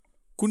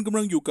คุณกำ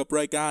ลังอยู่กับ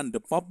รายการ The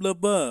Pop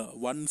Lover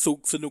วันศุก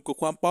ร์สนุกกับ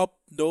ความป๊อป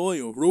โดย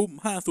Room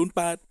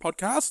 508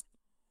 Podcast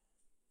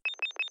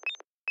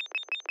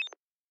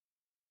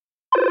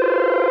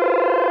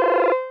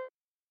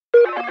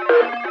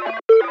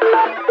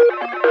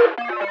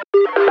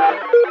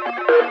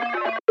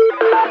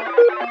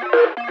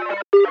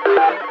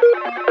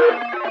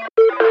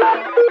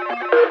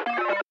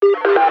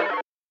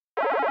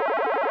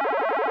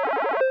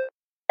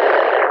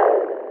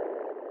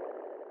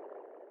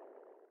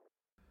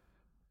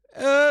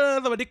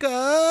สวัสดีค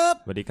รับ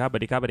สวัสดีครับสวั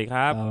สดีครับสวัสดีค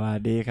รับสวั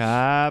สดีค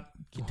รับ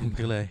คิดถึง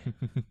จังเลย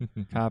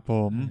ครับผ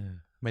ม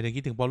ไม่ได้คิ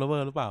ดถึง Pop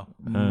Lover หรือเปล่า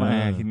ไม่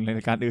คิดถึงรา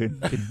ยการอื่น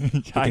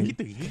ใช่คิด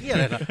ถึงเหี้ยอะ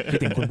ไรล่ะคิด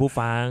ถึงคุณผู้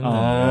ฟัง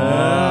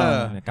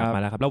กลับมา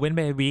แล้วครับเราเว้นไ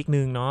ปวีค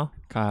นึงเนาะ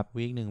ครับ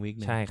วีคนึง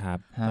ใช่ครับ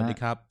สวัสดี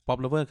ครับ Pop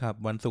Lover ครับ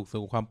วันศุกร์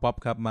สู่ความป๊อป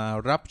ครับมา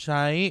รับใ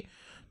ช้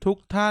ทุก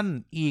ท่าน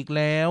อีกแ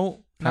ล้ว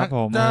นัก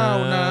เจ้า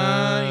นา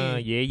ย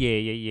เย่เย่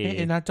เย่เย่ไ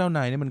อ้นักเจ้าน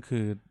ายนี่มัน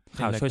คือ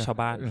ข่าวช่วยชาว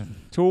บ้าน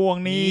ช่วง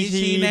นี้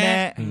ชี้แน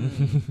ะ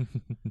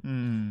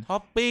ท็อ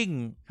ปปิ้ง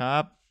ครั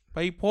บไป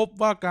พบ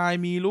ว่ากาย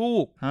มีลู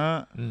ก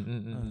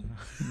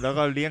แล้ว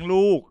ก็เลี้ยง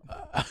ลูก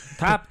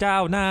ทับเจ้า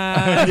นาย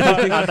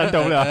ตัดจ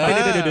บเลย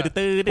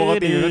ปก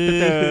ติก็จะ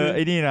เจอไ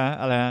อ้นี่นะ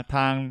อะไรนะท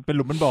างเป็นห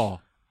ลุมเป็นบ่อ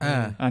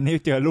อันนี้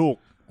เจอลูก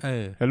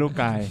แล้วลูก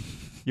กาย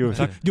อ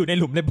ยู่ใน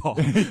หลุมในบ่อ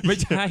ไม่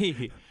ใช่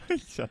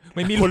ไ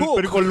ม่มีลูกเ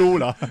ป็นคนรู้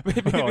เหรอไม่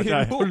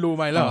คนรู้ไ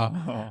หมแล้ว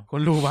ค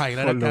นรู้ไปแ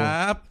ล้วนะค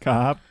รับค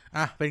รับ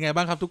อ่ะเป็นไง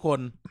บ้างครับทุกคน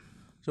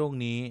ช่วง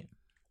นี้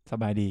ส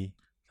บายดี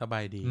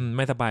ไ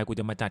ม่สบายกู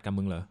จะมาจัดกับ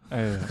มึงเหรอ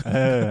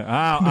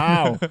อ้า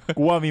ว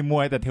กูว่ามีม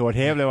วยแต่เทวเ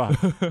ทพเลยว่ะ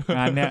ง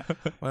านเนี้ย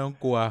ไม่ต้อง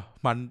กลัว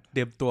มันเต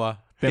รียมตัว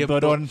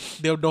โดน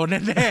เดี๋ยวโดน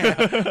แน่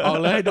ๆออก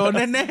เลยโดน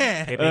แน่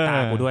ๆเทปตา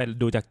กูด้วย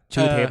ดูจาก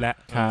ชื่อเทปแล้ว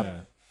ค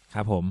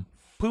รับผม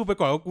พูดไป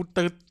ก่อนว่ากู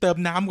เติม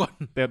น้ำก่อน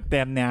เ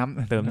ติม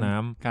น้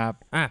ำครับ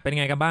เป็น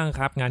ไงกันบ้างค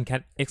รับงาน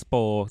Cat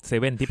Expo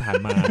 7ที่ผ่าน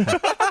มา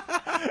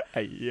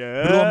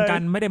รวมกั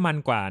นไม่ได้มัน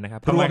กว่านะครั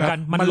บรวมกัน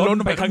มันล้น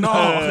ไปข้างนอ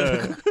ก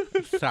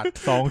สัตว์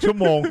2 ชั่ว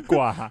โมงก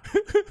ว่า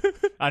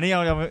อันนี้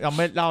ยังไ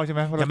ม่เล่าใช่ไห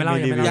มยังไม่เล่า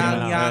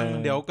ยัง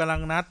เดี๋ยวกำลั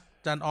งนัด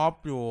จันออฟ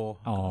อยู่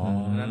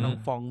นั่นน้อง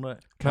ฟองด้วย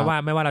ไ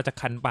ม่ว่าเราจะ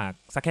คันปาก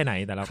สักแค่ไหน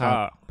แต่เราก็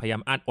พยายา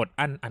ม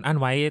อั้น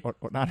ไว้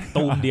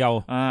ตูมเดียว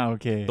โอ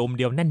เคตูมเ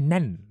ดียวแ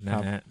น่นๆนะ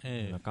ฮะ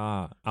แล้วก็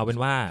เอาเป็น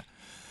ว่า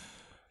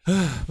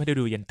ไม่ได้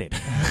ดูเย็นเต็ด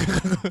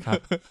ครั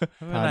บ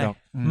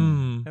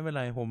ไม่เป็น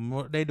ไรผม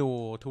ได้ดู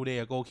Today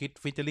Ago Kid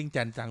featuring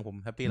จันจังผม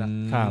แฮปปี้แล้ว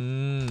ครับ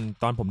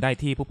ตอนผมได้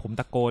ที่พวกผม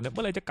ตะโกนเ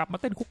มื่อไหร่จะกลับมา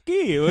เต้นคุก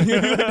กี้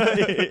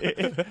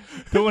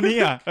ทุกวันนี้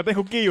ก็เต้น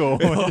คุกกี้อยู่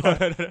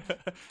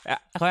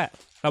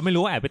เราไม่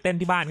รู้แอบไปเต้น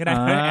ที่บ้านก็ได้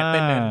แอบเ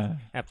ต้น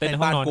ใน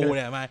ห้องนอนกูเ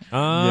นี่ยไม่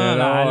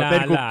เต้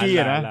นคุกกี้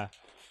นะ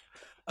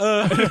โอ้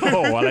โ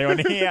หอะไรวะ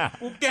เนี่ย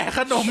กูแกะข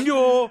นมอ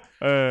ยู่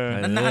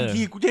นานๆ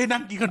ทีกูจะได้นั่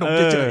งกินขนม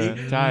เฉย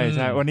ๆใ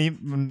ช่วันนี้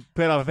มันเ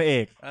พื่อเราเป็นพระเอ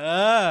ก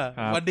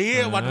วันนี้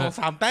วันของ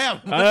3 แต้ม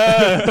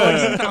ตัว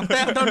ยิง3 แ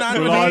ต้มเท่านั้น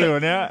รออยู่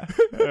วันนี้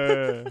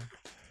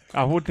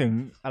พูดถึง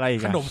อะไรอี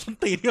กขนมส้น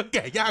ตีนก็แก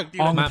ะยากจริ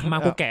งมา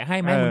กูแกะให้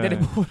ไหมมึงจะได้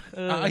พูด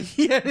ไอ้เ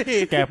หี้ยนี่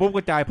แกะปุ๊บก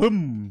ระจายพึ่ม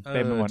เ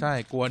ต็มไปหมดใช่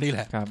กลัวนี่แห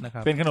ละนะครั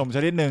บเป็นขนมช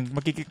นิดนึงเ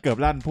มื่อกี้เกือบ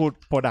ลั่นพูด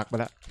โปรดักต์ไป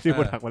แล้วชื่อโป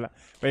รดักต์ไปแล้ว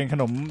เป็นข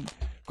นม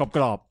ก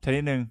รอบชนิ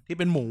ดนึงที่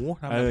เป็นหมู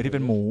ที่เ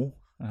ป็นหมู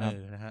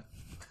นะฮะ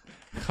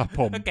ครับผ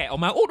มแกะออ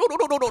กมาอุด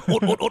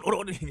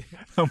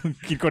มึง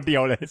กินคนเดีย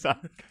วเลยสัส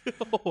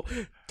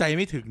ใจไ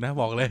ม่ถึงนะ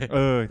บอกเลย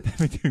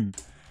ไม่ถึง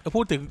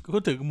พูด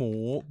ถึงห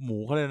มู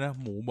เขาเลยนะ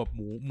หมูแบบ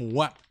หมู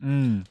อ่ะ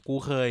กู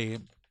เคย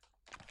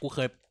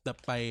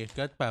ไป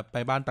ก็แบบไป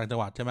บ้านต่างจัง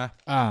หวัดใช่ไหม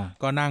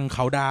ก็นั่งเข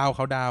าดาวค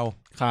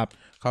รับ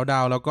เขาดา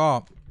วแล้วก็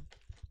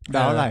ด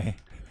าวอะไร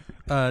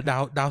ดา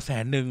ว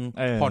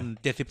100,000ผ่อน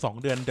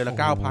72 เดือนละ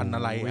 9,000 อ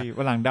ะไร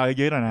วันหลังดาว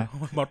เยอะๆหน่อยนะ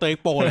บอกตัวเอง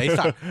โปรเลย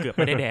สัตว์เกือบไ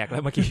ม่ได้แดกแล้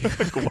วเมื่อกี้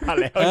กูว่า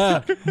แล้ว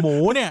หมู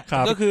เนี่ย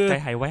ก็คือใจ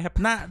หายแวบ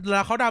หน้าแ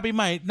ล้วเขาดาวปีใ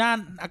หม่หน้า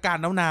อากาศ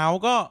หนาว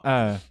ๆก็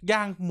ย่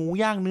างหมู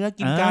ย่างเนื้อ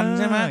กินกันใ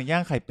ช่ไหมย่า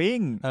งไข่ปิ้ง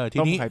ที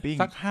นี้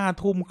สัก 5:30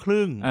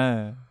 น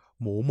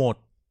หมูหมด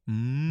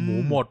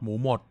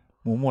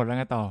แล้ว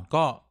ไงต่อ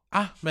ก็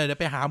ไม่ได้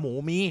ไปหาหมู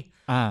มี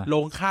โร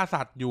งฆ่า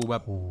สัตว์อยู่แบ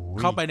บ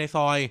เข้าไปในซ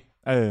อย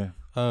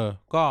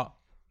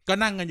ก็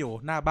นั่งกันอยู่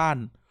หน้าบ้าน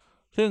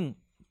ซึ่ง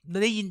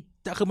ได้ยิน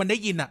คือมันได้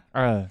ยิน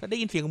ก็ได้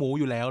ยินเสียงหมู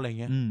อยู่แล้วอะไร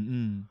เงี้ย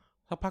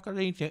สักพักก็ไ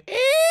ด้ยินเสียง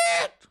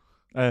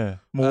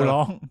หมูร้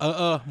อง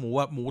ห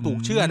มูถูก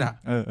เชือด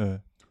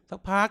สัก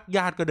พักญ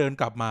าติก็เดิน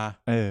กลับมา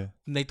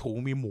ในถุง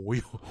มีหมูอ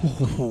ยู่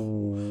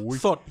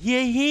สดเ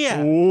หี้ย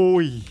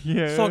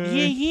สดเ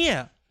หี้ย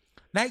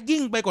และยิ่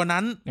งไปกว่า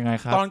นั้น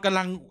ตอนกำ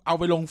ลังเอา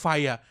ไปลงไฟ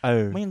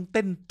มันยังเ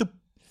ต้น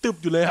ตึบ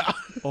อยู่เลย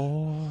โอ้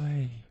ย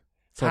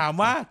ถาม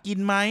ว่ากิ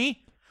นไหม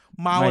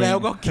เมาแล้ว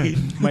ก็กิน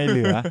ไม่เห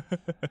ลือ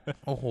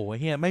โอ้โห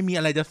เฮียไม่มี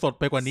อะไรจะสด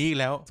ไปกว่านี้อีก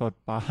แล้วสด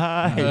ไป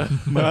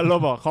เมื่อเรา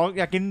บอกเขา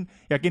อยาก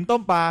กินต้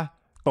มปลา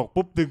ตก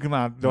ปุ๊บดึงขึ้นม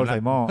าโดนใส่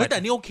หม้อเฮ้ยแต่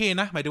นี่โอเค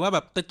นะหมายถึงว่าแบ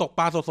บไปตก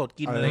ปลาสดๆ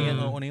กินอะไรเงี้ย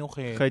อันนี้โอเค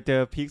เคยเจ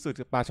อพีคสุด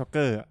ปลาช็อกเก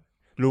อร์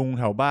ลุง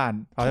แถวบ้าน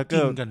ปลาช็อกเก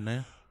อร์กันนะ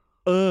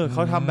เข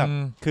าทำแบบ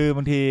คือบ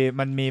างที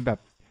มันมีแบบ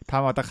ท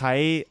ำเอาตะไคร้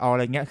เอาอะไ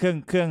รเงี้ยเค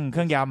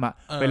รื่องยำอ่ะ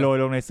ไปโรย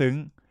ลงในซึ้ง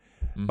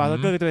ปลาซัก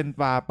เกอร์จะเป็น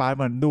ปลาเ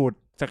หมือนดูด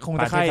จากคง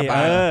ตะไคร้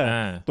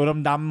ตัว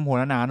ดำๆหัว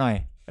หนาๆหน่อย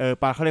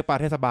ปลาเขาเรียกปลา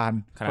เทศบาล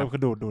ก็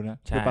ดูนะ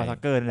คือปลาซัก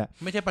เกอร์นี่แหละ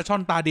ไม่ใช่ปลาช่อ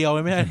นตาเดียว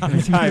ไม่ใช่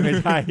ไม่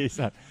ใช่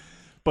สัตว์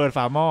เปิดฝ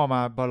าหม้อมา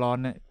บอลร้อน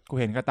เนี่ยกู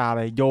เห็นกระตา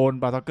เลยโยน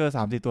ปลาซักเกอร์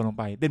 3-4 ตัวลง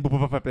ไปเต้นปุ๊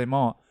บๆในหม้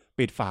อ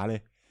ปิดฝาเลย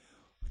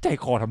ใจ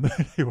คอทำได้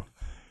เลยวะ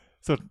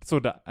สุ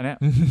ดอ่ะอันเนี้ย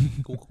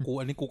กู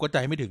อันนี้กูก็ใจ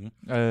ไม่ถึง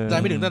ใจ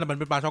ไม่ถึงแต่มัน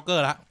เป็นปลาช็อกเกอ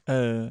ร์ละ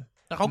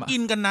แต่เขากิ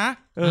นกันนะ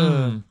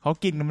เขา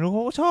กินไม่รู้เข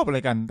าชอบอะไร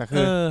กันแต่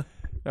คือ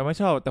แต่ไม่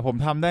ชอบแต่ผม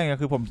ทำได้ไง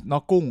คือผมน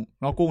อกกุ้ง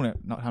เนี่ย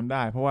ทำไ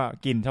ด้เพราะว่า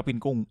กินชอบกิน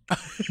กุ้ง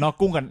นอก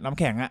กุ้งกับน้ำ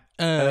แข็งอ่ะ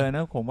น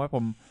ะผมว่าผ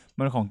ม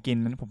มันของกิน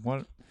นั้นผมว่า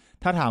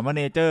ถ้าถามว่าเ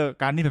นเจอร์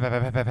การนี่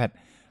แผด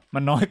มั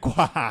นน้อยก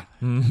ว่า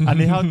อัน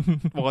นี้เท่า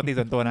ปกติ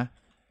ส่วนตัวนะ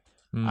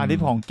อันที่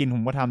ของกินผ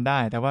มก็ทำได้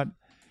แต่ว่า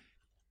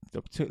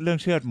เรื่อง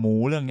เชือดหมู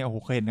เรื่องเนี้ยโอ้โห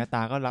เคยเห็นกระต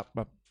าก็รับแ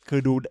บบคือ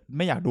ดูไ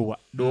ม่อยากดูอ่ะ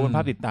ดูเป็นภ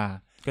าพติดตา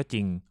ก็จ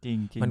ริง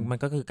มัน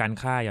ก็คือการ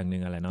ฆ่าอย่างหนึ่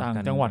งอะไรเนาะต่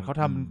างจังหวัดเขา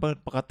ท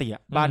ำปกติ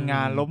บ้านง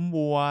านล้ม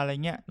วัวอะไร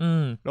เงี้ย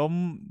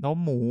ล้ม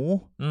หมู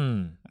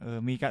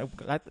มีการ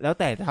แล้ว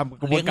แต่ทำ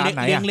กระบวนการไห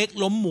นเลี้ยงเล็ก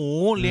ล้มหมู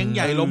เลี้ยงให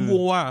ญ่ล้ม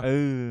วัว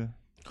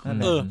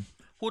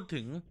พูด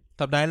ถึง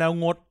สัปดาห์แล้ว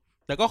งด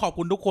แต่ก็ขอบ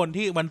คุณทุกคน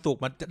ที่วันศุก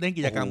ร์มาเล่น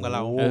กิจกรรมกับเร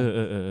า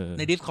ใ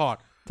น Discord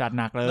จัด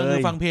หนักเลย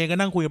ฟังเพลงก็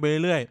นั่งคุยกันไป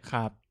เรื่อยๆค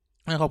รับ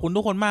ขอบคุณ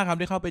ทุกคนมากครับ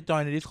ที่เข้าไปจอ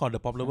ยใน Discord The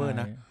Pop Lover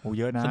นะโห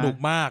เยอะนะสนุก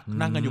มาก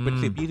นั่งกันอยู่เป็น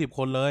 10-20 ค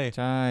นเลย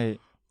ใช่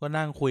ก็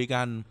นั่งคุย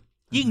กัน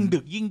ยิ่งดึ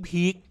กยิ่ง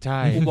พีคใช่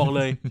กูบอกเ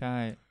ลยใช่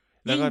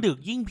ยิ่งดึก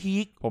ยิ่งพี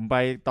คผมไป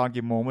ตอน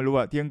กี่โมงไม่รู้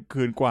อะเที่ยง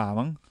คืนกว่า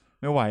มั้ง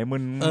ไม่ไหวมึ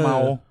นเมา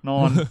นอ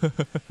น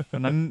วั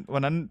น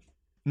นั้น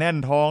แน่น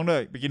ท้องด้ว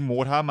ยไปกินหมู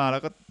กระทะมาแล้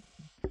วก็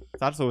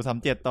ซัดสู่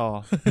37ต่อ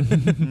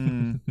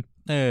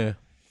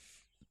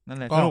นั่น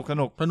แหละส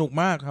นุก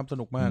มากครับส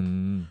นุกมาก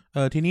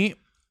ที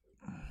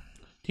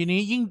นี้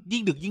ยิ่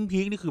งดึกยิ่งพี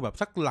คนี่คือแบบ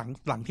สักห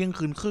ลังเที่ยง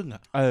คืนครึ่งอ่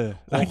ะ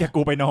หลังจาก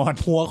กูไปนอน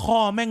หัวข้อ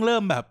แม่งเริ่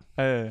มแบบ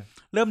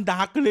เริ่มดา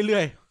ร์กขึ้นเรื่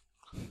อย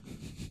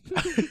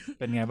ๆเ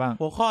ป็นไงบ้าง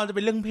หัวข้อจะเ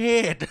ป็นเรื่องเพ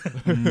ศ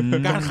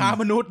การค้า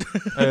มนุษย์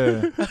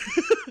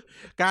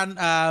การ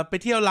ไป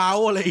เที่ยวเล้า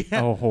อะไรอย่างเงี้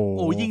ยโ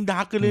อ้ยิ่งดา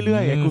ร์กขึ้นเรื่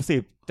อยๆ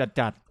exclusive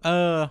จัด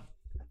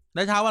แ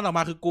ล้วเช้าวันออกม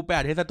าคือกูไปอ่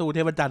านเทสตูเท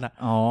พจันทร์อ่ะ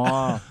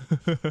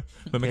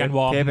มันเป็นการว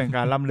อร์มเทปเป็นก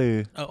ารล่ำลือ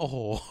โอ้โห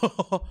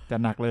จะ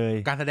หนักเลย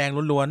การแสดง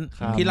ล้วน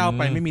ๆที่เล่าไ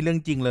ปไม่มีเรื่อง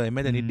จริงเลยแ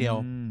ม้แต่นิดเดียว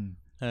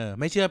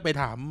ไม่เชื่อไป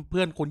ถามเ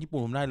พื่อนคนญี่ปุ่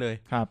นผมได้เลย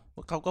ครับ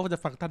เขาก็จะ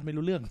ฟังท่านไม่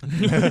รู้เรื่อง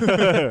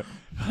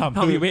ท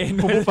ำอีเวนต์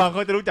ผู้ฟังเข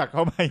าจะรู้จักเข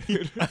าไหม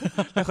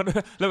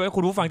แล้วคุ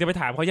ณผู้ฟังจะไป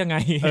ถามเขายังไง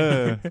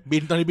บิ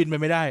นตอนนี้บินไป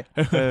ไม่ได้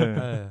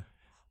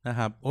นะค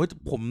รับโอ้ย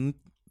ผม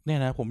เนี่ย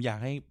นะผมอย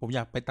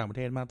ากไปต่างประ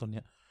เทศมากตอนเ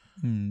นี้ย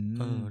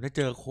ได้เจ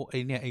อ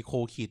ไอโค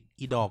ขิด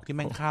อีดอกที่แ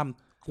ม่งข้าม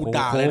กู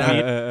ด่าเลยนะ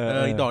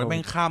อีดอกที่แ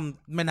ม่งข้าม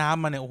แม่น้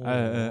ำมาเนี่ยโอ้โห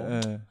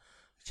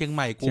เชียงให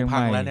ม่กูพั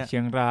งแล้วเนี่ยเชี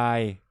ยงราย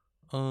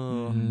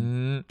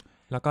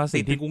แล้วก็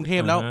สิ่งที่กรุงเท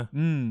พแล้ว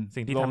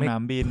สิ่งที่ทำให้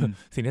บิน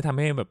สิ่งที่ทำ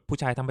ให้แบบผู้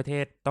ชายทั้งประเท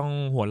ศต้อง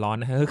หัวร้อน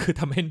นะก็คือ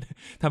ทำใ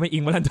ห้อิ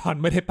งวัลันทอน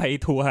ไม่ได้ไป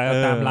ทัวร์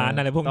ตามร้าน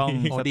อะไรพวกนี้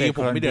ดีผ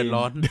มไม่เดือด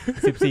ร้อน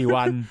14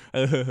 วัน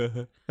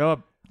ก็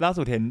ล่า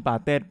สุดเห็นปา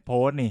เต้โพ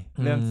สนี่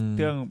เ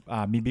รื่อง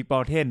มีบิ๊กบอ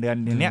ลเทนเดือน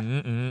นี้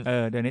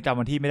เดือนนี้จำ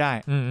วันที่ไม่ได้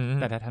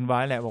แต่ถ้าทันไว้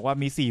แหละบอกว่า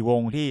มี4ว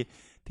ง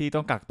ที่ต้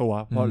องกักตัว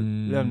เพราะ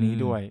เรื่องนี้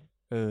ด้วย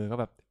ก็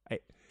แบบ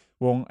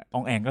วงอ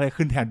องแองก็เลย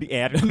ขึ้นแทนบิ๊กแอ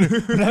ด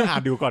นั่งอ่า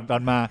นดูก่อนตอ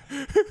นมา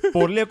โป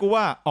รดเรียกกู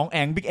ว่าอองแอ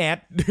งบิ๊กแอด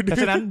แต่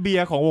ฉะนั้นเบีย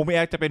ร์ของวงบิ๊กแ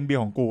อดจะเป็นเบีย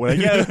ร์ของกูอะไร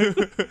เงี้ย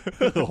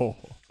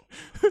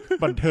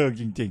บันเทิง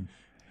จริง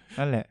ๆ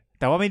นั่นแหละ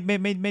แต่ว่า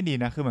ไม่ดี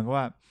นะคือเหมือนกับ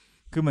ว่า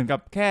คือเหมือนกับ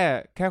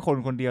แค่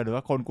คนเดียวหรือว่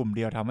าคนกลุ่มเ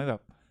ดียวทำให้แบ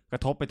บก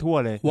ระทบไปทั่ว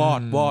เลยว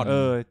อด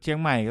เชียง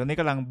ใหม่ตอนนี้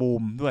กำลังบู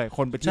มด้วยค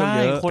นไปเที่ยวเย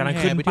อะคนแ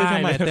ห่ไปเที่ยวเชีย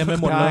งใหม่เต็มไป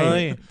หมดเล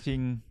ยจริ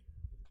ง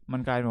มั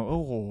นกลายเป็นโ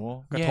อ้โห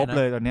กระทบเ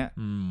ลยตอนเนี้ย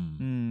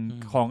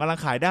ของกำลัง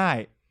ขายได้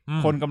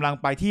คนกำลัง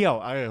ไปเที่ยว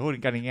พูด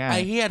กันง่ายไ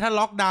อ้เหี้ยถ้า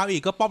ล็อกดาวน์อี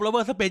กก็ป๊อปเลเวอ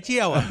ร์สเปเชี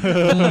ยล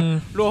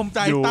รวมใจ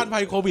ต้านภั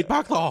ยโควิดภา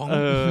ค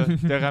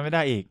2เจอกันไม่ไ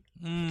ด้อีก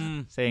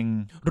เซ็ง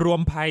รว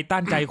มภัยต้า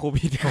นใจโค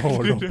วิด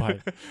รวมภัย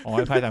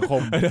ภัยสังค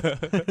ม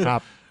ครั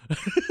บ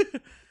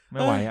ไ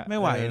ม่ไหวไม่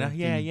ไหวนะ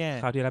แย่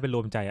คราวที่แล้วเป็นร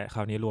วมใจคร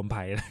าวนี้รวม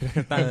ภัย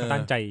ต้า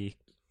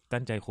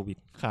นใจโควิด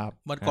ครับ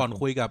เมื่อก่อน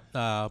คุยกับ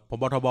ผ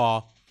บ.ทบ.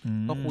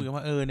ก็คุยกันว่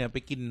าเนี่ยไป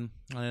กิน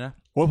อะไรนะ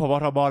โอ้ยผบ.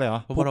ทบ.เลยเหร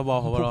อผบ.ทบ.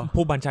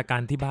ผู้บัญชากา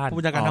รที่บ้านผู้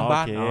บัญชาการทางบ้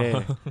าน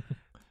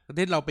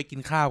ที่เราไปกิน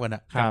ข้าวกันอ่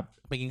ะ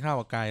ไปกินข้าว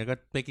กับกายแล้วก็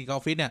ไปกินกับอ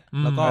อฟฟิศเนี่ย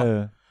แล้วก็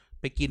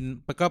ไปกิน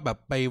ก็แบบ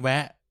ไปแว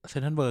ะเซ็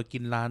นทรัลเวิลด์กิ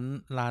น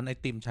ร้านไอ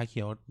ติมชาเ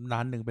ขียวร้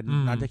านหนึ่งเป็น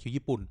ร้านชาเขียว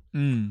ญี่ปุ่น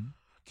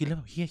กินแล้วแ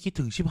บบเฮียคิด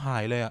ถึงชิบหา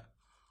ยเลยอ่ะ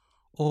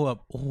โอ้แบบ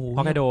โอ้โหฮ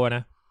อกไกโดน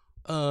ะ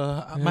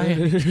ไม่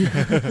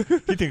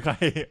คิดถึงใคร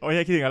โอ้ย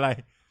คิดถึงอะไร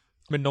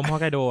เป็นนมฮอก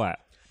ไกโดอ่ะ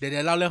เดี๋ยว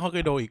เล่าเรื่องฮอกไก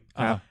โดอีก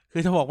คื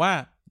อจะบอกว่า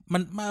มั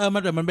น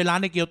เป็นร้า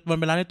นในเกียวมัน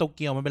เป็นร้านในโตเ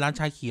กียวมันเป็นร้าน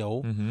ชาเขียว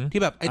ที่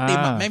แบบไอติม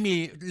ไม่มี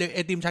ไอ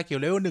ติมชาเขียว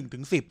เลเวล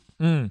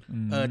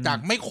 1-10จาก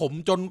ไม่ขม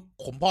จน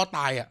ขมพ่อต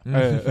ายอ่ะ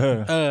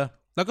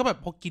แล้วก็แบบ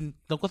พอกิน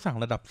เราก็สั่ง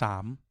ระดับ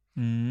3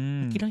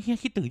 กินทั้งเฮี้ย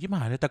คิดถึงที่หม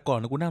าเลยแต่ก่อ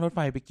นกูนั่งรถไฟ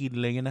ไปกินอ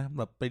ะไรเงี้ยนะแ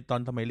บบไปตอน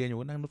สมัยเรียนอยู่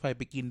ก็นั่งรถไฟ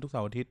ไปกินทุกเส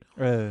าร์อาทิตย์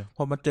พ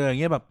อมาเจออย่าง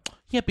เงี้ยแบบ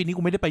เฮี้ยปีนี้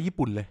กูไม่ได้ไปญี่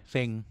ปุ่นเลยเ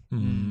ซ็ง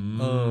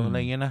อะไร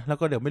เงี้ยนะแล้ว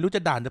ก็เดี๋ยวไม่รู้จ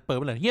ะด่านจะเปิดเ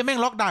มื่อไหร่เฮี้ยแม่ง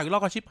ล็อกด่านล็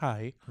อกอาชิบหา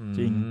ยจ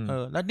ริง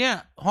แล้วเนี่ย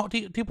ฮอก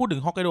ที่พูดถึ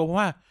งฮอกไกโดเพราะ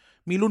ว่า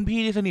มีรุ่นพี่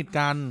ที่สนิท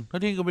กันแล้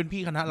วที่ก็เป็น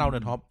พี่คณะเราเ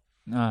นี่ยท็อป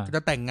จ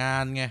ะแต่งงา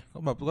นไง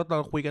แบบก็ตอ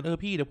นคุยกัน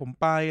พี่เดี๋ยวผม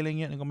ไปอะไร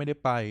เงี้ยก็ไม่ได้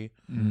ไป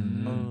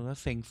แล้ว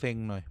เซ็ง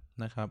หน่อย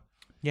นะครับ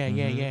แย่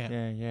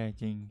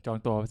จริงจอง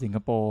ตั๋วสิงค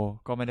โปร์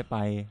ก็ไม่ได้ไป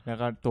แล้ว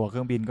ก็ตั๋วเค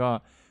รื่องบินก็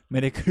ไม่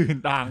ได้คืน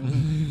ตังค์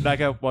ได้แ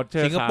ค่วอชเช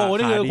อร์สิงคโปร์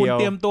นี่คือคุณ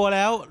เตรียมตัวแ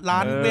ล้วร้า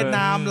นเวียดน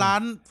ามร้า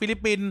นฟิลิป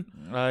ปินส์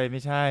ไ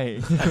ม่ใช่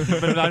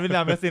เป็นร้านเวียดน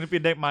ามและฟิลิปปิ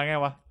นส์ได้มาไง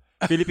วะ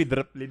ฟิลิปปินส์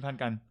ลิ้นพัน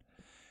กัน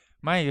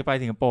ไม่ไป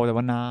สิงคโปร์แต่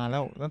ว่านานแล้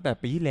วตั้งแต่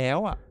ปีที่แล้ว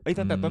อ่ะ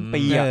ตั้งแต่ต้น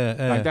ปีอ่ะ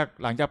หลั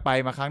งจากไป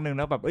มาครั้งนึงแ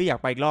ล้วแบบอยาก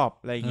ไปอีกรอบ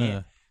อะไรอย่างเงี้ย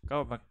ก็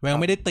แม่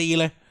งไม่ได้ตี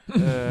เลย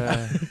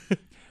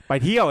ไป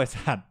เที่ยวไอ้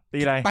สัตว์ตี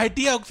อะไรไปเ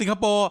ที่ยวสิงค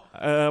โปร์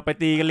ไป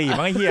ตีกะหรี่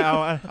มั้งไอ้เหี้ยเอ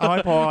าให้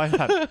พอไอ้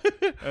สัตว์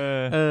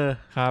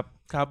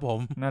ครับผม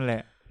นั่นแหล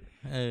ะ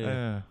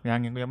ยั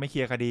งไม่เค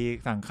ลียร์คดี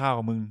สั่งข้าว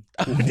กับมึง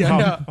เ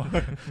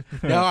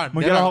ดี๋ยวก่อนมึ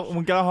งจะเล่า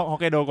ฮอก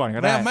ไกโดก่อนก็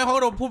ได้ไม่ฮอกไก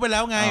โดพูดไปแล้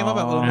วไงว่าแ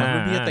บบเหมือ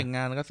นพี่จะแต่งง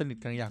านแล้วก็สนิท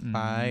กันอยากไป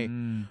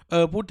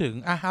พูดถึง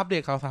อัปเด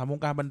ตข่าวสารวง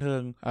การบันเทิ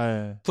ง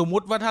สมมุ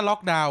ติว่าถ้าล็อ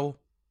กดาวน์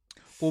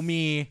กู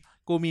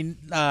มี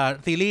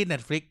ซีรีส์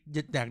Netflix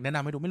อยากแนะน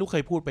ำให้ดูไม่รู้เค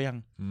ยพูดไปยัง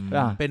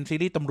เป็นซี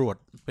รีส์ตำรวจ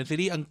เป็นซี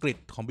รีส์อังกฤษ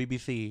ของ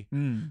BBC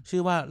ชื่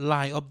อว่า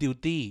Line of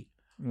Duty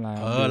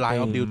Line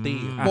of Duty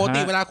ปกติ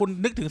เวลาคุณ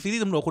นึกถึงซีรี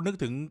ส์ตำรวจคุณนึก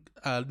ถึง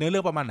เนื้อเรื่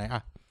องประมาณไหน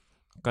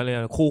ก็เลย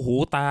คู่หู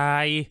ตา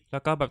ยแล้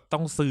วก็แบบต้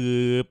องสื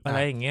บอะไร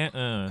อย่างเงี้ย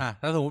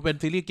ถ้าสมมติเป็น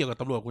ซีรีส์เกี่ยวกับ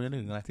ตำรวจคุณจะนึก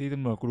ถึงอะไรซีรีส์ต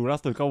ำรวจกูดูล่า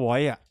สุดก็ไว้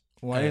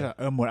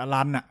หมวดอ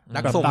ลันน่ะ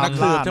นัก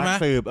สืบใช่ไหม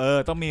สืบ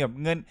ต้องมีแบบ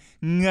เ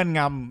งื่อนง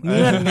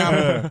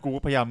ำกู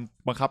พยายาม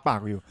บังคับปาก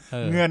อยู่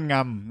เงื่อนง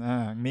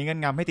ำมีเงื่อน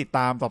งำให้ติดต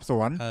ามสอบส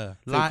วน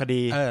สืบค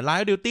ดี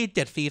Line of Duty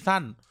 7 ซีซั่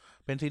น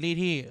เป็นซีรีส์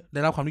ที่ได้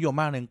รับความนิยม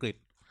มากในอังกฤษ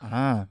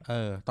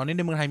ตอนนี้ใ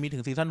นเมืองไทยมีถึ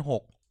งซีซั่น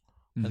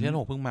6แต่ซีซั่น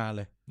6เพิ่งมาเ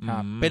ลย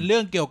เป็นเรื่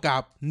องเกี่ยวกั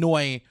บหน่ว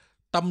ย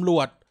ตำร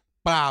วจ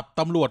ปราบ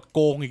ตำรวจโก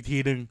งอีกที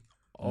นึง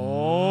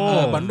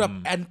เหมือนแบบ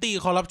แอนตี้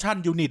คอร์รัปชัน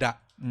ยูนิต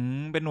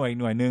เป็นหน่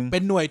วยนึงเ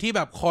ป็นหน่วยที่แ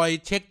บบคอย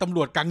เช็คตำร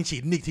วจกังฉิ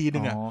นอีกทีนึ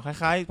งค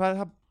ล้ายๆ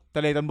ถ้าท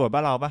ะเลตำรวจบ้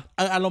านเราปะ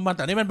อารมณ์มันแ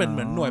ต่นี่มันเป็นเห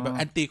มือนหน่วยแบบแ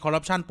อนตี้คอร์รั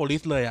ปชันโพลิ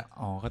สเลย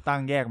ก็ตั้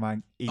งแยกมา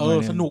อีก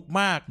สนุก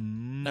มาก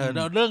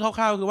เรื่องค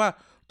ร่าวๆคือว่า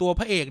ตัว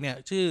พระเอกเนี่ย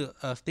ชื่อ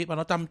สตีฟ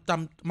จ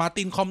ำมาร์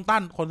ตินคอมตั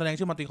นคนแสดง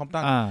ชื่อมาร์ตินคอม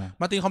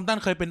ตัน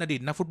เคยเป็นอดี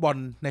ตนักฟุตบอล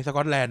ในสก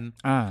อตแลนด์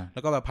แล้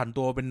วก็แบบผัน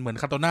ตัวเป็นเหมือน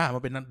คาโตน่าม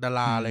าเป็นดาร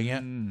าอะไรเงี้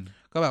ย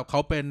ก็แบบเขา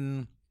เป็น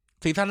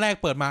ซีซั่นแรก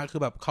เปิดมาคื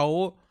อแบบเขา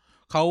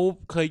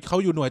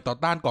อยู่หน่วยต่อ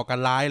ต้านก่อการ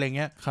ร้ายอะไรเ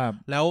งี้ย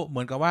แล้วเห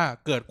มือนกับว่า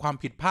เกิดความ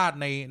ผิดพลาด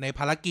ในภ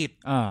ารกิจ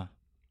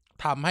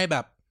ทำให้แบ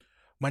บ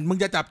เหมือนมึง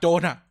จะจับโจร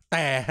แ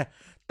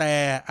ต่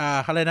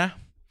อะไรนะ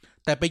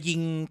แต่ไปยิง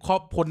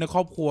คนในคร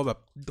อบครัวแบบ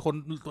คน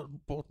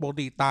ปก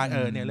ติตาย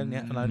เนี่ยเรื่องเ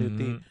นี้ยLine of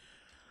Duty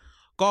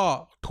ก็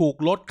ถูก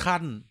ลดขั้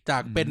นจา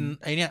กเป็น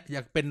ไอเนี้ยอย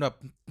ากเป็นแบบ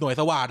หน่วย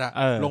สวัสดิ์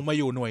ลงมา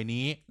อยู่หน่วย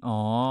นี้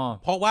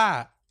เพราะว่า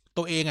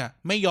ตัวเอง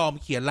ไม่ยอม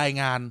เขียนราย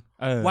งาน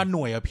ว่าห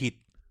น่วยผิด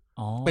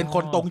เป็นค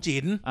นตรง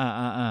จิ๋น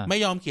ไม่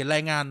ยอมเขียนรา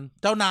ยงาน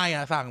เจ้านาย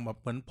สั่งแบบ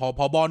เหมือนผ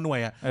บ.หน่วย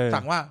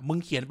สั่งว่ามึง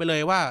เขียนไปเล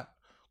ยว่า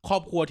ครอ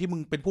บครัวที่มึ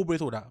งเป็นผู้บริ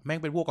สุทธิ์แม่ง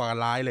เป็นผู้ก่อการ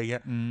ร้ายอะไรเงี้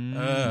ย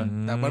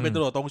แต่มันเป็นต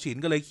ำรวจตรงฉิน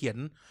ก็เลยเขีย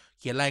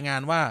นรายงา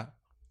นว่า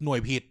หน่วย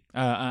ผิด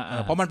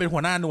เพราะมันเป็นหั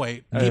วหน้าหน่วย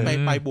ที่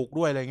ไปบุก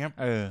ด้วยอะไรเงี้ย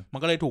มัน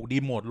ก็เลยถูกดี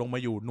โมดลงมา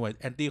อยู่หน่วย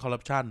แอนตี้คอร์รั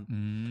ปชัน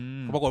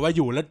ปรากฏว่าอ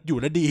ยู่แ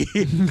ล้วดี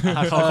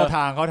เขาท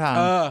าง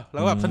แล้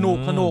วแบบส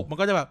นุกมัน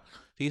ก็จะแบบ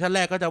ซีซั่นแร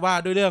กก็จะว่า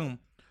ด้วยเรื่อง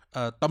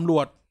ตำร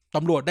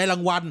วจได้รา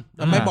งวัล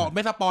ไ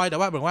ม่สปอยแต่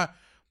ว่าเหมือนว่า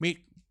มี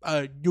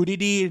อยู่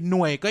ดีๆห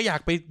น่วยก็อยา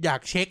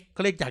กเช็คเข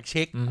าเรียกอยากเ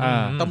ช็ค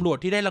ตำรวจ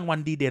ที่ได้รางวัล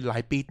ดีเด่นหลา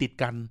ยปีติด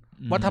กัน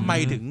ว่าทำไม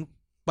ถึง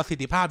ประสิท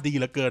ธิภาพดีเ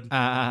หลือเกิน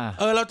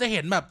เราจะเ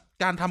ห็นแบบ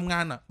การทำงา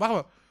นว่าแ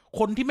บบ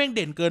คนที่แม่งเ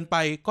ด่นเกินไป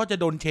ก็จะ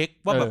โดนเช็ค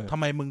ว่าแบบทำ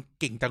ไมมึง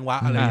เก่งจังวะ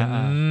อะไรอย่างเงี้ย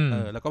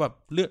แล้วก็แบบ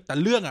เ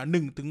รื่อง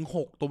1 ถึง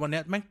 6ตัววัน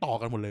นี้แม่งต่อ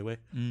กันหมดเลยเว้ย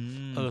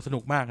สนุ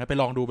กมากนะไป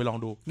ลองดู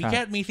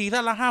มีซี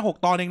ซั่นละ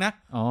 5-6 ตอนเองนะ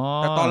แ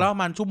ต่ตอนละประ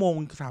มาณชั่วโมง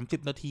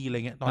30 นาทีอะไร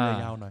เงี้ยตอน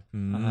ยาวๆหน่อย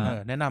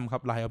แนะนำครั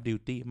บ Line of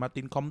Duty มาร์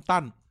ตินคอมตั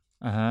น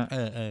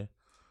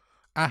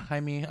ใคร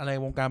มีอะไร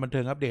วงการบันเทิ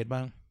งอัปเดตบ้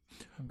าง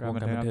วง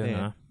การบันเทิง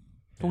นะ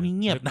พวกนี้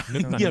เงียบนะ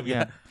เงียบ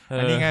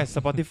อันนี้ไง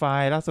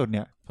Spotify ล่าสุดเ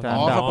นี่ย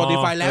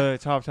Spotify แรป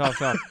ชอบ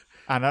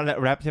แล้ว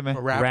แรปใช่ไหม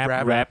แร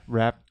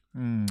ป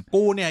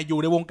กูเนี่ยอยู่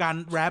ในวงการ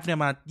แรปเนี่ย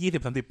มา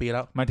 20-30 ปีแ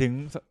ล้วมา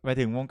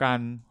ถึงวงการ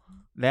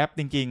แรป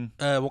จริง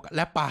ๆแร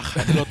ปปาก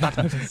โลตัส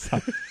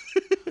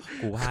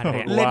กูว่า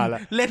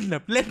เล่นแบ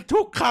บเล่น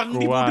ทุกครั้ง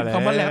ที่พูดถึงค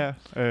ำว่าแรป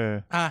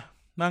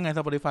นั่งไง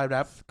Spotify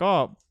Rap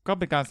ก็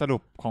เป็นการสรุ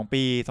ปของ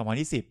ปี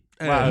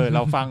 2020 ว่าเร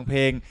าฟังเพ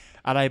ลง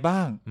อะไรบ้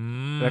าง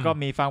แล้วก็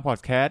มีฟังพอ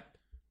ดแคสต์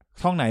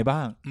ช่องไหนบ้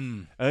าง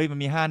มัน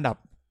มี5 อันดับ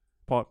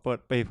พอเปิด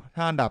ไป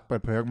5 อันดับเปิ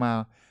ดเผยออกมา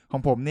ขอ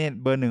งผมนี่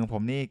เบอร์1ของผ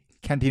มนี่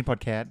Canteen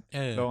Podcast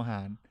โรงอาห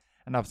าร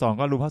อันดับ2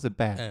ก็รูป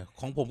508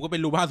ของผมก็เป็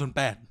นรูป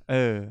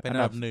508เป็นอั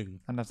นดับ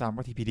1อันดับ3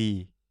ก็ TPD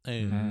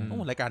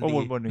รายการดี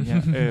บนอย่างเงี้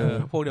ย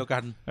พวกเดียวกั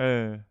น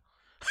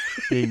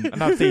จริงอัน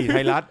ดับ4ไท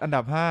ยรัฐอัน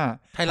ดับ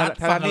5ไทยรัฐ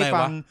ฟังอะไร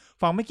วะ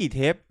ฟังไม่กี่เท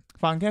ป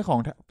ฟังแค่ของ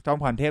จอม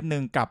ขวัญเทปนึ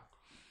งกับ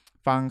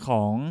ฟังข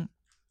อง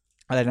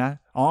อะไรนะ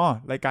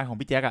รายการของ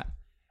พี่แจ๊กอะ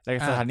รายกา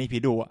รสถานีผี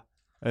ดุอะ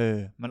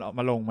มันออก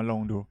มาล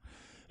งดู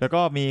แล้ว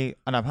ก็มี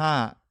อันดับ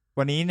5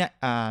วันนี้เนี่ย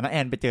น้าแอ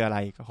นไปเจออะไร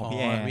ของพี่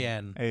แอ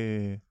น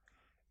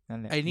นั่น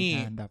แหละไอ้นี่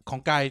ขอ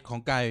งกา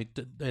ย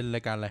เป็นร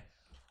ายการอะไร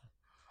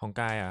ของ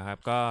กายอ่ะครับ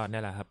ก็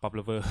นี่แหละครับ Pop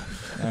Lover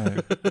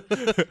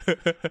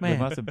แม่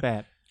ว่า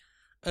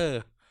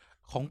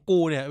08ของกู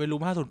เนี่ยเป็นรู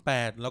ม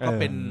508แล้วก็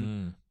เ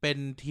ป็น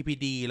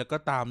TPD แล้วก็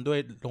ตามด้วย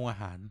โรงอา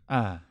หาร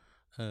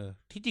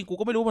ที่จริงกู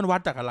ก็ไม่รู้มันวั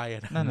ดจากอะไร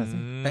นะนั่นน่ะสิ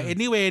แต่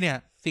anyway เนี่ย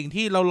สิ่ง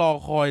ที่เรารอ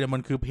คอยเนี่ยมั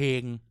นคือเพล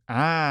ง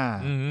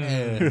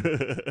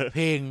เพ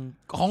ลง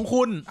ของ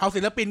คุณเอา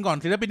ศิลปินก่อน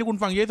ศิลปินที่คุณ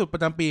ฟังเยอะสุดปร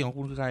ะจำปีของ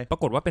คุณคือใครปรา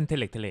กฏว่าเป็น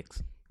Telex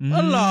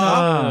เหรอ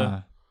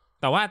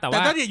แต่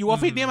ถ้าอยู่ออ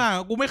ฟฟิศเนี่ยมา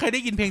กูไม่เคยได้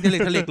ยินเพลงเทเ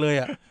ล็กเลย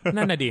อ่ะ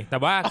นั่นน่ะดิแต่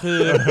ว่า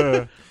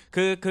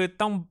คือ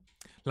ต้อง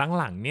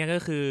หลังๆเนี่ยก็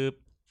คือ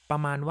ปร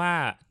ะมาณว่า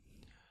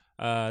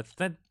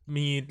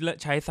มี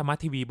ใช้สมาร์ท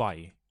ทีวีบ่อย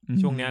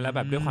ช่วงเนี้ยแล้วแ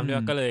บบด้วยความที่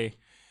ก็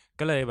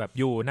เลยแบบ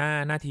อยู่ห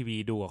น้าทีวี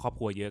ดูกับครอบ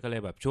ครัวเยอะก็เล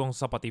ยแบบช่วง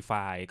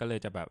Spotify ก็เลย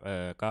จะแบบ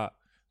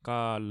ก็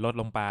ลด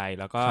ลงไป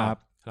แล้ว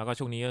ก็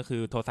ช่วงนี้ก็คื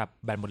อโทรศัพท์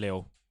แบตหมดเร็ว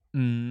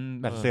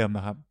แบตเสื่อมน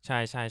ะครับใ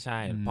ช่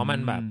ๆเพราะมัน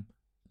แบบ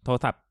โทร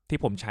ศัพท์ที่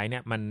ผมใช้เนี่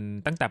ยมัน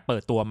ตั้งแต่เปิ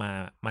ดตัวมา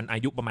มันอา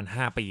ยุประมาณ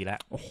5ปีแล้ว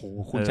โอ้โห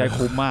คุณใช้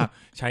คุ้มมาก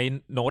ใช้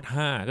โน้ต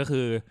5ก็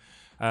คือ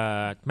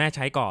แม่ใ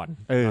ช้ก่อน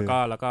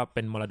แล้วก็เ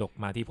ป็นมรดก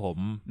มาที่ผม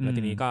แล้ว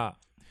ทีนี้ก็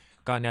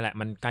เนี่ยแหละ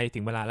มันใกล้ถึ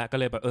งเวลาแล้วก็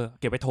เลยแบบ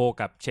เก็บไปโทร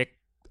กับเช็ค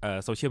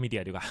โซเชียลมีเดี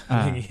ยดีกว่า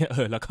อย่างงี้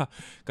แล้ว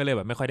ก็เลยแ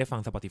บบไม่ค่อยได้ฟั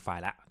ง Spotify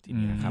ละที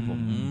นี้นะครับผม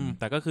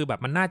แต่ก็คือแบบ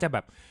มันน่าจะแบ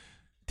บ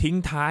ทิ้ง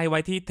ท้ายไว้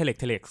ที่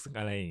Telex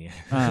อะไรอย่างเงี้ย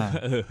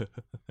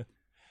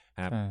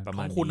ครับประม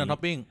าณของคุณนะท็อ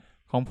ปปิ้ง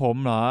ของผม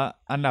เหรอ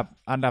อั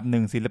นดับ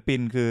1ศิลปิน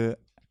คือ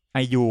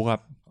IU ครับ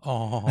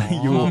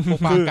IU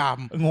บ้ากาม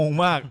งง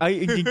มาก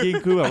จริง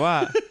ๆคือแบบว่า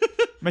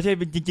ไม่ใช่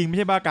จริงๆไม่ใ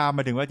ช่บ้ากามหม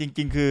ายถึงว่าจ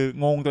ริงๆคือ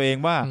งงตัวเอง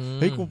ว่า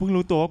เฮ้ยกูเพิ่ง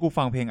รู้ตัวว่ากู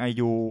ฟังเพลง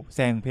IU แซ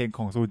งเพลงข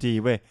องซูจี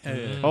เว้ย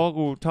เพราะว่า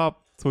กูชอบ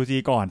ซูจี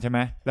ก่อนใช่ไหม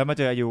แล้วมาเ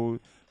จอ IU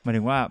หมาย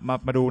ถึงว่า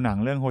มาดูหนัง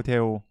เรื่องโฮเท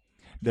ล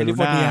เดลู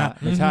น่า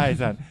ไม่ใช่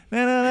สัตว์แ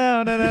น่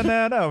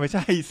ๆไม่ใ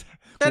ช่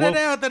อันนั้น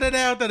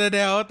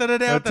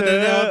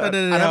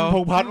พ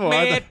งษ์พัฒน์บอก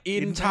ว่า Made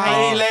in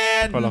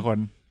Thailand คนละคน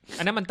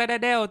อันนั้นมันแต่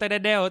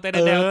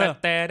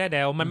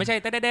มันไม่ใช่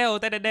แต่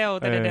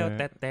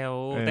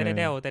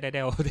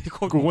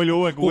กูไม่รู้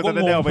กูแต่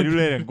ไปเ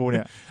รื่อยๆกูเ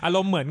นี่ยอาร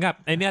มณ์เหมือนกับ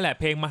ไอ้นี่แหละ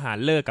เพลงมหา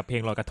ฤกษ์กับเพล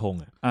งลอยกระทง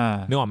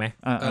นึกออกไหม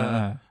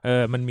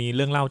มันมีเ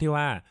รื่องเล่าที่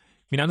ว่า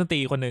มีนักดนตรี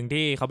คนหนึ่ง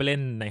ที่เขาไปเล่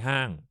นในห้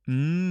าง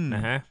น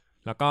ะฮะ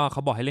แล้วก็เข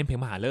าบอกให้เล่นเพลง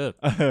มหาฤกษ์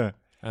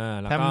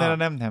แล้วก็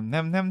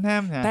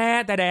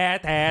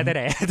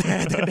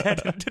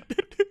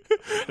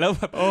แล้วแ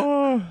บบ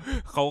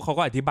เขา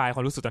ก็อธิบายคว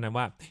ามรู้สึกตอนนั้น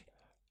ว่า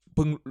เ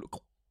พิ่ง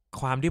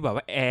ความที่แบบ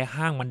ว่าแอร์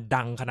ห้างมัน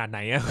ดังขนาดไหน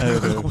อะ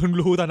เพิ่ง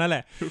รู้ตอนนั้นแหล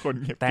ะทุกคน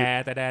เงียบแต่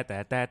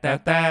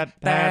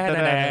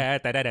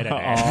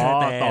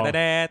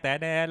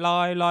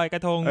ลอยกร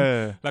ะทง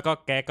แล้วก็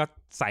แกก็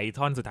ใส่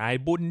ท่อนสุดท้าย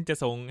บุญจะ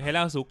ส่งให้แ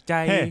ล้วสุขใจ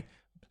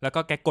แล้วก็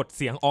แกกดเ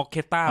สียงออร์เค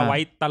สตราไว้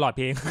ตลอดเ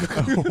พลง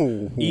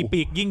อี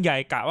ปีกยิ่งใหญ่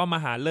กะว่าม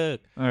หาฤก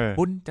ษ์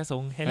บุญจะส่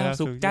งให้แล้ว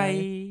สุขใจ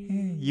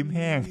ยิ้มแ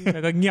ห้งแล้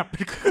วก็เงียบ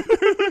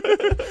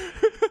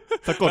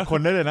สะกดค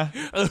นได้เลยนะ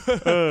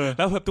แ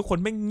ล้วแบบทุกคน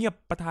ไม่เงียบ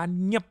ประธาน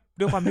เงียบ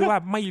ด้วยความที่ว่า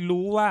ไม่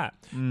รู้ว่า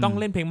ต้อง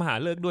เล่นเพลงมหา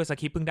ฤกษ์ด้วยส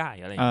คริปต์เพิ่งได้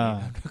อะไรอย่างเงี้ย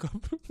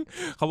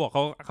เขาบอก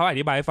เขาอ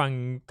ธิบายให้ฟัง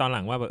ตอนห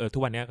ลังว่าแบบทุ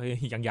กวันนี้เขา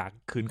ยังอยาก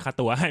คืนค่า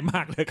ตัวให้ม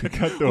ากเลย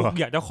ค่าตัว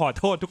อยากจะขอ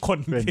โทษทุกคน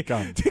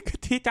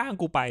ที่จ้าง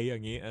กูไปอ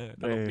ย่างนี้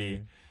ตลกดี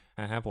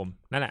ครับผม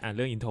นั่นแหละเ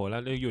รื่องอินโทรแล้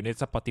วอยู่ใน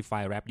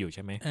Spotify Rap อยู่ใ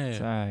ช่ไหม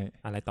ใช่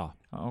อะไรต่อ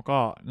ก็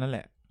นั่นแห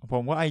ละผ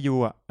มก็ IU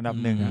อันดับ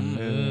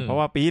1เพราะ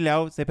ว่าปีแล้ว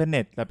เซเว่นเ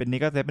น็ตแต่เป็นนี้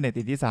ก็เซเว่นเน็ต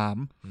ติดที่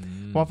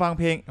3พอฟัง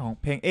เพลงของ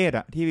เพลงเอท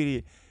ที่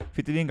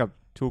ฟีเจอริ่งกับ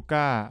ชู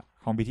ก้า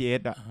ของ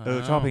BTS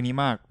ชอบเพลงนี้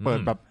มากเปิด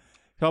แบบ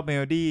ชอบเมโ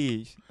ลดี้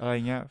อะไร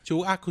เงี้ยชู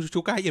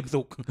ก้าเอี่ยม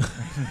สุข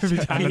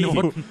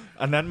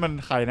อันนั้นมัน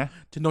ใครนะ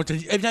โนน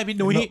ไม่ใช่พี่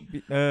นุ้ย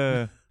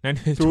นั่น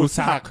ชู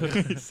ศักดิ์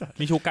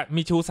มี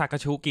ชูศักดิ์กั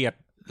บชูเกียรติ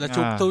แล้ว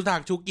ชูศัก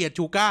ดิ์ชูเกียรติ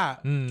ชูก้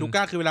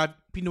าคือเวลา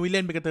พี่นุ้ยเ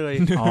ล่นเป็นกระเทย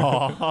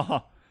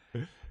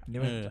อั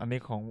นนี้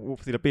ของ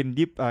ศิลปิน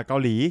เกา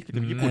หลี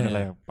ญี่ปุ่นอะไร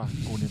ปะ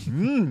กูเนี่ย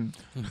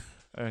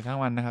ช่าง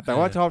มันนะครับแต่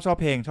ว่าชอบ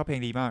เพลง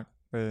ดีมาก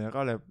แล้วก็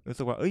เลยรู้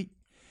สึกว่า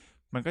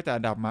มันก็จะ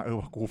ดับมา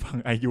ว่ากูฟัง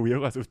IU เยอ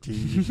ะกว่าซูจี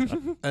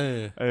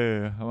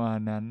ประมาณ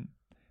นั้น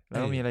แล้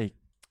วมีอะไรอีก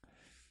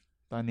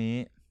ตอนนี้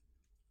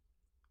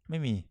ไม่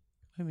มี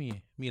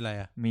อะไร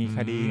อ่ะมีค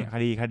ดี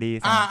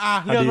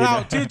เรื่องเล่า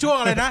ชื่อช่วง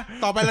อะไรนะ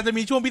ต่อไปเราจะ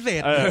มีช่วงพิเศ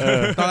ษ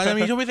ต่อเราจะ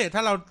มีช่วงพิเศษถ้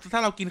า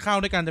เรากินข้าว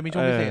ด้วยกันจะมีช่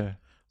วงพิเศษ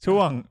ช่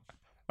วง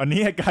วัน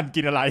นี้อาการ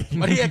กินอะไร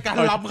วันนี้อาการ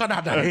ล้ำขนา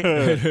ดไหน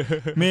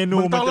เมนู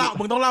มึงต้องเล่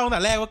าตั้งแ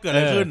ต่แรกว่าเกิดอะไ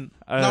รขึ้น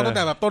เล่าตั้งแ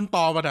ต่แบบต้นต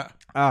อมัน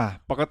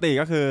ปกติ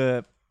ก็คือ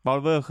บอล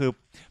เวอร์คือ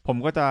ผม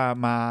ก็จะ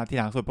มาที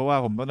หลังสุดเพราะว่า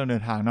ผมต้องเดิ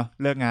นทางเนาะ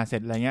เลิกงานเสร็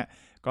จอะไรเงี้ย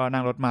ก็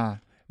นั่งรถมา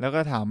แล้วก็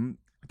ถาม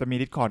จะมี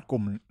Discord ก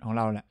ลุ่มของเ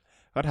ราแหละ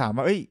ก็ถาม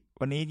ว่าเอ้ย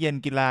วันนี้เย็น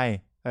กินอะไร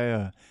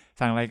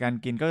สั่งอะไรกัน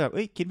กินก็แบบ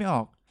คิดไม่อ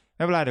อกไ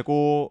ม่เป็นไรเดี๋ยวกู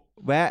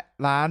แวะ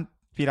ร้าน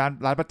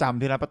ประจ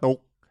ำที่ร้านปะตุก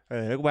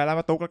แล้วกูแวะร้าน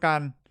ปะตุกแล้วกั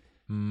น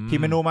พิม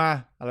พ์เมนูมา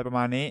อะไรประม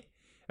าณนี้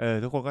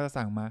ทุกคนก็จะ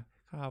สั่งมา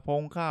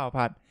ข้าว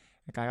ผัด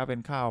กลายก็เป็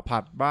นข้าวผั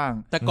ดบ้าง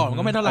แต่ก่อนมัน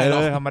ก็ไม่เท่าไหร่หรอ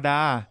กธรรมดา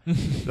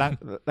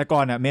แต่ก่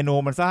อนเนี่ยเมนู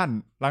มันสั้น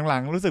หลั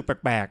งๆรู้สึกแ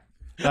ปลก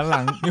ๆหลั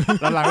ง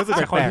รู้สึกแ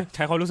ปลกๆใ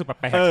ช้เขารู้สึกแป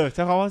ลกใ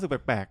ช้เขารู้สึกแ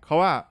ปลกๆเพราะ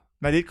ว่า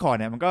ใน Discord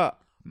เนี่ยมัน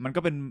ก็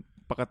เป็น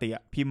ปกติอ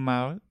ะพิมพ์มา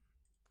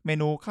เม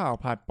นูข้าว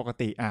ผัดปก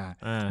ติ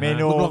เม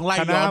นู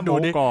คะน้าหมู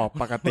กรอบ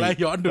ปกติ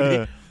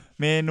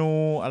เมนู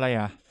อะไร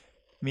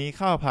มี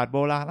ข้าวผัดโบ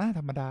ราณธ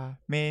รรมดา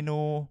เมนู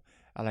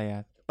อะไร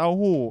เต้า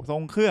หู้ทร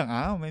งเครื่อง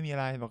ไม่มีอะ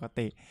ไรปก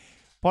ติ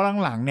เพราะ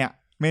หลังๆเนี่ย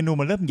เมนู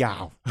มันเริ่มยา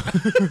ว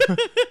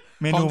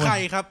ของใคร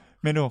ครับ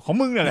เมนูของ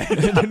มึงนั่นแหละ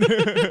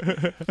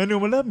เมนู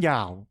มันเริ่มย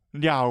า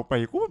วไป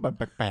กูแบบ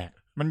แปลก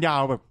ๆมันยา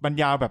วแ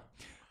บบ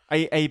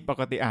ไอป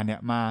กติเนี่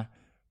ยมา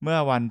เมื่อ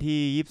วัน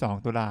ที่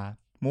22ตุลา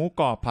หมู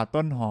กรอบผัด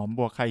ต้นหอมบ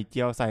วกไข่เ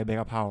จียวใส่ใบ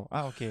กะเพรา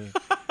โอเค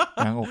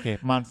ยังโอเค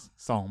มัน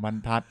2บรร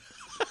ทัด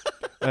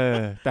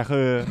แต่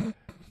คือ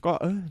ก็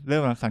เริ่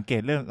มสังเก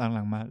ตเริ่มห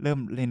ลังๆมาเริ่ม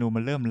เมนูมั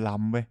นเริ่มล้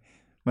ำเว้ย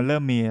มันเริ่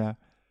มมี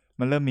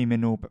เม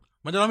นูแบบ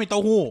มันจะต้องมีเต้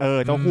าหู้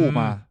เต้าหู้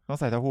มาต้อง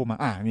ใส่เต้าหู้มา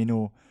เมนู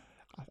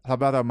สัป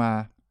ดาห์ต่อมา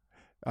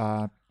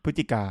พฤศ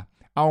จิกา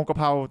เอากะ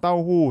เพราเต้า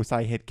หู้ใส่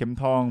เห็ดเข็ม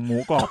ทองหมู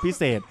กรอบพิ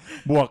เศษ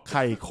บวกไ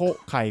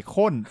ข่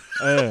ข้น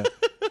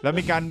แล้ว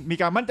มีก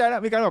ารมั่นใจแล้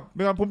วมีก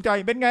ารภูมิใจ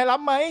เป็นไงล้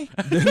ำไหม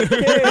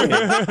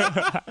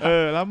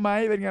ล้ำไหม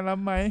เป็นไงล้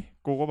ำไหม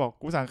กูก็บอก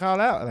กูสั่งข้าว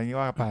แล้วอะไรอย่างงี้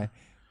ว่าไป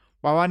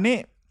วันนี้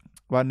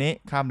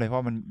ข้ามเลยเพรา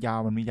ะมันยาว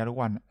มันมียาวทุก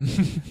วัน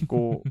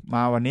กูม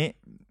าวัน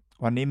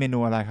นี้เมนู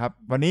อะไรครับ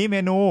วันนี้เม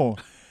นู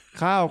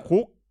ข้าวคลุ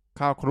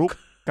ก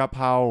กะเพ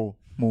รา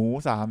หมู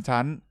3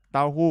ชั้นเ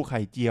ต้าหู้ไข่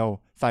เจียว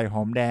ใส่ห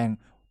อมแดง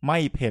ไม่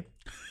เผ็ด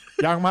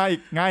ยังมาอี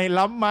กไง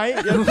ล้ำไหม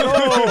ยันโต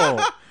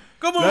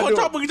ก็มึง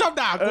ชอบ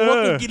ด่ากูว่า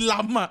กูกินล้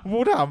ำกู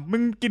ถามมึ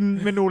งกิน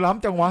เมนูล้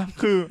ำจังวะ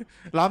คือ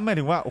ล้ำหมาย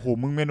ถึงว่าโอ้โห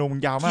มึงเมนูมึง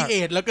ยาวมากขี้เ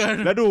อ็ดแล้วเกิน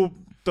แล้วดู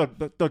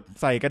จด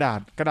ใส่กระด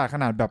าษข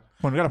นาดแบบ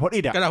เหมือนกระดาษโพสต์อิ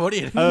ทกระดาษโพสต์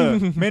อิท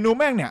เมนู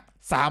แม่งเนี่ย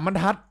3บรร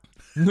ทัด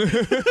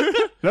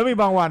แล้วมี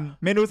บางวัน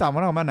เมนู3บร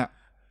รทัดของมัน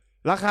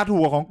ราคาถู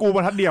กของกูบร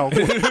รทัดเดียว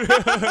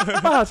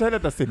ป้าใช้เล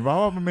ยตัดสินว่า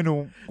มันเมนู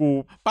กู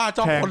ป้าช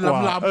อบคน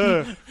ล้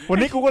ำวัน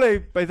นี้กูก็เลย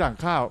ไปสั่ง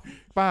ข้าว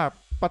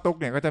ป้าตุ๊ก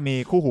เนี่ยก็จะมี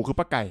คู่หูคือ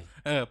ป้าไก่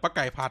ป้าไ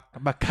ก่ผัด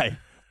ป้าไก่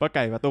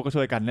ป้าตุ๊กก็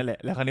ช่วยกันนั่นแหละ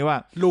แล้วคราวนี้ว่า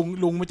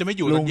ลุงมันจะไม่อ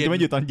ยู่ต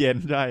อนเย็น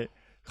ใช่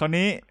คราว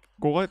นี้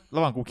กูก็ร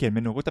ะหว่างกูเขียนเม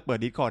นูก็จะเปิด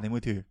Discord ในมื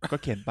อถือก็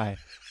เขียนไป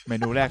เม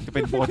นูแรกจะเ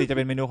ป็นปกติจะเ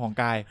ป็นเมนูของ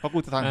กายเพราะกู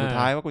จะสั่งสุด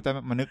ท้ายว่ากูจะ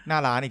มานึกหน้า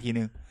ร้านอีกที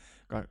นึง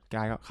ก็ก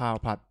ายก็ข้าว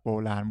ผัดโบ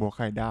ราณบวกไ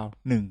ข่ดาว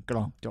1ก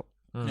ล่องจบ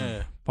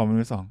พอเม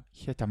นู2เ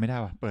หี้ยจำไม่ได้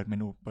ว่ะเปิดเม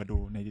นูเปิดดู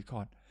ใน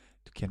Discord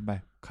เขียนไป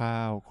ข้า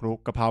วคลุก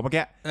กะเพราเมื่อ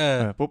กี้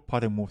ปุ๊บพอ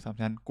ถึงหมู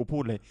3ชั้นกูพู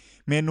ดเลย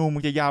เมนูมึ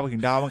งจะยาวไปถึ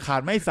งดาวมันขา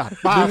ดไม่สัตว์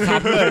ป้าคั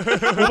ดเลย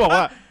กูบอก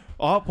ว่า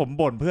ผม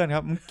บ่นเพื่อนค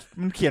รับ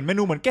มันเขียนเม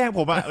นูเหมือนแกล้งผ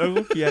มแล้ว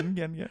กูเขียน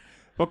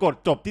ปรากฏ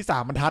จบที่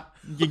3บรรทัด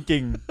จริ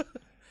ง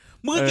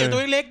ๆมือเขียนตั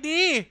วเล็ก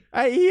ดิไ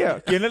อ้เหี้ย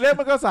เขียนเล็กๆ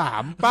มันก็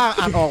3ป้า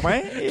อ่านออกไหม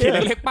เขียนเ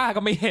ล็กๆป้าก็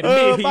ไม่เห็น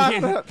ป้า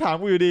ถาม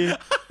กูอยู่ดี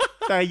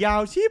แต่ยา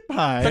วชิบห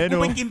ายแต่กู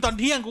ไปกินตอน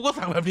เที่ยงกูก็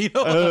สั่งแบบนี้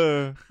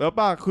แล้ว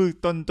ป้าคือ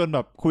จนแบ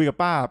บคุยกับ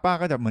ป้า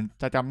ก็จะเหมือน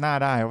จะจำหน้า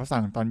ได้ว่า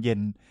สั่งตอนเย็น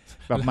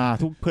แบบมา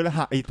ทุกพฤ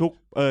หัส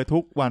ทุ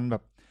กวันแบ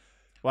บ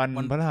วัน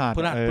พฤหัส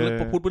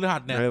พุธพฤหั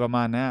สเนี่ยประม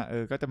าณนั้น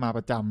ก็จะมาป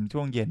ระจำช่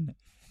วงเย็น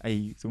ไอ้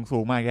สู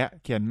งๆมาแก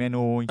เขียนเม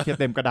นูเขียน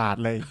เต็มกระดาษ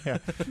เลย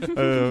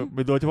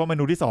โดยเฉพาะเม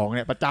นูที่2เ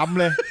นี่ยประจำ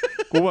เลย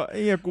กูว่า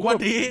กูวัน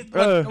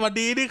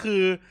นี้นี่คื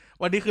อ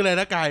อะไร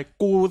นะกาย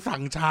กูสั่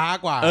งช้า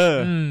กว่า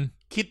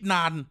คิดน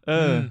าน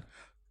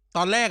ต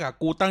อนแรก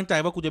กูตั้งใจ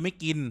ว่ากูจะไม่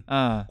กิน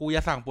กูจ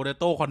ะสั่งโปเต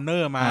โต้คอนเนอ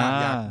ร์มา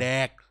อยากแด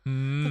ก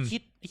ก็คิ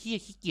ด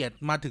ขี้เกียจ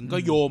มาถึงก็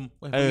โยม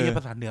ภ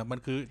าษาเหนือมัน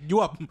คือย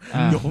วบ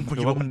โยม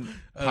มัน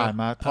ผ่าน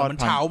มาทอดมัน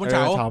เฉา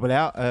ไปแ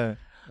ล้ว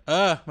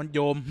มันโย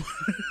ม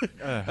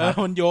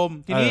มันโยม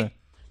ทีนี้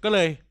ก็เล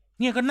ย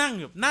เนี่ยก็นั่ง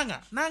อ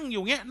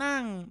ยู่เงี้ย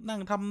นั่ง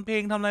ทำเพล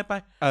งทำอะไรไป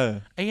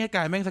ไอ้ก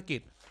ายแม่งสะกิ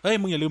ดเฮ้ย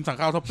มึงอย่าลืมสั่ง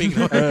ข้าวท็อปปิ้ง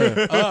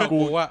กู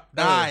ว่า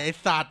ได้ไอ้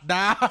สัตว์ไ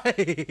ด้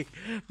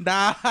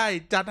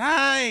จัดใ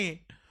ห้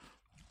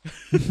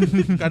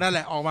ก็นั่นแห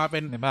ละออกมาเป็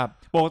นแบบ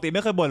ปกติไ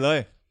ม่เคยบ่นเลย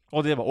ป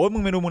กติบอกโอ๊ยมึ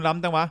งเมนูมึงล้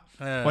ำจังวะ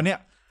วันเนี้ย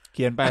เ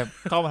ขียนไป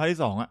เข้ามาที่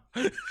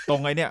2ตรง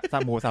ไอ้เนี้ย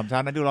หมู3ชั้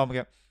นนั้นที่เราเมื่อ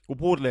กี้กู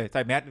พูดเลยใ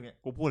ส่แมสอย่างเงี้ย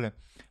กูพูดเลย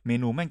เม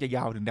นูแม่งจะย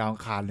าวถึงดาวอั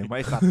งคารเลยว่าไ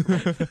อ้สัตว์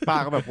ป้า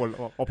ก็แบบบ่น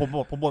ผม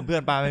บ่นเพื่อ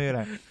นป้าไม่มีอะไ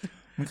ร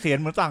มันเขียน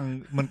เหมือนสั่ง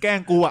เหมือนแกล้ง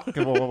กูแก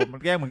บอกมั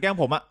นแกล้งเหมือนแกล้ง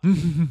ผม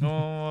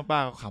ป้า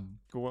ก็ข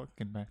ำกูก็เ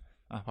ขียนไป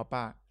เพราะ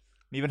ป้า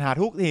มีปัญหา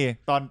ทุกที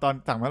ตอน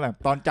สั่งเมื่อไหร่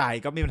ตอนจ่าย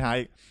ก็มีปัญหา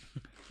อีก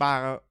ป้า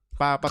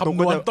ประตู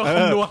ก็จะ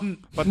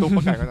ประตูป้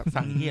าไก่ก็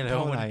สั่งเงี้ยเ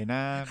ท่าไหร่น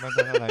ะมันเ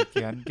ท่าไหร่เ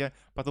ขียนแก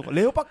ประตูเ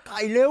ร็วป้าไก่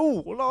เร็ว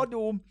รออ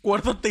ยู่กวน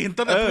สตีน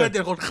ตั้งแต่เพื่อนเจ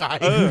อคนขาย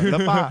แล้ว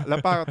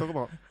ป้าประตูก็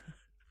บอก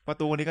ประ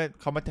ตูวันนี้ก็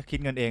เขามาคิด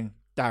เงินเอง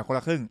จ่ายคนล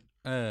ะครึ่ง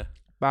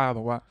ป้าบ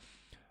อกว่า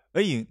เ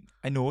อ้ย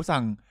ไอ้หนูสั่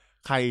ง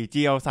ไข่เ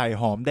จียวใส่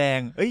หอมแดง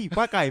เอ้ย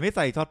ป้าไก่ไม่ใ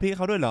ส่ซอสพริกเ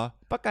ขาด้วยเหรอ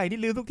ป้าไก่นี่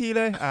ลืมทุกทีเ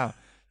ลยอ้าว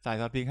ใส่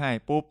ซอสพริกให้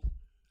ปุ๊บ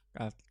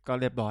ก็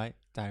เรียบร้อย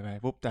จ่ายไป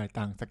ปุ๊บจ่าย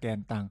ตังค์สแกน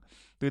ตังค์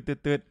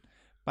ตืด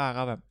ป้า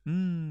ก็แบบ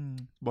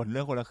บ่นเ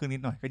รื่องคนละครึ่งนิ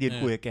ดหน่อยก็ยืน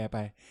คุยกับแกไป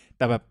แ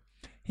ต่แบบ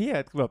เฮีย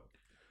แบบ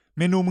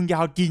เมนูมึงย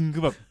าวจริงคื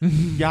อแบบ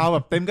ยาวแบ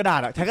บเต็มกระดา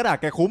ษใช้กระดาษ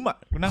แกคุ้ม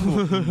นั่งดู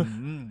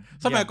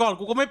สมัยก่อน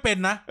กูก็ไม่เป็น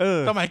นะ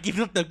สมัยกิน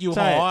ตึกอยู่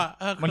หออ่ะ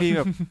บางทีแ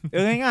บบ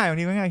ง่ายๆบาง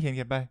ทีง่ายๆเขีย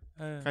นไป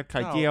ไ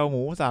ข่เจียวห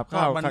มูสับข้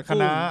าวคะ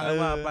น้า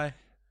ไป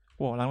โ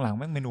อ้หลังๆแ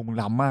ม่งเมนูมึง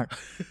ล้ำมาก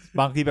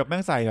บางทีแบบแม่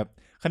งใส่แบบ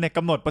คะแนนก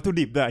ำหนดวัตถุ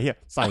ดิบด้วยเฮีย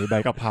ใส่ใบ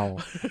กะเพรา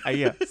ไอ้เ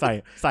หี้ยใ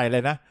ส่อะไร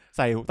นะใ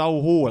ส่เต้า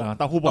หู้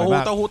เต้าหู้บ่อยม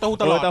ากเต้าหู้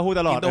ต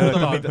ลอด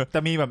จ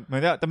ะมีแบบเหมือ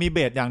นจะมีเบ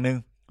สอย่างนึง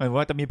หมาย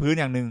ว่าจะมีพื้น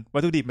อย่างนึงวั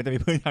ตถุดิบมันจะมี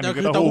พื้นอย่างนึง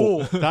คือเต้าหู้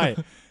ใช่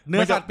เนื้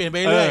อสัตว์เปลี่ยนไป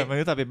เรื่อยมันเ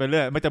นื้อสัตว์เปลี่ยนไปเ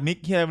รื่อยมันจะมิก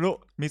เฮียไม่รู้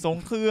มีทรง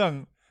เครื่อง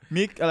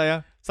มิกอะไรอ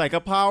ะใส่ก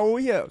ะเพรา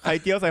เฮียไข่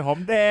เจียวใส่หอม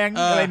แดง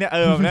อะไรเนี่ย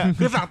แบบนี้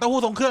คือสั่งเต้าหู้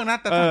ทรงเครื่องนะ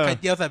แต่ไข่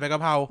เจียวใส่ใบกะ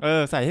เพรา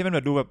ใส่ให้มันแบ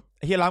บดูแบบ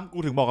เฮียล้ำกู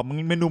ถึงบอกกับมึง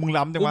เมนูมึง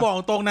ล้ำจังวะกูบอก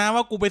ตรงนะ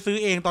ว่ากูไปซื้อ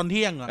เองตอนเ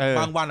ที่ยงอ่ะ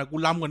บางวันอ่ะกู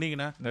ล้ำกว่านี้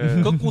นะ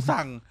ก็กู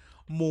สั่ง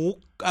หมู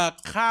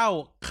ข้าว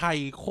ไข่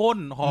ข้น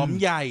หอม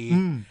ใหญ่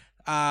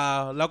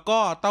แล้วก็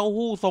เต้า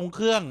หู้ทรงเค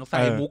รื่องใ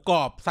ส่หมูกร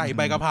อบใส่ใ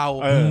บกะเพรา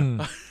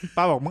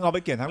ป้าบอกมึงเอาไป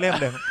เกี่ยนทั้งเล่ม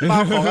เลยป้า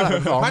ขอกระดาษ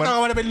2ไม่ต้อง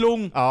มันจะเป็นลุง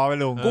เป็น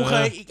ลุงกูเค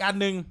ยอีกอัน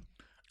นึง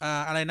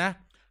อะไรนะ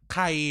ไ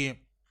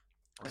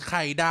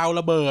ข่ดาว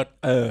ระเบิด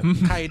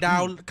ไข่ดา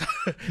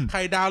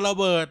วระ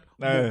เบิด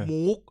ห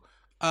มู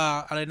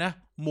อะไรนะ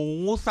หมู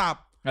สั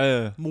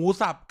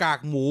บกาก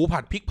หมูผั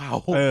ดพริกเผา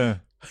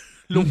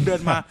ลุงเดิ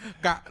นมา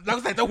กะแล้ว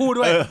ใส่เต้าหู้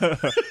ด้วย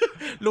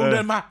ลุงเดิ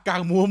นมากา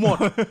งหมูหมด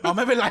ไ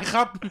ม่เป็นไรค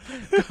รับ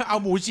เอา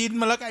หมูชิ้น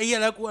มาแล้วก็ไอ้เหี้ย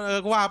แล้ว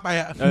กูว่าไป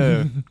อ่ะ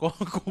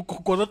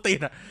กูต้นตีน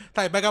อ่ะใ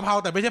ส่ใบกะเพรา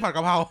แต่ไม่ใช่ผัดก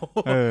ะเพรา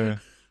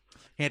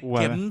เห็ดเ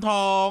ข็มท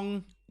อง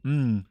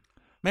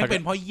ไม่เป็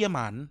นเพราะเหี้ยห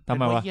มันเป็น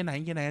เพราะเหี้ยไห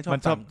นชอบมั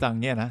นชอบสั่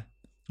งเงี้ยนะ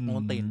โม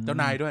ตินเจ้า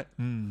นายด้วย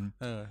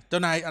เจ้า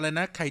นายอะไร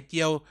นะไข่เ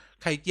จียว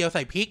ใ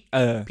ส่พริก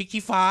พริก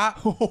ชี้ฟ้า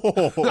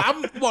ล้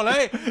ำบอกเล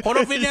ยคนอ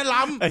อฟฟิศเนี่ย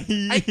ล้ำ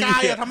ไอ้กา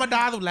ยอะธรรมด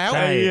าสุดแล้วใ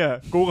ช่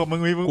กูกับมึง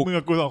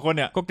กับกู2คนเ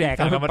นี่ยก็แดก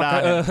กันธรรมดา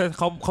เ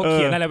ขาเ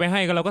ขียนอะไรไว้ให้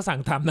ก็เราก็สั่ง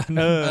ทำนั้น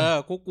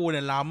กูเ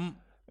นี่ยล้ำ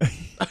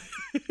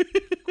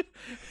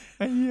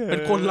เป็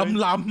นคน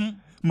ล้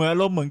ำเหมือน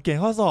ลมเหมือนเขียน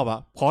ข้อสอบอ่ะ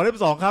ขอเล่ม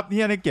2ครับเ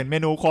นี่ยในเขียนเม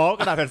นูขอ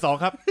กระดาษแผ่น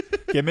2ครับ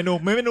เขียนเมนู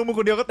มึงค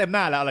นเดียวก็เต็มห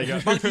น้าแล้วอะไรเงี้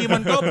ยบางทีมั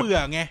นก็เบื่อ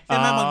ไงใช่ไ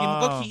หมบางทีมัน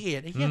ก็คีเอ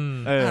ทไอ้เหี้ย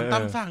อาหารตา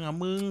มสั่งอ่ะ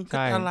มึง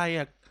อะไร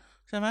อ่ะ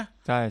ใช่ไหม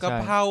กะ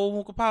เพราหมู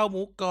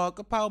กรอบก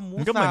ะเพราหมู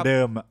สับก็เหมือนเดิ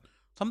มอ่ะ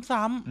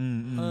ซ้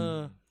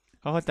ำ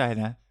เขาเข้าใจ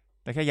นะ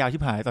แต่แค่ยาวชิ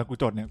บหายตอนกู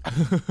จดเนี่ย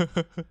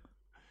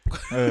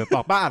บ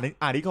อกป้าอ่า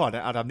นนี้ก่อนน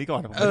ะทำนี้ก่อ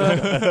น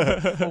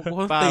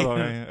ป้าบอก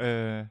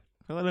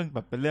ก็เรื่องแบ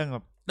บเป็นเรื่องแบ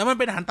บแล้วมัน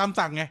เป็นอาหารตาม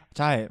สั่งไง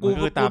ใช่กู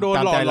โดน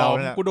หล่อหลอม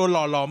กูโดนห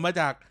ล่อหลอมมา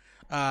จาก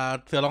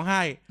เสือร้องไ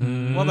ห้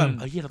ว่าแบบ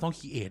เฮ้ยเราต้อง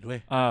คีเอทเว้ย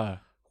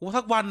กู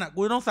สักวันอ่ะกู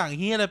ต้องสั่งเ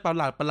ฮียอะไรประ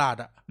หลาด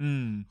อ่ะ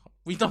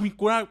วิต้องมี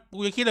กู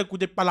จะคิดเลยกู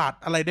จะประหลาด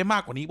อะไรได้มา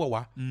กกว่านี้เปล่าว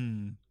ะ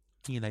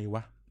นี่อะไรว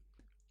ะ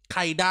ไ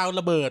ข่ดาว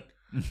ระเบิด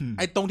ไ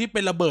อ้ตรงที่เ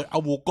ป็นระเบิดเอา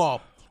หมูกรอบ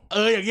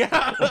อย่างเงี้ย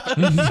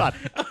สัตว์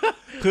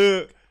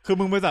คือ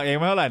มึงไปสั่งเอง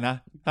ไม่เท่าไหร่นะ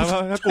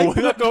ถ้ากู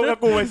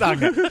ไปสั่ง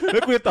เนี่ยแล้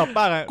วกูจะตอบ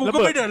ป้าไงกูก็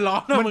ไม่เดือดร้อ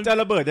นมันจะ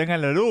ระเบิดยังไง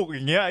เหรอลูกอ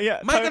ย่างเงี้ย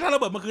ไม่ก็ถ้าระ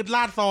เบิดมันคือร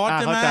าดซอสใ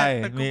ช่ไหม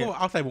แต่กูก็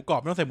เอาใส่หมูกรอบ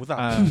ไม่ต้องใส่หมูสับ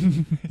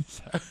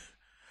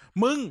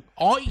มึง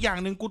อีกอย่าง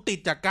นึงกูติด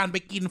จากการไป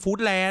กินฟู้ด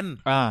แลนด์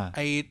ไ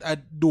อ้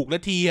ดูกแล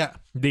ะทีอ่ะ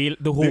ดี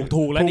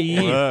ถูกและดี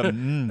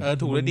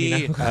ถูกและดี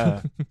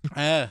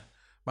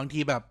บางที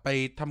แบบไป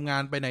ทำงา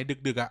นไปไหน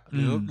ดึกๆอ่ะ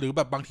หรือแ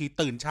บบบางที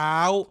ตื่นเช้า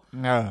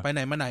ไปไหน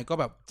มาไหนก็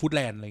แบบฟู้ดแ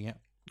ลนด์อะไรเงี้ย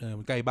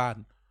มันใกล้บ้าน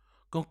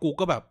ก็กู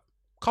ก็แบบ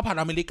ข้าวผัด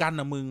อเมริกัน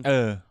นะมึง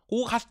กู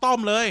คัสตอม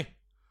เลย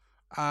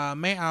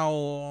ไม่เอ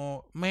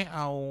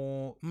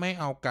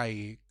า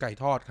ไก่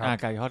ทอดครับ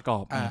ไก่ทอดกรอ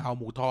บเอา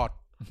หมูทอด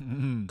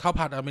ข้าว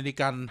ผัดอเมริ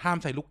กันห้าม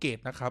ใส่ลูกเกด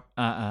นะครับ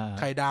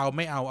ไข่ดาวไ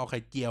ม่เอาไข่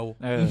เจียว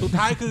สุด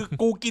ท้ายคือ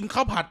กูกินข้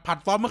าวผัด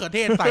ซอสมะเขือเท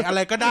ศใส่อะไร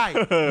ก็ได้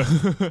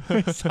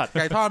ไ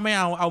ก่ทอดไม่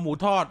เอาหมู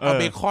ทอดเอา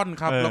เบคอน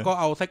ครับแล้วก็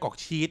เอาไส้กรอก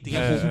ชีสอย่างเ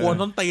งี้ยกูกวน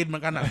ต้นตีนเหมื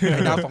อนกันอ่ะไข่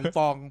ดาว2 ฟ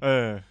อง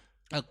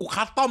กู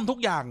คัสตอมทุก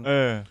อย่าง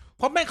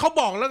เพราะแม่งเขา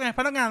บอกแล้วไงพ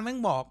นักงานแม่ง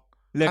บอก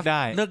เลือกไ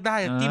ด้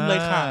จิ้มเลย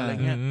ค่ะอะไร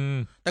เงี้ย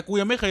แต่กู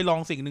ยังไม่เคยลอง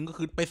สิ่งนึงก็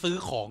คือไปซื้อ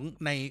ของ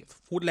ใน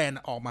ฟู้ดแลนด์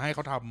ออกมาให้เข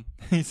าท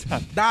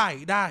ำได้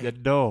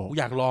กู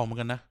อยากลองเหมือน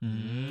กันนะ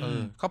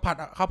ข้าว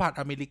ผัด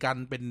อเมริกัน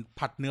เป็น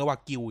ผัดเนื้อวา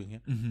กิวอย่างเ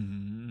งี้ย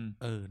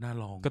น่า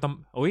ลองก็ต้อง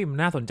มัน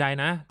น่าสนใจ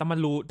นะต้องม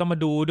า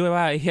ดูด้วย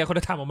ว่าเฮียเขา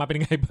จะทำออกมาเป็น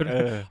ไง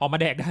ออกมา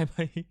แดกได้ไหม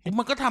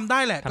มันก็ทำได้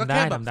แหละก็แ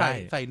ค่แบบ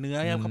ใส่เนื้อ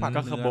ข้าวผัด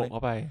ก็ขบเข้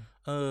าไป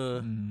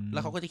แล้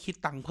วเขาก็จะคิด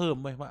ตังค์เพิ่ม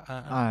ไว้ว่า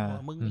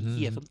มึงเ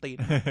หี้ยส้นตีน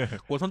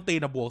กวนส้นตีน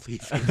นะบวก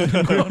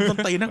40กวนส้น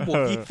ตีนนั่งบว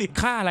ก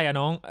20ค่าอะไรอะ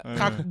น้อง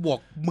ค่าบวก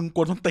มึงก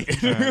วนส้นตีน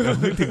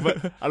ถึงว่า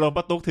อารมณ์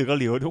ป้าตุ๊กถือกระ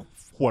หลิวทุก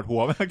หั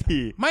วมากที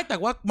ไม่แต่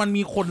ว่ามัน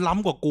มีคนล้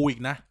ำกว่ากูอี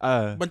กนะ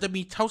มันจะ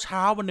มีเช้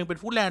าวันนึงเป็น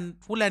ฟู้ดแล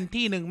นด์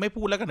ที่นึงไม่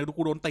พูดแล้วกันเดี๋ยว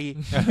กูโดนตี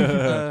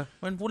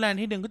มันฟู้ดแลนด์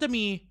ที่นึงก็จะ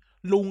มี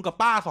ลุงกับ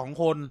ป้า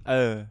2 คน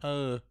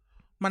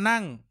มานั่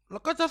งแล้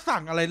วก็จะสั่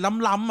งอะไร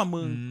ล้ำๆอ่ะ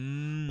มึง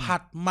ผั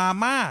ดมา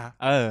ม่า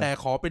แต่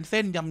ขอเป็นเ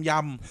ส้นย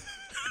ำ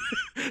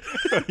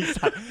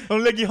ต้อง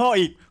เลือกยี่ห้อ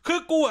อีกคือ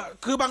กูอ่ะ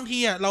คือบางที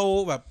อ่ะเรา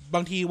แบบบ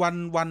างที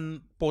วัน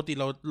ปกติ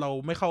เรา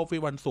ไม่เข้าออฟฟิ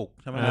ศวันศุกร์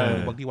ใช่ไหม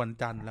บางทีวัน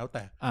จันทร์แล้วแ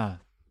ต่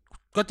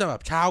ก็จะแบ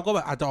บเช้าก็แบ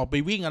บอาจจะออกไป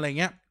วิ่งอะไร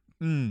เงี้ย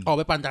ออกไ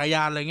ปปั่นจักรย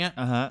านอะไรเงี้ย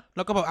แ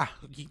ล้วก็แบบ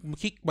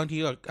บางที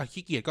ก็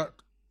ขี้เกียจก็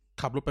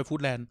ขับรถไปฟู้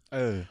ดแลนด์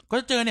ก็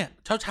จะเจอเนี่ย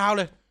เช้าเ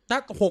ลยถ้า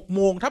6 โ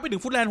มงถ้าไปถึ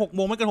งฟู้ดแลนด์6 โ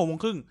มงไม่เกิน6 โมง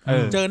ครึ่ง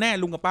เจอแน่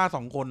ลุงกับป้า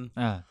2 คน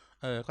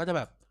ก็จะแ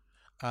บบ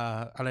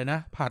อะไรนะ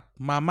ผัด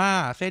มาม่า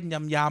เส้น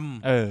ย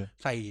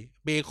ำใส่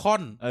เบคอ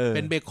นเ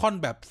ป็นเบคอน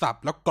แบบสับ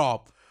แล้วกรอบ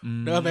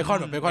เบคอน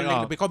แบบเบคอนเล็ก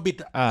เบคอนบิด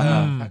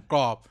กร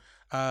อบ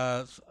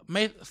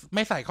ไ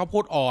ม่ใส่ข้าวโพ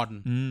ดอ่อน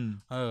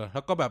แ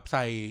ล้วก็แบบใ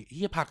ส่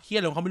ผักเคี่ยอ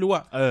ะไรของเขาไม่รู้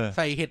ใ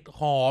ส่เห็ด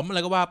หอมอะไร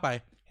ก็ว่าไป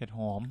เห็ดห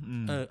อม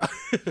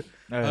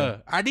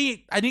อัน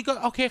นี้ก็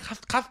โอเค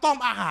คัสตอม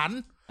อาหาร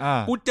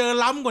กูเจอ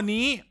ล้ำกว่า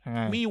นี้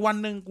มีวัน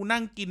หนึ่งกู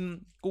นั่งกิน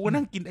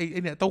ไ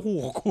อ้เนี่ยเต้าหู้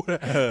ของกู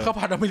ข้าว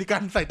ผัดอเมริกั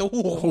นใส่เต้า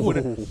หู้ของกู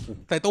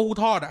ใส่เต้าหู้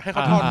ทอดให้เข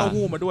าทอดเต้า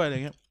หู้มาด้วยอะไร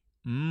เงี้ย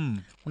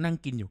กูนั่ง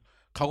กินอยู่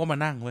เขาก็มา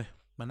นั่งเว้ย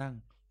มานั่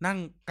ง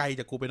ไกล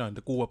จากกูไปหน่อยแ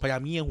ต่กูพยายา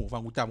มเงี่ยหูฟั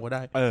งกูจำก็ไ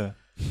ด้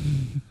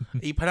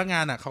อีพนักงา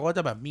นเขาก็จ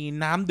ะแบบมี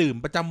น้ำดื่ม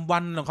ประจำวั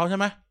นของเขาใช่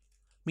ไหม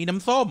มีน้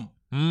ำส้ม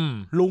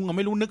ลุงไ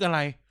ม่รู้นึกอะไร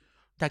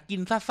จะกิน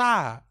ซ่า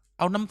เ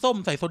อาน้ำส้ม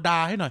ใส่โซดา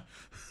ให้หน่อย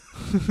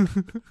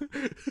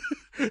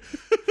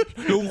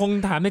ลุงคง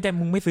ถามในใจ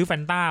มึงไม่ซื้อแฟ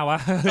นต้าวะ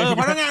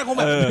พนักงานคง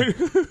แบบ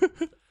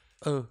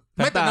ไ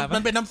ม่แต่มั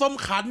นเป็นน้ำส้ม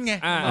คั้นไง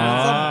น้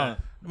ำส้ม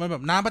มันแบ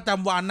บน้ำประจ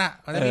ำวัน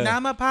มันจะมีน้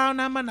ำมะพร้าว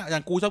น้ำมะนาวอย่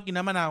างกูชอบกิน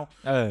น้ำมะนาว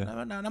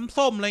น้ำ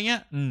ส้มอะไรเงี้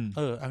ย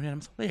เอาเนี่ยน้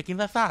ำส้มอยากกิน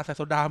ซ่าใส่โ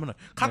ซดามาหน่อย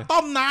คั้นต้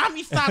มน้ำ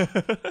อีสัตว์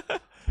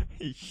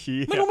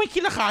ไม่รู้ไม่คิ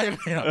ดราคายัง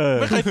ไง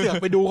ไม่เคยเสือก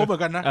ไปดูเขาเหมือ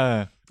นกันนะ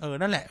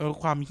นั่นแหละ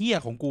ความเหี้ย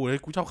ของกูเล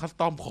ยกูชอบคัส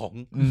ตอมของ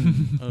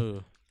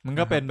มัน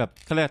ก็เป็นแบบ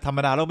เขาเรียกธรรม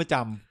ดาโลกไม่จ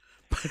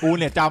ำกู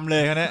เนี่ยจำเล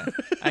ยครับเนี่ย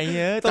ไอ้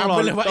ต้อง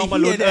มา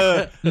ลุ้น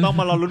ต้อง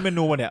มารอลุ้นเม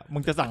นูเนี่ยมึ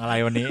งจะสั่งอะไร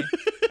วันนี้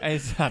ไอ้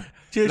สัตว์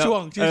ชื่อช่ว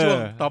ง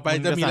ต่อไป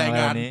จะมีราย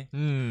งาน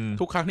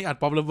ทุกครั้งที่อัด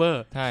ป๊อปเลเวอ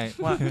ร์ใช่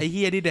ว่าไอ้เ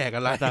ฮียนี่แดกอ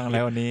ะไรสั่งอะไร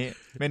วันนี้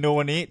เมนู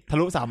วันนี้ทะ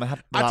ลุ3 บรรทัด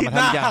อาทิตย์ห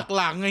น้าหัก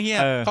หลังไอ้เฮีย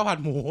ข้าวผัด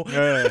หมู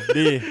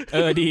ดี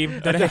ดี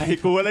จะได้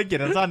กูเล่นเกียร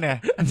ติสั้นเนี่ย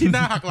อาทิตย์หน้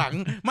าหักหลัง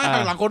ไม่หั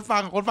กหลังคนฟั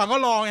งก็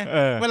รอไง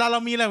เวลาเรา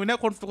มีอะไรเนี่ย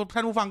คนท่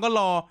านผู้ฟังก็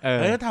รอ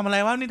ทำอะไร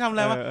วะนี่ทำอะไ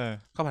รวะ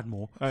ข้าวผัดหมู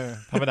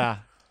ธรรมดา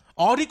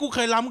ที่กูเค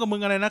ยล้ำกับมึ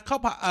งอะไรนะข้าว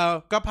ผัด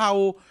กะเพ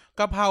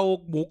รา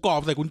หมูกรอ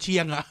บใส่กุนเชี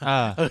ยงแล้ว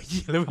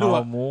ไม่รู้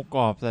หมูก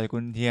รอบใส่กุ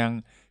นเชียง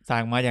สั่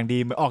งมาอย่างดี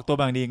ออกตัว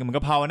บางดีเหมือนก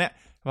ะเพราเนี่ย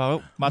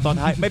มาตอน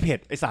ท้ายไม่เผ็ด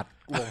ไอสัตว์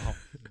กูบอก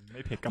ไ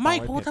ม่เผ็ดกะเพราไม่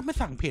เพราะถ้าไม่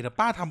สั่งเผ็ด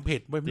ป้าทำเผ็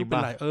ดไม่รู้เป็น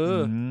ไร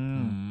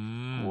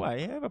กูไอ้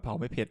กะเพรา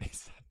ไม่เผ็ดไอ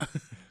สัตว์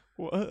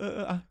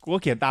กูก็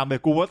เขียนตามเลย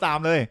กูก็ตาม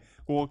เลย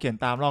กูเขียน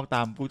ตามลอกต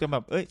ามกูจะแบ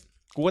บ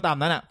กูก็ตาม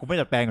นั้นกูไม่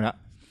จัดแปลงอยู่แล้ว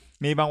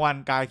มีบางวัน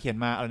กายเขียน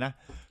มาอะไรนะ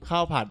ข้า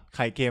วผัดไ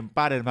ข่เค็ม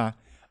ป้าเดินมา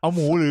เอาห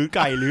มูหรือไ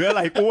ก่หรืออะไ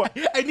รกู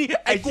ไอ้นี่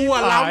ไอ้กู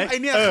ล้ำไอ้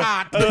เนี่ยขา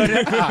ดเนี่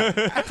ยขาด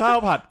ข้าว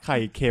ผัดไข่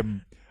เค็ม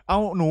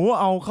หนู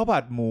เอาข้าวผั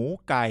ดหมู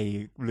ไก่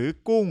หรือ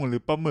กุ้งหรือ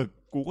ปลาหมึก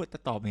กูก็จะ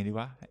ตอบไงดี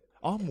วะ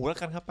หมูแล้ว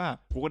กันครับป้า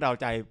กูก็เดา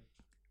ใจ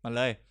มันเ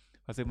ลย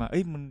พอซื้อมา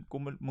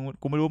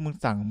กูไม่รู้มึง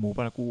สั่งหมู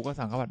ป่ะกูก็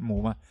สั่งข้าวผัดหมู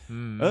มา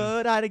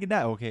ได้กินได้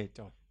โอเค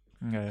จบ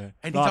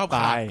ไอ้ที่ชอบ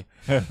ขาย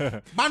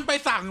มันไป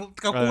สั่ง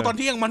กับกูตอนเ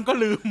ที่ยงมันก็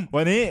ลืม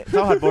วันนี้ข้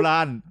าวผัดโบรา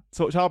ณ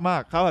ชอบมา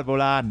กข้าวผัดโบ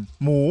ราณ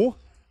หมู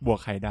บวก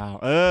ไข่ดาว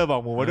บอ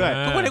กหมูมาด้วย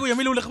ทุกวันนี้กูยัง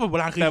ไม่รู้เลยข้าวผัดโบ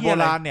ราณคือแต่โบ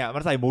ราณเนี่ยมั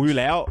นใส่หมูอยู่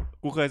แล้ว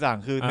กูเคยสั่ง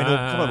คือเมนู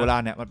ข้าวผัดโบรา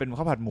ณเนี่ยมันเป็น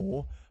ข้าวผัดหมู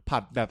ผั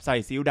ดแบบใส่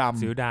ซีอิ๊วดำ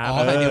ใ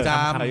ส่ซีอิ๊ว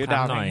ด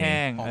ำแห้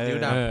ง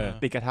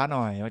ติดกระทะห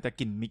น่อยมันจะ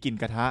มีกลิ่น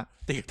กระทะ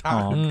ติด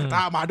กระท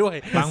ะมาด้วย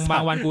บา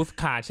งวันกู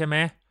ขาดใช่ไหม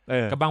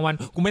กับบางวัน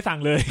กูไม่สั่ง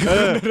เลย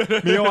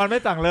มีวันไม่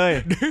สั่งเลย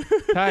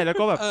ใช่แล้ว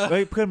ก็แบบ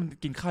เพื่อนมัน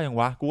กินข้าวอย่าง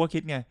วะกูก็คิ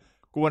ดไง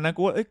กูวันนั้น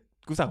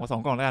กูสั่งมา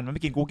2 กล่องแล้วกันมันไ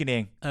ม่กินกูกินเอ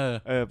ง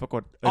ปราก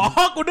ฏ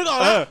กูนึกออก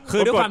แล้วคื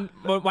อด้วยความ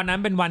วันนั้น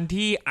เป็นวัน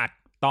ที่อัด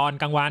ตอน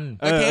กลางวัน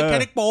เทปแค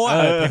นิกโป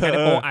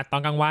อัดตอ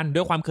นกลางวันด้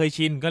วยความเคย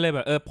ชินก็เลยแบ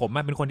บผม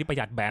เป็นคนที่ประห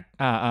ยัดแบต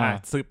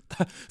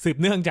สืบ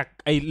เนื่องจาก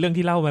ไอ้เรื่อง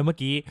ที่เล่าไปเมื่อ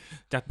กี้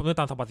จากเมื่อ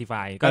ตอน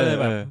Spotify ก็เลย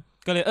แบบ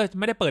ก็เลย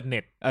ไม่ได้เปิดเน็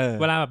ต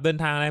เวลาแบบเดิน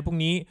ทางอะไรพวก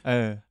นี้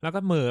แล้วก็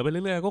เหม่อไปเ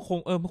รื่อยๆก็คง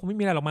ไม่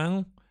มีอะไรหรอกมั้ง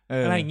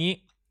อะไรอย่างงี้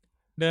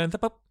เดินซะ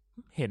ปั๊บ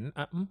เห็น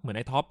เหมือนไ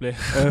อ้ท็อปเลย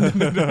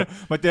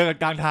มาเจอกัน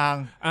กลางทาง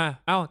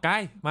กา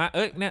ยมา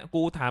เนี่ย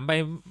กูถามไป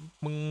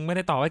มึงไม่ไ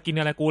ด้ตอบว่ากิน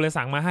อะไรกูเลย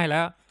สั่งมาให้แล้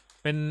ว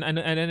เป็นอัน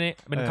นี้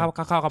เป็นข้าวก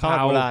ะเพรา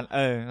โบราณ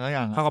แล้วอ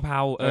ย่างข้าวกะเพรา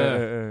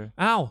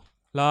อ้าว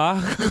เหรอ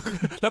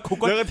แล้วกู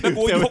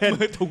ยก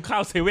มือถุงข้า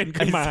วเซเว่น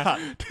ขึ้นมา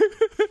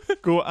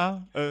กู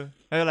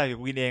ไม่เป็นไร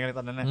กูกินเองอะไรต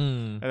อนนั้นนะ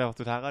แต่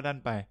สุดท้ายก็ดัน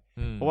ไป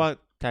เพราะว่า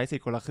ใช้สิท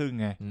ธิ์คนละครึ่ง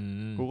ไง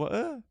กูก็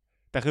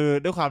แต่คือ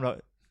ด้วยความ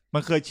มั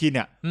นเคยชิน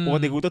อ่ะปก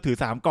ติกูต้องถือ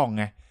3 กล่อง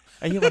ไง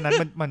ไอ้ที่วันนั้น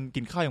มัน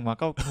กินข้าวอย่างมา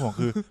ก็ห่วง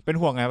คือเป็น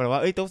ห่วงไงแบบว่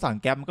าต้องสั่ง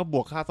แก๊ปมันก็บ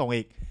วกค่าส่ง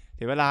อีกเ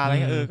สียเวลาอะไร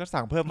ก็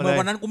สั่งเพิ่มมาเลย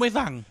วันนั้นกูไม่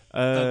สั่ง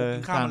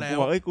สั่งกู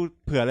บอกกู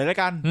เผื่อเลยแล้ว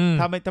กัน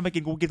ถ้าไม่กิ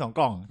นกูกิน2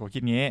 กล่องกูคิ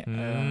ดงี้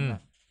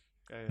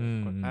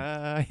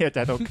เฮียใจ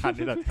ตรงกัน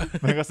นี่แหละ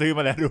มันก็ซื้อม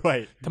าแล้วด้วย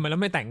ทำไมแล้ว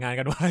ไม่แต่งงาน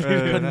กันวะ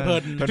เพ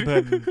ลิ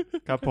น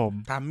ครับผม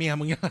ถามเมีย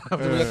มึงยัง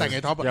จะแต่งไง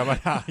ท็อปอย่าม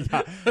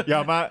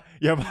า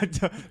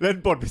เล่น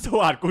บทพิศ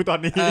วาสกูตอน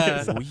นี้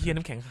โอ้ยเฮีย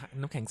น้ำแ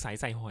ข็งใส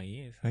ใส่หอย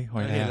ห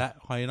อยเห็นละ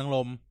หอยนางร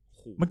ม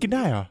มันกินไ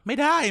ด้เหรอไม่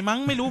ได้มั้ง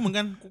ไม่รู้เหมือน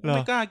กันไ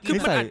ม่กล้ากิน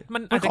มั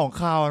นของ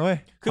คาวด้วย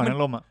หอยนาง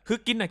รมอ่ะคือ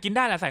กินไ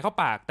ด้แหละใส่เข้า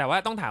ปากแต่ว่า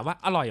ต้องถามว่า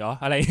อร่อยเหรอ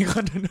อะไรก็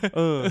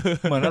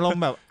เหมือนอารม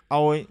ณ์แบบเอ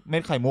าเม็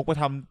ดไข่มุกไป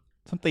ท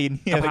ำส้นตีน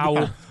กะเพรา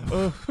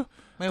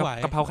ไม่ไหว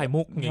กะเพราไข่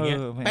มุกอย่างเงี้ย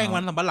แป้งมั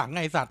นสำปะหลังไ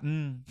งสัตว์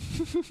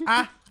อ่ะ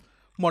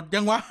หมด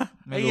ยังวะ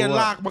ไอ้เหี้ย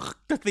ลากมา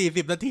จะ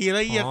40 นาทีแล้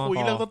วไอ้เหี้ยคุย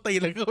เรื่องส้นตีน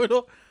อะไรก็ไม่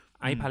รู้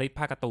ไอ้ภ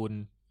าการ์ตูน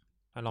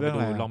ลอ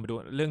งไปดู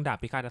เรื่องดาบ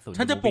พิฆาตอสูร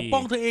ฉันจะปกป้อ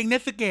งเธอเองเน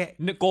สเกะ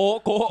โก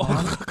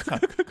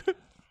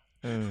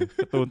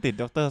การ์ตูนติด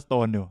ด็อกเตอร์สโต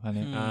นอยู่อัน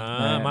นี้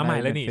มาใหม่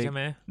แล้วนี่ใช่ไห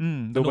ม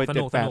ดูไป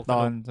7-8 ต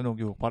อนสนุก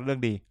อยู่เพราะเรื่อง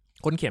ดี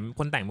ค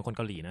นแต่งเป็นคนเ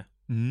กาหลีนะ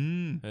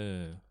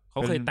เข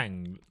าเคยแต่ง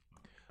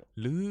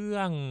เรื่อ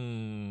ง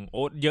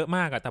เยอะม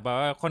ากอะแต่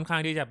ว่าค่อนข้า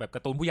งที่จะแบบกา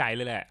ร์ตูนผู้ใหญ่เ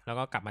ลยแหละแล้ว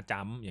ก็กลับมา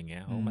จัมอย่างเงี้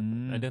ย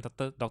เรื่อง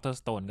ด็อกเตอร์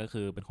สโตนก็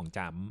คือเป็นของ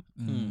จัม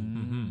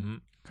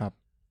ครับ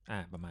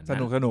ประมาณส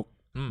นุก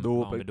ดู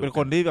เป็นค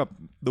นที่แบบ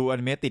ดูอ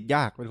นิเมะติดย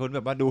ากเป็นคนแ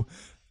บบว่าดู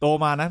โต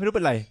มานะไม่รู้เ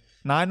ป็นไร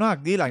นานมาก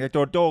นี่หลังจากโจ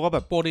โจ้ก็แบ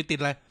บโปรติด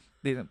อะไร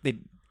ติด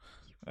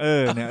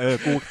เนี่ย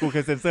กูเค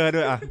ยเซ็นเซอร์ด้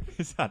วย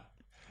สัตว์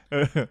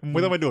มึงไ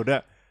ม่ต้องไปดูดด้ว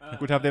ย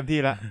กูทำเต็มที่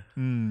แล้ว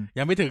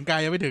ยังไม่ถึงไกล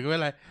ยังไม่ถึงไม่เป็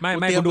นไรไ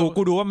ม่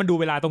กูดูว่ามันดู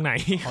เวลาตรงไหน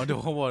ดู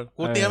ข้างบน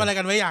กูเตรียมอะไร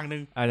กันไว้อย่างนึ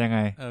งยังไง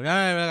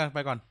ไม่ไป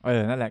ก่อน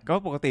นั่นแหละก็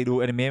ปกติดู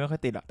อนิเมะไม่ค่อ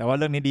ยติดหรอกแต่ว่า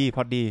เรื่องนี้ดีพ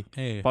อดี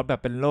พอแบบ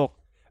เป็นโลก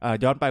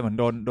ย้อนไปเหมือน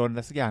โดนอะไ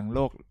รสักอย่างโล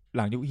กห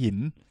ลังยุคหิน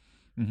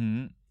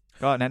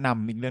ก็แนะน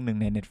ำอีกเรื่องนึง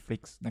ใน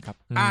Netflix นะครับ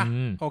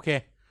โอเค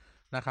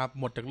นะครับ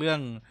หมดจากเรื่อง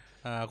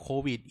โค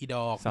วิดอีด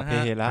อก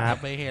นะฮะ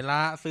ไปเฮล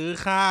ะซื้อ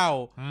ข้าว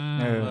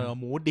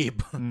หมูดิบ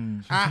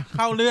เ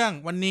ข้าเรื่อง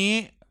วันนี้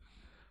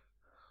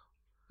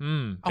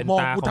เป็น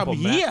ตาของผม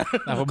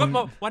นะ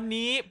ก็วัน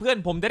นี้เพื่อน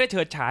ผมได้เ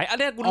ฉิดฉายอัน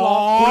นี้กู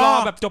รอ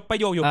แบบจบประ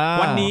โยคอยู่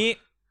วันนี้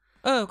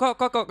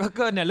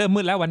ก็เนี่ยเริ่มมื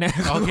ดแล้ววันนี้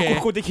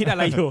กูจะคิดอะ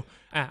ไรอยู่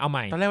เอาให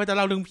ม่ตอนแรกว่าจะเ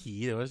ล่าเรื่องผี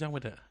แต่ว่าช่างไป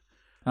เถอะ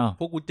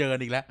พวกกูเจอ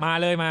อีกแล้วมา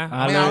เลยมา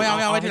ไม่เอ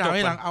าไว้ที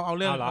หลังเอา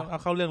เรื่องเอา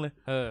เข้าเรื่องเลย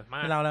ไ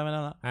ม่เล่าแล้ว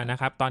นะ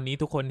ครับตอนนี้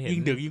ทุกคนเห็นยิ่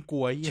งดึกยิ่งก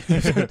ลัว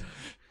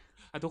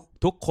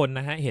ทุกคนน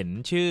ะฮะเห็น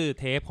ชื่อ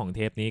เทปของเท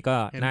ปนี้ก็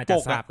น่าจะ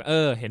ทราบ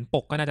เห็นป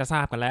กก็น่าจะทร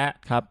าบกันแล้ว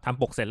ท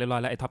ำปกเสร็จเรียบร้อ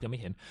ยแล้วไอ้ท็อปยังไม่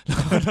เห็น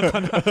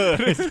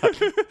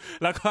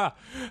แล้ว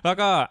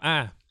ก็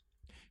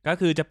ก็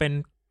คือจะเป็น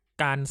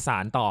การสา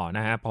นต่อน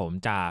ะฮะผม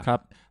จาก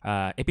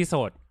เอพิโซ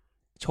ด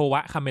โชว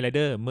ะคัมเมไรเด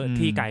อร์เมื่อ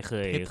ที่กายเค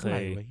ย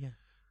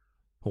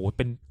โหเ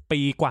ป็น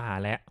ปีกว่า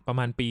แล้วประ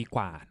มาณปีก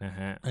ว่านะ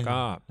ฮะก็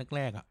แ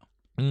รกอ่ะ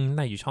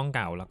น่าอยู่ช่องเ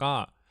ก่าแล้วก็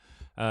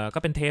ก็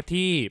เป็นเทป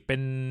ที่เป็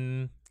น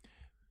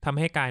ทำ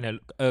ให้กายเนี่ย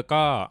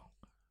ก็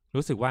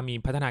รู้สึกว่ามี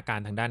พัฒนาการ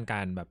ทางด้านก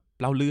ารแบบ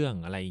เล่าเรื่อง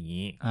อะไรอย่าง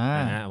นี้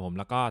นะฮะผม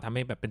แล้วก็ทำใ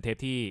ห้แบบเป็นเทป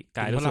ที่ก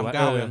ายรู้สึกว่า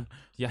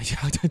อย่า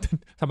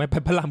ทำไมไป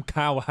พระรามเ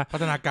ก้าวะพั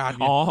ฒนาการ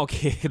โอเค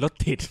รถ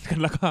ติด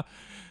แล้วก็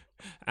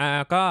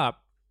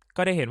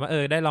ก็ได้เห็นว่า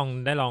ได้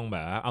ลองแบ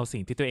บเอาสิ่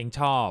งที่ตัวเอง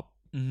ชอบ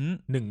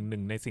หนึ่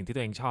งในสิ่งที่ตั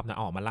วเองชอบนะ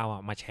ออกมาเล่า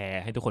มาแช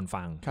ร์ให้ทุกคน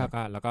ฟัง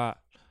แล้วก็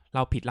เ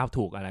ล่าผิดเล่า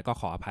ถูกอะไรก็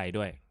ขออภัย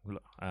ด้วย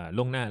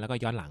ล่วงหน้าแล้วก็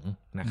ย้อนหลัง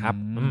นะครับ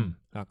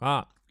แล้วก็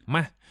ม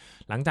า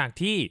หลังจาก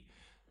ที่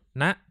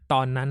ณต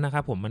อนนั้นนะค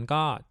รับผมมัน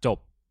ก็จบ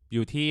อ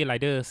ยู่ที่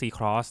Rider C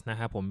Cross นะ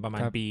ครับผมประมา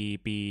ณ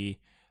ปี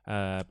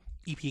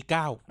EP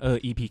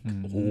 9 EP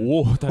โอ้โห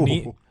ตอนนี้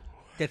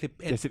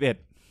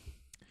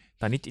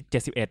71ตอนนี้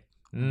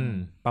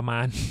71ประมา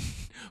ณ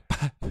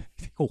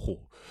โอ้โห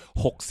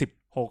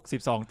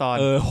62 ตอน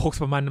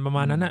6ประมาณ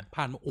นั้นน่ะ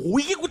ผ่านโอ้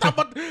ยกูทำ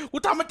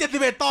มัน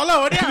71 ตอนแล้ว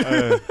วะเนี่ย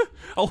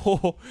โอ้โห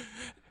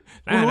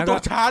กูรู้ตัว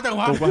ช้าจัง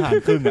วะกูก็หาร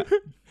ครึ่งอ่ะ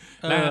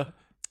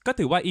ก็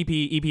ถือว่า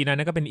EP นั้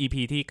นก็เป็น EP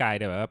ที่กาย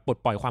แบบว่าปลด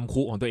ปล่อยความ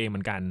คูลของตัวเองเหมื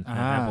อนกันน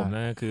ะครับผม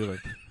นั่นคือแบบ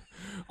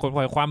ปลดป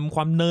ล่อยค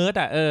วามเนิร์ด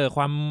ค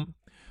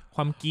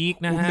วามกี๊ก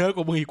นะฮะกูเนิร์ดก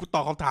ว่ามึงอีกกูต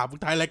อบคำถามมึง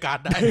ท้ายรายการ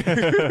ได้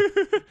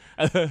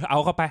เอา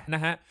เข้าไปน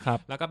ะฮะ ครับ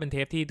แล้วก็เป็นเท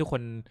ปที่ทุกค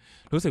น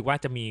รู้สึกว่า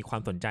จะมีควา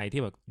มสนใจ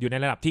ที่แบบอยู่ใน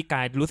ระดับที่ก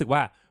ายรู้สึกว่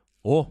า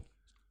โอ้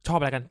ชอบ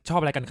อะไร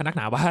กันขนาดห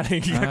นาว่าอะไรอ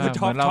ย่างเงี้ย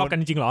ชอบกัน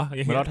จริงเหรอเห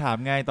มือนเราถาม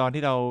ไงตอน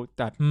ที่เรา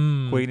จัด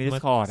คุยใน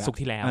Discord สุก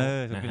ที่แล้ว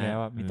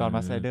มีตอนม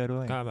าสไลเดอร์ด้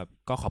วยก็แบบ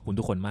ก็ขอบคุณ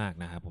ทุกคนมาก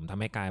นะครับผมทำ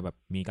ให้กายแบบ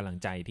มีกำลัง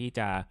ใจที่จ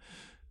ะ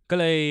ก็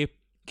เลย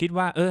คิด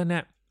ว่าเนี่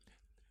ย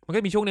มันก็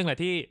มีช่วงนึงแหละ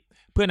ที่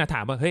เพื่อนถ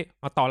ามว่าเฮ้ย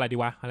เอาตอนอะไรดี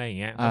วะอะไรอย่าง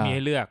เงี้ยมีใ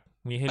ห้เลือก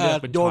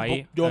เป็นช้อย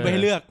โยนไปใ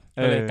ห้เลือก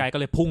เลยกายก็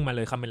เลยพุ่งมาเ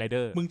ลยคัมเมนไรเด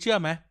อร์มึงเชื่อ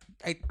ไหม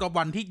ไอ้กระบ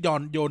วนที่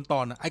โยนต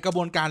อนไอ้กระบ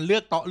วนการเลื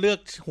อก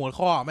หัว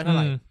ข้อไม่เท่าไ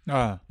หร่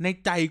ใน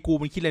ใจกู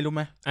มันคิดอะไรรู้ไห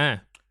ม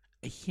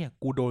ไอ้เหี้ย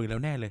กูโดนแล้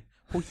วแน่เลย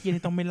พวกเหี้ย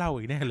นี่ต้องไม่เล่า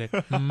อีกแน่เลย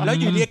แล้ว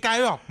อยู่ดีกาย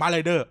บอกมาไร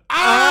เดอร์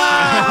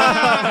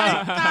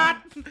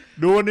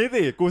ดูวันนี้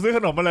สิกูซื้อข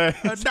นมมาเลย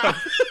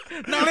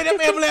นั่งเล่น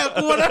เอ็มเลย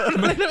กูนะ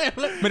ไ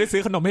ม่ได้ซื้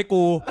อขนมให้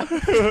กู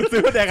ซื้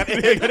อแดกกัน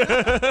เอง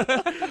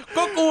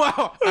ก็กู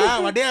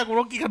วันนี้กู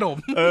ต้องกินขนม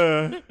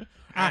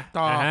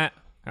ต่อ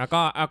แล้ว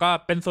ก็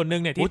เป็นส่วนหนึ่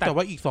งเนี่ยที่แต่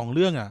ว่าอีก2 เ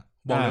รื่อง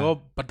บอกเลยว่า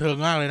บันเทิง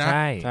มากเลยนะใ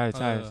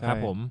ช่ครับ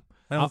ผม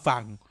ไม่ต้องฟั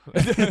ง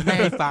ไม่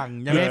ให้ฟัง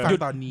ยังไม่ให้ฟัง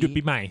ตอนนี้หยุด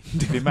ปีให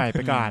ม่ไ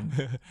ปก่อน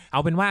เอ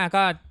าเป็นว่า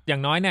ก็อย่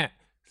างน้อยเนี่ย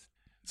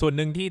ส่วนห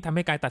นึ่งที่ทำใ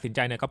ห้กายตัดสินใจ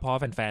เนี่ยก็เพราะ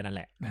แฟนๆนั่นแ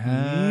หละ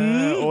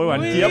โอ้ยหวาน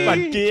เจี๊ยบ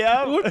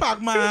อุ้ยปาก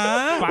หมา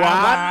หวา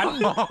น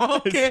โอ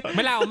เคไ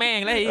ม่เล่าแม่ง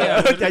เลย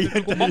ใจเย็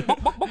นกูบก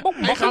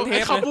ไ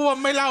อ้เขาพูดว่า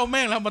ไม่เล่าแ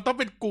ม่งแล้วมันต้อง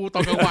เป็นกูตอ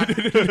นกลางวัน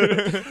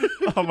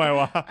ทำไม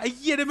วะไอ้เ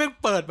หี้ยได้แม่ง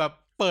เปิด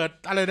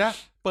อะไรนะ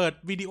เปิด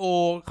วิดีโอ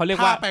เขาเรียก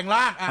ว่าแปลง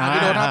ร่างวิ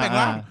ดีโอท่าแปลง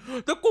ร่าง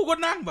แล้วกูก็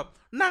นั่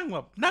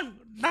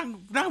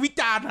งวิ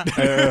จารณ์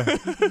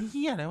เ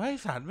หี้ยอะไรวะไอ้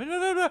สัตว์ไม่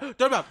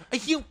จนแบบไอ้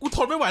เหี้ยกูท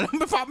นไม่ไหวแล้ว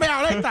ไม่ฟังไม่เอา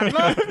แล้วไอ้สัตว์เล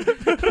ย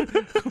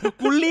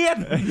กูเลี่ยน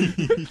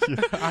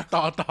ต่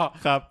อ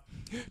ครับ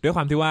ด้วยค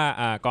วามที่ว่า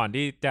ก่อน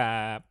ที่จะ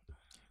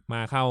ม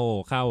าเข้า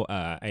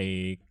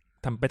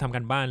ไปทำกั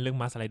นบ้านเรื่อง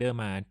Mask Rider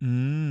มา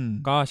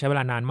ก็ใช้เวล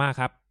านานมาก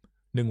ครับ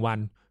1 วัน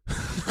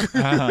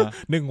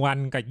1 วัน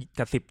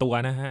กับ10 ตัว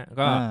นะฮะ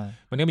ก็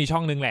มันก็มีช่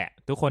องนึงแหละ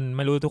ทุกคนไ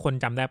ม่รู้ทุกคน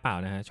จำได้เปล่า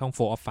นะฮะช่อง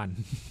 4 of Fun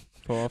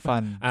 4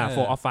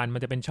 of Fun มั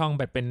นจะเป็นช่อง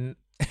แบบเป็น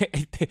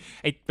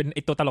ไอ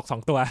ตัวตลก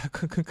2 ตัว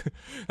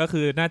ก็คื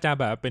อน่าจะ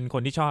แบบเป็นค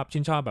นที่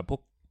ชื่นชอบแบบพ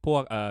ว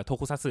กโท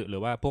คุซัตสึหรื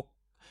อว่าพวก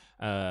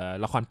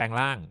ละครแปลง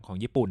ร่างของ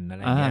ญี่ปุ่นอะไ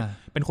รเงี้ย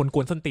เป็นคนก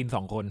วนส้นตีน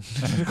2 คน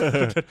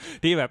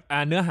ที่แบบ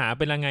เนื้อหา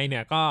เป็นยังไงเนี่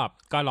ย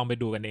ก็ลองไป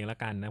ดูกันเองละ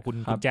กันนะคุณ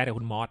แจ๊ดกับ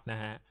คุณมอสนะ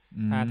ฮะ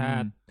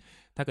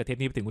ถ้าเกิดเทป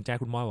นี้ไปถึงคุณแจ๊ด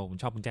คุณมอสบอกผม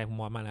ชอบคุณแจ๊ดคุณ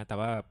มอสมากนะแต่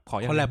ว่าขอ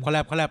อย่างคอลแลบอ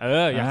ยากคอล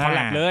แ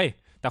ลบเลย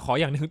แต่ขอ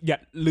อย่างนึงอย่า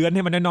เลื้อนใ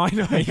ห้มันน้อยๆ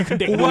หน่อย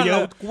เด็กดูเยอ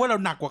ะกูว่าเรา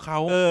หนักกว่าเขา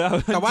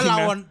แต่ว่าเรา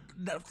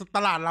ต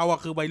ลาดเราอะ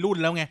คือวัยรุ่น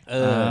แล้วไง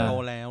โต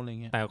แล้วอะไร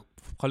เงี้ยแต่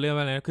เขาเรียก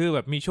ว่าอะไรคือแบ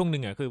บมีช่วงนึ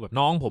งอะคือแบบ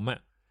น้องผม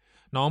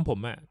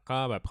ก็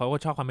แบบเขาก็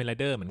ชอบคาเมนไร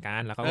เดอร์เหมือนกั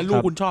นแล้วลูก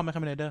คุณชอบไหมคา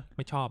เมนไรเดอร์ไ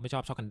ม่ชอ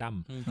บกันดั้ม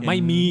ไม่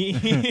มี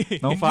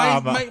น้องฟาร์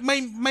ม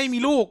ไม่มี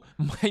ลูก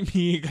ไม่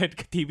มี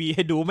ทีวีใ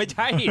ห้ดูไม่ใ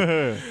ช่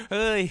เ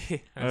อ้ย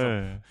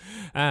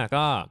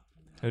ก็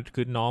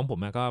คือน้องผม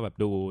ก็แบบ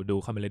ดู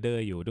คาเมนไรเดอ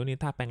ร์อยู่ดูนี่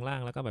ท่าแปลงร่า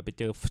งแล้วก็แบบไป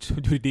เจอ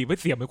อยู่ดีไม่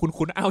เสียบไป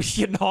คุ้นอ้าวเ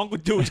ชียน้องกู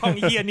ดูช่อง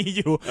เฮียนี่อ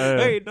ยู่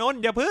เฮ้ยนน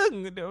อย่าพึ่ง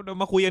เดี๋ยว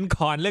มาคุยกัน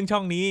ก่อนเรื่องช่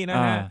องนี้นะ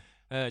ฮะ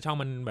ช่อง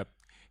มันแบบ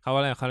เขา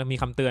มี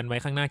คำเตือนไว้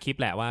ข้างหน้าคลิป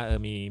แหละว่า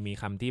มี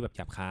คำที่แบบห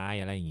ยาบคาย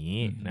อะไรอย่าง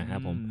นี้นะครับ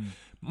ผม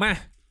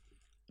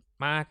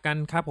มากัน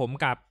ครับผม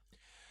กับ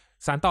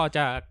สานต่อจ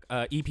าก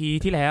EP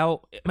ที่แล้ว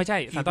ไม่ใช่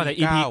สานต่อจาก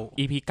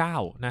EP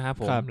 9นะครับ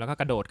ผมแล้วก็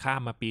กระโดดข้า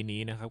มมาปีนี้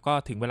นะครับก็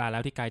ถึงเวลาแล้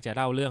วที่กายจะเ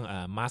ล่าเรื่อง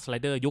Mask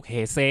Rider ยุคเฮ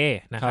เซ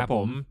นะครับผ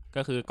ม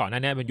ก็คือก่อนหน้า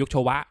นี้เป็นยุคโช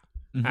วะ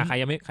ใคร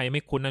ยังไ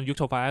ม่คุ้นนะยุค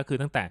โชวะก็คือ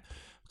ตั้งแต่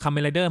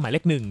Kamen Rider หมายเล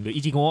ข1หรือ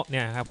อิจิโงะเนี่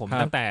ยครับผม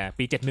ตั้งแต่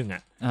ปี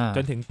71จ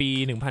นถึงปี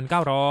1980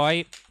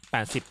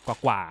ก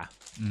ว่า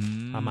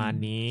ประมาณ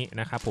นี้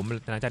นะครับผม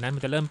หลังจากนั้นมั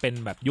นจะเริ่มเป็น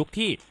แบบยุค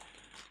ที่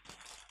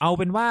เอา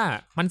เป็นว่า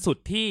มันสุด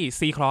ที่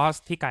C-Cross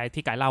ที่ก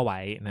ายเล่าไ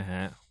ว้นะฮ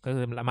ะก็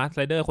คือ Mask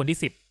Rider คนที่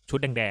10ชุด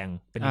แดง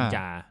ๆเป็นนินจ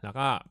าแล้ว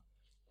ก็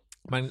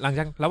มันหลังจ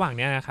ากระหว่าง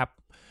นี้นะครับ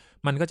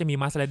มันก็จะมี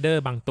Mask Rider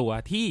บางตัว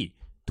ที่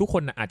ทุกค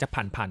นอาจจะ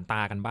ผ่านต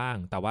ากันบ้าง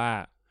แต่ว่า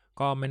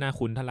ก็ไม่น่า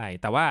คุ้นเท่าไหร่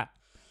แต่ว่า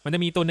มันจะ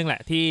มีตัวนึงแหล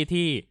ะ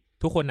ที่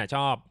ทุกคนช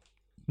อบ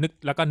นึก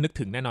แล้วก็นึก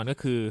ถึงแน่นอนก็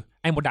คือ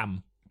ไอ้มดดำ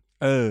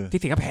ที่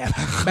เสียงกระแผล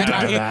แบงค์อา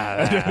ร์เอ็ก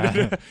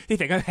ที่เ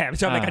สียงกระแผลไม่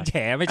ชอบอะไรกันแฉ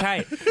ไม่ใช่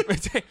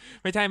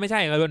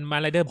เราเป็นมา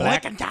ไรเดอร์แบล็ก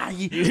กันใจ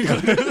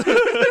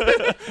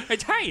ไม่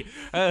ใช่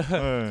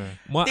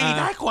ตี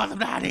ได้กว่าสัป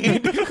ดาห์นี้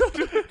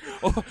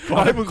ขอ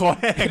ให้มึงขอ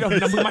แห้ง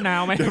น้ำมึงมะนา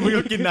วไหมมึง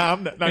ก็กินน้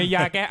ำในย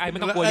าแก้ไอไม่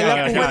ต้องกลัวยา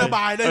ไม่สบ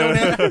ายเลยตรง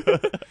นี้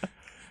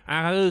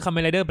ก็คือ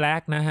Kamen Rider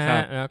Black นะฮะ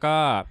แล้วก็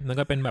มัน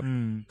ก็เป็นแบบ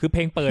คือเพ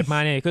ลงเปิดมา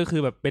เนี่ยก็คื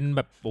อแบบเป็นแ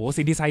บบโอ้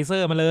ซินธิไซเซอ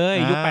ร์มาเลย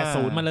ยุค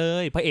80มาเล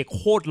ยพระเอกโ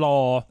คตรหล่อ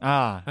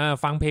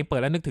ฟังเพลงเปิ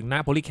ดแล้วนึกถึงหน้า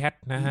โพลีแคท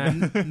นะฮะ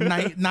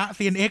ณ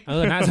CNX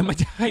น่าจะไม่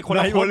ใช่คน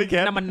ละโพลีแค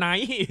ทนั่นมันไน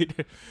ท์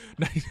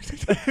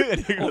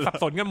สับ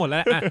สนกันหมดแ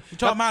ล้ว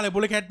ชอบมากเลยโพ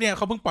ลีแคทเนี่ยเ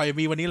ขาเพิ่งปล่อย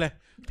มีวันนี้เลย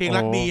เพลง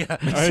รักดีเ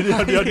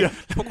ดี๋ยว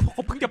เข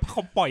าเพิ่งจะ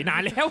ปล่อยนา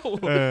นแล้ว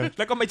แ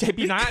ล้วก็ไม่ใช่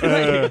ปีหน้าด้ว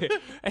ย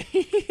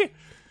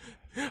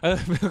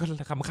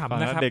ขำๆ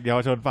นะครับเด็กเยาว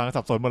ชนฟัง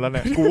สับสนหมดแล้วเ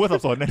นี่ยกูก็สั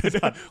บสนเนี่ย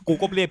กู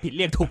ก็เรียกผิดเ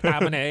รียกถูกตาม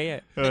มาไหน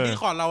แต่ที่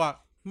คอร์ดเรา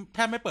แท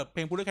บไม่เปิดเพ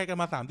ลงพูดได้แค่กัน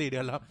มา 3-4 เดื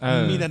อนแล้ว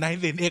มีแต่ไน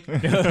ท์เซนเอ็ก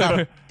กับ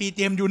ทีเจ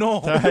มยูโน่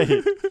ใ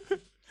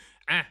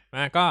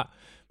ช่ก็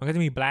มันก็จ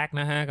ะมี Black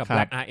นะฮะกับ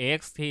Black RX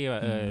ที่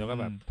แล้วก็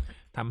แบบ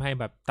ทำให้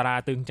แบบตรา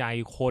ตึงใจ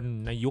คน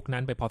ในยุคนั้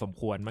นไปพอสม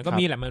ควรมันก็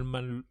มีแหละมั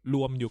นร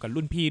วมอยู่กับ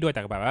รุ่นพี่ด้วยแ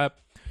ต่แบบว่า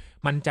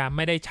มันจะไ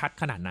ม่ได้ชัด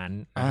ขนาดนั้น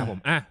นะครับผ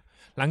ม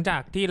หลังจา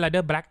กที่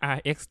Rider Black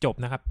RX จบ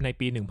นะครับใน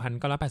ปี1989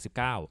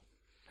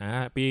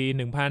ปี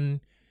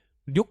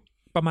1000ยุค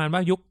ประมาณว่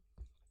ายุค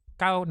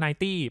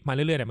990มาเ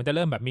รื่อยๆเนี่ยมันจะเ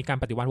ริ่มแบบมีการ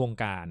ปฏิวัติวง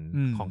การ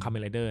ของ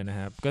Kamen Rider นะ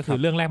ครับก็คือ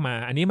เรื่องแรกมา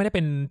อันนี้ไม่ได้เ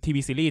ป็นที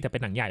วีซีรีส์แต่เป็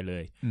นหนังใหญ่เล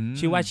ย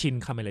ชื่อว่าชิน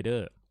Kamen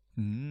Rider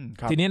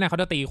ทีนี้นะเขา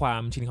จะตีควา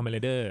มชิน Kamen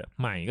Rider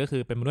ใหม่ก็คื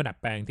อเป็นมนุษย์ดัด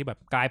แปลงที่แบบ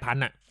กลายพัน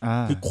ธุ์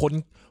คือ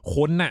ค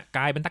นก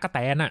ลายเป็นตั๊กแต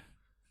น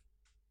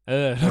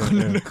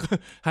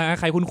แล้ว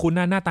ใครคุ้นๆ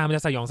หน้าตามันจ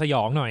ะสย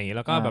องหน่อยแ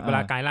ล้วก็แบบเวล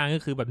ากายร่างก็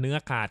คือแบบเนื้อ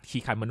ขาด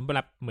ขี่ขาดเหมือนเ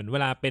ว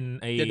ลาเป็น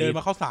ไอ้จะเดินม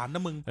าเข้าสารน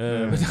ะมึง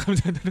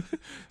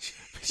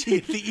ฉี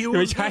ดซีอิ๊ว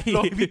ไม่ใช่ล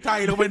งพริกไทย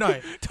ลงไปหน่อย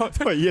ทอ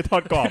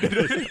ดกรอบ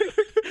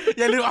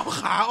อย่าลืมเอา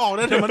ขาออก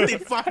นะเดี๋ยวมันติ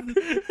ดฟัน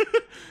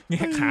แ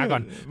ง่ขาก่อ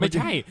นไม่ใ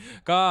ช่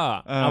ก็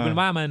เอาเป็น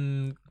ว่ามัน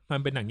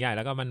เป็นหนังใหญ่แ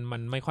ล้วก็มั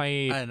นไม่ค่อย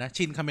อะไรนะ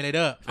ชินคาเมเลเด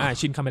อร์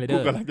ชินคาเมเลเดอ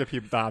ร์กูกำลังจะพิ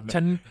มพ์ตาม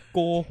ฉันโก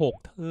หก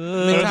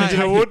เธอไม่ใ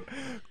ช่วุฒิ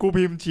กู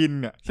พิมพ์ชิน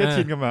อ่ะแค่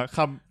ชินกันมา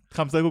ค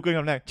ำเซิร์ช Google ค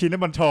ำแรกชินน้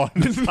ำมันชอน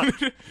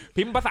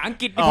พิมพ์ภาษาอัง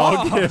กฤษดิพ่อ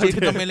ชิน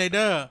คาเมเลเด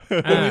อร์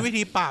กูมีวิ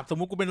ธีปราบสม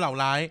มุติกูเป็นเหล่า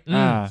ร้าย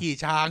ขี่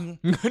ช้าง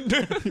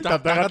จับ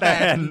ตะกั่วแต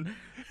น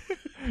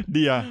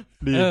ดี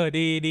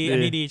ดีอัน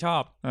นี้ดีชอ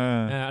บ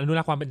อนุ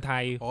รักษ์ความเป็นไท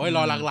ยโอ้ยร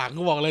อหลังๆ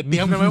กูบอกเลยเตรี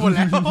ยมกันไว้หมดแ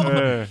ล้ว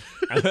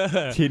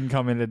ชินค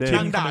าเมเลเดอร์ช่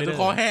างด่าจน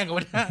คอแห้งกั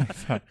นนะ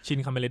ชิน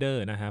คาเมเลเดอ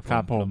ร์นะครับ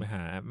ผมไป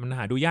มันห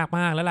าดูยากม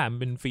ากแล้วล่ะมัน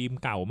เป็นฟิล์ม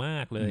เก่ามา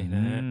กเลยน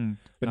ะฮะ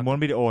เป็นม้วน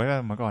วิดีโอใช่ไหม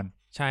เมื่อก่อน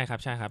ใช่ค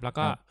รับแล้ว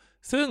ก็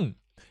ซึ่ง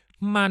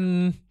มัน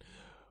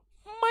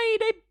ไม่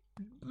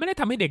ได้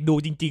ทำให้เด็กดู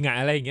จริงๆ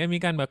อะไรอย่างเงี้ยมี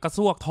การแบบกระซ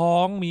วกท้อ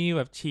งมีแ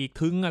บบฉีก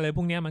ทึ้งอะไรพ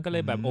วกเนี้ยมันก็เล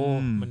ยแบบโอ้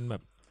มันแบ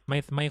บ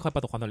ไม่ค่อยปร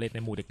ะสบความสำเร็จใน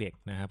หมู่เด็ก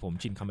ๆนะครับผม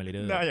ชินคาเมเลเด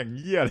อร์หน้าอย่างเ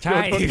หี้ยใช่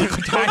ใคร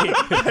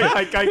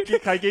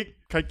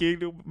กิ๊ก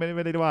ไ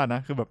ม่ได้ว่านะ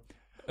คือแบบ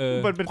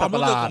มันเป็นความ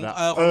รู้สึกของ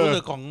ความรู้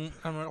สึกของ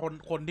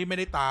คนที่ไม่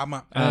ได้ตามอ่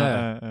ะ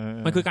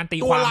มันคือการตี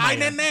ความตัวร้าย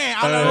แน่ๆเอ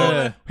าเล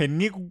ยเห็น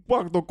นี่กูว่า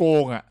ตัวโก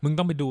งอ่ะมึง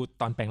ต้องไปดู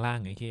ตอนแปลงร่าง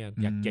ไงที่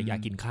อยาก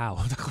กินข้าว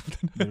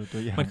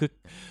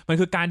มัน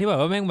คือการที่แบบ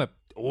ว่าแม่งแบบ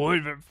โอ้ย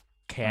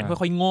แขน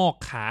ค่อยๆงอก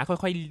ขา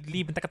ค่อยๆรี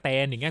บเป็นตะกแต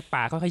นอย่างเงี้ยป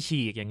ากค่อยๆ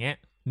ฉีกอย่างเงี้ย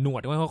หนว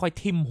ดค่อย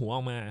ๆทิ่มหัวอ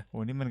อกมาโอ้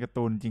นี่มันการ์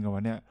ตูนจริงเหรอว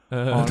ะเนี่ย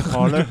พ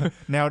อเริ่ม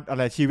แนวอะ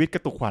ไรชีวิตกร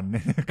ะตุกขวัญเ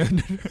นี่ย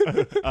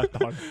ต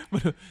อน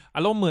อ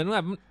ารมณ์เหมือนแบ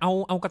บเ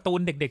อาการ์ตูน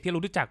เด็กๆที่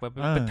รู้จักแบบ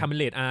เป็นทำเป็น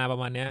เรทอาร์ประ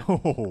มาณเนี้ย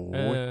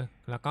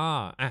แล้วก็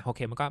โอเค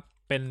มันก็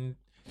เป็น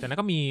จากนั้น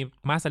ก็มี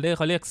มาสเตอร์เ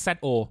ขาเรียก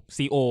ZO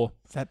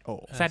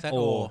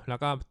แล้ว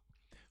ก็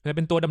มันเ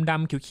ป็นตัวด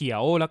ำๆเขีย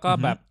วๆแล้วก็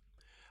แบบ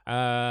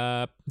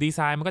ดีไ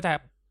ซน์มันก็จะ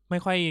ไ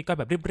ม่ค่อยก็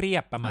แบบเรีย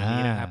บๆประมาณ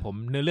นี้นะครับผม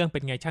เนื้อเรื่องเป็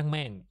นไงช่างแ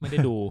ม่งไม่ได้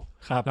ดู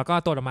แล้วก็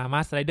ตัวต่อม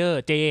าสไลเดอ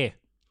ร์เจ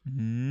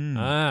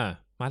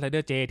มาสไลเดอ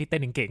ร์เจที่เต้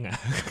นเก่งๆอ่ะ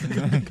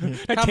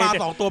ถ้ามา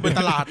2ตัวเป็น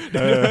ตลาด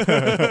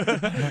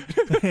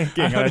เ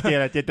ก่งอะไร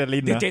เจเตลิ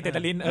นเจเต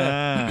ลิน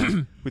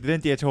กูจะเล่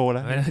นเจโชว์แ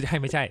ล้ว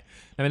ไม่ใช่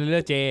แล้วเป็นเรื่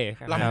องเจ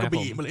ลำกระ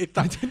บี่มาเลย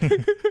ตัด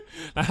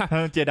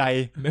เจได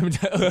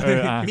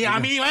มีอา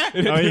มีไหม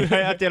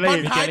เจได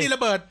ท้ายนี่ระ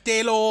เบิดเจ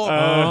โล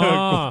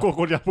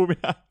กูอยากพูดไม่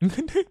ไ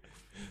ด้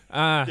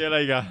เจอะไร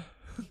กัน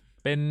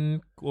เป็น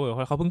โอ้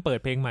เขาเพิ่งเปิด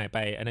เพลงใหม่ไป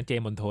อันนั้นเจ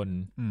มอนทน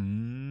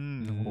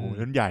โอ้โห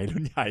รุ่นใหญ่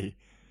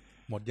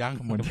หมดยัง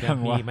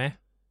มีไหม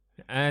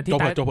ที่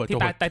ตา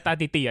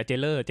ตีอ่ะเจ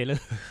เลอร์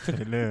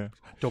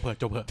จบ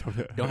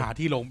เดี๋ยวหา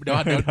ที่ลงเ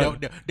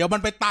ดี๋ยวมั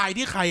นไปตาย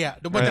ที่ใครอ่ะ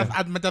เดี๋ยวมั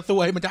นจะซ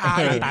วยมันจะอา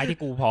ยตายที่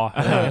กูพอ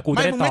กูจ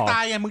ะได้ต่อไม่ตา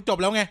ยไงมึงจบ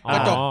แล้วไงก็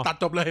จบตัด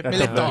จบเลยไม่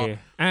เล่นต่อ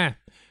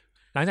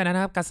หลังจากนั้นน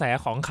ะครับกระแส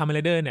ของคาเมเล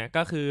เดอร์เนี่ย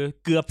ก็คือ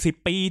เกือบ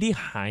10 ปีที่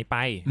หายไป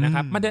นะค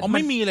รับมันไ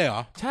ม่มีเลยเหร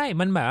อใช่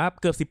มันแบบ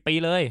เกือบ10 ปี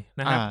เลย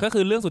นะครับก็คื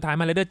อเรื่องสุดท้าย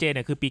มาเลเดอร์เจเ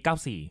นี่ยคือปี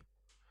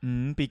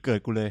94ปีเกิด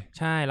กูเลย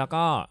ใช่แล้ว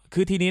ก็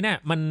คือทีนี้เนี่ย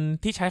มัน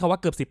ที่ใช้คำว่า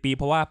เกือบ10 ปีเ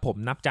พราะว่าผม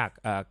นับจาก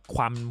ค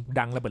วาม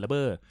ดังระเบิดระเ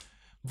บ้อ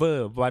เว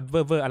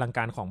อร์อลังก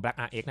ารของ Black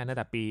RX นั่นตั้ง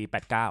แต่ปี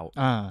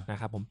89นะ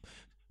ครับผม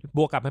บ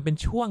วกกับมันเป็น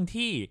ช่วง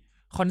ที่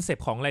คอนเซป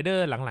ต์ของไรเดอ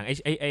ร์หลังๆ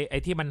ไอ้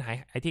ที่มันหาย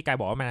ไอ้ที่กาย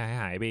บอกว่ามัน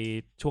หายไป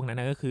ช่วงนั้น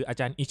นะก็คืออา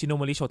จารย์อิชิโนโ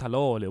มริโชทาโ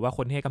ร่หรือว่าค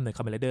นที่ให้กำเนิดค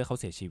าเมเลเดอร์เขา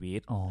เสียชีวิ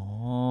ต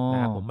นะ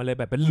ครับผมมันเลย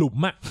แบบเป็นหลุม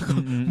อ่ะ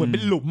เหมือนเป็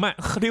นหลุมอ่ะ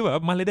ที่แบบ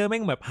มาเลเดอร์แม่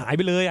งแบบหายไ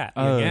ปเลยอ่ะ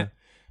อย่างเงี้ย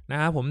นะ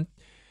ครับผม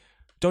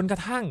จนกร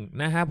ะทั่ง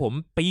นะครับผม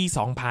ปี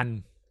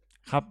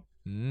2000ครับ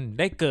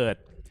ได้เกิด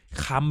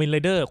คาเมเล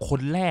เดอร์ค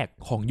นแรก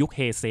ของยุคเฮ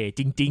เซ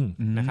จริง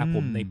ๆนะครับผ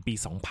มในปี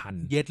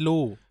2000เย็ด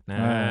ลู่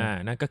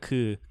นั่นก็คื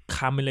อค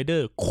าเมเลเดอ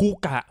ร์คู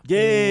กะเ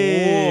ย่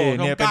เ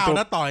นี่ยเป็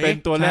น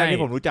ตัวแรกที่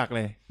ผมรู้จักเ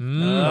ลย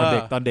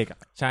ตอนเด็กอ่ะ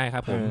ใช่ครั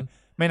บผม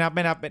ไม่นับเ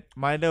ป็น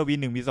มาเลเดอร์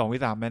V1 V2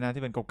 V3 แม่นะ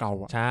ที่เป็นเก่า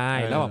ๆอ่ะใช่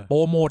แล้วโปร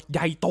โมทให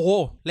ญ่โต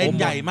เล่น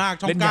ใหญ่มาก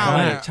ช่อง9เ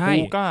นี่ย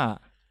คูกะ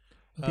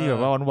ที่แบบ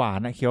ว่าหวาน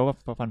ๆนะเคี้ยวกับ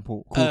ฟันผุ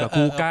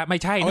คูกะไม่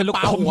ใช่นั่นลูก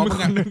อม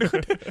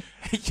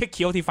ไอ้เ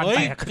คี้ยวที่ฟันแต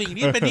กสิ่ง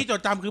ที่เป็นที่จ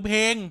ดจำคือเพล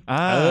ง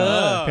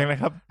เพลงอะไร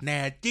ครับแน่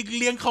จริง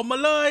เลี้ยงเขามา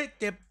เลย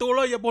เจ็บตัวเล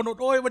ยอย่าบ่นอด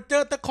โอยวันเจ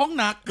อแต่ของ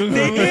หนัก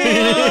นี่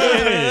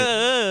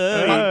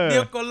เดี๋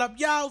ยวก็รับ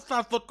ยาวสา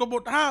ดสดกบ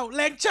ฏห้าวแ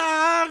รงช้า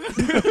ง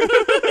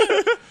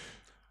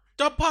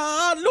จะพา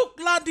ลูก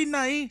ลานที่ไหน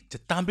จะ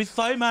ตามไปซ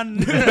อยมัน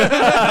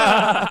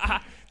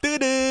ตื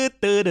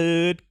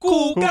ดกู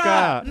กะ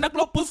นัก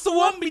รบผู้ส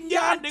วมวิญญ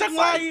าณจัง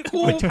ไร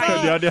กูกะ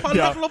พ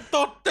ลังลบต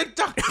ด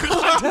จัก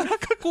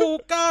กู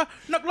กะ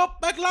นักรบ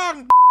แบกล่าง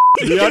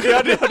เดี๋ย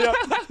ว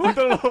มึง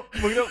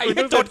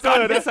ต้องจดก่อน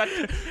นะสัตว์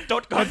จ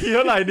ดก่อนทีเ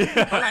ท่าไหร่เนี่ย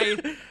อะไร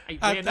ไอ้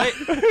เวนเฮ้ย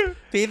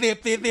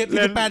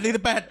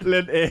48เ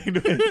ล่นเอง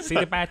ด้วย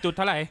48จุดเ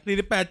ท่าไหร่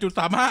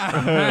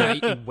 48.35 ไอ้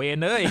เวน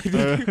เอ้ย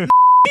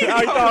เอา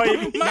ต่ออีก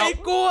ไม่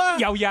กลัว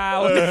ยาว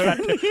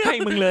ๆให้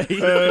มึงเลย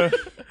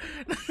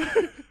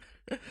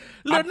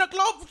เหลือนัก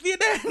รบเสีย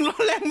แดงร้อ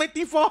นแรงไม่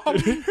ตีฟอร์ม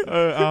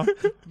เอา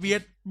เ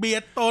บีย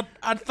ดตด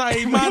อัดใส่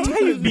มันใช่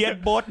เบียด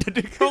บด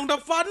ตรงดั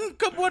บฟัน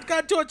กระบวนกา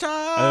รชั่วช้า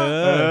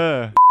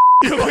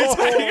ไม่ใ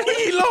ช่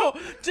ฮีโร่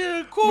จือ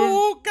คู่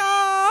กา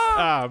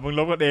มึงล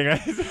บกันเองไง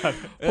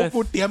พวกกู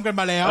เตรียมกัน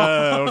มาแล้ว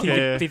โอเค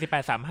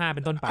48-35เ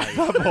ป็นต้นไปค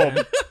รับผม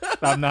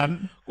ตามนั้น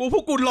พ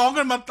วกกูร้อง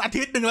กันมาอา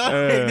ทิตย์นึงแล้ว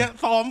เพลงเนี้ย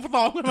ซ้อมกั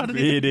นมา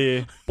ดี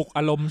ปลุกอ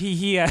ารมณ์ที่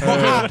เฮี้ย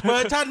เวอ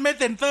ร์ชั่นไม่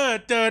เซ็นเซอร์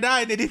เจอได้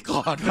ใน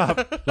Discord ครับ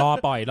ร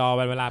อ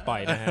เวลาปล่อ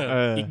ยนะฮะ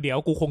อีกเดี๋ยว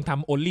กูคงท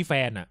ำ Only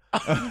Fan อ่ะ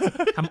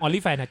ทำ Only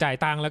Fan จ่าย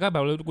ตังค์แล้วก็แบ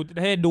บกู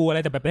ให้ดูอะไร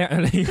แต่แบบเนี้ยอะ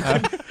ไร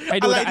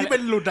ที่เป็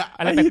นหลุดอะ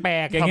อะไรแปล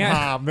กๆอย่างเงี้ยทำห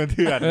ามเ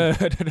ถื่อน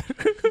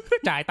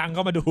จ่ายตังค์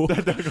ก็มาดู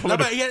แล้ว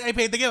แบบไอ้เพ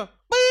ลงตะเกียบ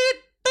ปื๊ด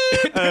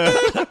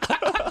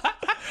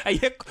ไอ้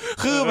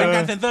คือเป็นก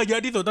ารเซ็นเซอร์เยอ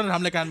ะที่สุดต้องท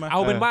ำรายการมาเอ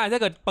าเป็นว่าถ้า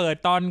เกิดเปิด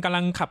ตอนกำลั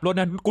งขับรถ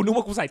นะกูนึก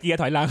ว่ากูใส่เกียร์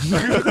ถอยหลัง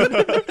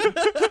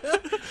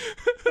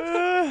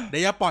เดี๋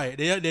ยวจะปล่อย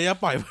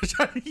เวอร์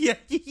ชันเ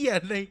หี้ย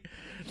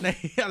ใน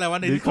อะไรวะ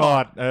ใน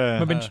Discord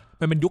มันเ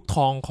ป็นยุคท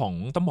องของ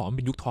ต้องบอกมันเ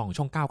ป็นยุคทองของ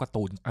ช่อง9การ์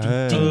ตูน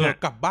จริงๆอ่ะ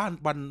กลับบ้าน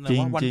วัน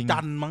จั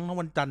นทร์มั้ง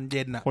วันจันทร์เ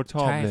ย็นอ่ะโคตรช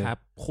อบเลยใช่ครับ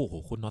โอ้โห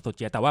คุณนอสโตเ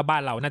จียแต่ว่าบ้า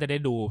นเราน่าจะได้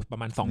ดูประ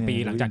มาณ2ปี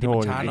หลังจากที่มั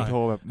นช้าหน่อย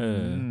แบบ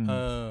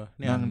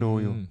นั่งดู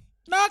อยู่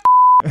นัก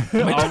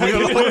ไม่ใช่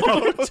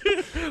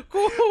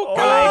กูเ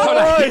ท่า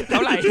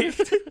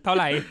ไ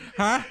หร่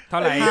ฮะเท่า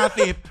ไหร่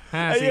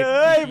50เ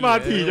อ้ยมา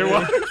ถี่จังว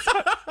ะ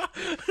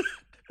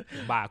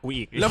บ้ากู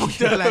อีกแล้วมึง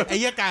เจออะไรไอ้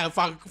เหี้ยกาย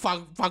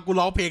ฟังกู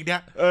ร้องเพลงเนี้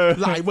ย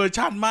หลายเวอร์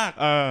ชั่นมาก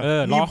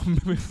ร้อง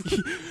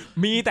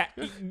มีแต่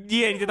เ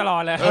ยี่ยนตลอ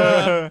ดเลย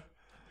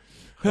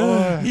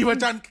มีเวอ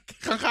ร์ชัน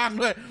ข้าง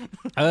ๆด้วย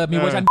มี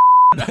เวอร์ชัน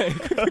ด้วย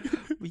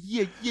เ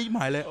ยี่ยหม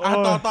ายเลย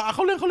ต่อเข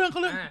าเรื่อง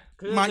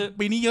มา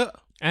ปีนี้เยอะ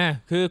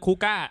คือคู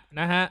ก้า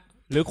นะฮะ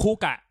หรือคู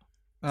กะ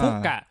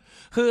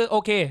คือโอ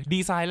เคดี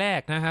ไซน์แร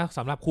กนะฮะส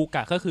ำหรับคูก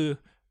ะก็คือ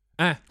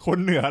คน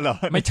เหนือเหรอ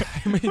ไม่ใช่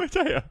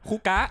เหรอคู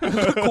กะ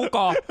คูก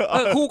อ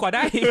คู่ก่อไ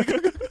ด้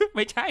ไ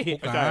ม่ใช่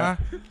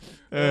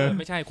ไ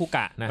ม่ใช่คูก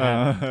ะนะฮะ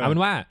เอาเป็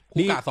นว่าคู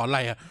กะสอนอะไร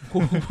อ่ะ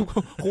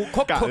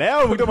คูกะแล้ว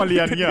มึงต้องมาเรี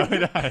ยนเงี้ยไม่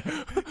ได้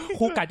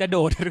คูกะจะโด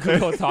ด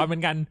สอนเหมื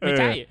อนกันไม่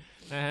ใช่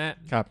นะฮะ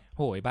ครับโ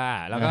หยบ้า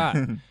แล้วก็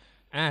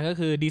ก็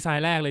คือดีไซ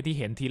น์แรกเลยที่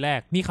เห็นทีแรก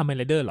นี่คัมเมน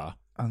ไรเดอร์เหรอ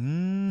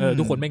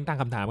ทุกคนแม่งตั้ง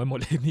คำถามกันหมด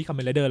เลยนี่คัมเม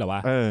นไรเดอร์เหรอว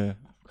ะ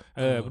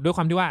ด้วยค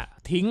วามที่ว่า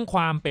ทิ้งคว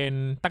ามเป็น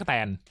ตั๊กแต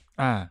น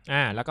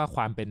แล้วก็ค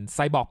วามเป็นไซ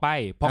บอร์กไป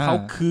เพราะเขา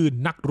คือ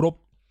นักรบ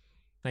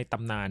ในต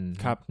ำนาน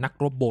นัก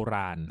รบโบร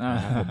าณน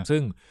ะครับผมซึ่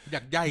งอย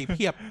ากใหญ่เ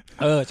พียบ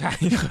ใช่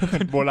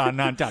โบราณ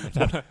นานจัด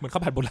เหมือนข้า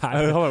วผัดโบราณ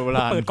ข้าวผัดโบร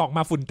าณเปิดกล่อง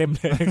มาฝุ่นเต็ม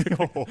เลย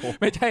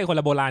ไม่ใช่คน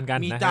ละโบราณกัน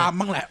มีจาม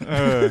บ้างแหละ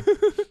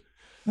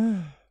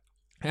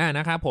น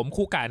ะครับผม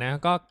คู่กะนะ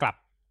ก็กลับ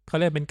เขา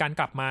เรียกเป็นการ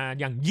กลับมา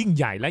อย่างยิ่ง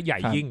ใหญ่และใหญ่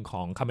ยิ่งข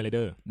องคัมเมนไรเด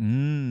อร์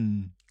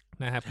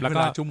นะครับแล้ว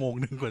ก็ชั่วโมง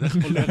นึงกว่าจะ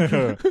เรื่อง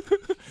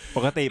ป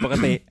กติ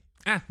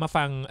มา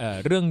ฟัง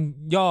เรื่อง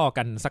ย่อ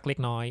กันสักเล็ก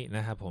น้อยน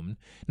ะครับผม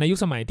ในยุค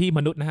สมัยที่ม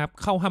นุษย์นะครับ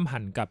เข้าห้ำ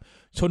หั่นกับ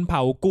ชนเผ่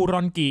ากูร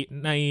อนกิ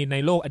ใน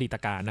โลกอดีต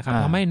การนะครับ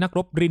ทำให้นักร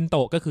บรินโต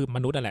ะก็คือม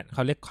นุษย์นั่นแหละเข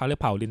าเรียก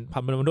เผ่าริน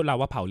มนุษย์เรา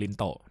ว่าเผ่าริน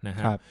โตะนะค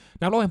รับ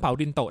นักรบแห่งเผ่า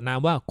รินโตะนาม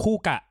ว่าคู่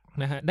กะ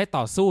นะฮะได้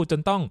ต่อสู้จ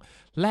นต้อง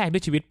แลกด้ว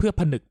ยชีวิตเพื่อ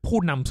ผนึกผู้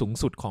นำสูง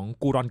สุดของ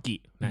กูรอนกิ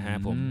นะฮะ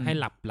ผมให้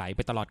หลับไหลไป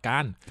ตลอดกา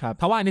ลเ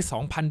พราะว่าใน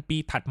 2,000 ปี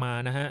ถัดมา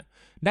นะฮะ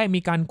ได้มี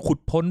การขุด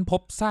พ้นพ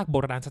บซากโบ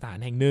ราณสถาน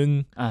แห่งหนึ่ง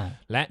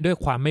และด้วย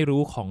ความไม่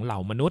รู้ของเหล่า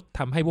มนุษย์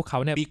ทำให้พวกเขา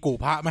เนี่ยมีกู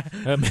พระไหม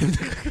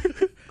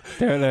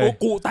เจอเลย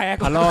กูแตก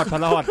พะรอดพะ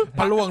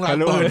ล่วงลาง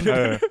ปืน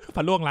พ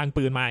ะล่วงลาง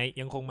ปืนมา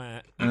ยังคงมา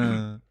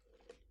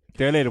เ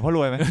จอเลยหรือพ่อร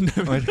วยไหม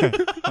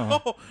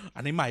อั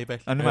นนี้ใหม่ไป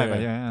ใ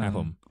ช่ไหมครับ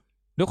ผม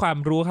ด้วยความ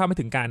รู้เข้าไม่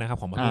ถึงการนะครับ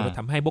ของมนุษย์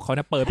ทำให้พวกเขาเ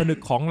นี่ยเปิดผนึก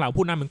ของเหล่า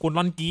ผู้นำเหมือนกุนล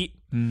อนกิ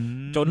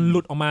จนห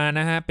ลุดออกมา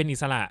นะฮะเป็นอิ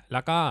สระแ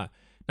ล้วก็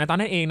ในตอน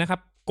นั้นเองนะครับ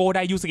โกได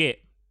ยูสเกะ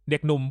เด็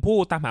กหนุ่มผู้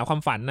ตามหาควา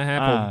มฝันนะฮะ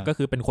ผมก็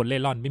คือเป็นคนเล่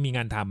ร่อนไม่มีง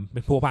านทำเป็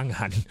นผู้ว่างง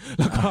าน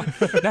แล้วก็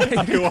ได้จ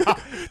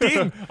ริง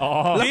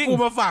แล้วกู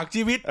มาฝาก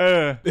ชีวิต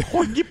ค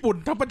นญี่ปุ่น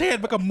ทั้งประเทศ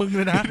มากับมึงเ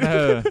ลยนะ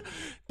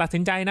ตัดสิ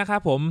นใจนะครั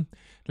บผม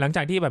หลังจ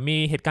ากที่แบบมี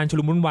เหตุการณ์ชุ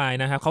ลมุนวุ่นวาย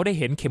นะครับเขาได้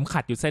เห็นเข็มขั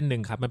ดอยู่เส้นหนึ่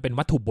งครับมันเป็น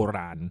วัตถุโบร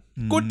าณ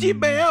กุจิ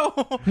เบล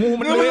งู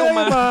มันเลื้อยออก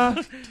มา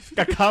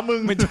กับขามึ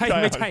งไม่ใ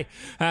ช่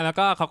แล้ว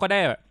ก็เขาก็ได้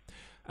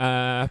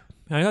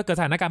แล้วก็เกิด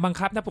สถานการณ์บัง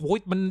คับนะโอ้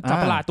ยมันสัต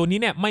ว์ประหลาดตัวนี้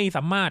เนี่ยไม่ส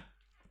าม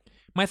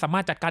า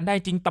รถจัดการได้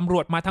จริงตำร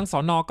วจมาทั้งส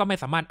น.ก็ไม่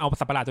สามารถเอา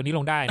สัตว์ประหลาดตัวนี้ล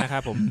งได้นะครั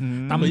บผม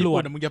ตำรว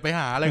จมึงจะไปห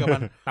าอะไรกับมั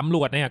นตำร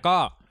วจเนี่ยก็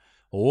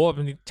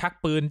ชัก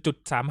ปืน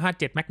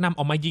.357แมกนัมอ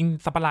อกมายิง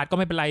สัตว์ประหลาดก็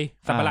ไม่เป็นไร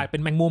สัตว์ประหลาดเป็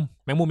นแมงมุ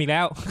มอีกแ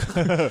ล้ว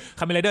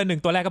คัมเมนไรเดอร์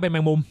1ตัวแรกก็เป็นแม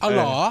งมุมเ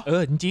หรอ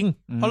จริง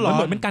ๆมันเห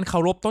มือนเป็นการเคา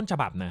รพต้นฉ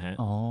บับนะฮะ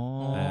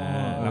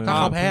แล้วก็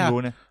เขาแพ้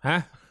ฮะ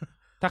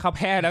ถ้าเขาแ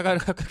พ้แล้วก็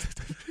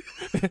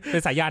เป็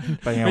นสายยัน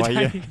ไปไงวะ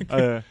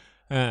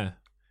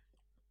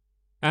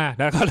แ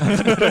ล้วก็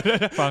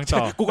ฟังต่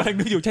อกูกำลัง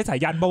นึกอยู่ใช่สาย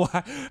ยันป่าววะ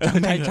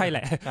ใช่แหล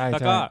ะแล้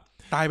วก็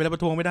ตายไปแล้วปร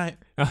ะท้วงไม่ได้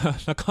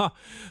แ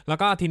ล้ว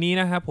ก็ทีนี้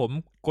นะครับผม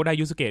โกได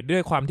ยูสุเกะด้ว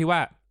ยความที่ว่า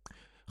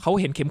เขา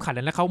เห็นเข็มขัดแ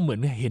ล้วเขาเหมือน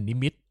เห็นนิ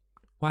มิต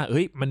ว่า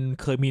มัน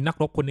เคยมีนัก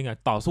รบคนหนึ่ง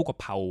ต่อสู้กับ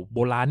เผ่าโบ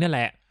ราณเนี่ยแห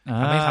ละ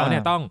ทำให้เขาเนี่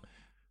ยต้อง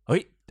เฮ้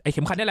ยไอเ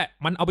ข็มขัดนี่แหละ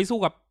มันเอาไปสู้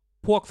กับ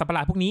พวกสัตว์ประหล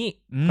าดพวกนี้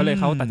ก็เลย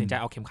เขาตัดสินใจ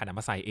เอาเข็มขัด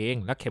มาใส่เอง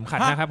แล้วเข็มขัด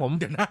นะครับผม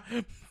เดี๋ยวนะ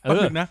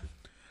นะ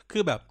คื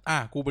อแบบ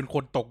กูเป็นค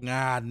นตกง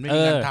านไม่มี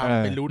งานท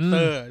ำเป็นรูทเต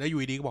อร์แล้วอยู่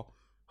ดีก็บอก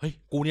เฮ้ย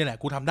กูเนี่ยแหละ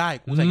กูทำได้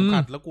กูใส่เข็ม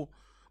ขัดแล้วกู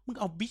มึง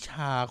เอาวิช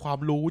าความ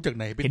รู้จากไ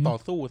หนเป็นต่อ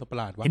สู้สัตว์ประ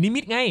หลาดวะเห็นนิมิ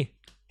ตไง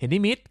เห็นนิ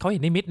มิตเขาเห็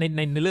นนิมิต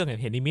ในเรื่อง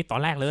เห็นนิมิตตอ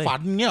นแรกเลยฝั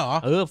นเงี้ยเหรอ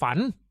ฝัน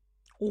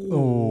โ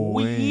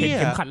อ้ยเห็น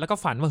เข็มขัดแล้วก็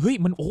ฝันว่าเฮ้ย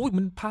มัน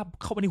มันภาพ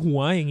เข้าไปในหัว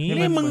อย่างงี้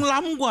นี่มึงล้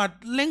ำกว่า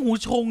เล้งหู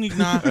ชงอีก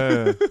นะ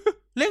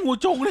เล่งหู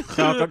จงนี่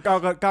คือ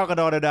ก้าวกระ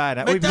ดอได้น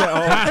ะอุ้ย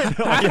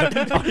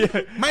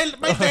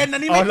ไม่เซ็นอั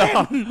นนี้ไม่เซ็น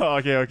โอ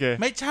เค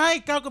ไม่ใช่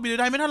ก้าวกระบี่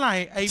ได้ไม่เท่าไหร่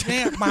ไอ้เนี่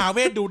ยมหาเว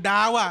ทดูด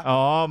าวอ่ะ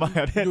มห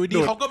าเวทอยู่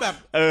ดีเขาก็แบบ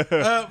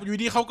อยู่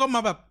ดีเขาก็ม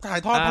าแบบถ่าย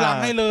ทอดพลัง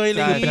ให้เลยอะไร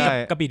อย่างเงี้ย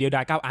กระบี่เดียวด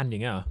าย9อันอย่า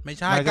งเงี้ยเหรอไม่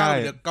ใช่ก้าว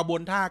กระบว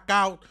นท่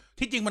า9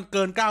ที่จริงมันเ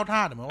กิน9ท่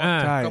าหมายว่า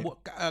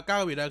ก้าว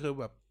กระบี่ได้คือ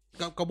แบบ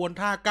กระบวน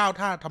ท่า9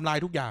ท่าทำลาย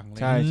ทุกอย่าง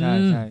ใช่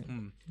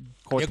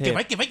เก็บ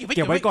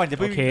ไว้ก่อนอย่า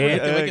เพิ่ง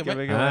เก็บไว้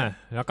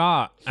แล้วก็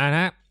น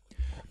ะ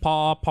พ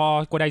อ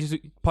โกได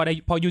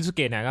พอยูสุเ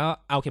กะเนี่ยก็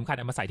เอาเข็มขัด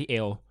มาใส่ที่เอ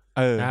ว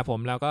นะครับผม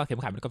แล้วก็เข็ม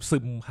ขัดมันก็ซึ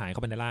มหายเข้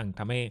าไปในร่าง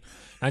ทำให้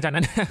หลังจาก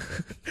นั้น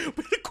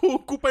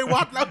กูไป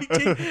วัดแล้วจ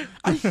ริง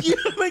ไอ้เหี้ย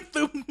ไม่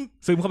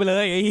ซึมเข้าไปเล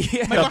ยไอ้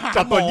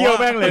จับตัวเยี่ยว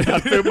แม่งเลย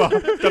ซึม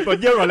จับตัว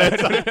เยี่ยวก่อนเลย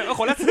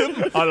คนละซึม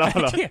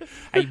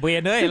ไอ้เบร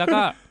นเลยแล้ว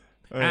ก็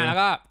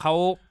เขา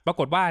ปรา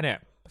กฏว่าเนี่ย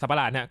สัตว์ประห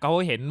ลาดเนี่ยเขา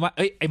เห็นว่า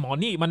ไอ้หมอ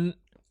นี่มัน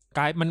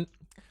กลาย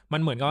มั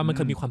นเหมือนกับว่ามันเค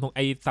ยมีความทรงไ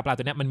อ้สัตว์ประหลาด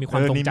ตัวเนี้ยมันมีควา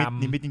มทรงจ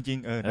ำนิมิตจริง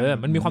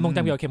ๆมันมีความทรงจ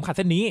ำเกี่ยวกับเข็มขัดเ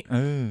ส้นนี้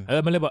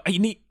มันเลยบอกไอ้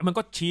นี่มัน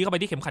ก็ชี้เข้าไป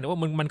ที่เข็มขัดว่า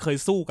มันเคย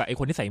สู้กับไอ้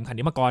คนที่ใส่เข็มขัด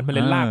นี้มาก่อนมันเล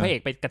ยลากพระเอ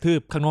กไปกระทื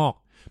บข้างนอก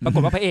ปราก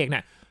ฏว่าพระเอกเนี่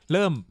ยเ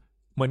ริ่ม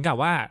เหมือนกับ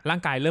ว่าร่า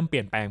งกายเริ่มเป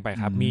ลี่ยนแปลงไป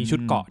ครับมีชุด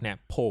เกราะเนี่ย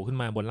โผล่ขึ้น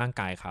มาบนร่าง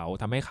กายเขา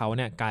ทำให้เขาเ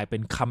นี่ยกลายเป็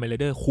นคัมเมเล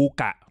เดอร์คู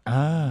กะ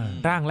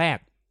ร่างแรก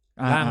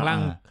ร่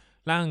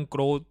างโ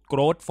ก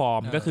รธฟอร์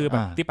มก็คือแบ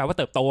บที่แปลว่า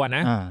เติบโตน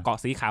ะเกาะ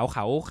สีขาวเข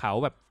า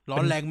แบบร้อ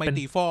นแรงไม่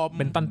ตีฟอร์มเ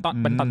ป็น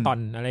ตอน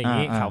อะไรอย่าง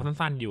งี้เขา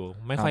สั้นๆอยู่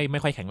ไม่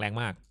ค่อยแข็งแรง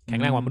มากแข็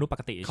งแรงกว่ามนุษย์ป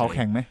กติเขาแ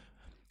ข็งไหม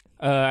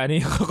อันนี้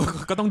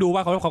ก็ต้องดูว่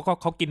าเ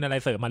ขากินอะไร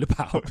เสริมมาหรือเป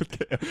ล่า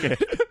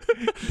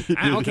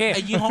โอเคไ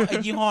อ้ยี่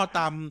ห้อ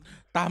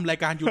ตามราย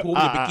การ YouTube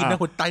อย่าไปกินนะ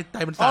คนไต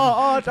มันสั่น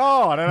จ้อ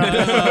นั่น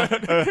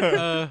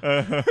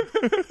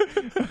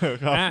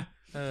น่ะ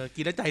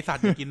กินแล้วใจสั่น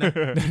อย่ากินนะ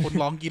คน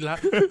ร้องกินแล้ว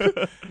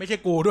ไม่ใช่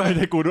กูด้วย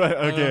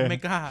โอเคไม่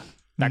กล้า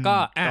แต่ก็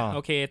โ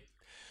อเค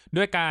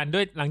ด้วย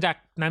หลังจาก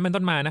นั้นเป็น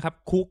ต้นมานะครับ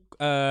คุก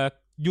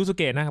ยูสุเ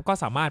กะนะครับก็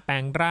สามารถแปล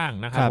งร่าง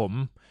นะครับผม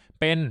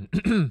เป็น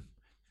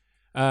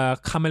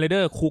คัมเมเลเด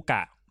อร์คูก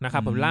ะนะครั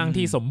บผมร่าง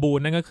ที่สมบูร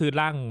ณ์นั่นก็คือ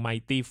ร่างไม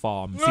ตี้ฟอ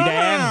ร์มสีแด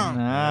ง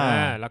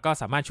แล้วก็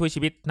สามารถช่วยชี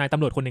วิตนายต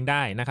ำรวจคนหนึ่งไ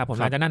ด้นะครับผม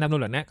หลังจากนั้นตำร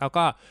วจเนี่ยเขา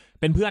ก็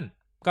เป็นเพื่อน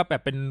ก็แบ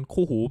บเป็น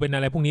คู่หูเป็นอ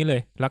ะไรพวกนี้เล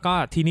ยแล้วก็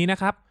ทีนี้น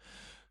ะครับ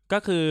ก็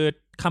คือ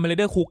คัมเมเลเ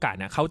ดอร์คูกะ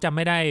เนี่ยเขาจะไ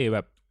ม่ได้แบ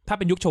บถ้าเ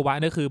ป็นยุคโชวะ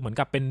นี่คือเหมือน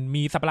กับเป็น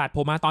มีสัตว์ประหลาดโผ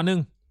ล่มาตอนนึ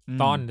ง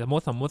ตอนสม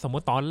ม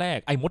ติตอนแรก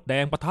ไอ้มดแด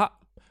งปะทะ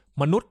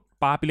มนุษย์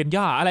ปลาปิเรน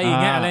ย่าอะไรอย่า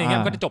งเงี้ย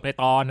ก็จะจบใน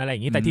ตอนอะไรอย่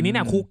างงี้แต่ทีนี้เ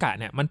นี่ยคูกะ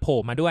เนี่ยมันโผล่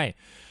มาด้วย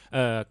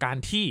การ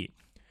ที่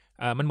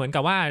มันเหมือน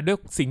กับว่าด้วย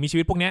สิ่งมีชี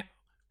วิตพวกเนี้ย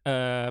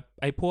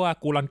ไอ้พวก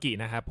กูรอนกิ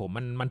นะครับผม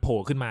มันโผล่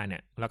ขึ้นมาเนี่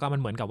ยแล้วก็มัน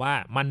เหมือนกับว่า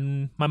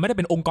มันไม่ได้เ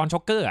ป็นองค์กรช็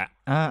อกเกอร์อ่ะ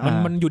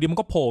มันอยู่ดีมัน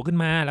ก็โผล่ขึ้น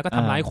มาแล้วก็ท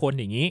ำร้ายคน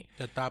อย่างนี้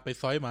จะตามไป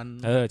ซอยมัน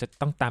จะ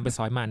ต้องตามไปซ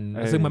อยมัน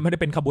ซึ่งมันไม่ได้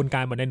เป็นขบวนกา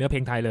รเหมือนในเนื้อเพล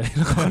งไทยเลย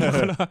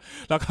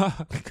แล้ว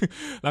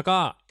ก็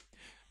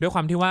ด้วยคว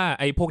ามที่ว่า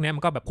ไอ้พวกนี้มั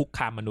นก็แบบคุกค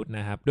ามมนุษย์น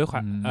ะครับด้วยควา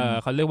ม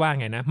เขาเรียกว่า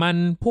ไงนะมัน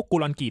พวกกู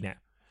รอนกิเนี่ย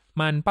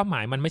มันเป้าหม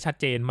ายมันไม่ชัด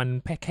เจนมัน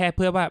แค่เ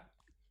พื่อว่า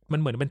มัน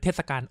เหมือนเป็นเทศ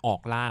กาลออ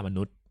กล่าม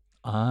นุษย์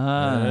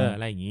อะ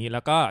ไรอย่างนี้แล้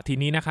วก็ที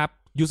นี้นะครับ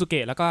ยูสุเก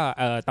ะแล้วก็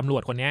ตำรว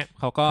จคนนี้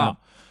เขาก็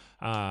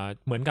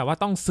เหมือนกับว่า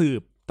ต้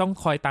อง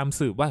คอยตาม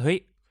สืบว่าเฮ้ย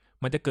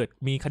มันจะเกิด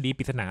มีคดีป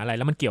ริศนาอะไรแ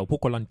ล้วมันเกี่ยวพว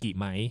กกูรอนกิ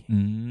ไหม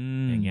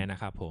อย่างเงี้ยนะ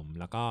ครับผม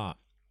แล้วก็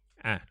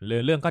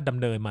เรื่องก็ดำ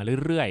เนินมา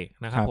เรื่อย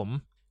ๆนะครับผม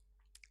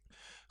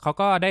เขา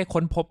ก็ได้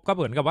ค้นพบก็เ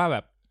หมือนกับว่าแบ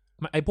บ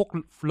ไอ้พวก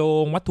โล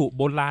งวัตถุโ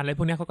บราณอะไรพ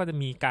วกนี้เขาก็จะ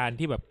มีการ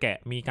ที่แบบแกะ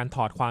มีการถ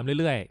อดความ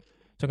เรื่อย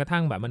ๆจนกระทั่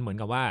งแบบมันเหมือน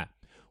กับว่า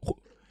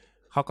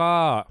เขาก็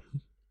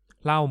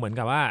เล่าเหมือน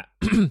กับว่า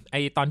ไ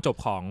อ้ตอนจบ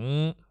ของ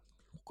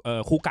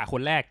คูกะค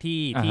นแรก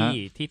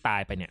ที่ตา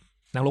ยไปเนี่ย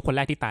นักรบคนแ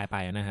รกที่ตายไป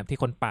นะครับที่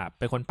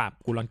เป็นคนปราบ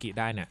กูรอนกิ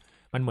ได้เนี่ย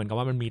มันเหมือนกับ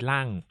ว่ามันมีร่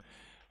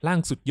าง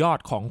สุดยอด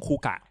ของคู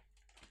กะ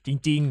จ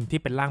ริงๆที่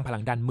เป็นร่างพลั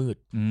งด้านมืด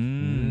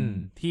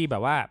ที่แบ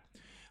บว่า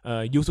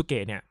ยูสุเก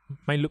ะเนี่ย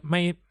ไ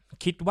ม่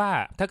คิดว่า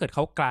ถ้าเกิดเข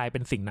ากลายเป็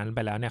นสิ่งนั้นไป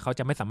แล้วเนี่ยเขา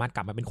จะไม่สามารถก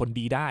ลับมาเป็นคน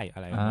ดีได้อะ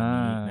ไรประมาณ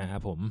นี้นะครั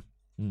บผม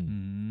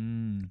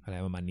อะไร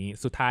ประมาณนี้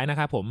สุดท้ายนะ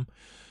ครับผม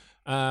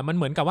มันเ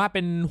หมือนกับว่าเ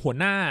ป็นหัว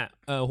ห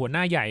น้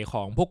าใหญ่ข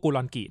องพวกกูร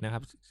อนกินะครั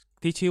บ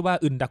ที่ชื่อว่า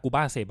อึนดากุบ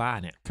ะเซบะ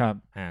เนี่ยครับ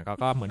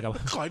ก็เหมือนกับ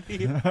ขอที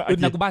อึน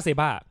ดากุบะเซ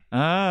บะ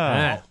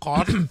ขอ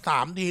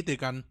3ทีติด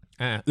กัน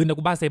อึนดา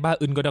กุบะเซบะ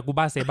อึนดากุบ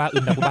ะเซบะอึ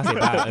นดากุบะเซ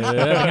บะเ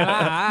ป็นไงล่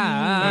ะ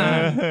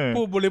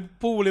ผู้บริ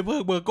โภ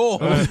คเบอร์โก้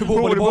ผู้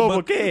บริโภคเบ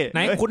อร์เก้ไหน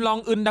คุณลอง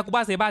อึนดากุบ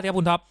ะเซบะสิครับ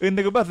คุณท็อปอึนด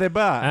ากุบะเซบ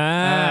ะ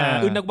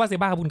อึนดากุบะเซ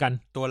บะครับคุณกัน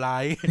ตัวร้า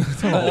ย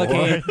โอเค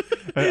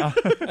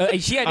ไอ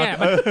เชี่ยเนี่ย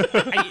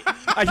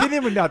ไอ้ที่นี่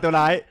มึงด่าตัว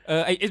ร้าย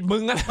ไอ้มึ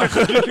งอะไร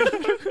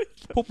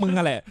พวกมึง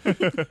อะไร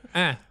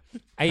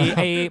ไ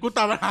อ้กูต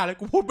ามปัญหาเลย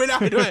กูพูดไม่ได้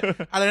ด้วย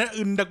อะไรนะ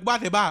อึนดักบ้า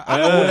เทบ้า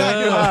พูดได้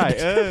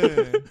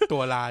ตั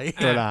วร้าย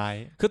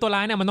คือตัวร้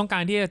ายเนี่ยมันต้องกา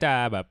รที่จะ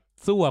แบบ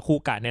สู้กับคู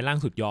กะในร่าง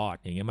สุดยอด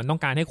อย่างเงี้ยมันต้อ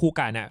งการให้คู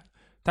กะเนี่ย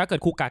ถ้าเกิด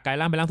คูกะกลาย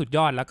ร่างเป็นร่างสุดย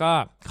อดแล้วก็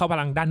เข้าพ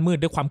ลังด้านมืด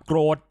ด้วยความโกร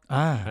ธ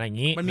อะไรอย่าง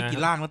งี้มันมี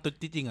กี่ร่างแล้วตัว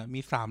จริงอ่ะมี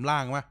3ร่า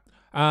งป่ะ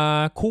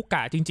คูก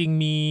ะจริง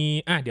ๆมี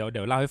เดี๋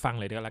ยวเล่าให้ฟัง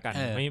เลยเดี๋ยวละกัน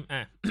ไม่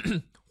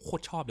โค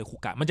ตรชอบเลยคู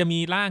กะมันจะมี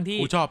ร่างที่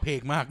กูชอบเพล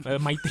งมาก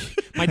ไ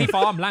มตี้ฟ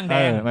อร์มร่างแด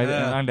ง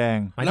ร่างแดง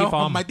ไมตี้ฟอ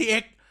ร์มไมตี้เอ็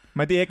ก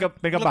ก็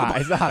เป็นกระบะไ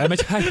อ้สัสไม่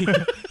ใช่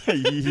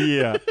เหี้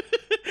ย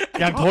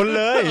อย่างทน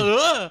เลย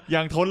อย่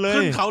างทนเลย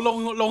ขึ้นเขาล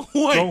ง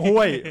ห้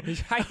วยไม่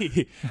ใช่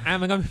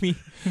มันก็มี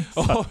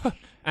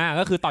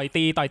ก็คือต่อยเ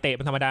ตะเ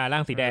ป็นธรรมดาร่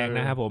างสีแดงน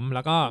ะครับผมแ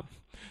ล้วก็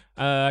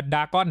ด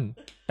าก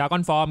อ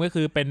นฟอร์มก็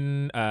คือเ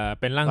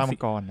ป็นร่างมัง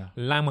กร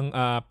ร่าง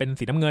เป็น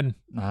สีน้ำเงิน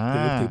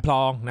ถือพล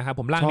องนะครับ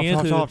ผมร่างนี้ก็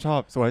คือชอ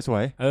บสว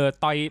ย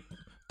ต่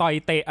อย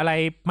เตะอะไร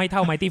ไม่เท่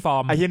าไมตี้ฟอ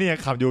ร์มไอ้ที่นี่ยัง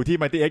ขับอยู่ที่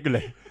ไมตี้เอ็กซ์อยู่เล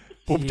ย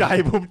ภูมิใจ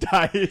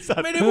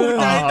ไม่ได้ภูมิ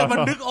ใจแต่มัน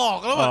นึกออก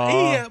แล้วว่า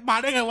มา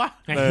ได้ไงวะ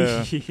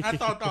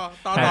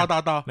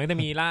ต่อมันจะ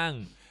มีร่าง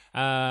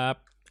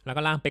แล้ว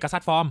ก็ร่างเปกาซั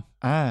สฟอร์ม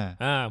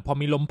พอ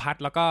มีลมพัด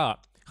แล้วก็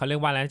เขาเรีย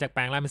กว่าอะไรจากแป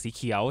ลงร่างเป็นสีเ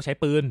ขียวใช้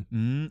ปืน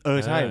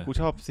ใช่กู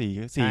ชอบสี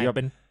เ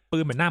ป็นปื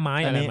นเหมือนหน้าไม้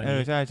อะไรแบบนี้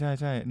ใ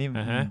ช่นี่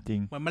จริ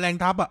งเหมือนแมลง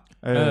ทับ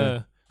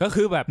ก็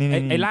คือแบบ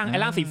ไอ้ร่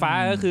างสีฟ้า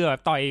ก็คือ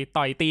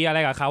ต่อยตีอะไร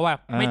กับเขา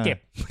ไม่เจ็บ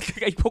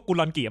ไอ้พวกกุ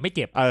ลอนกี่ไม่เ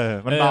จ็บ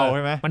มันเบาใ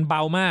ช่ไหมมันเบ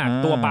ามาก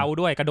ตัวเบา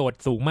ด้วยกระโดด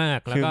สูงมาก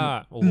แล้วก็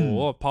โอ้โห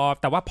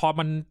แต่ว่าพอ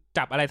มัน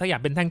จับอะไรสักอย่า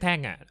งเป็นแท่ง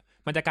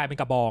ๆมันจะกลายเป็น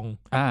กระบอง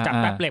จับแ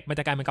ป๊บเหล็กมัน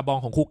จะกลายเป็นกระบอง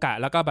ของคูกะ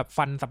แล้วก็แบบ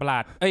ฟันสัตว์ประหลา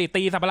ด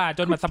ตีสัตว์ประหลาด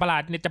จนแบบสัตว์ประหลา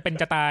ดเนี่ยจะเป็น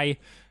จะตาย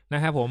น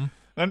ะครับผม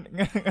งั้น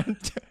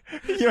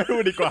ยังไม่พู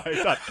ดดีกว่าไอ้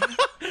สัตว์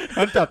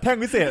งั้นจับแท่ง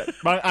พิเศษ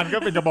บางอันก็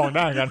เป็นกระบองไ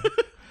ด้กัน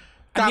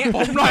จับผ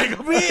มหน่อยครั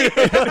บพี่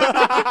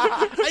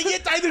ไอ้เหี้ย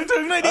ใจถึง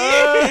หน่อยดิ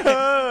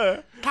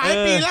ท้าย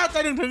ปีแล้วใจ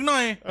ถึงหน่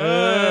อย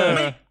ไ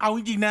ม่เอาจ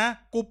ริงๆนะ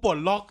กูปลด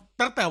ล็อก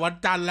ตั้งแต่วัน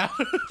จันทร์แล้ว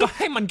ก็ใ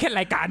ห้มันแค่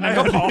รายการนั้น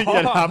ก็พออ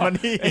ย่าทำมัน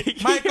นี่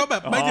ไม่ก็แบ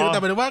บไม่ถึงแต่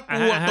หมายถึงว่า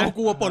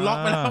กูปลดล็อก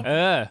ไปแล้ว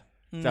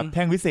จับแ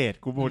ท่งพิเศษ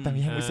กูพูดตั้ง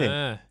แท่งพิเศษ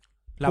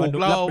ผูก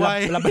เราไว้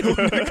เราไปดู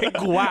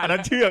กูว่าอันนั้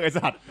นเชือกไอ้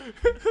สัตว์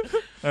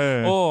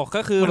โอ้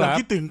ก็คือแบบ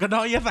คิดถึงก็น้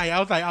อยใส่เอ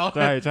า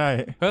ใช่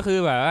ก็คือ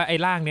แบบไอ้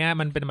ร่างเนี้ย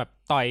มันเป็นแบบ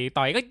ต่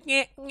อยก็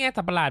แง่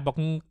สัตว์ประหลาดบอก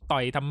ต่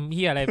อยทำเ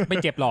หี้ยอะไรไม่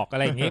เจ็บหรอกอะ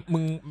ไรอย่างงี้มึ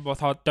ง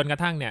จนกร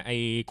ะทั่งเนี่ยไอ้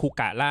คู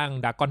กะร่าง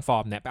ดากอนฟอ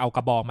ร์มเนี่ยไปเอาก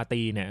ระบองมา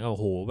ตีเนี่ยโอ้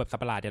โหแบบสัต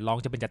ว์ประหลาดเนี่ยร้อง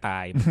จะเป็นจะตา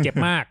ยเจ็บ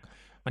มาก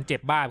มันเจ็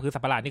บบ้าคือสั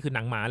ตว์ประหลาดนี่คือห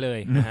นังหมาเลย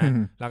นะฮะ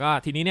แล้วก็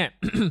ทีนี้เนี่ย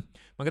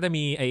มันก็จะ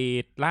มีไอ้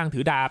ร่างถื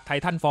อดาบไท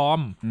ทันฟอร์ม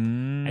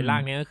ไอ้ร่า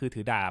งนี้ก็คือ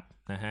ถือดาบ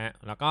นะฮะ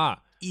แล้วก็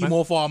อีโม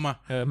ฟอร์ม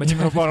มันอี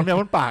โมฟอร์มแล้ว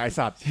มันปากไอ้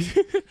สัตว์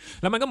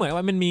แล้วมันก็เหมือน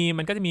ว่า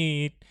มันก็จะมี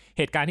เ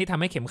หตุการณ์ที่ทำ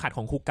ให้เข็มขัดข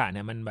องคูกะเ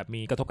นี่ยมันแบบ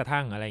มีกระทบกระ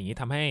ทั่งอะไรอย่างนี้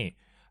ทำให้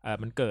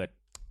มันเ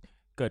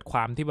กิดคว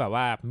ามที่แบบ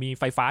ว่ามี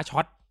ไฟฟ้าช็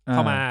อตเข้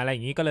ามาอะไรอย่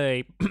างนี้ก็เลย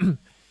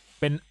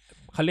เป็น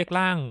เขาเรียก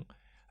ร่าง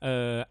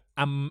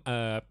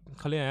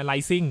เขาเรียกอะไร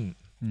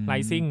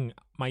Rising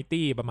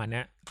Mighty ประมาณ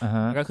นี้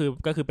ก็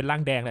คือเป็นร่า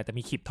งแดงแหละแต่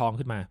มีขีบทอง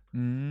ขึ้นมา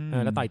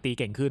แล้วต่อยตี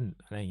เก่งขึ้น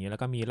อะไรอย่างเงี้ยแล้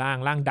วก็มีร่า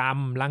ง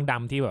ด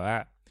ำที่แบบว่า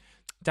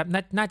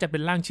น่าจะเป็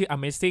นร่างชื่อ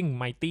Amazing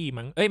Mighty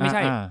มั้งไม่ใ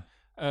ช่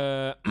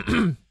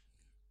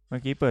เมื่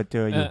อกี้เปิดเจ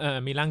ออยู่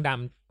มีร่างด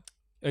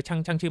ำช่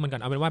างชื่อมันก่อ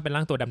นเอาเป็นว่าเป็น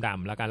ร่างตัวด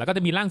ำๆแล้วกันแล้วก็จ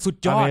ะมีร่างสุด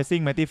ยอด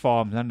Amazing Mighty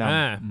Form ร่างด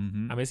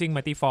ำAmazing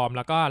Mighty Form แ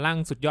ล้วก็ร่าง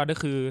สุดยอดก็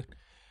คือ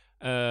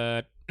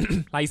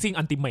Rising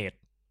Ultimate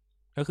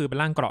ก็คือเป็น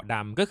ร่างเกราะด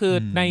ำก็คือ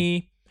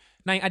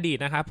ในอดีต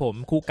นะครับผม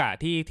คูกะ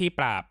ที่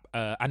ปราบ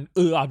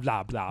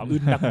อึ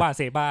นดักบ้าเ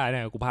ซบ้าเนี่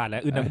ยกูพลาดแล้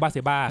วอึนดักบ้าเซ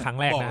บ้าครั้ง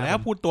แรกนะแล้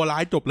วพูดตัวร้า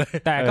ยจบเลย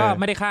แต่ก็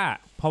ไม่ได้ฆ่า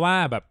เพราะว่า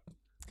แบบ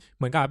เ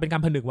หมือนกับเป็นกา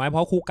รผนึกไว้เพรา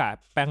ะคูกะ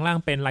แปลงร่าง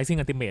เป็น Rising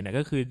Ultimate เนี่ย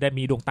ก็คือได้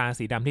มีดวงตา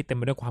สีดำที่เต็ม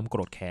ไปด้วยความโกร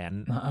ธแค้น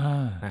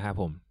นะครับ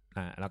ผม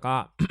แล้วก็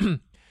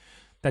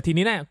แต่ที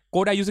นี้เนี่ยโก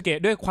ไดยูสุเกะ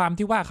ด้วยความ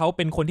ที่ว่าเขาเ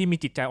ป็นคนที่มี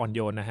จิตใจอ่อนโย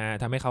นนะฮะ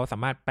ทำให้เขาสา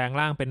มารถแปลง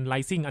ร่างเป็น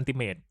Rising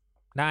Ultimate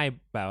ได้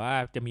แบบว่า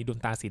จะมีดวง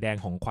ตาสีแดง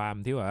ของความ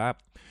ที่แบบว่า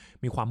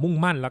มีความมุ่ง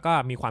มั่นแล้วก็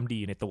มีความดี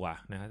ในตัว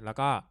นะแล้ว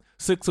ก็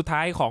ศึกสุดท้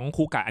ายของ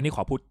คูกะอันนี้ข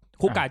อพูด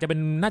คูกะจะเป็น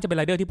น่าจะเป็นไ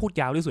รเดอร์ที่พูด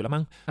ยาวที่สุดแล้ว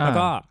มั้งแล้ว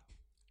ก็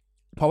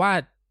เพราะว่า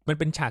มัน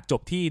เป็นฉากจ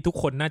บที่ทุก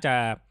คนน่าจะ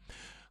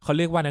เขาเ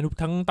รียกว่านะ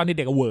ทั้งตอนเ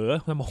ด็กๆเหวอ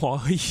มันบอก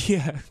เฮ้ย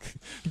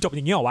จบอ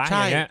ย่างนี้เหรอวะอ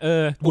ย่างเงี้ย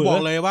กูบอ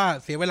กเลยว่า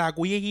เสียเวลา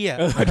กูเหี้ย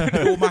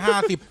ๆดูมา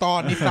50 ตอ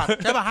นนี่สัตว์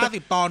ใช่ป่ะ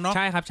50 ตอนเนาะใ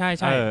ช่ครับใช่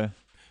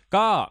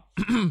ก็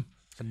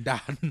สันดา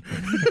น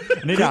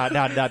นี่ด่า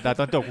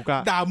ตอนจบกูก็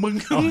ด่ามึง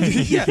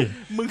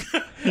มึง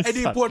ไอ้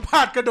ดิปวดพล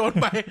าดกระโดด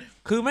ไป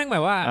คือแม่งแบ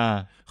บว่า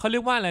เขาเรี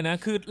ยกว่าอะไรนะ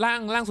คือ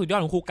ร่างสุดยอ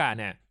ดของคูกะ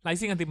เนี่ย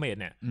Rising Ultimate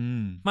เนี่ย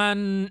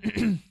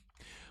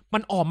มั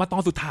นออกมาตอ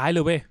นสุดท้ายเล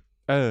ยเว้ย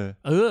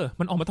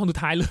มันออกมาตอนสุด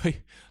ท้ายเลย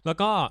แ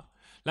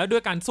ล้วด้ว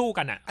ยการสู้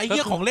กันไอ้เ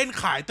หี้ยของเล่น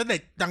ขายตั้งแต่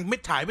ยังไม่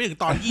ฉายไม่ถึง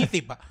ตอน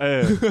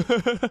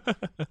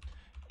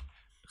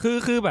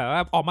20คือแบบว่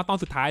าออกมาตอน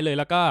สุดท้ายเลย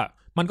แล้วก็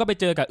มันก็ไป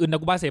เจอกับอึนดา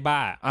กุบะเซบ้า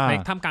ใน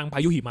ท่ามกลางพา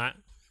ยุหิมะ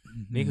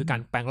นี่คือการ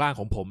แปลงร่าง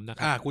ของผมนะค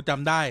รับกูจ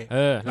ำได้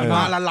แล้วก็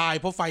ละลาย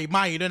เพราะไฟไห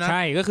ม้ด้วยนะใ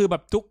ช่ก็คือแบ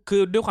บคื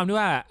อด้วยความที่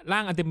ว่าร่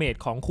างอัลติเมท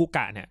ของคูก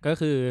ะเนี่ยก็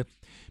คือ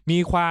มี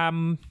ความ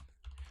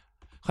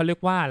เขาเรียก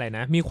ว่าอะไรน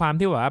ะมีความ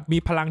ที่แบบมี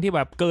พลังที่แ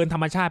บบเกินธร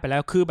รมชาติไปแล้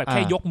วคือแบบแ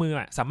ค่ยกมือ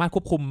สามารถค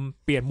วบคุม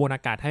เปลี่ยนมวลอ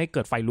ากาศให้เ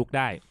กิดไฟลุกไ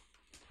ด้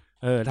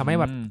ทำให้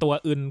แบบตัว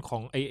อื่นขอ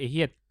งไอ้เ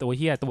หี้ยตัว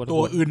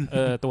อื่น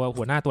ตัว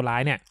หัวหน้าตัวร้า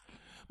ยเนี่ย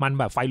มัน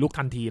แบบไฟลุก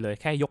ทันทีเลย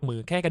แค่ยกมือ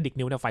แค่กระดิก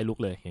นิ้วเนี่ยไฟลุก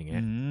เลยอย่างเงี้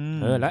ย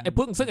แล้วไอ้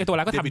ซึ่งไอ้ตัว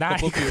ร้ายก็ทำได้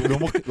รู้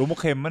มุก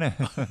เค็มมั้ยเนี่ย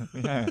ไ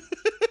ม่ใช่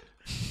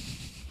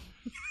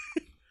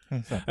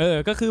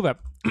ก็คือแบบ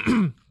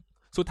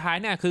สุดท้าย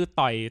เนี่ยคือ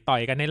ต่อ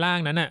ยกันในร่าง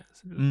นั้นน่ะ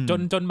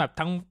จนแบบ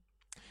ทั้ง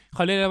เข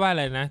าเรียกว่าอะ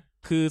ไรนะ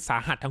คือสา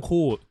หัสทั้ง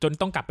คู่จน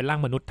ต้องกลับเป็นร่า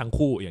งมนุษย์ทั้ง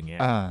คู่อย่างเงี้ย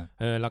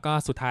แล้วก็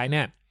สุดท้ายเ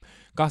นี่ย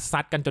ก็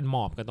ซัดกันจนหม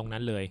อบกันตรงนั้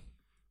นเลย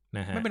น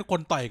ะฮะไม่เป็นค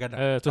นต่อยกัน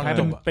สุดท้าย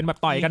เป็นแบบ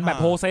ต่อยกันแบบ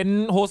โฮ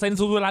เซน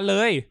ซูรุรันเล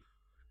ย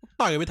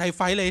ต่อยไปไทยไ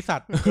ฟเลยสั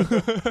ตว์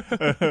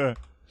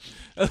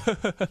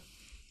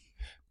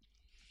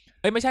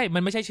ไม่ใช่มั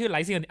นไม่ใช่ชื่อ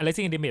Rising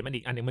Ultimate มัน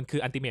อีกอันนึงมันคื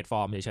อ Ultimate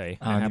Form เฉย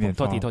ๆนะครับผมโ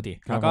ทษที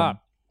แล้วก็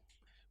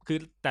คือ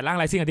แต่ร่าง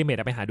Rising Ultimate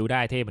ไปหาดูได้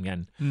เท่เหมือนกัน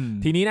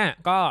ทีนี้เนี่ย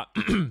ก็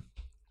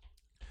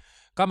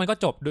มันก็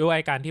จบด้วย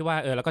การที่ว่า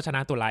แล้วก็ชนะ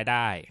ตัวร้ายไ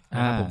ด้น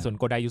ะครับผมส่วน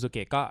โกไดยูสุเก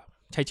ะก็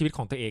ใช้ชีวิตข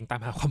องตัวเองตาม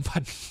หาความฝั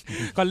น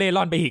ก็เล่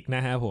ร่อนไปอีกน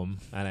ะครับผม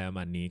อะไรประม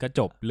าณนี้ก็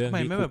จบเรื่อง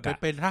ที่ไม่แบบ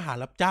เป็นทหาร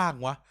รับจ้าง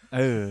วะ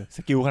ส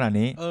กิลขนาด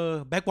นี้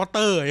แบ็ควอเต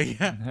อร์อย่างเ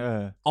งี้ย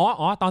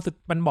ตอนสุด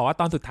มันบอกว่า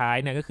ตอนสุดท้าย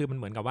เนี่ยก็คือมัน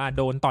เหมือนกับว่าโ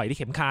ดนต่อยที่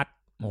เข็มขัด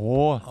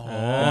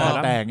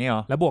แตกงี้เหร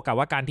อแล้วบวกกับ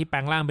ว่าการที่แปล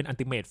งร่างเป็นอัล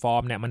ติเมทฟอ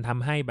ร์มเนี่ยมันท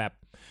ำให้แบบ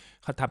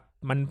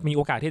มันมีโ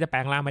อกาสที่จะแปล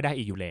งร่างไม่ได้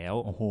อีกอยู่แล้ว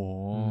โอ้โห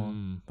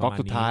รอบ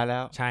สุดท้ายแล้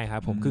วใช่ครั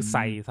บผมคือใ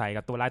ส่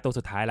กับตัวร้ายตัว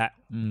สุดท้ายละ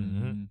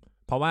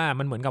เพราะว่า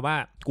มันเหมือนกับว่า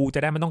กูจะ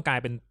ได้ไม่ต้องกลาย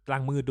เป็นร่า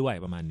งมืดด้วย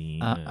ประมาณนี้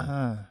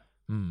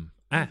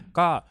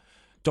ก็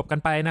จบกัน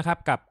ไปนะครับ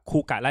กับคู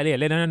กะรายละเอียด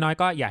เล็กน้อย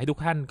ๆก็อยากให้ทุก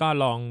ท่านก็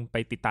ลองไป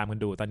ติดตามกัน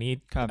ดูตอนนี้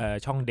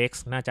ช่อง Dex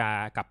น่าจะ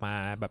กลับมา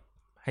แบบ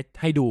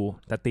ให้ดู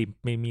แต่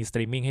มีสต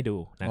รีมมิ่งให้ดู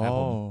นะครับ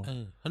ผม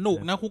สนุก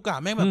นะคูกะ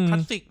แม่งแบบคลา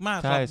สสิกมาก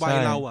ครับวัย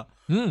เราอ่ะ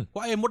เพรา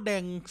ะไอ้มดแด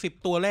ง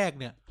10ตัวแรก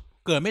เนี่ย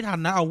เกิดไม่ทัน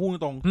นะเอาพูด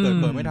ตรงเกิ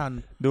ดไม่ทัน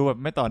ดูแบบ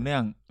ไม่ต่อเนื่อ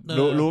ง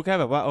รู้แค่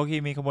แบบว่าโอเค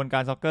มีขบวนกา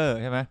รซ็อกเกอร์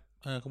ใช่ไหม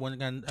ขบวน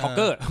การซ็อกเ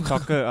กอร์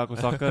กู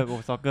ซ็อกเกอ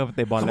ร์มันเ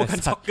ตะบอลเลยขบวนกา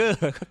รซ็อกเกอร์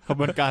ข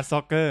บวนการซ็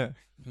อกเกอร์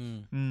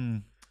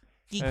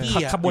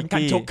ขบวนการ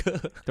โจ๊ก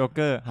เก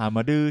อร์หาม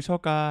าดื้อโช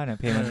กาเนี่ย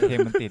เพลง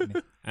มันติดเนี่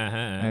ย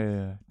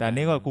แต่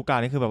นี่ก็คูกะ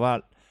นี่คือแบบว่า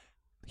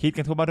ฮิต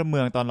กันทั่วบ้านทั่วเมื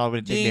องตอนเราเป็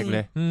นเด็กๆเล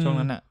ยช่วง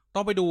นั้นน่ะต้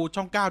องไปดู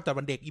ช่อง9จัด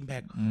วันเด็ก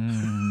Impact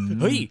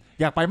เฮ้ย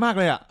อยากไปมาก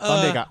เลยอ่ะตอน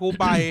เด็กอ่ะกู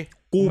ไป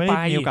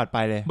มีโอกาสไป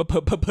เลยเ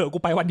ผลอกู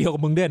ไปวันเดียวกั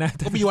บมึงด้วยนะ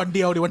ก็มีวันเ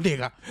ดียวดิวันเด็ก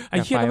อ่ะไอ้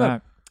เหี้ยแบบ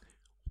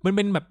มันเ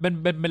ป็นแบบ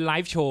เป็นไล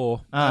ฟ์โชว์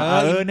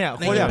เนี่ยโ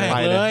คตรอยากไป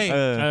เลย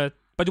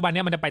ปัจจุบันเ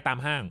นี้ยมันจะไปตาม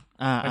ห้าง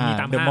มันมี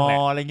ตามห้าง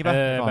อะไรอย่างงี้ป่ะ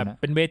แบบ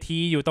เป็นเวที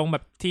อยู่ตรงแบ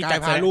บที่จัด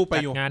ง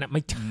านอ่ะไ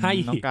ม่ใช่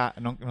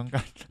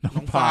น้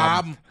องฟา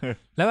ร์ม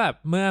แล้วแบบ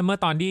เมื่อ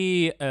ตอนที่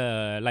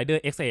Rider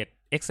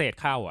X8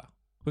 เข้าอ่ะ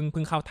เ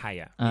พิ่งเข้าไทย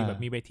อ่ะ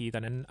มีเวทีตอ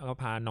นนั้นก็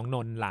พาน้องน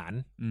นหลาน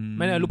ไ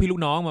ม่ได้ลูกพี่ลู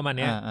กน้องประมาณเ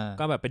นี้ย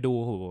ก็แบบไปดู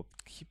โห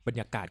บรร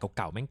ยากาศเ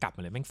ก่าๆแม่งกลับม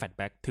าเลยแม่งแฟลชแ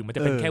บ็กถึงมันจ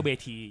ะเป็นแค่เว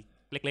ที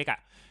เล็กๆอ่ะ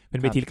เป็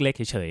นเวทีเล็กๆ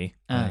เฉย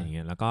ๆอะไรอย่างเ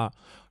งี้ยแล้วก็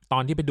ตอ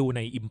นที่ไปดูใ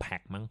น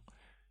Impact มั้ง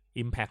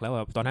Impact แล้วแ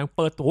บบตอนนั้นเ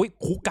ปิดตัว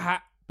คูกะ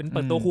เป็นเ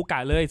ปิดตัวคูกะ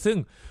เลยซึ่ง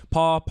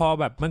พอ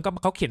แบบมันก็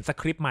เขาเขียนส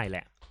คริปต์ใหม่แหล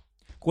ะ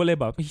กูเลย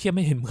แบบเหี้ยไ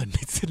ม่เห็นเหมือน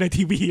ใน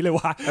ทีวีเลย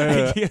ว่ะไ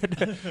อ้เหี้ย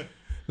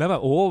แล้วแบ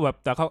บโอ้แบบ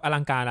แต่เขาอลั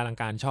ง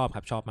การชอบค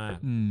รับชอบมาก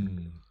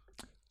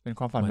เป็น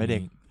ความฝันวัยเด็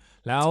ก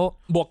แล้ว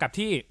บวกกับ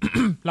ที่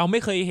เราไม่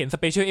เคยเห็นส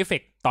เปเชียลเอฟเฟ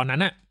คตอนนั้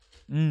นน่ะ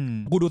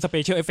กูดูสเป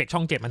เชียลเอฟเฟคช่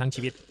อง7มาทั้ง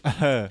ชีวิต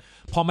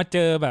พอมาเจ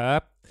อแบ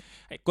บ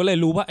ก็เลย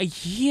รู้ว่าไอ้เ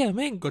หี้ยแ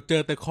ม่งก็เจ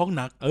อแต่ของห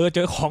นักเจ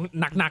อของ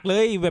หนักๆเล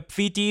ยแบบ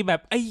CG แบ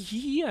บไอ้เ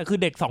หี้ยคือ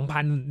เด็ก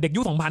 2000 เด็ก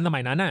ยุค 2000 สมั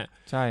ยนั้นน่ะ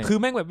ใช่คือ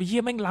แม่งแบบไอ้เหี้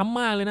ยแม่งล้ำ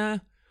มากเลยนะ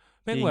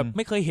แม่งแบบไ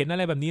ม่เคยเห็นอะไ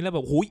รแบบนี้แล้วแบ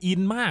บโหอิ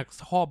นมาก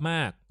ชอบม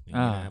ากอย่าง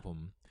นี้นะครับผม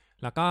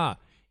แล้วก็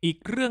อีก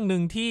เรื่องนึ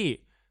งที่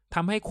ท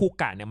ำให้คู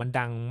กะเนี่ยมัน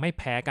ดังไม่แ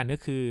พ้กันก็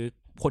คือ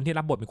คนที่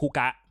รับบทเป็นคูก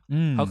ะ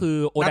เขาคือ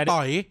โอดาต่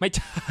อยไม่ใ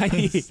ช่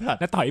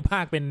น้าต่อยภา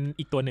คเป็น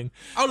อีกตัวหนึ่ง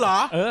เอาเหรอ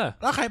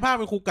แล้วใครภาค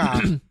เป็นคูกะ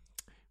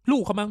ลู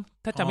กเขามั้ง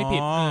ถ้าจำไม่ผิ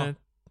ด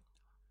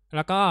แ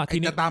ล้วก็ที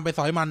นี้จะตามไปส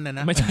อยมันเนี่ย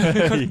นะไม่ใช่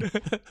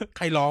ใ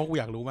ครร้องกู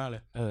อยากรู้มากเล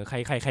ย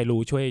ใครรู้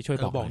ช่วย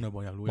บอกหน่อยบอ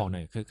กอยากรู้บอกหน่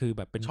อยคือแ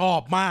บบเป็นชอ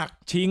บมาก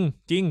จ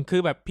ริงคื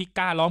อแบบพี่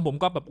ก้าร้องผม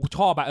ก็แบบช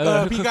อบอ่ะ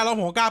พี่ก้าร้อง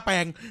ผมกล้าแปล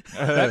ง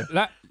แล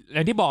ะอ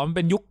ย่างที่บอกมันเ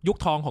ป็นยุค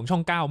ทองของช่อ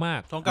ง9มา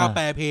กช่อง9แป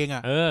ลเพลงอ่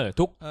ะ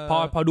ทุก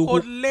พอดูค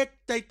นเล็ก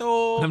ใจโต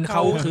เข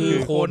าคือ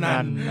โคนั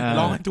น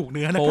ร้องให้ถูกเ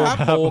นื้อนะครับ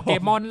โปเก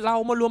มอนเรา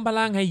มารวมพ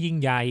ลังให้ยิ่ง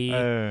ใหญ่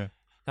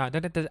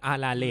อา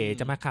ราเล่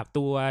จะมาขับ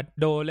ตัว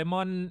โดเรม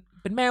อน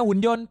เป็นแม่หุ่น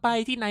ยนต์ไป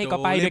ที่ไหนก็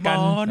ไปด้วยกัน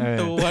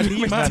ตัว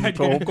นี้มันโ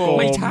กโก้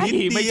ไม่ใช่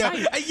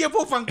ไอ้เหี้ยพ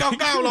วกฝั่ง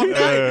99ร้องไ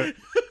ด้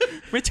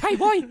ไม่ใช่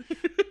บ่อย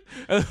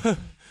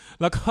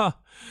แล้วก็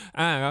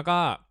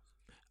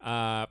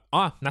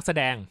นักแส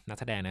ดง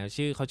นะ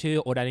เขาชื่อ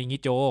โอดาริงิ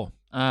โจ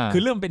คื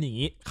อเรื่องเป็นอย่าง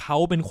นี้เขา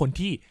เป็นคน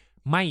ที่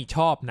ไม่ช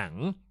อบหนัง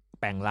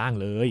แปลงร่าง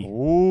เลยโ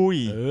อ้ย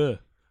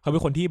เขาเป็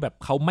นคนที่แบบ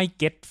เขาไม่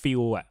เก็ตฟิ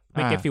ลอ่ะไ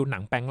ม่เก็ตฟิลหนั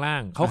งแปลงร่า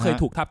งเขาเคย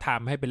ถูกทาบทา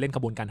มให้ไปเล่นกร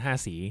ะบวนการ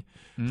5สี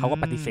เขาก็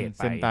ปฏิเสธ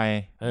ไป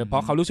เพรา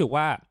ะเขารู้สึก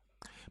ว่า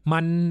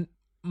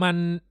มัน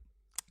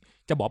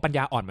จะบอกปัญญ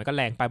าอ่อนมันก็แ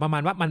รงไปประมา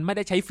ณว่ามันไม่ไ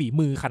ด้ใช้ฝี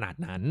มือขนาด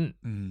นั้น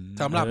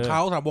สำหรับเขา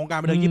สำหรับวงการ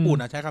บันเทิงญี่ปุ่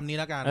นใช้คำนี้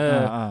แล้วกัน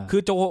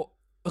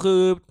คื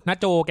อนา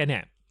โจแกเนี่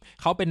ย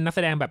เขาเป็นนักแส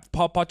ดงแบบ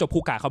พอจบคู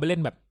กะเขาไปเล่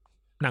นแบบ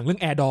หนังเรื่อ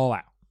งแอร์ดอร์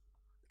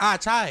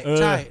ใช่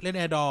ใช่เล่นแ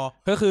อร์ดอร์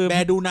ก็คือแบ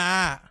ดูนา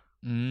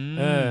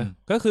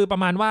ก็คือประ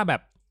มาณว่าแบ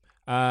บ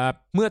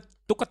เมื่อ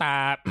ตุ๊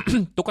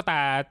กต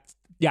า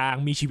ยาง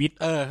มีชีวิต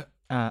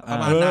ประ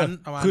มาณนั้น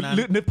คือ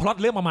นึกพล็อต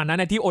เรื่องประมาณนั้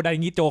นที่โอได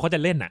งิโจเขาจะ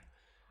เล่น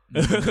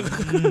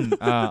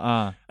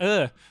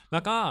แล้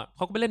วก็เข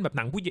าก็ไปเล่นแบบห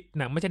นัง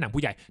หนังไม่ใช่หนัง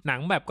ผู้ใหญ่หนัง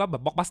แบบก็แบ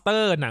บบล็อกบัสเตอ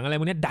ร์หนังอะไร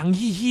พวกนี้ดัง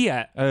เหี้ย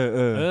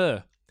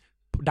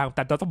ดังแ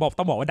ต่ต้องบ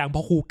อกว่าดังเพร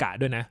าะคูกะ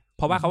ด้วยนะเ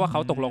พราะว่าเข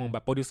าตกลงแบ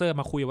บโปรดิวเซอร์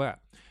มาคุยว่า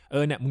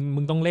เนี่ย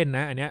มึงต้องเล่นน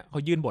ะอันเนี้ยเขา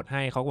ยื่นบทใ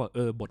ห้เขาก็บอก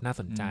บทน่า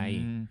สนใจ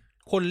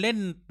คนเล่น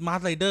มาร์ส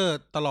ไรเดอร์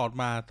ตลอด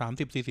มา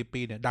 30-40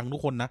 ปีเนี่ยดังทุ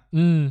กคนนะ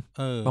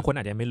บางคน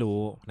อาจจะไม่รู้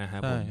นะครั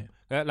บผม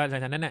แล้วหลั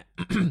งจากนั้นเนี่ย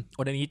โ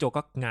อเดนิโจ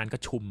ก็งานก็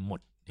ชุมหมด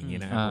อย่างงี้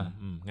นะครับ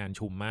งาน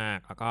ชุมมาก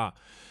แล้วก็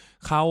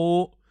เข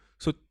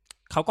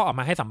าก็ออก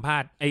มาให้สัมภา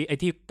ษณ์ไอ้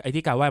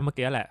ที่กล่าวว่าเมื่อ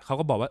กี้แหละเขา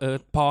ก็บอกว่า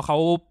พอเขา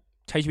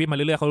ใช้ชีวิตมาเ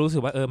รื่อยๆเขารู้สึ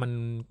กว่า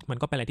มัน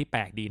ก็เป็นอะไรที่แป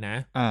ลกดีนะ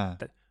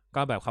แต่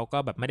ก็แบบเขาก็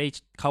แบบไม่ไ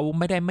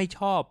ด้ไม่ช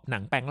อบหนั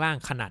งแปลงร่าง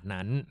ขนาด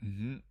นั้น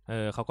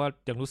เขาก็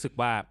ยังรู้สึก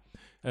ว่า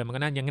มันก็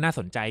ยังน่า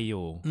สนใจอ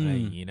ยู่อะไร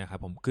อย่างนี้นะครับ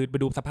ผมคือไป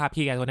ดูสภาพ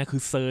พี่แกตัวนั้นคื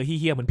อเซอร์เ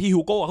ฮี้ยเหมือนพี่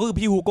ฮูโก้คือ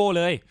พี่ฮูโก้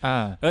เลย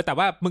แต่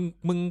ว่า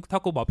มึงถ้า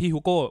กูบอกพี่ฮู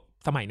โก้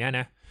สมัยเนี้ย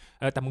นะ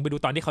แต่มึงไปดู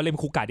ตอนที่เขาเล่น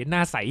คูกะเนี่ยหน้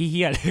าใสเ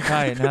ฮี้ยเลยใ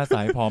ช่หน้าใส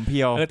ผอมเพรี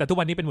ยวแต่ทุก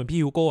วันนี้เป็นเหมือนพี่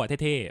ฮูโก้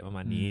เท่ๆประม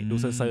าณนี้ดู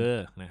เซอ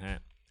ร์นะฮะ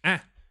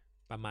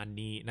ประมาณ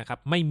นี้นะครับ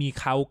ไม่มี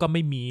เขาก็ไ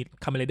ม่มี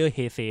คาเมเลเดอร์เฮ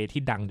เซ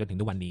ที่ดังจนถึง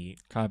ทุกวันนี้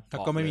ครับแล้ว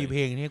ก็ไม่มีเพ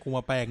ลงที่กูม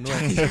าแปลงด้วย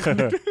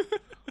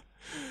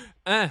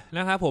น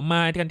ะครับผมม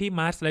ากันที่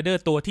มาร์สไรเดอ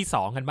ร์ตัวที่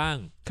2กันบ้าง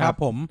ครับ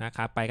ผมนะค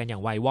รับไปกันอย่า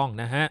งไวว่อง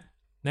นะฮะ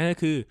นั่นก็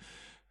คือ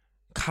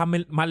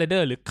มาร์สไรเดอ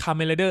ร์หรือคาเ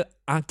มเลเดอร์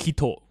อากิ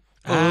โตะ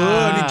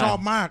นี่ชอบ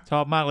ม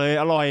ากเลย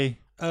อร่อย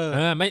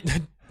ไม่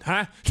ฮ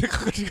ะ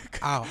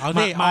เอา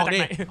ดิอ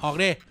อก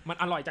ดิมัน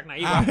อร่อยจากไหน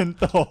วะ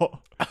โต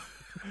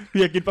เ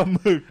พียกินปลาห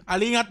มึกอา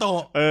ริงาโต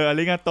ะอา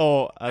ริงาโต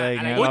ะอะไรอย่า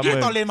งเงี้ยที่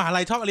ตอนเรียนมหา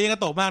ลัยชอบอาริงา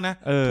โตะมากนะ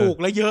ถูก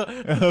และเยอะ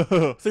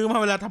ซื้อมา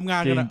เวลาทำงา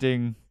นกันจริง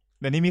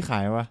เดี๋ยวนี้มีขา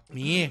ยวะ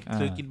มี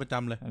ซื้อกินประจ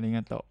ำเลยอาริง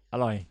าโตะอ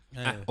ร่อย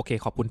โอเค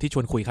ขอบคุณที่ช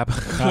วนคุยครับ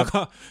แล้วก็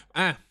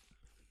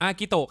อา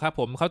กิโตะครับ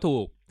ผมเขาถู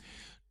ก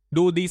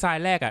ดูดีไซ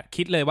น์แรก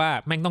คิดเลยว่า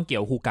แม่งต้องเกี่ย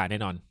วคูกะแน่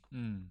นอน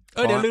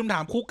เดี๋ยวลืมถา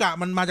มคูกะ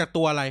มันมาจาก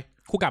ตัวอะไร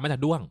คูกะมาจา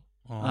กด้วง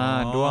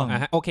ด้วง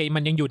โอเคมั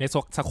นยังอยู่ใน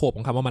สโคปข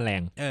องคำว่าแมล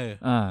ง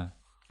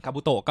คา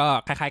บุโตะก็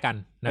คล้ายๆกัน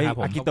นะครับ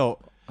ผมอากิโตะ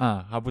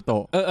คาบุโต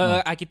ะ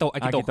อากิโตะ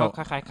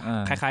ก็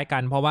คล้ายๆกั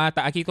นเพราะว่าแ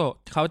ต่อากิโตะ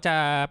เขาจะ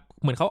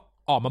เหมือนเขา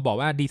ออกมาบอก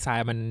ว่าดีไซ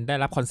น์มันได้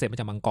รับคอนเซ็ปต์มา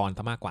จากมังกรซ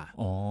ะมากกว่า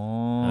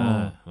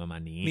ประมา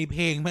ณนี้มีเพ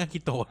ลงไหมอากิ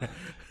โตะ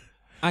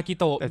อากิ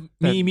โตะ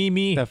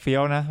มีแต่เฟี้ย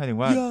วนะหมายถึง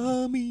ว่า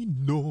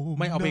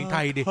ไม่เอาเพลงไท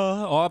ยดิ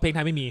เพลงไท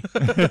ยไม่มี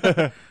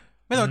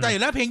ไม่สนใจอ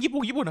ยู่แล้วเพลงญี่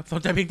ปุ่นส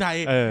นใจเพลงไทย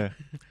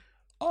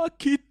อา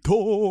กิโต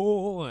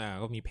ะ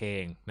ก็มีเพล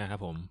งนะครับ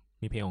ผม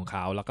มีเพลงของเข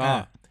าแล้วก็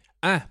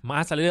มา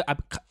สเลอร์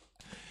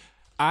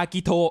อา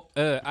กิโตะ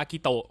อากิ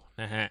โตะ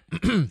นะฮะ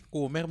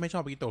กูไม่ชอ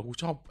บอากิโตะกู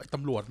ชอบต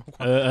ำรวจมากก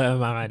ว่า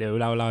มาเดี๋ยว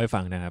เราเล่าให้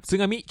ฟังนะครับซึ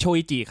งามิโช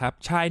อิจิครับ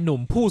ชายหนุ่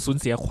มผู้สูญ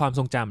เสียความท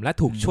รงจำและ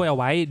ถูกช่วยเอา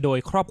ไว้โดย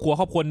ครอบครั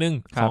วหนึ่ง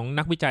ของ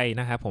นักวิจัย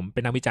นะครับผมเป็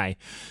นนักวิจัย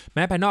แ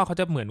ม้ภายนอกเขา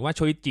จะเหมือนว่าโช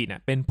อิจิเนี่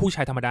ยเป็นผู้ช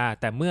ายธรรมดา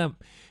แต่เมื่อ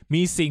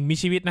มีสิ่งมี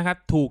ชีวิตนะครับ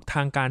ถูกท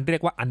างการเรีย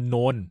กว่าอันโน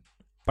น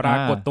ปรา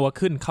กฏตัว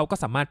ขึ้นเขาก็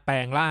สามารถแปล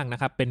งร่างน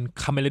ะครับเป็น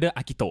คาเมเลเดอร์อ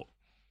ากิโตะ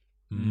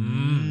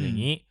อย่าง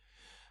นี้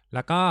แ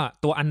ล้วก็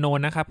ตัวอันโน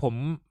นนะครับผม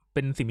เ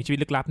ป็นสิ่งมีชีวิต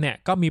ลึกลับเนี่ย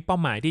ก็มีเป้า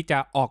หมายที่จะ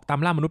ออกตาม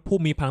ล่ามนุษย์ผู้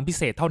มีพลังพิเ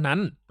ศษเท่านั้น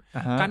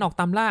การออก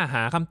ตามล่าห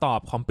าคำตอบ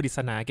ของปริศ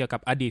นาเกี่ยวกั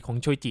บอดีตของ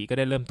โชอิจิก็ไ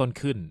ด้เริ่มต้น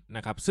ขึ้นน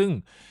ะครับซึ่ง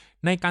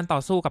ในการต่อ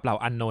สู้กับเหล่า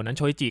อันโนนนั้นโ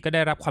ชอิจิก็ไ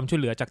ด้รับความช่วย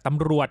เหลือจากต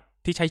ำรวจ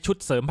ที่ใช้ชุด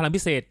เสริมพลัง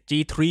พิเศษ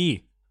G3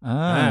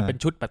 เป็น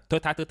ชุดแบบเทอ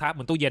ะทะเห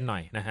มือนตู้เย็นหน่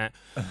อยนะฮะ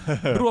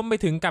รวมไป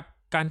ถึงกับ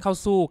การเข้า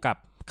สู้กับ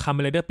คาเม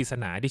เลเดอร์ปริศ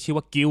นาที่ชื่อ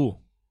ว่ากิล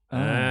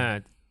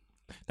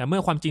แต่เมื่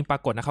อความจริงปรา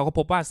กฏนะเขาก็พ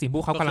บว่าสิ่งพ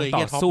วกเขากำลังต่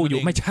อสู้อยู่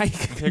ไม่ใช่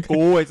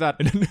กูไอ้สัตว์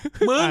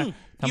มึง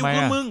กิวคื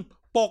อมึง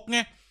ปกไง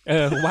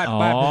วาดเ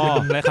ป็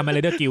นอะไรคาเมเล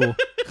เดอร์กิล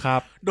ครั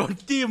บโดน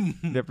จิ้ม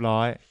เรียบร้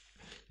อย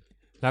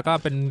แล้วก็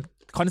เป็น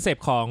คอนเซป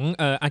ต์ของ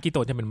อากิโต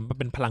ะจะ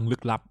เป็นพลังลึ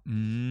กลับ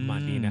มา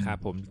นี้นะครับ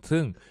ผม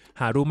ซึ่ง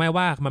หารู้ไหม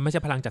ว่ามันไม่ใช่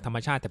พลังจากธรรม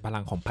ชาติแต่พลั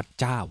งของพระ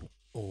เจ้า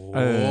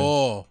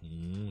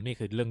นี่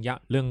คือเรื่อง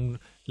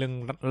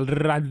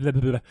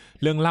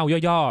เล่า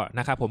ย่อๆ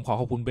นะครับผมขอ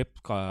ขอบคุณเ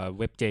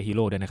ว็บ J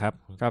Hero ด้วยนะครับ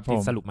ที่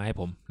สรุปมาให้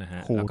ผมนะฮ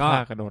ะแล้วก็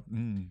กระโดด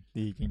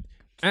ดีจริง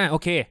โอ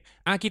เค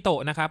อากิโต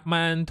ะนะครับ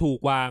มันถูก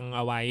วางเอ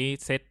าไว้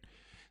เ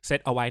ซต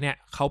เอาไว้เนี่ย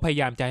เขาพยา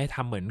ยามจะให้ท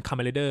ำเหมือนคาเม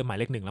เลเดอร์หมาย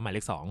เลข1และหมายเล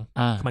ข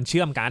2มันเ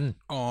ชื่อมกัน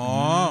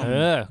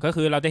ก็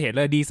คือเราจะเห็นเ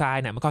ลยดีไซ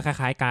น์เนี่ยมันก็ค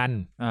ล้ายๆกัน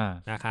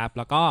นะครับ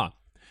แล้วก็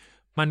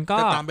มันก็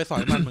ตามไปสอ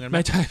ยมันเหมือนกันไ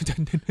ม่ใช่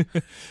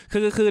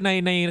คือ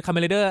ในคาเม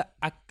เลเดอร์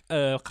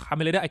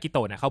Kamen Rider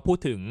Agitoเนี่ยเขาพูด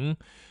ถึง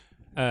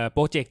โป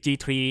รเจกต์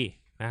G3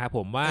 นะครับผ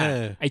มว่า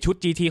ไอชุด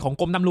GT ของ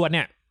กรมตำรวจเ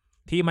นี่ย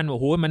ที่มันโอ้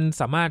โหมัน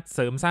สามารถเส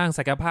ริมสร้าง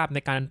ศักยภาพใน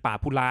การปราบ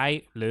ผู้ร้าย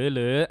ห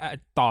รือ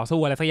ต่อสู้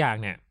อะไรสักอย่าง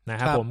เนี่ยนะ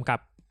ครับผมกับ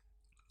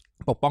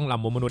ปกป้องเหล่า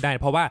มวลมนุษย์ได้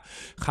เพราะว่า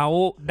เขา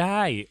ไ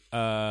ด้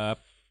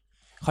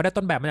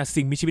ต้นแบบมาจาก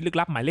สิ่งมีชีวิตลึก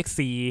ลับหมายเลข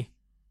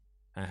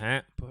4ฮะ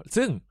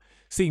ซึ่ง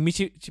สิ่ง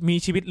มี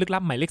ชีวิตลึกลั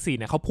บหมายเลข4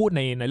เนี่ยเขาพูด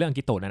ในเรื่อง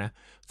กิโตะนะ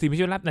สิ่งมี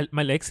ชีวิตลึกลับหม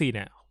ายเลข4เ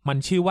นี่ยมัน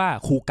ชื่อว่า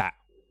คูกะ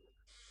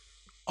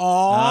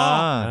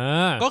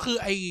ก็คือ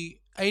ไ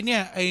อเนี่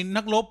ยไอ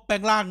นักรบแปล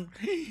งร่าง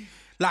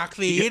หลาก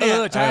สีเนี่ย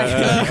ใช่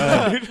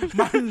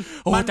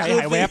มันใจ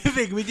หายแวบ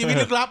สิ่งมีชีวิต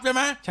ลึกลับใช่ไห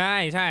มใช่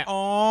ใช่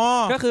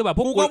ก็คือแบบพ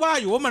วกกูก็ว่า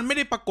อยู่ว่ามันไม่ไ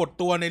ด้ปรากฏ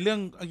ตัวในเรื่อง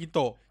อากิโต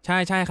ะใช่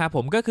ใช่ครับผ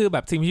มก็คือแบ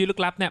บสิ่งมีชีวิตลึ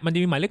กลับเนี่ยมันจะ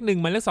มีหมายเลข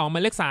1หมายเลข2หมา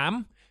ยเลข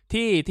3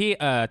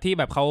ที่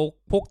แบบเขา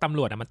พวกตำร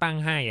วจมันตั้ง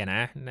ให้อ่ะน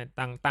ะ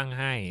ตั้ง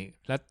ให้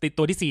แล้วติด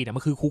ตัวที่4เนี่ย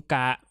มันคือคูก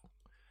ะ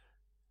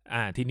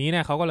ทีนี้เ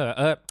นี่ยเขาก็เลย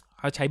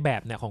เขาใช้แบ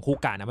บเนี่ยของคู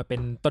กะเนี่ยมันเป็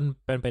น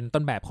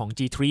ต้นแบบของ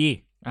G3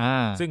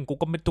ซึ่งกู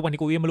ก็ทุกวันนี้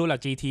กูยังไม่รู้หรอ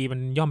ก GT มัน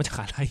ย่อมาจาก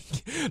อะไร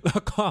แล้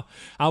วก็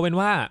เอาเป็น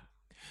ว่า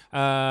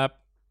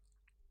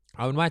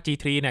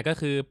G3 เนี่ยก็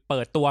คือเปิ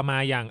ดตัวมา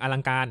อย่างอลั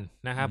งการ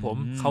นะครับผม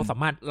เขาสา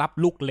มารถรับ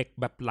ลูกเหล็ก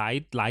แบบ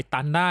หลาย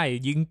ตันได้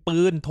ยิงปื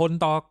นทน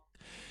ต่อ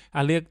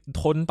เรียก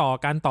ทนต่อ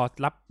การต่อ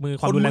รับมือ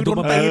ความรุนแรงทุก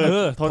ประเภท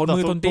ทนมื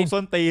อทนตีน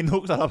ส้นตีนทุ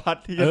กสารพัด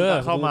ที่จะ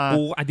เข้ามา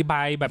กูอธิบ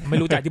ายแบบไม่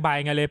รู้จะอธิบาย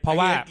ไงเลยเพราะ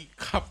ว่า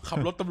ขับ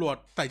รถตำรวจ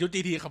ใส่ชุด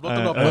GT ขับรถต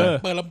ำรวจ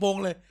เปิดลำโพง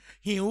เลย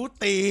หิว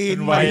ตีน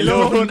วัย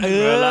รุ่น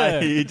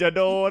จะโ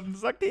ดน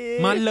สักที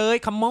มาเลย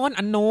คัมมอน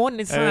อันโนนไ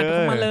อ้สัตว์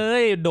มาเล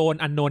ยโดน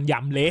อันโนนย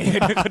ำเละ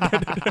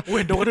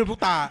โดนกระทืบทุก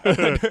ตา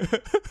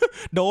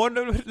โดน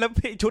แล้ว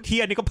ชุดเที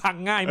ยนนี่ก็พัง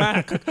ง่ายมา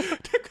ก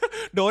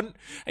โดน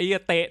ไอ้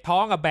เตะท้อ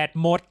งกับแบต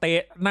หมดเต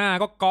ะหน้า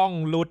ก็กล้อง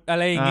หลุดอะ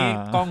ไรอย่างงี้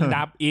กล้อง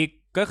ดับอีก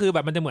ก็คือแบ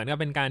บมันจะเหมือนกับ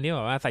เป็นการที่แ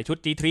บบว่าใส่ชุด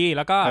G3 แ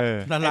ล้วก็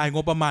ละลายง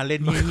บประมาณเล่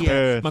นนี่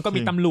มันก็มี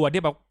ตำรวจ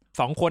ที่แบบ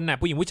2คนน่ะ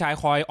ผู้หญิงผู้ชาย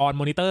คอยออน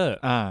มอนิเตอร์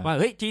ว่า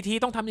เฮ้ย GT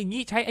ต้องทำอย่าง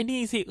นี้ใช้ไอ้นี่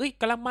สิเอ้ย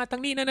กำลังมาทา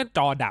งนี้นั่นจ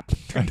อดับ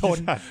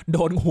โด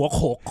นหัวโข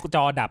กจ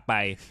อดับไป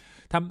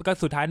ก็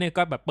สุดท้ายเนี่ย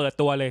ก็แบบเปิด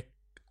ตัวเลย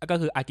ก็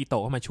คืออากิโต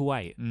ะเข้ามาช่ว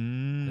ย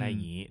อะไรอย่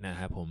างนี้นะ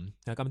ครับผม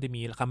แล้วก็มันจะ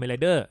มีKamen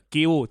Rider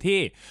Guildที่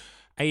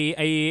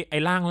ไอ้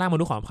ร่างม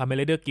นุษย์ของKamen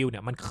Rider Guildเ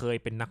นี่ยมันเคย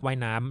เป็นนักว่าย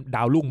น้ำด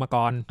าวรุ่งมา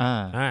ก่อน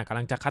กำ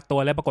ลังจะคัดตัว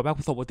แล้วปรากฏว่าป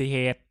ระสบอุบัติเห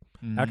ตุ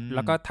แ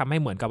ล้วก็ทำให้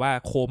เหมือนกับว่า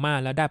โคม่า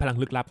แล้วได้พลัง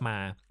ลึกลับมา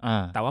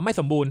แต่ว่าไม่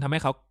สมบูรณ์ทำใ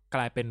ห้เขาก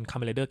ลายเป็น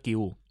Kamen Rider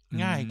Guild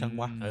ง่ายจัง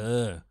วะ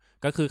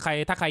ก็คือ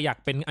ถ้าใครอยาก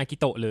เป็นอากิ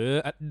โตะหรือ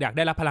อยากไ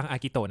ด้รับพลังอา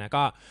กิโตะนะ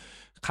ก็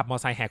ขับมอเตอ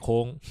ร์ไซค์แหกโ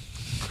ค้ง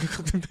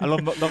อารม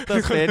ณ์ด็อกเตอ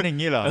ร์สเตนอย่า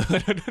งนี้เหรอ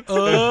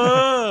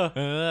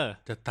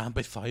จะตามไป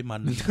สอยมั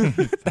น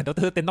แต่ด็อกเ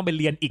ตอร์สเตนต้องไป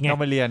เรียนอีกไงต้อ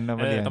งไปเรีย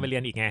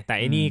นอีกไงแต่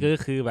ไอ้นี่ก็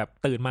คือแบบ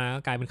ตื่นมาก็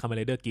กลายเป็นKamen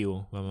Rider Guild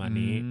ประมาณ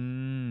นี้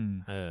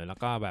แล้ว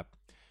ก็แบบ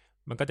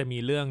มันก็จะมี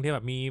เรื่องที่แบ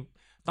บมี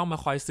ต้องมา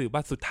คอยสืบว่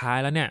าสุดท้าย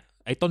แล้วเนี่ย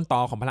ไอ้ต้นตอ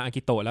ของพลังอา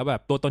กิโตะแล้วแบ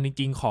บตัวตนจ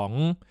ริงๆของ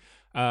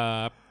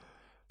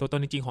ตัวต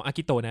นจริงๆของอา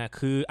กิโตะเนี่ย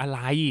คืออะไร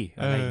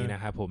อย่างนี้น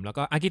ะครับผมแล้ว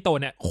ก็อากิโตะ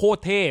เนี่ยโคตร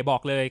เท่บอ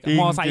กเลย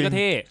มอไซค์ก็เ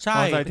ท่ใช่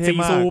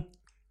4สูบ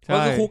ก็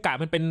คือคูกะ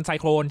มันเป็นไซ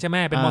โครนใช่ไหม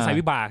เป็นมอไซค์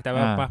วิบากแต่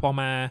ว่าพอ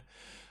มา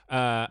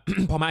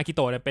อากิโ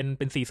ตะเนี่ยเ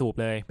ป็น4สูบ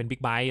เลยเป็นบิ๊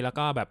กไบค์แล้ว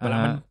ก็แบบเวลา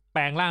มันแป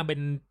ลงร่างเป็น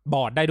บ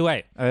อร์ดได้ด้วย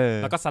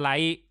แล้วก็สไล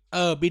ด์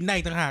บินได้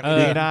ต่างหาก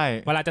ได้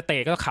เวลาจะเต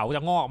ะก็เขาจ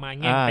ะงอกมา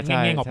แง่เป็น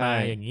แง่งออกมา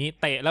อย่างนี้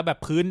เตะแล้วแบบ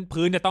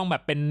พื้นจะต้องแบ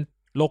บเป็น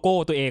โลโก้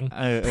ตัวเอง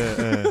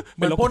เห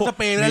มือนพ่นสเ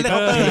ปรย์แล้ว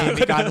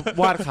มีการ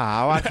วาดขา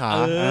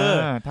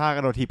ท่ากร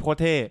ะโดดถีบโคตร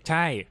เท่ใ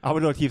ช่เอาไป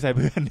โดดถีบใส่เ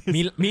พื่อน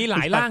มีหล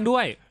ายร่างด้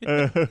วย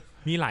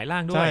มีหลายร่า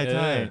งด้วยใ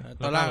ช่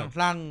ตอน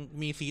ร่าง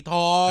มีสีท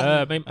อง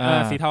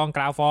สีทองก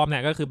ราวฟอร์มเนี่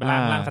ยก็คือเป็นร่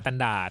างสแตน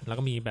ดาร์ดแล้ว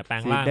ก็มีแบบแปล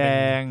งร่างสีแด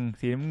ง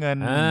สีน้ำเงิน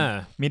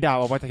มีดาว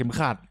ออกมาจากเข็ม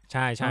ขัดใ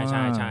ช่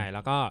แ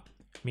ล้วก็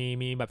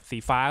มีแบบสี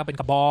ฟ้าก็เป็น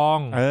กระบอง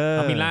แ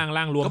ล้วมีร่า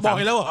งรวมกระบอง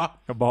แล้วเหรอ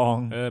กระบอง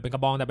เป็นกร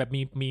ะบองแต่แบบ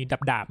มี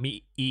ดาบมี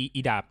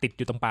อีดาบติดอ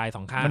ยู่ตรงปลาย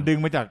2ข้างมันดึง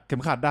มาจากเข็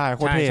มขัดได้โ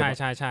คตรเท่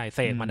ใช่เศ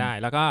ษมาได้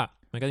แล้วก็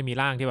มันก็จะมี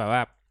ร่างที่แบบว่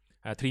า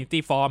Trinity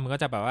Form มันก็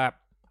จะแบบว่า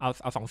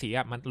เอา2สี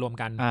อ่ะมันรวม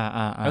กัน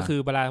ก็คือ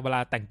เวลา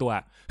แต่งตัว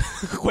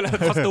เวลา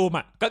คอสตูม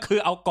อ่ะก็คือ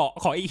เอาเกาะ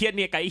ของไอ้เหี้ยเ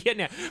นี่ยกับไอ้เหี้ย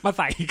เนี่ยมาใ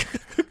ส่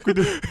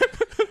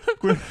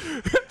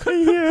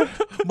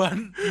เหมื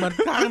อน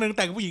ข้างนึงแ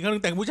ต่งผู้หญิงข้างนึ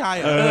งแต่งผู้ชาย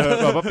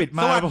แบบว่าปิดม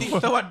า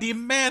สวัสดี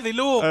แม่สิ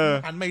ลูก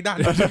หันไม่ได้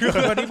ส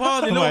วัสดีพ่อ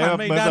สิลูกหัน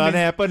ไม่ได้เหมือนแ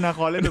อปเปิลนาค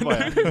อเล่นบ่อย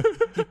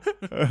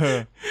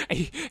ไอ้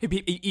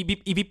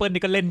พี่เปิ้ล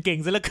นี่ก็เล่นเก่ง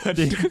ซะเหลือเกิน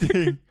จริง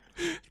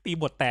ตี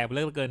บทแตกไปเห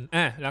ลือเกิน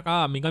แล้วก็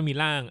มันก็มี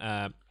ร่าง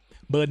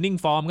Burning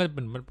Form ก็เ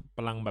ป็นพ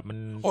ลังแบบมัน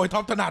โอ้ยท็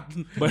อปถนัด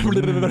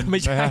ไ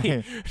ม่ใช่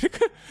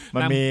มั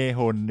นมี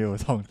หุ่นอยู่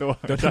2ตัว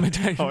ไม่ใ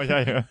ช่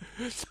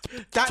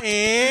จ้าเอ๋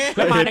แ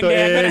ล้วมาแด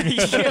งๆก็ได้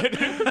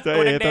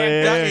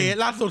จ้าเอ๋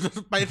ล่าสุด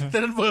ไปเซ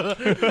นเวอร์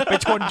ไป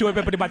ชวนไป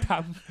ปฏิบัติธรร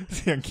มเ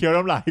สียงเคี้ยว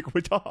น้ำลายกู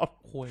ชอบ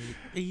โอ้ย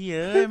ไอ้เ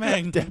อ้ยแม่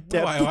งเจ็บ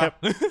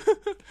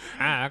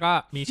แล้วก็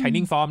มี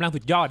Shining Form ร่าง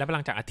สุดยอดได้พ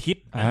ลังจากอาทิต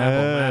ย์นะครับผ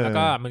มแล้ว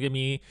ก็มันจะ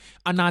มี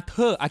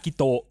Another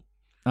Akito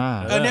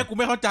เนี่ยกู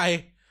ไม่เข้าใจ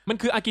มัน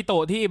คืออากิโต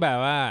ะที่แบบ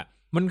ว่า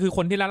มันคือค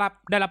นที่ไ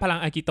ด้รับพลัง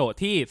อากิโตะ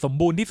ที่สม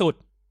บูรณ์ที่สุด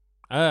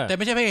แต่ไ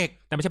ม่ใช่พระเอ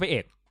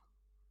ก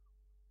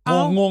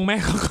งงไหม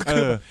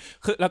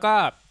คือแล้วก็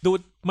ดู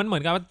มันเหมื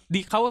อนกับดี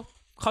เ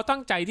ขาตั้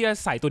งใจที่จะ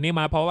ใส่ตัวนี้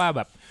มาเพราะว่าแ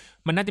บบ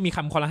มันน่าจะมีค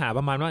ำคอรหาป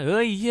ระมาณว่าเ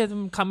ฮ้ยเฮีย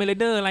คาเมเล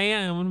เดอร์อะไรอ่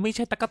ะมันไม่ใ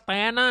ช่ตะกะแต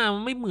นนะมั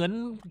นไม่เหมือน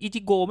อิ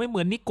จิโกะไม่เห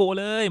มือนนิโกะ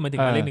เลยมันถึง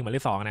มาเลข1มาเล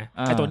ข2นะ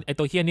ไอ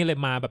ตัวเฮียนี่เลย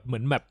มาแบบเหมื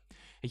อนแบบ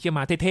ไอเฮียม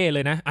าเท่ๆเล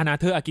ยนะอนา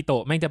เธอร์อากิโต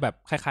ะแม่งจะแบบ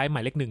คล้ายๆหม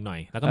ายเลข1หน่อย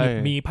แล้วก็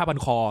มีผ้าพัน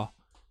คอ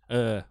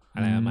อ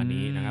ะไรประมาณ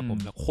นี้นะครับผม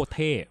แล้วโคตรเ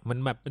ท่มัน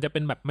แบบมันจะเป็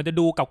นแบบมันจะ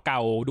ดูเก่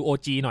าๆดูโอ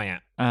จีหน่อยอ่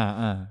ะ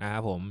นะครั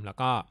บผมแล้ว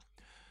ก็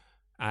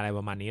อะไรป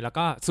ระมาณนี้แล้ว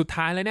ก็สุด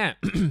ท้ายเลยเนี่ย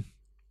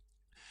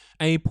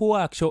ไอ้พว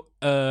ก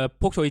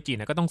โชอิจิเ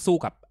นี่ยก็ต้องสู้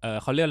กับ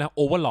เขาเรียกแล้วโ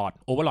อเวอร์ลอ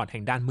ร์ดแ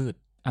ห่งด้านมืด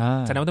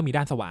ฉะนั้นต้องมี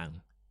ด้านสว่าง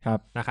ครับ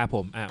นะครับผ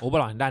มโอเวอ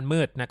ร์ลอร์ดด้านมื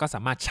ดนะก็ส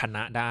ามารถชน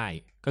ะได้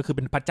ก็คือเ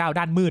ป็นพระเจ้า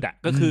ด้านมืดอ่ะ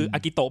ก็คืออา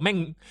กิโตะแม่ง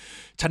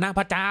ชนะพ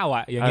ระเจ้า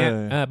อ่ะอย่างเงี้ย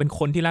เป็นค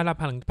นที่ได้รับ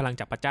พลัง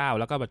จากพระเจ้า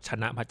แล้วก็แบบช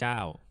นะพระเจ้า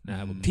นะค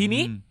รับผมที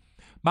นี้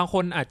บางค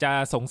นอาจจะ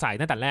สงสัย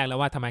ตั้งแต่แรกแล้ว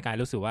ว่าทำไมกาย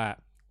รู้สึกว่า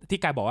ที่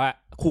กายบอกว่า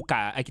คูก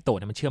ะอากิโตะ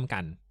เนี่ยมันเชื่อมกั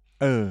น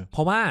เพร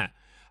าะว่า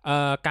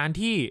การ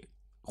ที่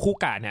คู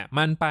กะเนี่ย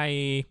มันไป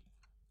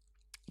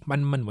มัน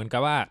เหมือนกั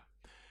บว่า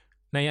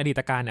ในอดีต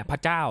การเนี่ยพระ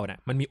เจ้าเนี่ย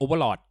มันมีโอเวอ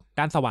ร์ลอร์ด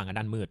ด้านสว่างกับ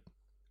ด้านมืด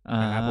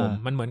นะครับผม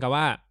มันเหมือนกับ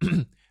ว่า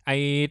ไ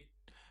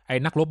อ้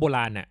นักรบโบร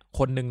าณเนี่ยค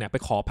นนึงเนี่ยไป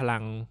ขอพลั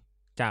ง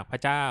จากพร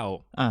ะเจ้า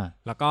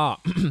แล้วก็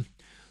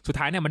สุด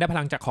ท้ายเนี่ยมันได้พ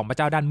ลังจากของพระเ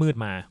จ้าด้านมืด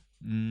มา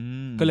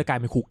ก็เลยกลาย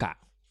เป็นคูกะ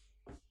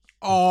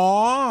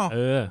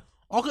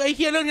คือไอ้เ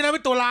หี้ยเรื่องที่นั้นเ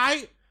ป็นตัวร้าย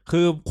คื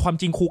อความ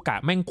จริงคูกะ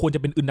แม่งควรจ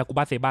ะเป็นอึนดากุบ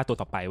ะเซบะตัว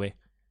ต่อไปเว้ย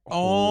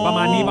ประม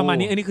าณนี้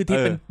อันนี้คือที่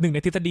เป็นหนึ่งใน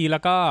ทฤษฎีแล้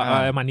วก็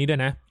ประมาณนี้ด้ว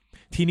ยนะ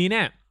ทีนี้เ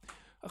นี่ย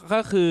ก็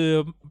คือ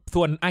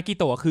ส่วนอากิ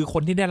โตะคือค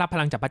นที่ได้รับพ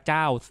ลังจากพระเจ้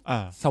า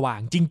สว่าง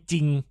จ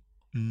ริง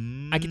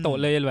ๆอากิโตะ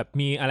เลยแบบ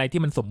มีอะไร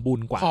ที่มันสมบูร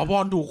ณ์กว่าขอพ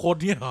รถูกคน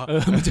เนี่ยเหรอ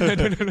ไม่ใช่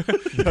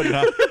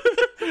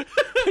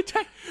ใ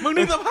ช่มึง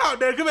นึกสภาพ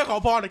เดินขึ้นไปขอ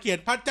พรเขียน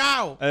พระเจ้า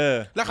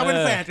แล้วเขาเป็น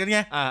แฝดกันไง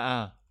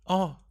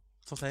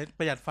สงสัยป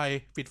ระหยัดไฟ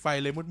ปิดไฟ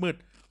เลยมืด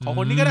ๆขอค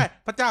นนี้ก็ได้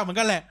พระเจ้าเหมือน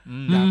กันแหละ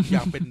อย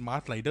ากเป็นมาร์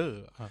สไรเดอร์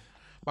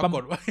ปราก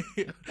ฏว่า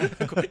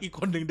อีก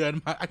คนหนึ่งเดิน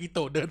มาอากิโต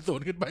ะเดินสว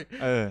นขึ้นไป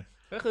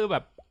ก็คือแบ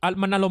บ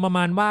มันอารมณ์ประม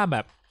าณว่าแบ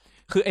บ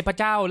คือไอ้พระ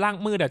เจ้าร่าง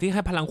มืดที่ใ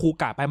ห้พลังคู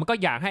กะไปมันก็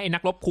อยากให้ไอ้นั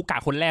กรบคูกะ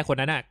คนแรกคน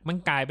นั้นน่ะมัน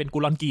กลายเป็นกุ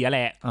ลอนเกียแห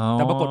ละแ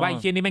ต่ปรากฏว่าไอ้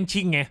เชี่ยนี่แม่ง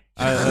ชิ่งไง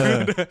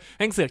แ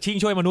ม่งเสือกชิ่ง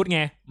ช่วยมนุษย์ไง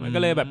มันก็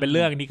เลยแบบเป็นเ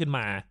รื่องนี้ขึ้นม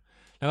า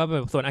แล้วก็แบ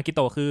บส่วนอากิโต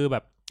ะคือแบ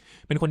บ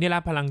เป็นคนที่รั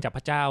บพลังจากพ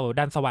ระเจ้า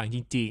ด้านสว่างจ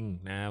ริง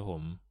ๆนะครับผ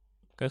ม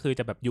ก็คือ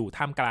จะแบบอยู่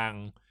ท่ามกลา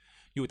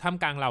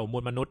งเหล่าม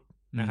วลมนุษย์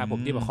นะครับผม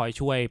ที่มาคอย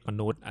ช่วยม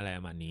นุษย์อะไรป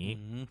ระมาณนี้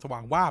สว่า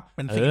งวาบเ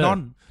ป็นซิกนอน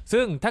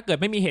ซึ่งถ้าเกิด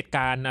ไม่มีเหตุก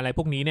ารณ์อะไร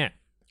พวกนี้เนี่ย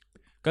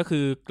ก็คื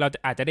อเรา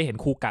อาจจะได้เห็น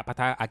คูกะปะ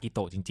ทะอากิโต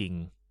ะจริง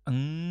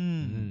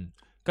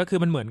ๆก็คือ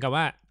มันเหมือนกับ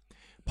ว่า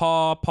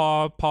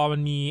พอมั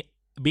นมี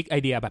บิ๊กไอ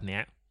เดียแบบเนี้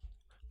ย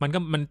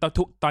มัน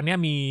ตอนนี้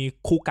มี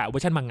คูกะเวอ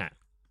ร์ชันมังงะ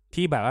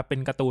ที่แบบว่าเป็น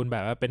การ์ตูนแบ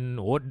บว่าเป็น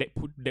เ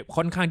ด็ก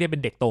ค่อนข้างที่เป็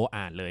นเด็กโต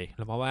อ่านเลยแ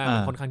ล้วเพราะว่ามั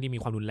นค่อนข้างที่มี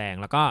ความรุนแรง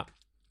แล้วก็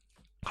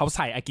เขาใ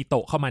ส่อากิโต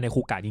ะเข้ามาใน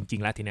คูกะจริ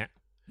งๆแล้วทีเนี้ย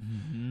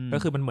ก็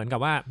คือมันเหมือนกับ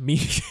ว่ามี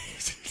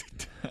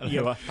เย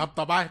อะครับ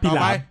ต่อไป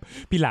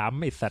พี่หลาม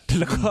ไอ้สัตว์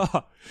แล้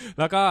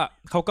วก็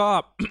เขาก็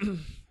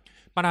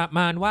ประม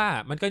าณว่า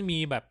มันก็มี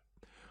แบบ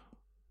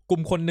กลุ่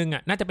มคนนึงอ่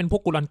ะน่าจะเป็นพว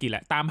กกุลอนกิแหล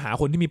ะตามหา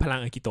คนที่มีพลัง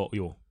อากิโตะอ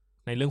ยู่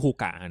ในเรื่องคู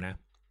กะนะ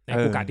ใน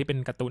คูกะที่เป็น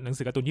การ์ตูนหนัง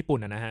สือการ์ตูนญี่ปุ่น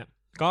นะฮะ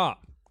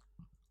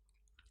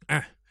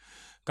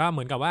ก็เห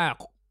มือนกับว่า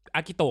อ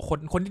ากิโตะ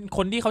ค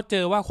นที่เขาเจ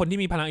อว่าคนที่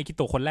มีพลังอากิโ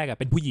ตะคนแรกอ่ะ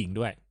เป็นผู้หญิง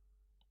ด้วย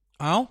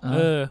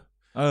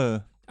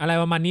อะไร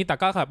ประมาณนี้แต่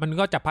ก็ครับมัน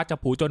ก็จับพัดจับ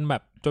ผูจ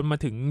นมา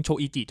ถึงโช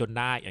อิจิจน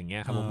ได้อย่างเงี้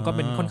ยครับผมก็เ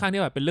ป็นค่อนข้าง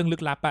ที่แบบเป็นเรื่องลึ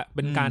กลับอ่ะเ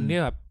ป็นการที่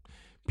แบบ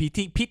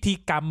พิธี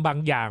กรรมบาง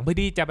อย่างเพื่อ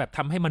ที่จะแบบท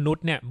ำให้มนุษ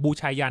ย์เนี่ยบู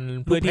ชายัน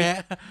เพื่อ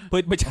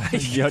ไม่ใช่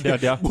เ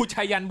ดี๋ยวบูช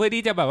ายันเพื่อ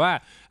ที่จะแบบว่า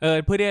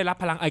เพื่อได้รับ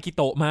พลังอากิโ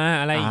ตะมา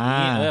อะไรอย่าง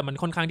งี้มัน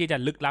ค่อนข้างที่จะ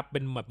ลึกลับเป็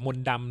นแบบมน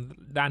ต์ด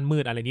ำด้านมื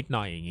ดอะไรนิดห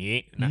น่อยอย่างงี้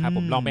นะครับผ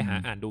มลองไปหา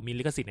อ่านดูมี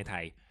ลิขสิทธิ์ในไท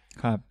ย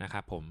นะค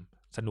รับผม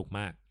สนุกม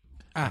าก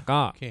ก็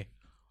โอเค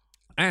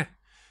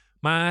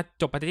มา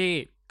จบไปที่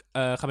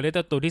คาเมเลเต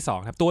อร์ตัวที่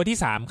2ครับตัวที่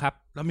3ครับ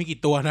แล้วมีกี่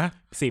ตัวนะ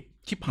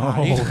10ชิบหา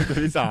ยตัว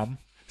ที่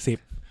3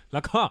 10แล้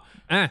วก็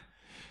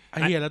ไอ้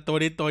เหี้ยแล้วตัว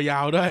นี้ตัวยา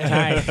วด้วยใ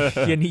ช่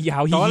เหี้ยนี่ยา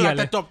วเหี้ยเลยตอนหลัง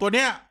จะจบตัวเ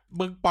นี้ย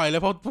มึงปล่อยเลย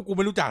เพราะพวกกูไ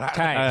ม่รู้จักละ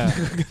ใช่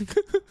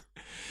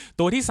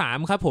ตัวที่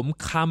3ครับผม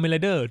คาเมเล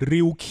เดอร์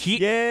ริวคิ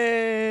เย้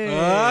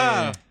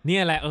เนี่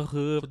ยแหละ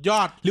คือสุดย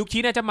อดริวคิ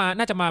น่าจะ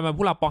มาพ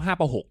วกเราป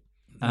.5 ป.6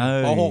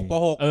 ป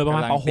.6 ประม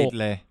าณป.6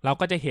 เลยเรา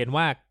ก็จะเห็น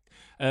ว่า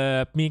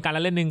มีการ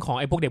เล่นนึงของ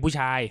ไอ้พวกเด็กผู้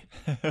ชาย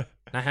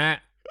นะฮะ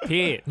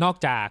ที่นอก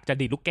จากจะ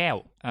ดีดลูกแก้ว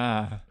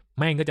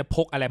แม่งก็จะพ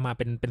กอะไรมา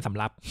เป็นส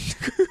ำรับ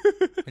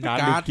การ์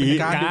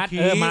ด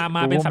ม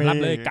าเป็นสำรับ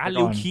เลยการ์ด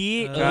ริวคี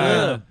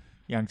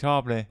อย่างชอ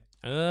บเลย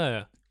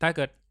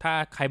ถ้า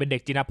ใครเป็นเด็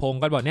กจีนพงศ์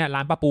ก็บอกเนี่ยร้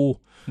านป้าปู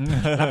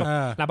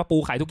ร้านป้าปู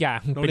ขายทุกอย่าง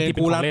เป็นที่เ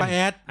ป็นของเล่น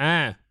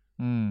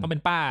ต้องเป็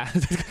นป้า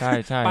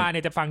ใช่ป้าเ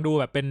นี่ยจะฟังดู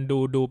แบบเป็น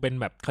ดูเป็น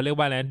แบบเขาเรียก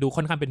ว่าอะไรดู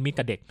ค่อนข้างเป็นมิตร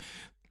กับเด็ก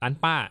ร้าน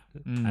ป้า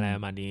อะไรปร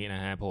ะมาณนี้น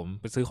ะฮะผม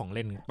ไปซื้อของเ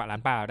ล่นร้า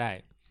นป้าได้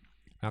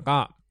แล้วก็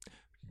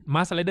ม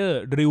าสไรเดอร์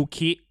ริว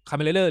คิคาเ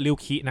มเลเดอร์ริว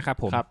คินะครับ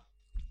ผม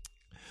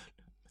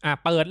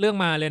เปิดเรื่อง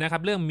มาเลยนะครั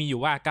บเรื่องมีอยู่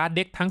ว่าการ์ดเ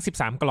ด็กทั้ง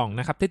13กล่อง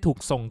นะครับที่ถูก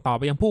ส่งต่อไ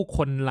ปยังผู้ค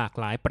นหลาก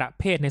หลายประ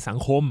เภทในสัง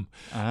คม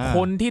ค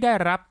นที่ได้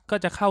รับก็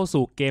จะเข้า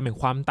สู่เกมแห่ง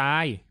ความตา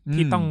ย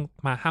ที่ต้อง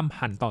มาห้าม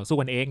หันต่อสู้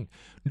กันเอง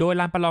โดย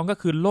ลานประลองก็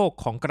คือโลก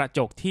ของกระจ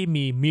กที่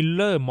มีมิลเ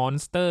ลอร์มอน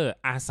สเตอร์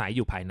อาศัยอ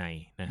ยู่ภายใน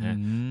นะฮะ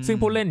ซึ่ง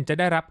ผู้เล่นจะ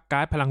ได้รับก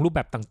าร์ดพลังรูปแบ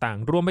บต่าง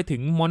ๆรวมไปถึ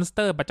งมอนสเต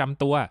อร์ประจ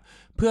ำตัว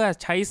เพื่อ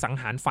ใช้สัง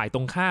หารฝ่ายต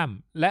รงข้าม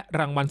และ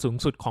รางวัลสูง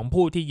สุดของ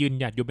ผู้ที่ยืน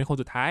หยัดอยู่เป็นคน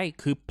สุดท้าย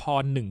คือพ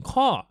ร1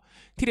ข้อ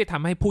ที่ได้ท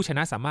ำให้ผู้ชน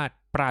ะสามารถ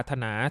ปรารถ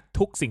นา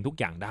ทุกสิ่งทุก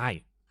อย่างได้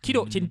คิโด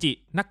ะชินจิ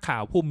นักข่า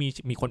วผู้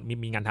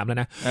มีงานทำแล้ว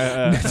นะ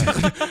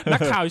นั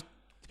ก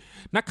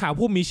ข่าว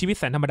ผู้มีชีวิต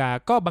แสนธรรมดา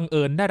ก็บังเ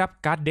อิญได้รับ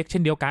การ์ดเด็กเช่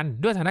นเดียวกัน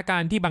ด้วยสถานกา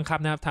รณ์ที่บังคับ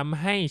นะครับท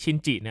ำให้ชิน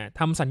จิเนี่ย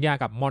ทำสัญญา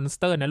กับมอนส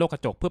เตอร์ในโลกกร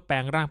ะจกเพื่อแปล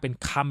งร่างเป็น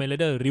คาเมเล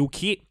เดอร์ริว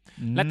คิ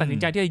และตัดสิน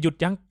ใจที่จะหยุด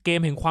ยั้งเก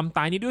มแห่งความต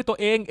ายนี้ด้วยตัว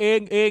เอ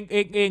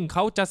งเข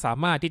าจะสา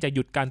มารถที่จะห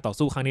ยุดการต่อ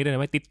สู้ครั้งนี้ได้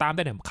ไหมติดตามไ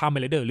ด้ในคาเม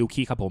เลเดอร์ริว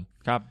คิครับผม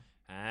ครับ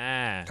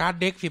การ์ด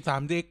เด็ก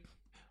13เด็ก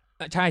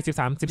ใช่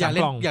13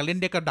กล่องอยากเล่น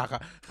เด็กกระดักอ่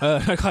ะ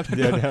เ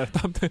ดี๋ยว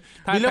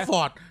มิลเลอร์ฟ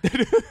อร์ด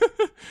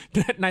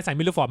นายใส่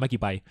มิลเลอร์ฟอร์ดมา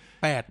กี่ใบ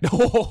8โ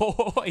อ้โห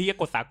ไอ้เหี้ย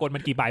กดสากลมั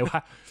นกี่ใบวะ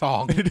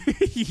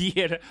2เหี้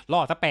ยล่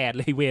อซะ8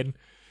เลยเวน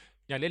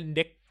อยากเล่นเ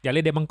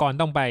ด็กมังกร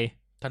ต้องไป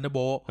ทันเดอร์โบ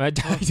ใ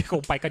ช่ค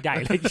งไปกระใหญ่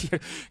เลย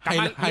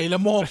ไฮละ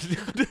โมก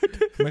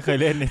ไม่เคย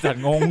เล่นในสัต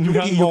ว์งงอยู่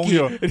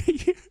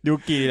ยู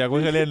กิแต่ไ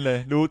ม่เคยเล่นเลย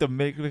รู้แต่ไ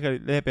ม่เคย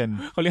เล่นเป็น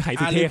เขาเรียกไห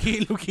สุเทพ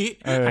ลูคิ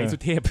ไหสุ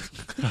เทพ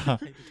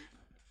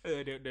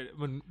เดี๋ยว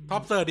มันท็อ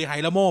ปเซอร์ดิไห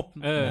ละโมบ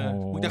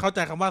มึงจะเข้าใจ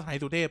คำว่าไห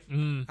สุเทพ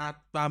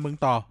ตามมึง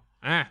ต่อ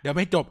เดี๋ยวไ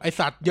ม่จบไอ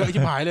สัตว์เยอะชิ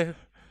บหายเลย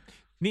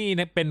นี่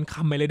เป็น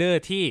คัมเมเลเดอ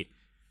ร์ที่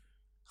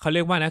เขาเรี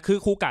ยกว่านะคือ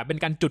คูกะเป็น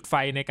การจุดไฟ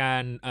ในกา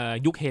ร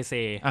ยุคเฮเซ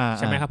ใ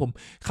ช่ไหมครับผม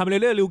คัมเมเล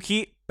เดอร์ริวคิ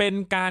เป็น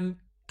การ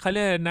เขาเ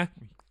รียกนะ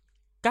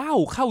ก้าว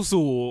เข้า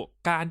สู่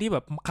การที่แบ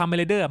บคัมเม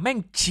เลเดอร์แม่ง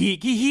ฉี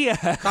กเหี้ย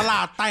ตล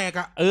าดแตก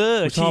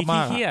ฉีก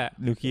เหี้ย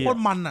โคตร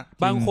มันอ่ะ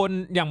บางคน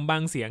อย่างบา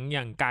งเสียงอ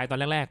ย่างกายตอน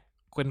แรก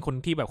ๆเป็นคน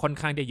ที่แบบค่อน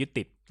ข้างจะยึด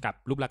ติดกับ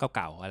รูปลักษณ์เ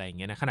ก่าๆอะไรอย่างเ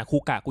งี้ยนะขณะคู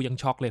กะกูยัง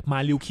ช็อกเลยมา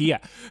ริวคิอ่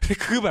ะ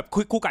คือแบบ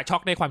คูกะช็อ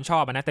กในความชอ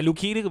บนะแต่ริว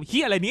คินี่คือเ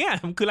หี้ยอะไรเนี่ย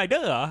มันคือไรเด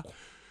อร์เหรอ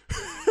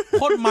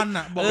โคตรมัน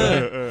อ่ะบอกเลย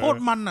โคตร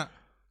มันอ่ะ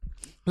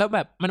แล้วแบ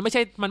บมันไม่ใ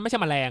ช่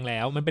แมลงแล้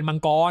วมันเป็นมัง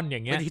กรอย่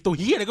างเงี้ยตัว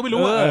เหี้ยอะไรก็ไม่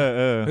รู้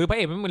คือพระเ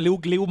อกมันเหมือน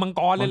ริวมัง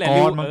กรเลยแหละ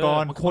มังก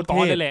รโคตรเ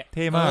ท่เลยแหละเ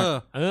ท่มาก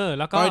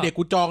แล้วก็เด็ก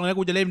กูจองแล้ว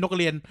กูจะเล่นนกกระ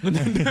เรียน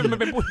มัน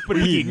เป็นผู้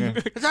หญิง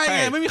ใช่ไ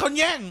งไม่มีคน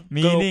แย่ง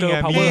มีนี่ไง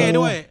มี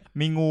ด้วย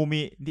มีงู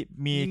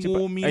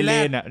มีไอเล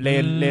นอ่ะเ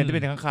ลนที่เ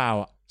ป็นข้างข่าว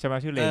อ่ะใช่ไหม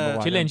ชื่อเลน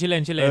ชื่อเล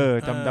น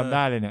จำไ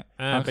ด้เลยเนี่ย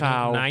ข้างข่า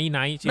วไนท์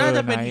น่าจ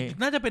ะ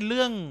เป็นเ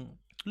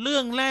รื่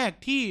องแรก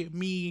ที่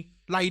มี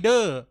ไรเดอ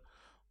ร์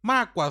ม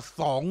ากกว่า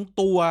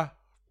2ตัว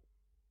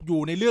อ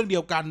ยู่ในเรื่องเดี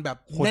ยวกันแบบ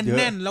แ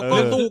น่นๆแล้วก็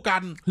สู้กั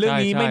นเรื่อง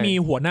นี้ไม่มี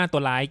หัวหน้าตั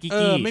วร้ายกิ๊ก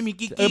ไม่มี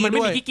กิ๊กมันไ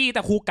ม่มีกิ๊กแ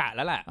ต่คูกะแ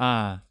ล้วแหละ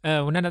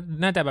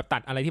น่าจะแบบตั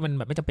ดอะไรที่มัน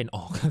แบบไม่จำเป็นอ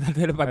อก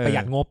ประห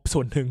ยัดงบส่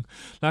วนหนึ่ง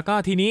แล้วก็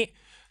ที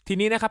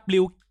นี้นะครับริ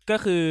วก็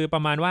คือปร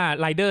ะมาณว่า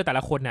ไรเดอร์แต่ล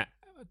ะคนเนี่ย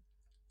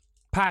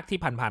ภาคที่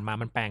ผ่านมา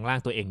มันแปลงร่าง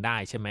ตัวเองได้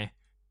ใช่ไหม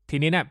ที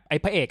นี้เนี่ยไอ้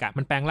พระเอกอ่ะ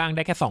มันแปลงร่างไ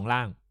ด้แค่2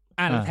ร่าง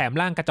แถม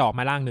ร่างกระจอก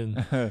มาร่างนึง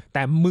แ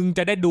ต่มึงจ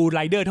ะได้ดูไร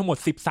เดอร์ทั้งหมด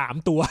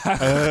13ตัว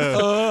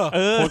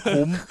โคตร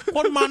คุ้มโค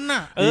ตรมันน่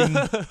ะ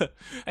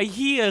ไอ้เ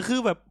หี้ยคือ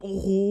แบบโอ้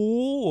โห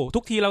ทุ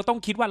กทีเราต้อง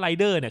คิดว่าไร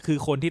เดอร์เนี่ยคือ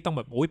คนที่ต้องแ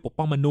บบโอ้ยปก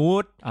ป้องมนุ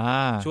ษย์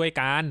ช่วย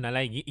กันอะไร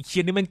อย่างงี้ไอ้เชี่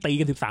ยนี่มันตี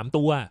กัน13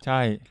ตัวใช่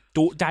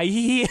จุใจเ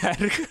หี้ย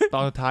ตอ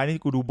นสุดท้ายนี่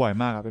กูดูบ่อย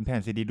มากอ่ะเป็นแผ่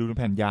นซีดีดูเป็น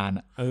แผ่นยาน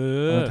อ่ะ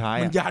สุดท้าย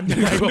มันยานยัง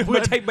ไงวะไ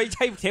ม่ใ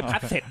ช่เทปคั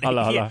สเซ็ตไอ้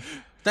เหี้ย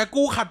แต่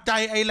กูขัดใจ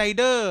ไอไร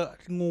เดอร์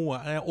งูอ่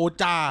ะโอ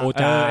จา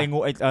ไองู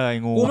ไอ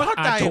งูกูไม่เข้า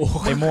ใจ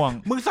ไอม่วง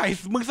มึงใ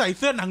ส่เ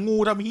สื้อหนังงู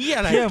ทำเหี้ย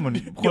อะไรเหี้ยเหมือน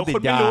คนติ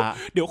ดยา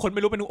เดี๋ยวคนไ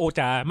ม่รู้เป็นโอ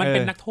จามันเป็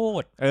นนักโท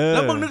ษแล้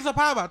วมึงนึกส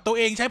ภาพอ่ะตัวเ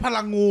องใช้พ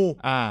ลังงู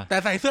แต่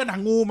ใส่เสื้อหนัง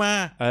งูมา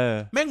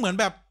แม่งเหมือน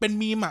แบบเป็น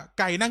มีมอ่ะ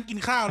ไก่นั่งกิน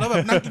ข้าวแล้วแบ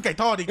บนั่งกินไก่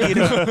ทอดอีกที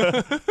นึง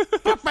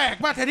แปลก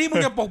ป่ะแทนที่มึง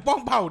จะปกป้อง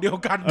เผ่าเดียว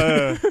กัน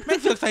แม่ง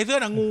เสือกใส่เสื้อ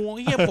หนังงู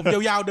เหี้ยผมย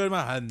าวๆเดินม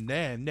าแ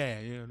น่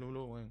รู้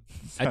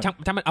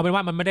ถ้ามันเอาเป็นว่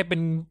ามันไม่ได้เ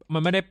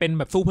ป็น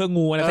แบบสู้เพื่อ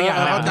งูอะไรสักอย่าง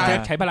แล้ว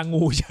ใช้พลัง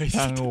งูเฉย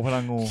พลั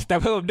งงูแต่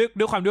เพิ่ม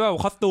ด้วยความที่ว่า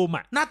คอสตูม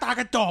อ่ะหน้าตา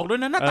กระจอกด้วย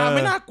นะหน้าตาไ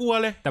ม่น่ากลัว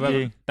เลยแต่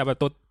แบบ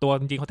ตัว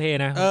จริงเขาเท่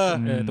นะ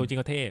ตัวจริง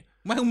เขาเท่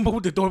ไม่พู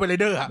ดถึงตัวไร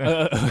เดอร์อ่ะ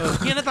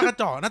เนี่ยหน้าตากระ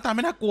จอกหน้าตาไ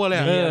ม่น่ากลัวเลย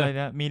อะไร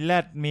นะมีแร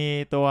ดมี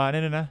ตัว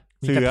นี่ด้วยนะ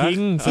เสือก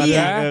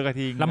ระ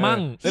ทิงละมั่ง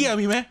เหี้ย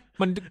มีไหม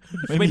มัน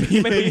ไม่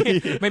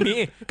มี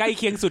ใกล้เ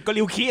คียงสุดก็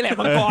ริวคิแหละ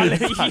มังกรเลย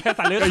เหี้ย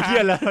สัตว์เลื้อยคล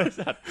า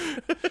น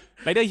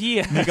ไรเดอร์เหี้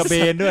ยมีกระเบ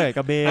นด้วยก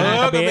ระเ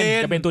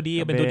บนตัวดี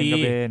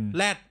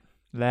แรด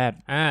แรด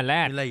อะไร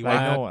ไร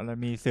โน่แล้ว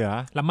มีเสือ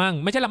ละมั่ง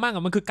ไม่ใช่ละมั่งอ่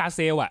ะมันคือกาเซ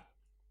ลอ่ะ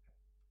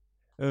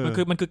มัน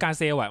คือกา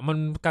เซลอ่ะมัน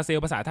กาเซล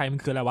ภาษาไทยมัน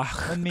คืออะไรวะ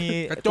มันมี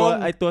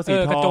ตัว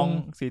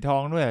สีทอ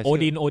งด้วยโอ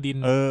ดิน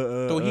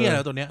ตัวเหี้ยแ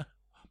ล้วตัวเนี้ย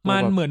มั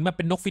นเหมือนมันเ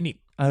ป็นนกฟินิก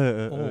ซ์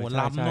โอ้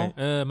ล้ำเนาะ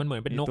มันเหมือ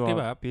นเป็นนกที่แ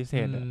บบพิเศ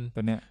ษตั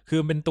วเนี้ยคือ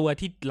เป็นตัว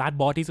ที่ลาด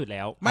บอสที่สุดแ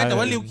ล้วไม่แต่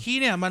ว่าริวคี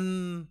เนี่ย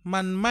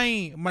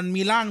มัน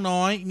มีร่าง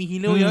น้อยมีฮี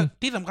โร่เยอะ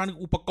ที่สำคัญ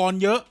อุปกรณ์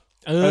เยอะ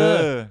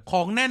ข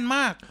องแน่นม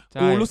าก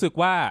กูรู้สึก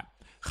ว่า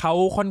เขา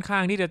ค่อนข้า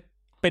งที่จะ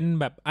เป็น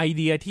แบบไอเ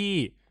ดียที่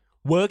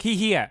เวิร์ก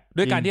เฮี้ย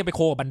ด้วยการที่จะไปโ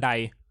คบันได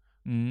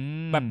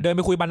แบบเดินไ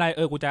ปคุยบันได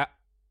กูจะ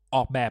อ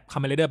อกแบบคา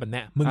เมเลเดอร์แบบเ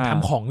นี้ยมึงท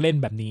ำของเล่น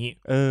แบบนี้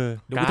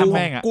ดู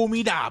กูมี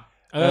ดาบ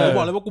บ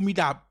อกเลยว่ากูมี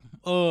ดาบ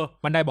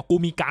บันไดบอกกู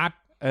มีการ์ด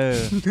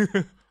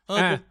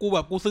กูแบ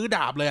บกูซื้อด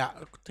าบเลยอ่ะ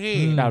เท่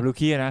ดาบลู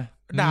คี้นะ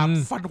ดาบ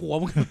ฟันหัว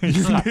มึง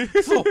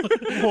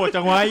โหด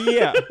จังวะเหี้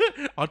ย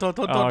โท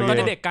ษก็ไ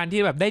ด้เด็กการ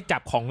ที่แบบได้จั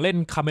บของเล่น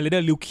คาเมเลเดอ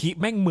ร์ลิวคี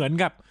แม่งเหมือน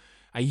กับ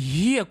ไอ้เ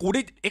หี้ยกูไ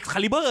ด้เอ็กซ์คา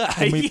ลิเบอร์ไ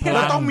อ้เหี้ยเร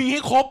าต้องมีให้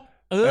ครบ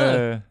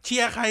เชี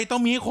ยร์ใครต้อ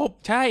งมีให้ครบ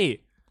ใช่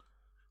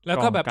แล้ว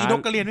ก็แบบอีน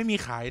กกระเรียนไม่มี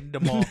ขายเดอ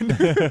ะมอลล์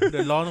เดื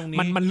อดร้อนตรงนี้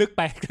มันลึกไ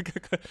ป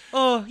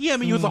เหี้ย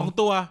มีอยู่2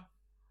ตัว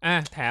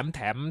แ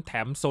ถ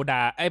มโซด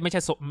าไม่ใ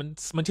ช่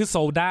มันชื่อโซ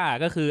ดา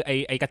ก็คือ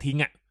ไอกระทิง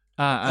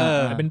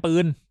เป็นปื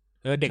น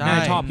เด็กน่า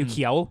ชอบเ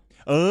ขียว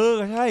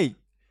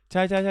ใ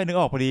ช่นึก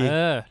ออกพอดี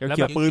แล้วเ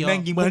ขียวปืนแม่ง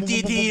ยิงเหมือน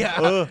GT อ่ะ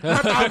หน้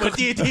าตาเหมือน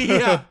GT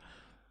อ่ะ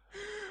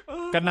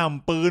กระหน่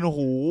ำปืนโอ้โ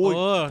ห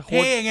เ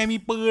ท่ไงมี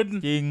ปืน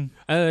จริง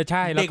ใ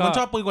ช่แล้วก็เด็กมันช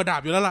อบปืนกว่าดา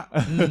บอยู่แล้วล่ะ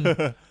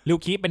ลิว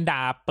คีเป็นด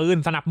าบปืน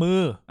สนับมือ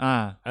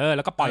แ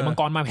ล้วก็ปล่อยมัง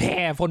กรมาแผ่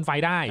พ่นไฟ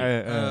ได้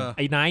ไ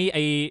อ้ไนท์ไ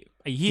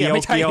อ้เหี้ยไ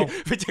ม่ใช่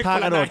ท่า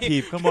กระโดดถี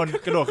บข้างบน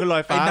กระโดดขึ้นลอ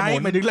ยฟ้าหมุ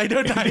นหมายถึงไรเดอ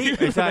ร์ไนท์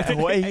ไม่ใช่โ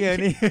หไอ้เหี้ย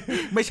นี่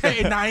ไม่ใช่ไ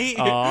อ้ไนท์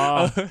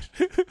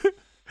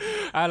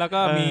แล้วก็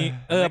มี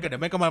เดี๋ย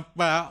วแม่งก็ม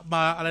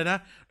าอะไรนะ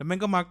เดี๋ยวแม่ง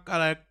ก็มาอะ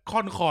ไรค่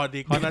อนคอร์ด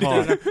อีกนะ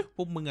พ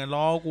วกมึง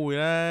ล้อกู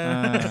นะ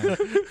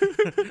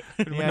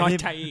น้อย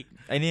ใจอีก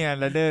ไอ้นี่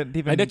ไรเดอร์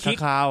ที่เป็น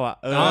คาว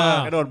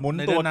กระโดดหมุน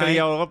ตัวเกลี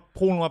ยวแล้วก็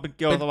พุ่งลงมาเป็นเ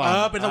กลียวสว่าง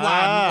เป็นสว่า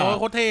ง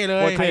โคตรเท่เล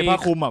ยโคตรเท่ผ้า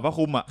คลุม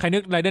ใครนึ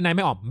กไรเดอร์ไนท์ไ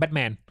ม่ออกแบทแม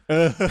น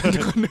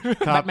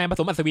แบทแมนผ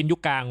สมอัศวินยุค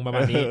กลางประมา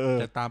ณนี้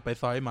จะตามไป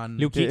ซอยมัน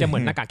ลิวคีจะเหมื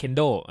อนหน้ากากเคนโ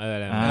ด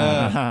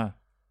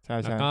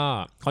แล้วก็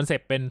คอนเซป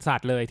ต์เป็นสัต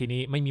ว์เลยที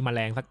นี้ไม่มีแมล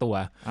งสักตัว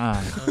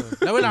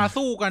แล้วเวลา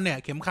สู้กันเนี่ย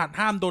เข็มขัด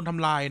ห้ามโดนท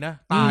ำลายนะ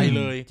ตายเ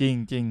ลยจ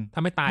ริงถ้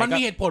าไม่ตายมัน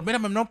มีเหตุผลไม่ทำ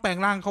ไมมันต้องแปลง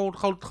ร่างเ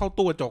ข้า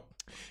ตัวจก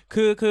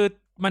คือ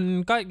มัน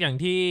ก็อย่าง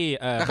ที่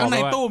แต่ข้างใน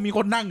ตู้มีค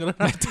นนั่งอยู่แล้ว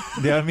นะ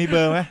เดี๋ยวมีเบ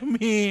อร์ไหม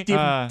มี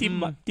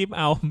จิ้มเ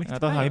อา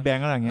ต้องทำให้แบง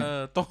ก์อะไรอย่างเงี้ย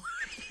ต้อง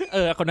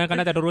คนนั้นก็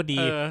น่าจะรู้ดี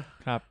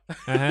ครับ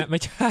ไม่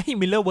ใช่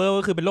มิลเลอร์เวิร์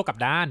ก็คือเป็นโลกกลับ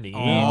ด้านอย่าง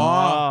งี้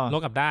โล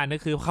กกลับด้านนั่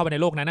นคือเข้าไปใน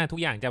โลกนั้นทุ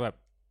กอย่างจะแบบ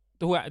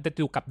จะ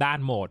อยู่กับด้าน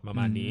โหมดประ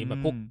มาณนี้แบบ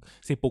พวก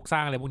สิ่งปลูกสร้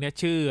างอะไรพวกนี้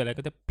ชื่ออะไร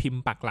ก็จะพิม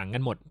พ์ปักหลังกั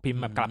นหมดพิมพ์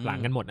แบบกลับหลัง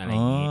กันหมดอะไรอย่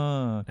างงี้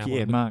คิดเ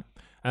อ็ดมาก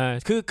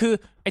คือ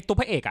ไอตัว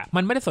พระเอกมั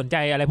นไม่ได้สนใจ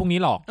อะไรพวกนี้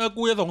หรอก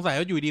กูจะสงสัย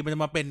ว่าอยู่ดีมันจะ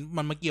มาเป็น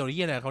มันมาเกี่ยวอะไ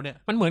รเขาเนี่ย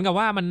มันเหมือนกับ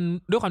ว่ามัน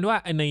ด้วยความที่ว่า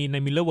ใน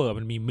มิลเลอร์เวิร์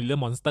มันมีมิลเลอ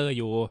ร์มอนสเตอร์อ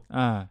ยู่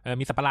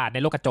มีสัตว์ประหลาดใน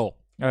โลกกระจก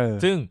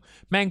ซึ่ง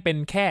แม่งเป็น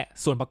แค่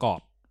ส่วนประกอบ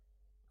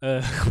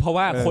เพราะ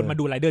ว่าคนมา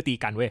ดูไรเดอร์ตี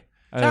กันเว้ย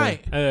ใช่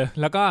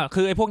แล้วก็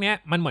คือไอ้พวกเนี้ย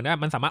มันเหมือนว่า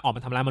มันสามารถออกม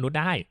าทำร้ายมนุษย์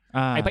ได้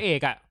ไอ้พระเอ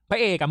ก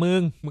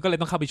มึงก็เลย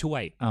ต้องเข้าไปช่ว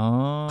ย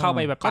เข้าไป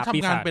แบบเขาท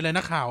ำงานเป็นอะไร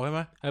นักข่าวใช่ไหม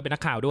เป็นนั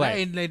กข่าวด้วยไ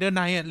อ้ไรเดอร์ไ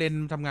นท์เรน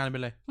ทำงานเป็น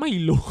อะไรไม่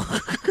รู้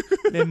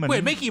เล่นเหมือ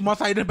นไม่ขี่มอ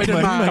ไซค์เดินไปเดิน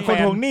มาเหมือนคน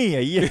ทวงหนี้ไ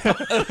อ้ยี่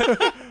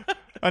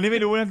อันนี้ไ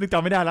ม่รู้นะจ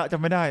ำไม่ได้แล้วจ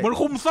ำไม่ได้เหมือน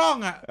คุมซ่อง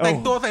อ่ะแต่ง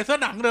ตัวใส่เสื้อ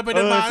หนังเดินไปเ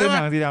ดินมาเสื้อห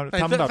นังสีด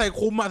ำทำแบบใส่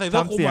คุมอ่ะใส่เสื้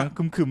อคุมเสียง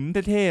ขึมๆ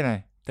เท่ๆหน่อย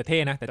แต่เท่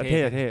นะแต่เ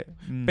ท่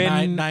เป็น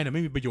นายเนี่ยไ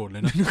ม่มีประโยชน์เล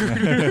ยนะ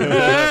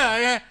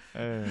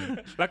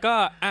แล้วก็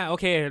โอ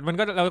เคมัน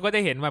ก็เราก็ไ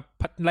ด้เห็นแบบ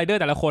ไรเดอร์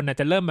แต่ละคนน่ะ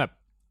จะเริ่มแบบ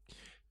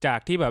จาก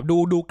ที่แบบ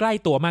ดูใกล้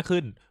ตัวมาก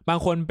ขึ้นบาง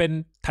คนเป็น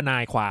ทนา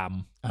ยความ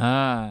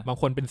บาง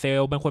คนเป็นเซล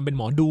ล์บางคนเป็นห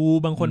มอดู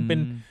บางคนเป็น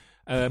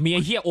มีไ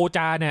อ้เหี้ยโอจ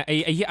าเนี่ยไ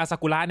อ้เหี้ยอาซา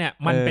กุระเนี่ย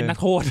มันเป็นนัก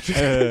โทษ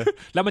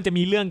แล้วมันจะ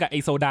มีเรื่องกับไอ้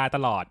โซดาต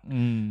ลอด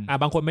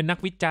บางคนเป็นนัก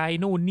วิจัย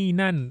นู่นนี่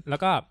นั่นแล้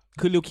วก็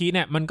คือริวคีเ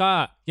นี่ยมันก็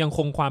ยังค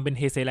งความเป็น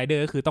เฮเซไรเดอ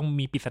ร์ก็คือต้อง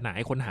มีปริศนาใ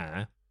ห้ค้นหา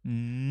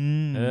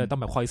ต้อง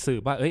แบบคอยสื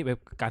บว่า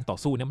การต่อ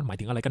สู้เนี่ยมันหมาย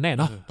ถึงอะไรกันแน่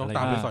เนาะต้องต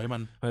ามไปสอยมั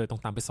นต้อ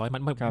งตามไปสอยมั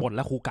นหมดแ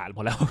ล้วครูกาดหม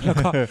ดแล้ว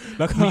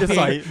มึงจะส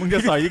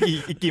อย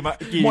อีกกี่มา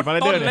ไร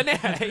เดอร์เนี่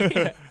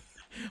ย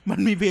มัน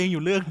มีเพลงอ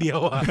ยู่เรื่องเดียว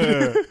อ่ะ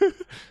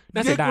น่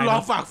าเสียดายกูรอ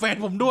ฝากแฟน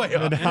ผมด้วย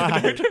ได้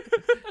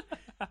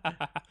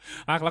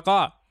แล้วก็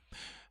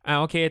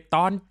โอเคต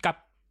อนกับ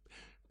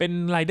เป็น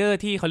ไรเดอร์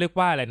ที่เขาเรียก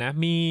ว่าอะไรนะ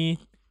มี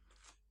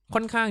ค่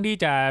อนข้างที่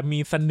จะมี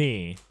เสน่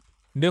ห์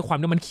ด้วยความ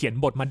ที่มันเขียน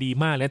บทมาดี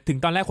มากเลยถึง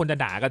ตอนแรกคนจะ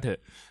ด่าก็เถอะ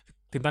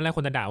ถึงตอนแรกค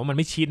นจะด่าว่ามันไ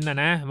ม่ชิน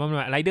นะว่ามัน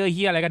ไรเดอร์เ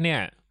ฮียอะไรกันเนี่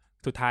ย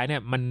สุดท้ายเนี่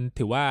ยมัน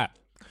ถือว่า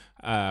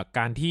ก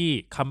ารที่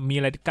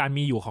การ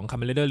มีอยู่ของคาเ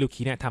มเลเดอร์ลิว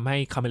คีเนี่ยทำให้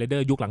คาเมเลเดอ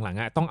ร์ยุคหลัง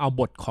ๆต้องเอา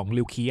บทของ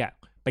ลิวคี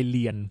ไปเ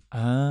รียน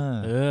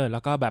แล้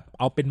วก็แบบ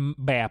เอาเป็น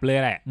แบบเลย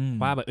แหละ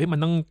ว่าแบบมั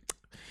นต้อง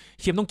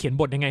ต้องเขียน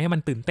บทยังไงให้มั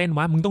นตื่นเต้น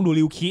วะมึงต้องดู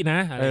ริวคีนะ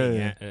อะไรอย่าง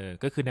เงี้ย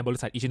ก็คือในบริ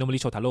ษัทอิชิโนมริ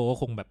โชทาโร่ก็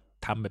คงแบบ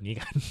ทำแบบนี้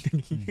กัน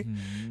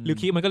ริว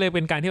คีมันก็เลยเ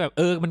ป็นการที่แบบ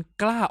มัน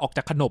กล้าออกจ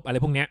ากขนบอะไร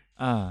พวกเนี้ย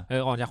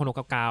ออกจากขนบ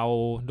เก่า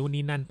ๆนู่น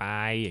นี่นั่นไป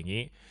อย่าง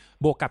นี้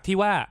บวกกับที่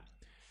ว่า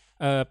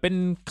เป็น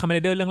คาเมเล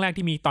เดอร์เรื่องแรก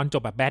ที่มีตอนจ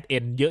บแบบแบดเอ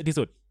นเยอะที่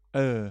สุด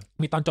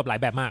มีตอนจบหลาย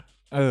แบบมาก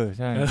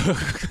ใช่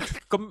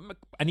ก็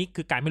อันนี้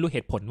คือการไม่รู้เห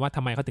ตุผลว่าท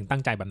ำไมเขาถึงตั้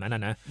งใจแบบนั้นน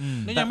ะ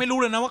แล้วยังไม่รู้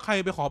เลยนะว่าใคร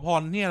ไปขอพ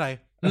รนี่อะไร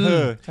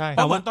ใช่เพ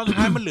ราะว่าตอนสุด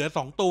ท้ายมันเหลือ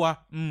2ตัว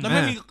แล้วไ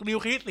ม่มีริว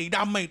คิสีด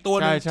ำอีกตัว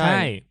นึงใ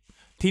ช่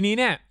ทีนี้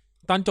เนี่ย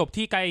ตอนจบ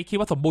ที่ไกคิด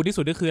ว่าสมบูรณ์ที่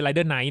สุดก็คือไรเด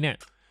อร์ไนท์เนี่ย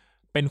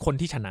เป็นคน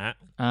ที่ชนะ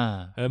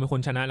เป็นค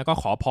นชนะแล้วก็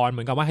ขอพรเห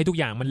มือนกับว่าให้ทุก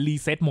อย่างมันรี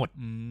เซ็ตหมด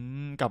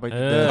กลับไป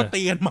ก็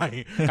ตีกันใหม่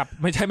กับ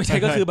ไม่ใช่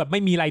ก็คือแบบไ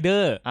ม่มีไรเดอ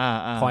ร์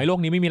ขอให้โลก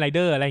นี้ไม่มีไรเด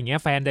อร์อะไรอย่างเงี้ย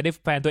แฟน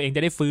ตัวเองจ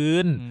ะได้ฟื้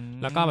น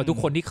แล้วก็แบบทุก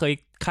คนที่เคย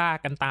ฆ่า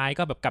กันตาย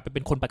ก็แบบกลับไปเ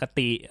ป็นคนปก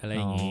ติอะไร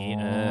อย่างงี้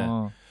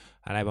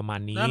อะไรประมาณ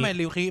นี้แล้วทำไม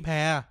ริวคิแ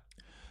พ้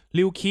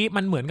ริวคิ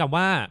มันเหมือนกับ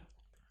ว่า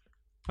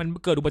มัน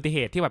เกิดอุบัติเห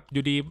ตุที่แบบอ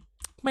ยู่ดี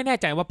ไม่แน่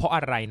ใจว่าเพราะอ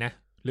ะไรนะ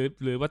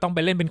หรือว่าต้องไป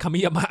เล่นเป็นคามิ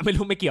ยามะไม่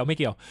รู้ไม่เกี่ยว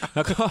แ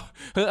ล้วก็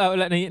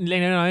ในเรื่อ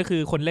งน้อยๆก็คื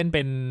อคนเล่นเ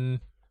ป็น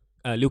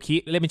ริวคิ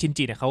เล่นเป็นชิน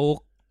จิเนี่ยเขา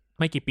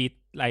ไม่กี่ปี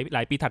หล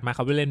ายปีถัดมาเข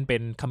าเล่นเป็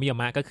นคามิยา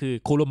มะก็คือ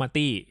คุโรมา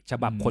ตี้ฉ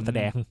บับคนแส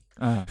ดง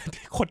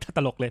โคตรต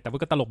ลกเลยแต่ว่า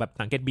ก็ตลกแบบห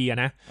นังเก็ตบี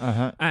นะ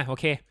โอ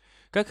เค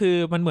ก็คือ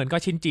มันเหมือนก็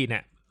ชินจิเนี่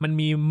ยมัน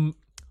มี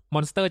ม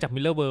อนสเตอร์จากมิ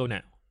ลเลอร์เวิลด์เนี่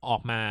ยออ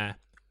ก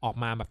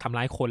มาแบบทำ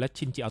ร้ายคนแล้ว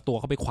ชินจิเอาตัว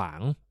เข้าไปขวา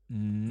ง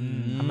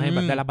ทำให้แบ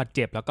บได้รับบาดเ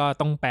จ็บแล้วก็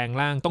ต้องแปลง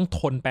ร่างต้องท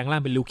นแปลงร่า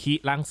งเป็นริวคิ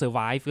ร่างเซอร์ไว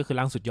ฟ์ก็คือ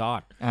ร่างสุดยอ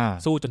ด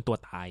สู้จนตัว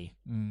ตาย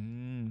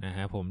นะฮ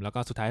ะผมแล้วก็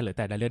สุดท้ายเหลือแ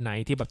ต่ไดเรนไน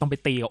ท์ที่แบบต้องไป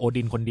ตีกับโอ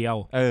ดินคนเดียว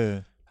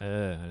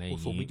อะไรอย่าง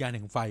งี้สูงวิญญาณแ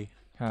ห่งไฟ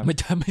ไม่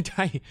ใ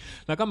ช่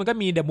แล้วก็มันก็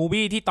มีเดอะมูฟ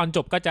วี่ที่ตอนจ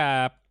บก็จะ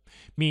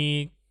มี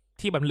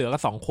ที่แบบเหลือก็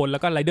2คนแล้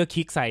วก็ไรเดอร์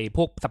คิกใส่พ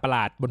วกสัตว์ประหล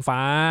าดบนฟ้า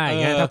อย่า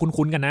งเงี้ยถ้า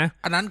คุ้นๆกันนะ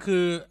อันนั้นคื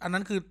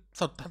อ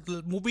สุด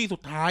มูฟวี่สุ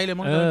ดท้ายเลย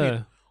มั้ง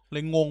เล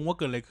ยงงว่า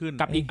เกิดอะไรขึ้น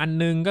กับอีกอัน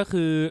นึงก็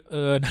คือ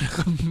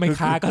ไม่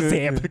ค้าก็เส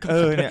พ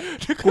เนี่ย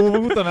กู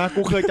พูดตัวนะ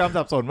กูเคยจำ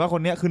สับสนว่าค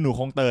นเนี้ยคือหนู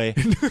คงเตย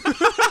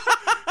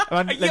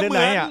มันไรเดอร์ไ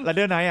นท์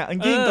อ่ะจ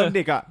ริงๆตอนเ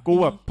ด็กอ่ะกู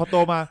แบบพอโต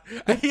มา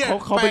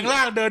เขาแปลงร่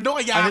างเดินนกก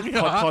ระยาง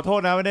ขอโทษ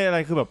นะไม่ได้อะไร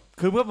คือแบบ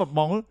คือเมื่อแบบม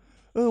อง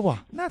ว่ะ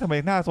หน้าทำไม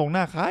หน้าทรงห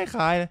น้าค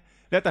ล้าย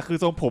แล้วแต่คือ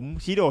ทรงผม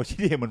ชิโด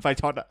เหมือนไฟ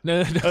ช็อตอ่ะ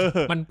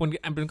มัน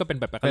ก็เป็น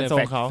แบบ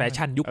แฟ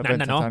ชั่นยุคนั้น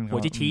นะเนาะหั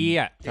วชี้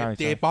อ่ะ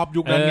เจป๊อป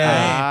ยุคนั้นไง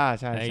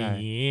ใช่อย่าง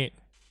นี้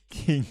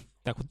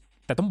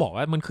แต่ต้องบอก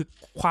ว่ามันคือ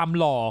ความ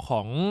หล่อข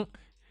อง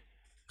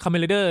คาเม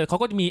เลเดอร์เขา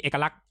ก็จะมีเอก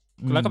ลักษณ์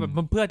แล้วก็แบบ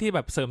เพื่อที่แบ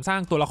บเสริมสร้า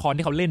งตัวละคร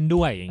ที่เขาเล่น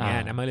ด้วยอย่างเงี้ย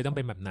นะมันเลยต้องเ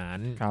ป็นแบบนั้น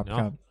เนาะ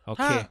โอเ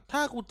คถ้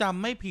ากูจ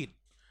ำไม่ผิด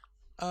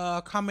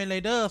คาเมเล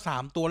เดอร์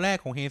3ตัวแรก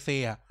ของเฮเซ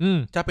อ่ะ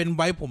จะเป็นไ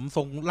ว้ผมท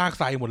รงลาก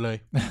ไซหมดเลย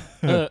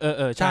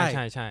ใช่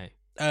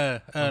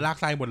ลาก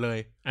ไซหมดเลย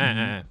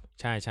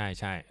ใ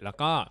ช่แล้ว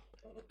ก็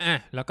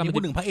นี่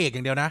พูดถึงพระเอกอย่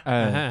างเดียวนะ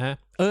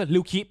ริ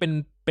วคิเ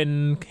ป็น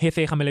เฮเซ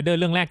คาเมเลเดอร์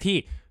เรื่องแรกที่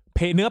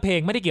เนื้อเพลง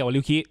ไม่ได้เกี่ยวกับ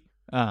ริวคิ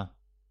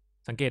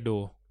สังเกตดู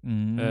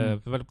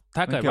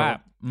ถ้าเกิดว่า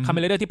คาเม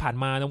เลเดอร์ที่ผ่าน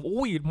มา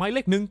อุ้ยหมายเล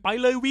ข1ไป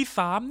เลย V3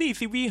 นี่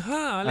สิ V5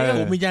 อะไร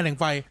สูงวิญญาณแห่ง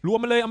ไฟรวม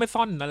มาเลย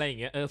Amazonอะไรอย่าง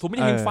เงี้ยสูงวิญ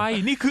ญาณแห่งไฟ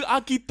นี่คืออา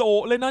กิโต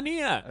ะเลยนะเ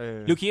นี่ย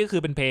ริวคิก็คื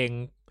อเป็นเพ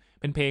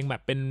ลงแบ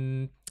บเ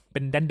ป็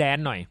นแดน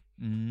ๆหน่อย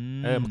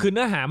คือเ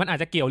นื้อหามันอาจ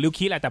จะเกี่ยวริว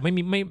คิแหละแต่ไ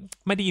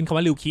ม่ได้ยินคำ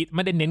ว่าริวคิไ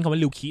ม่ได้เน้นคำว่า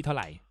ริวคิเท่าไ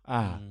หร่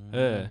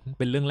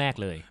เป็นเรื่องแรก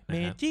เลย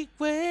Magic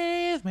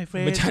Waves my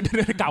friend ไม่ใช่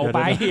เก่าไป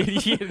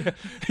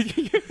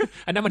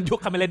อันนั้นมันยุค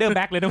คาเมเลเดอร์แ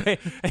บ็คเลยนะเว้ย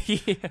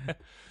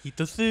ฮิต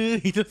ซึ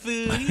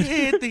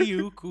ติ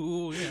ยูกู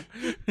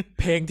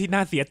เพลงที่น่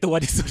าเสียตัว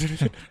ที่สุด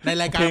ใน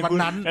รายการวัน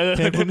นั้นเ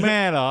พลงคุณแม่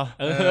เหรอ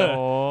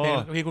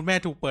เพลงคุณแม่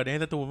ถูกเปิดใ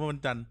นสตูเมื่อวัน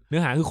จันทร์เนื้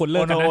อหาคือคนเลิ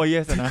กกัน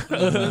นะ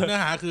เนื้อ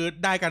หาคือ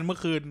ได้กันเมื่อ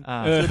คืน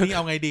นี้เอ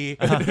าไงดี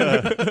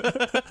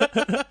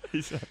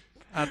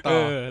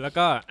แล้ว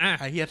ก็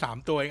ไอเฮีย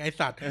3ตัวเองไอ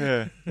สัตว์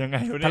ยังไง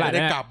เท่าไหร่ไ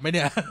ด้กลับไหมเ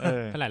นี่ย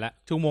เท่าไหร่ละ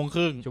ชั่วโมงค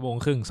รึ่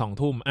ง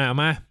 2 ทุ่ม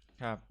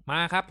มา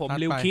ครับผม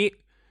ริวคิ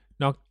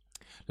เนาะ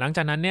หลังจ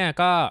ากนั้นเนี่ย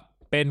ก็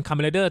เป็นคัมเม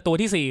เลเดอร์ตัว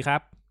ที่4ครั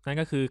บนั่น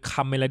ก็คือ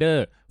คัมเมเลเดอ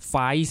ร์ไฟ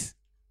ส์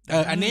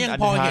อันนี้ยัง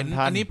พอเห็น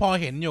อันนี้พอ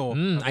เห็นอยู่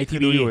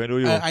ITV ดูอยู่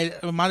ไอ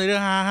มาเรื่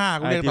อง55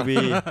กูเรียก ITV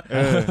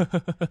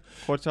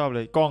โคตรชอบเล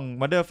ยกล่อง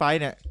มาเดอร์ไฟ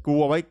เนี่ยกู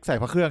เอาไว้ใส่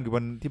พระเครื่องอยู่บ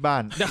นที่บ้า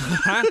น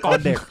กล่อ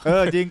งเด็ก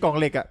จริงกล่อง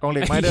เหล็กอ่ะกล่องเห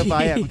ล็กมาเดอร์ไฟ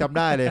อ่ะกูจำ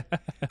ได้เลย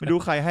ไม่รู้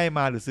ใครให้ม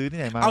าหรือซื้อที่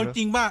ไหนมาเอาจ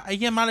ริงป่ะไอ้เ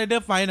หี้ยมาเดอ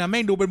ร์ไฟนะแม่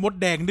งดูเป็นมด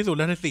แดงที่สุด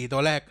แล้วใน4ตั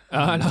วแรก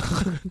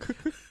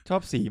ชอ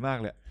บสีมาก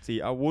เลยสี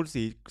อาวุธ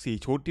สี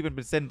ชุดที่เป็น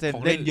เส้น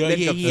เล่นกับเล่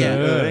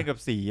นกับ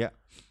สีอ่ะ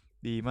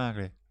ดีมาก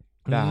เลย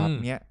ดาบ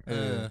เนี้ย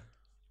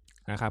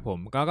นะครับผม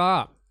ก็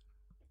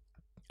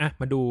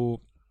มาดู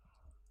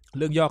เ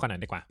รื่องย่อกันหน่อ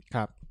ยดีกว่าค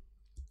รับ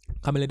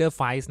Commander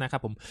Files นะครั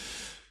บผม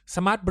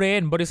Smart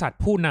Brain บริษัท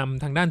ผู้น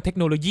ำทางด้านเทค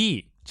โนโลยี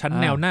ชั้น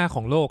แนวหน้าข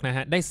องโลกนะฮ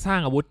ะได้สร้า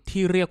งอาวุธ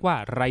ที่เรียกว่า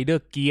Rider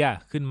Gear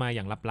ขึ้นมาอ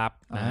ย่างลับ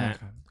ๆนะฮะ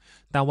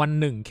แต่วัน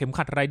หนึ่งเข็ม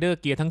ขัด Rider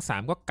Gear ทั้ง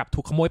3ก็กลับ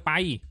ถูกขโมยไป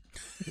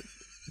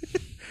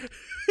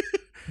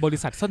บริ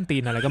ษัทส้นตี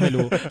นอะไรก็ไม่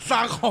รู้สร้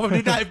างของแบบ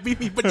นี้ได้ไม่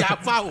มีปัญญา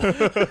เฝ้า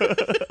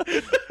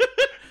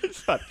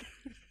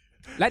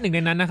และหนึ่งใน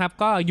นั้นนะครับ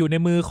ก็อยู่ใน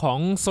มือของ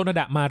โซนา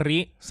ดะมาริ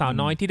สาว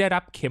น้อยที่ได้รั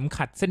บเข็ม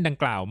ขัดเส้นดัง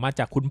กล่าวมา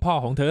จากคุณพ่อ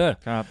ของเธอ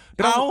ครับ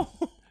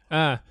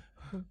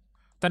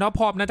แต่น้อง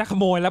พ่อน่าจะข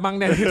โมยแล้วมั้ง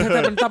เนี่ย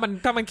ถ้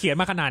ามันเขียน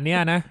มาขนาดเนี้ย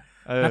นะ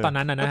ณตอน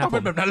นั้นนะครับต้องเ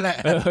ป็นแบบนั้นแหละ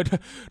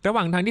ระห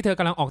ว่างทางที่เธอ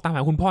กำลังออกตามห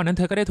าคุณพ่อนั้นเ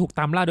ธอก็ได้ถูก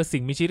ตามล่าโดยสิ่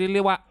งมีชีวิตเ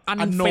รียกว่าอัน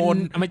เฟน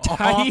ไม่ใ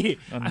ช่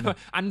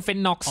อันเฟน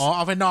น็อกซ์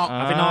อัลเฟนน็อก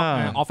อันเฟน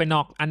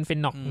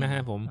น็อกนะฮ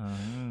ะผม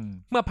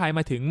เมื่อพายม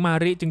าถึงมา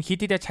ริจึงคิด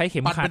ที่จะใช้เข็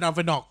มขัดเป็นอัลเฟ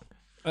นน็อก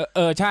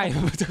ใช่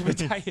ไม่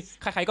ใช่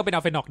ใครๆก็เป็นอั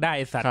ลเฟนน็อกได้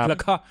สัตว์แล้ว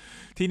ก็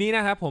ทีนี้น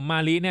ะครับผมมา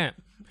ริเนี่ย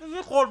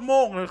โคตรโ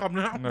ม่งเลยคำ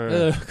นี้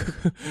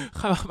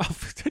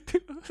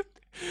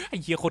ไอ้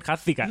เหี้ยโคตรคลาส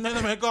สิกอ่ะในส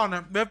มัยก่อนน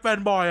ะเว็บแฟน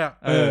บอยอ่ะ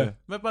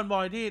เว็บแฟนบ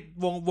อยที่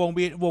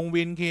วง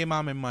วินเคมา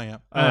ใหม่ๆอ่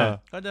ะ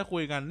ก็จะคุ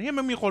ยกันนี่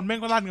มันมีคนแม่ง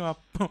ก็ลั่นกันมา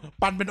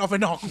ปันเป็นอัลเฟ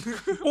นน็อก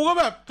กูก็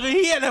แบบเ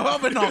ฮี้ยเลยว่าอั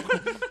ลเฟนน็อก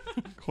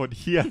โคตร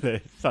เฮี้ยเลย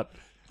สัตว์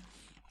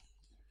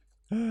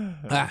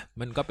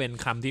มันก็เป็น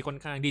คำที่ค่อน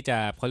ข้างที่จะ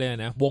เขาเรียก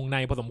นะวงใน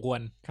พอสมควร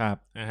ครับ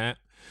ฮะ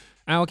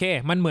โอเค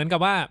มันเหมือนกั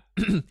บว่า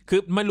คือ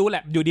ไม่รู้แหล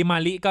ะอยู่ดีมา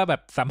ริก็แบ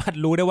บสามารถ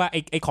รู้ได้ว่า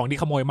ไอ้ของที่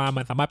ขโมยมา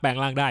มันสามารถแปลง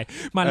ร่างได้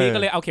มาริก็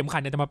เลยเอาเข็มขั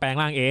ดเนี่ยจะมาแปลง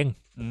ร่างเอง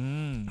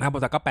นะครับ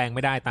แต่ก็แปลงไ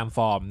ม่ได้ตามฟ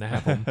อร์มนะครั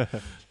บผม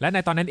และใน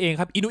ตอนนั้นเอง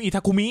ครับอินุอิท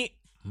าคุมิ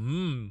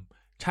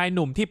ชายห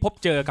นุ่มที่พบ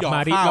เจอกับมา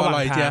ริระหว่าง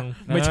ทาง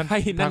ไม่ใช่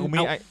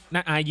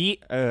นั่นอายิ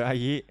อา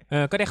ยิ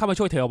ก็ได้เข้ามา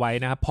ช่วยเธอไว้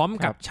นะครับพร้อม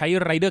กับใช้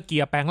ไรเดอร์เกี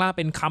ยร์แปลงร่างเ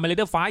ป็นคาร์เมเลเ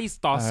ดอร์ไฟส์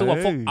ต่อสู้กับ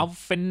พวกอัล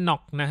เฟนน็อ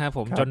กนะครับผ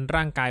มจน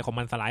ร่างกายของ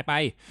มันสลายไป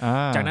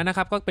จากนั้นนะค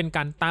รับก็เป็นก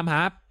ารตามหา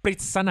ปริ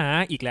ศนา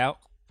อีกแล้ว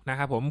นะค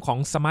รับผมของ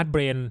สมาร์ทเบ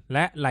รนแล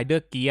ะไรเดอ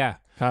ร์เกียร์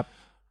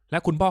และ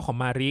คุณพ่อของ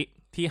มาริ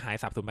ที่หาย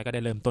สาบสูญไปก็ไ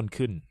ด้เริ่มต้น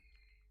ขึ้น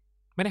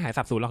ไม่ได้หายส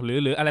าบสูญหรอกห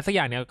รืออะไรสักอ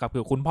ย่างเนี่ยกับคื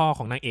อคุณพ่อข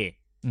องนางเอก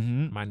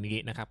มาริ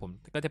นะครับผม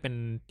ก็จะเป็น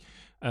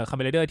คาร์เ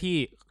มเลเดอร์ที่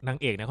นาง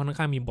เอกเนี่ยค่อน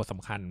ข้างมีบทส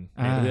ำคัญ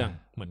ในเรื่อง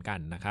เหมือนกัน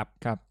นะครับ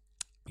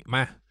ม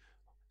า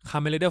คา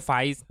ร์เมเลเดอร์ไฟ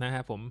ส์นะค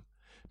รับผม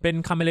เป็น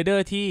คาร์เมเลเดอ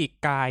ร์ที่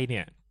กายเ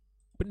นี่ย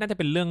น่าจะเ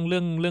ป็นเรื่อ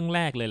งแร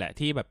กเลยแหละ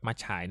ที่แบบมา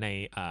ฉายใน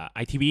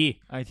ITV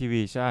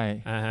ใช่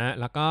ฮะ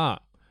แล้วก็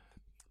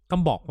ต้อ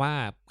งบอกว่า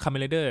คาร์เม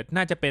เลเดอร์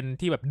น่าจะเป็น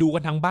ที่แบบดูกั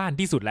นทั้งบ้าน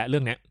ที่สุดแล้วเ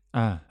รื่องเนี้ย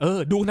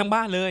ดูทั้ง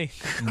บ้านเลย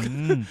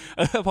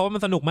เพราะว่ามั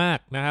นสนุกมาก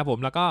นะครับผม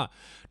แล้วก็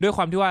ด้วยค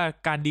วามที่ว่า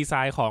การดีไซ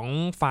น์ของ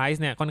ไฟ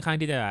ส์เนี่ยค่อนข้าง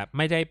ที่จะไ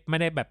ม่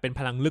ได้แบบเป็นพ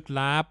ลังลึก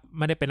ลับไ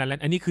ม่ได้เป็นอะไร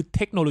อันนี้คือเ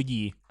ทคโนโล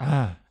ยี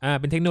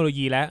เป็นเทคโนโล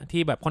ยีแล้ว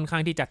ที่แบบค่อนข้า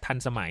งที่จะทัน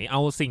สมัยเอ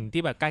าสิ่ง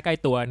ที่แบบใกล้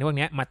ๆตัวในพวก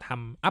นี้มาท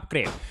ำอัปเกร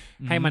ด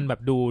ให้มันแบบ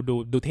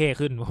ดูเท่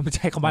ขึ้นไม่ใ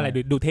ช่คำว่าอะไร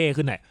ดูเท่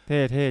ขึ้นหน่อย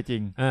เท่จริ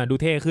งดู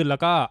เท่ขึ้นแล้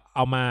วก็เอ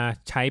ามา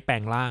ใช้แปล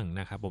งร่าง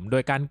นะครับผมโด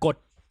ยการกด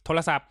โทร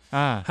ศัพท์5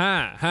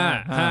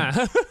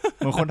เ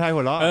หมือนคนไทย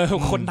หัวเราะ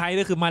คนไทย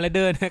ก็คือมาเลเด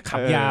อร์ขับ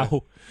ยาว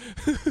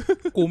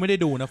กูไม่ได้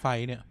ดูนะไฟ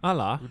เนี่ยเ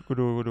หรอกู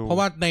ดูเพราะ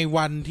ว่าใน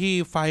วันที่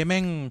ไฟแ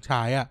ม่งฉ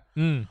ายอ่ะ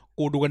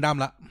กูดูกันดั้ม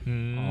ละ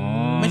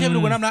ไม่ใช่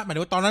ดูกันดั้มละหมายถึ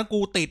งว่าตอนนั้นกู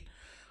ติด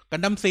กั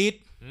นดั้มซีด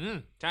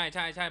ใ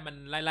ช่มัน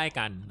ไล่ๆ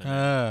กัน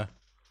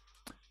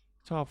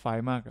ชอบไฟ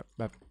มาก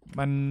แบบ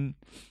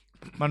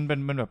มันเป็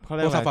นแบบเขาเ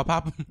รียกว่าโทรศัพท์ภา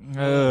พ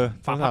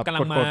ฝาพับกำลั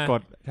งมาก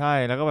ดใช่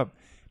แล้วก็แบบ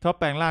ชอบ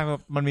แปลงร่าง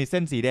มันมีเ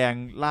ส้นสีแดง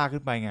ลากขึ้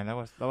นไปไงแล้ว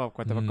แบบก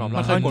ว่าจะประกอบ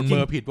มันเคยกดเบ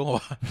อร์ผิดป่ะ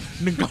วะ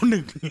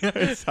191เนี่ย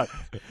สัตว์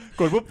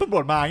กดปุ๊บตำร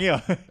วจมาอย่างเงี้ย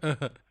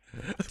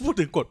พูด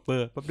ถึงกดเบอ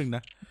ร์แป๊บนึงน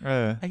ะ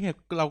ไอ้เหี้ย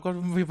เราก็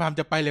พยายาม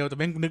จะไปเร็วแต่แ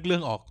ม่งนึกเรื่อ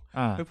งออก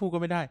ไม่พูดก็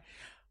ไม่ได้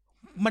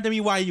มันจะมี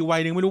วัยอยู่วั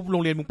ยนึงไม่รู้โร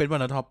งเรียนมึงเป็นป่ะ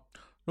นะท็อป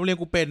โรงเรียน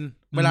กูเป็น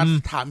เวลา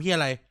ถามเหี้ยอ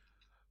ะไร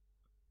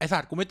ไอ้สั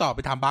ตว์กูไม่ตอบไป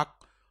ถามบั๊ก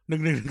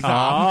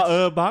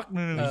113บั๊ก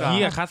113เ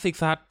หี้ยคลาสสิก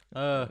สัตว์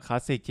คลา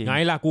สสิกจริงไง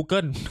ล่ะ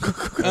Google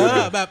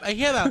แบบไอ้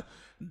เหี้ยแบบ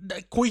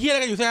คุยเหี้ยอะไร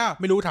กันอยู่ใช่ไหม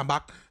ไม่รู้ถามบั๊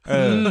ก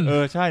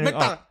ใช่ไม่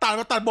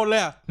ตัดบนเล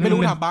ยอ่ะไม่รู้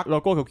ถามบั๊กโล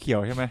โก้เขีย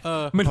วๆใช่ไหม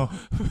ไ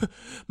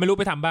ม่รู้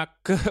ไปถามบั๊ก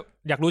คือ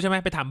อยากรู้ใช่ไหม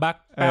ไปถามบั๊ก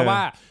แปลว่า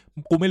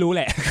กูไม่รู้แ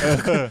หละ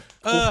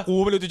กู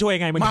ไม่รู้จะช่วย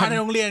ยังไงมาใน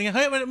โรงเรียนไงเ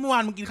ฮ้ยเมื่อวา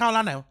นมึงกินข้าวร้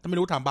านไหนแต่ไม่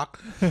รู้ถามบั๊ก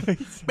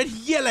เป็นเ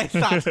หี้ยอะไร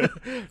สัตว์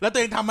แล้วตัว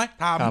เองทำไหม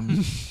ท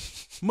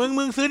ำ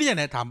มึงซื้อที่ไ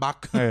หนถามบั๊ก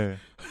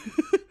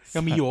ก็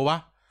มีอยู่วะ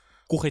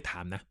กูเคยถา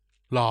มนะ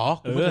หรอ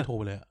กูไม่เคยโทร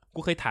เลยกู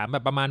เคยถามแบ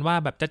บประมาณว่า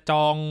แบบจะจ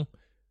อง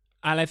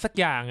อะไรสัก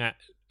อย่างอ่ะ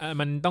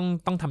มัน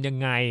ต้องทำยัง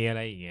ไงอะไ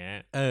รอย่างเงี้ย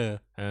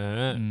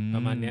ปร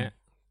ะมาณเนี้ย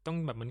ต้อง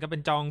แบบมันก็เป็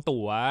นจอง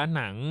ตั๋ว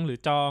หนังหรือ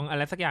จองอะไ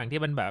รสักอย่างที่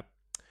มันแบบ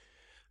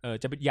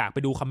จะอยากไป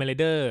ดูคาร์เมเล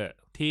เดอร์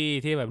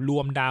ที่แบบร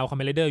วมดาวคาร์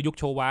เมเลเดอร์ยุค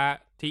โชวะ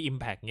ที่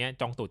Impact เงี้ย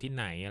จองตั๋วที่ไ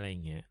หนอะไรอย่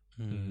างเงี้ย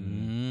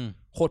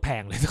โคตรแพ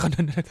งเลยตอน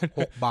นั้น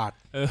6 บาท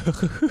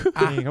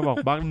นี่เขาบอก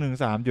บั๊ก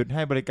13หยุดใ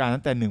ห้บริการ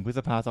ตั้งแต่1 พฤษ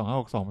ภาคม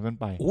 2562เป็นต้น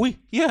ไปอุ้ย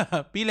เหี้ย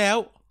ปีแล้ว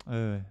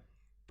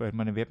เปิดม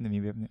าในเว็บเนี่ยมี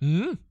เว็บเนี่ย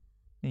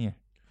นี่ไง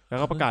แล้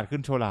วก็ประกาศขึ้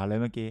นโชว์หลาเลย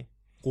เมื่อกี้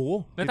โอ้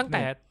แล้วตั้ง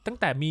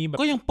แต่มีแบบ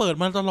ก็ยังเปิด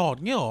มาตลอด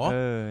เงี้ยหรอ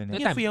ตั้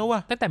งแต่เฟี้ยวว่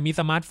ะตั้งแต่มี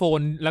สมาร์ทโฟน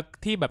แล้ว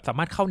ที่แบบสา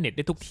มารถเข้าเน็ตไ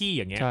ด้ทุกที่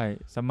อย่างเงี้ยใช่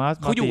สมาร์ท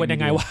เขาอยู่กันยั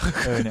งไงวะ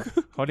เนี่ย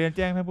เขาเรียนแ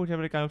จ้งให้ผู้ใช้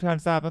บริการทุกท่าน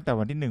ทราบตั้งแต่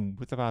วันที่1 พ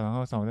ฤษภาคม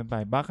 2562เป็นต้นไป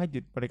บั๊กให้หยุ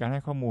ดบริการใ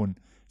ห้ข้อมูล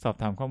สอบ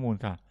ถามข้อมูล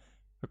ค่ะ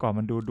ประกอบ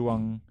มันดูดว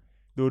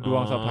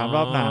งสอบถามร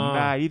อบหนังไ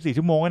ด้24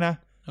 ชั่วโมงนะ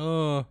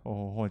โอ้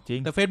โหจริง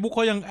แต่ Facebook เข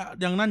า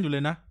ยังนั่นอยู่เล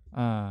ยนะ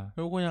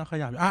Facebook ก็ยังข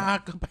ยับ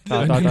ไปต่อ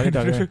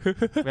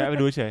แวะไป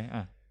ดูเฉย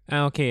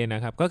โอเคน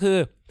ะครับก็คือ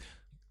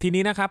ที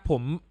นี้นะครับผ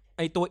มไ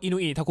อตัวอินุ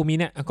อิทาคุมิ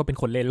เนี่ยก็เป็น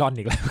คนเล่ร่อน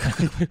อีกแล้ว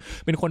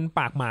เป็นคนป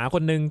ากหมาค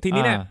นนึงที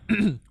นี้เนี่ย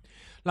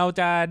เรา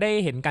จะได้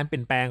เห็นการเปลี่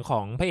ยนแปลงขอ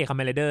งพระเอกคาร์เ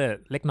มเลเดอร์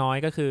เล็กน้อย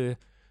ก็คือ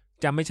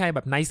จะไม่ใช่แบ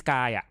บไนท์สก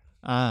ายอ่ะ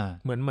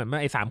เหมือน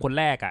ไอ้3คน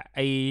แรกอ่ะไ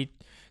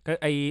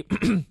อ้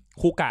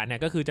คูกะเนี่ย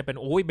ก็คือจะเป็น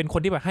โอ้ยเป็นค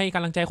นที่แบบให้ก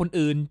ำลังใจคน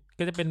อื่น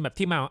ก็จะเป็นแบบ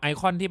ที่มาไอ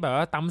คอนที่แบบ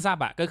ว่าตั้มซับ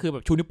อ่ะก็คือแบ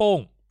บชูนิ้วโป้ง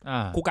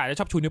คูกะจะ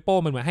ชอบชูนิ้วโป้ง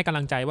มันเหมือนให้กำ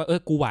ลังใจว่า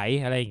กูไหว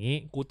อะไรอย่างงี้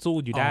กูสู้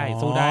อยู่ได้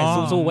สู้ได้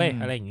สู้เว้ย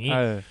อะไรอย่างงี้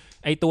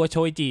ไอตัวโช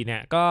อิจิเนี่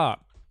ย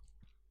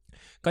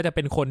ก็จะเ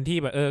ป็นคนที่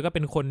แบบก็เ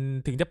ป็นคน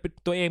ถึงจะ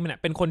ตัวเองเนี่ย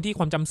เป็นคนที่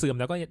ความจำเสื่อม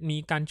แล้วก็มี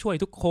การช่วย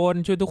ทุกคน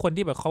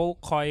ที่แบบเขา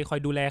คอย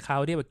ดูแลเขา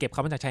ที่แบบเก็บเข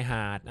ามาจากชายห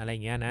าดอะไรอย่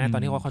างเงี้ยนะตอน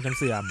นี้เขาความจำ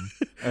เสื่อม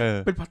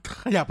เป็น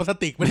ขยะพลาส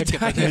ติกไม่ได้เก็บ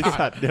ในชาย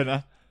หาดเดี๋ยวน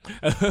ะ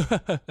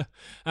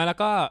แล้ว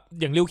ก็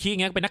อย่างริวคิ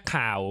เงี้ยเป็นนัก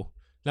ข่าว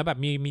แล้วแบบ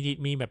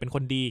มีแบบเป็นค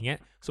นดีอย่างเงี้ย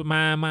สุดม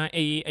าไ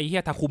อเฮี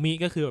ยทาคุมิ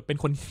ก็คือเป็น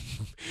คน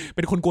เ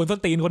ป็นคนกวนส้น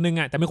ตีนคนนึง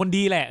อ่ะแต่เป็นคน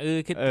ดีแหละ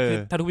คือ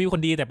ทาคุมิค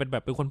นดีแต่เป็นแบ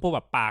บเป็นคนพวกแบ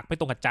บปากไม่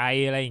ตรงกับใจ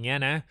อะไรอย่างเงี้ย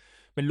นะ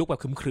เป็นลุคแบบ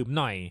ขรึมๆ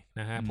หน่อย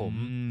นะฮะผม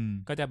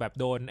ก็จะแบบ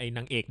โดนไอ้น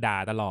างเอกด่า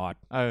ตลอด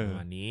ประ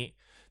มาณนี้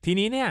ที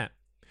นี้เนี่ย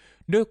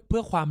ด้วยเพื่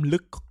อความ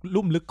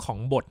ลุ่มลึกของ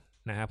บท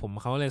นะฮะผม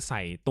เขาเลยใ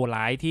ส่ตัว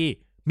ร้ายที่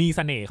มีเส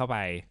น่ห์เข้าไป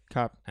ค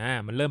รับ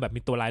มันเริ่มแบบ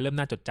มีตัวร้ายเริ่ม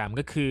น่าจดจำ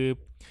ก็คือ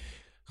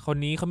คน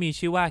นี้เขามี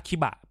ชื่อว่าคิ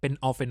บะเป็น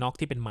อัลเฟนอก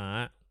ที่เป็นม้า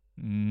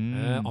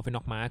อัลเฟน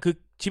อกม้าคือ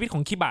ชีวิตขอ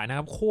งคิบะนะค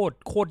รับ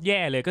โคตรแย่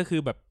เลยก็คื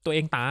อแบบตัวเอ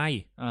งตาย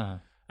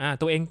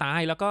ตัวเองตาย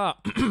แล้วก็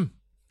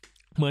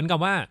เหมือนกับ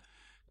ว่า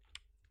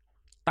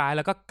ตายแ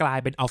ล้วก็กลาย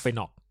เป็นอัลเฟน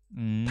อก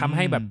ทำใ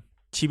ห้แบบ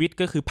ชีวิต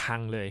ก็คือพัง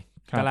เลย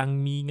กำลัง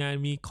มีงาน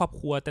มีครอบ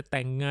ครัวแต่แ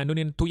ต่งงานนู่น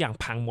นี่ทุกอย่าง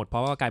พังหมดเพรา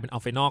ะว่ากลายเป็นอั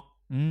ลเฟนอก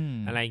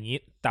อะไรอย่างนี้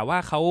แต่ว่า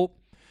เขา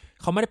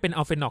ไม่ได้เป็น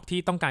อัลเฟนอกที่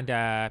ต้องการจะ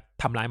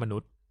ทำร้ายมนุ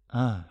ษย์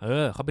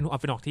เขาเป็นอัล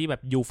เฟนอกที่แบ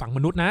บอยู่ฝั่งม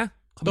นุษย์นะ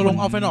ตกลง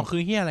อัลเฟนอกคื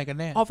อเหี้ยอะไรกัน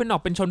แน่อัลเฟนอ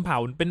กเป็นชนเผ่า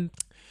เป็น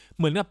เ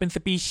หมือนกับเป็นส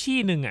ปีชี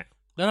ส์นึงอ่ะ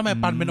แล้วทำไม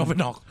ปันเป็นอัลเฟ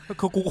นอก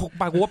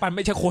กูว่าปันไ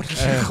ม่ใช่คน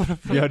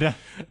เดี๋ยวเนี่ย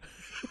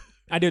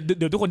เ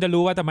ดี๋ยวทุกคนจะ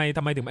รู้ว่าทำไม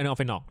ถึงเป็นอัลเ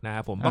ฟนอกนะค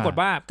รับผมปรากฏ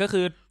ว่าก็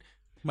คือ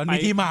มันมี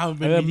ที่มา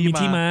มี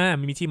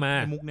ที่มา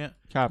มุกเนี้ย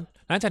ครับ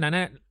หลังจากนั้น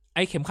น่ะไ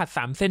อ้เข็มขัด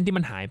3เส้นที่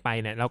มันหายไป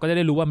เนี่ยเราก็จะไ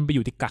ด้รู้ว่ามันไปอ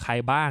ยู่ที่กับใคร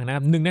บ้างนะค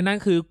รับหนึ่งในนั้น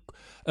คือ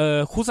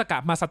คุสกะ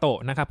มาซาโตะ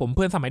นะครับผมเ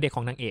พื่อนสมัยเด็กข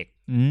องนางเอก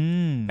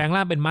แปลงร่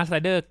างเป็นมาสไร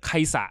เดอร์ไค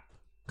ซะ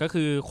ก็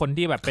คือคน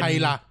ที่แบบเป็นใคร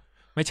ล่ะ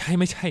ไม่ใช่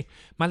ม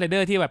าสไรเดอ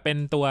ร์ที่แบบเป็น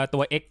ตั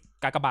ว X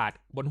กากบาท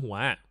บนหัว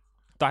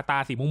ตา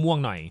สีม่วง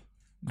ๆหน่อย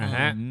ฮ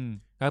ะ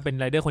ก็เป็น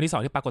ไรเดอร์คนที่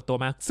2ที่ปรากฏตัว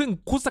มาซึ่ง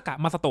คุสกะ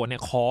มาซาโตะเนี่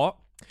ย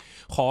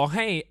ขอใ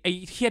ห้ไอ้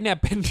เฮียเนี่ย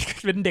เป็น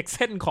เด็กเ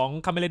ส้นของ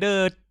คาเมเลเดอ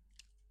ร์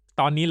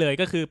ตอนนี้เลย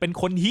ก็คือเป็น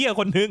คนเฮีย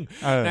คนนึง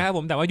นะครับผ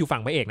มแต่ว่าอยู่ฝั่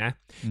งพระเอกนะ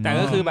แต่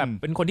ก็คือแบบ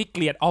เป็นคนที่เก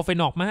ลียดอัลเฟ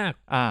นอกมาก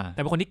แ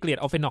ต่เป็นคนที่เกลียด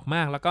อัลเฟนอกม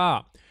ากแล้วก็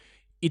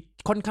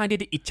ค่อนข้างที่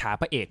จะอิจฉา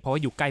พระเอกเพราะว่า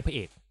อยู่ใกล้พระเอ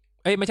ก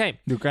ไม่ใช่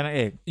อยู่ใกล้นางเ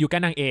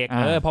อก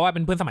เพราะว่าเ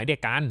ป็นเพื่อนสมัยเด็ก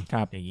กัน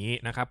อย่างนี้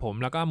นะครับผม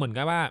แล้วก็เหมือน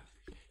กับว่า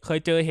เคย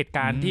เจอเหตุก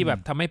ารณ์ที่แบบ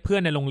ทำให้เพื่อ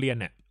นในโรงเรียน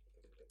เนี่ย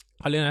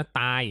เขาเรียกนะ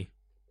ตาย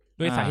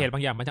ด้วยสาเหตุบา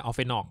งอย่างมาจากอัลเฟ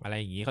นอกอะไร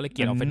อย่างนี้เขาเลยเก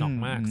ลียดอัลเฟนอก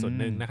มากส่วน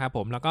หนึ่งนะครับผ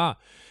มแล้วก็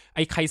ไ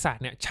อ้ไคซะ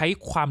เนี่ยใช้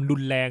ความรุ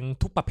นแรง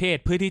ทุกประเภท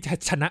เพื่อที่จะ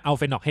ชนะอัลเ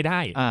ฟนอกให้ได้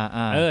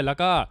แล้ว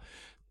ก็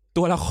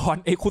ตัวละคร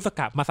ไอ้คุส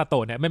กะมาซาโต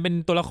ะเนี่ยมันเป็น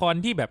ตัวละคร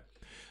ที่แบบ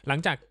หลัง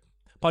จาก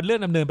พอเรื่อ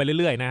งดำเนินไปเ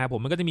รื่อยๆนะครับผ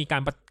มมันก็จะมีกา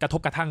รกระทบ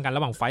กระทั่งกันร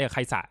ะหว่างไฟกับไค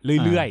ซะ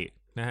เรื่อย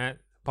ๆนะฮะ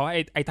เพราะ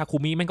ไอ้ทาคุ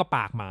มิแม่งก็ป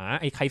ากหมา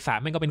ไอ้ไคซะ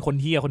แม่งก็เป็นคน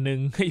เฮี้ยคนนึง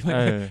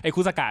ไอ้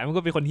คุสกะมัน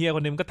ก็เป็นคนเฮี้ยค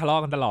นนึงก็ทะเลา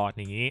ะกันตลอด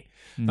อย่างนี้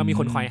ต้องมี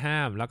คนคอยห้า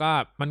มแล้วก็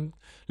มัน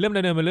เริ่มด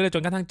ำเนินไปเรื่อยๆจ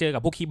นกระทั่งเจอกั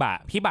บพวกคิบ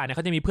ะเนี่ยเ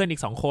ขาจะมีเพื่อนอี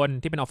ก2คน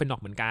ที่เป็นอัลเฟนอ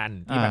กเหมือนกัน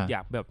ที่แบบอย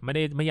ากแบบ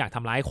ไม่อยากท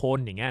ำร้ายคน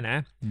อย่างเงี้ยนะ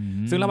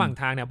ซึ่งระหว่าง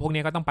ทางเนี่ยพวก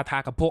นี้ก็ต้องปะทะ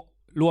กับพวก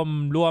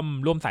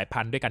ร่วมสาย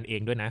พันธุ์ด้วยกันเอ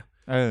งด้วยนะ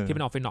ที่เป็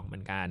นอัลเฟนอกเหมื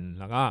อนกัน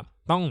แล้วก็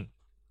ต้อง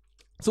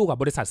สู้กับ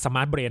บริษัทสม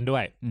าร์ทเบรนด้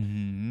วย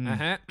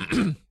ฮะ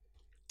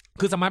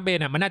คือสมาร์ทเบน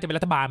เนี่ยมันน่าจะเป็น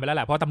รัฐบาลไปแล้วแห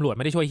ละเพราะตำรวจไ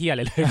ม่ได้ช่วยเฮียอะไ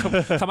รเลย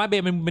สมาร์ทเบ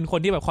นเป็นค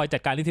นที่แบบคอยจั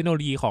ดการเรื่องเทคโนโล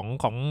ยี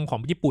ขอ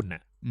งญี่ปุ่นน่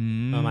ะ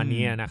ประมาณ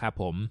นี้นะครับ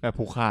ผมแบบ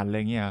ผูกขาดอะไร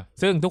เงี้ย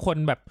ซึ่งทุกคน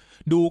แบบ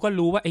ดูก็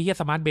รู้ว่าไอ้เฮีย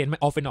สมาร์ทเบนไม่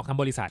ออฟเฟนออกทั้ง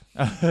บริษัท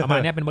ประมาณ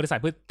นี้เป็นบริษัท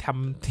เพื่อท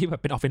ำที่แบ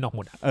บเป็นออฟเฟนออกห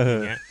มดอ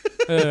ย่างเงี้ย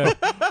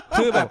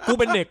คือแบบกู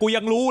เป็นเด็กกู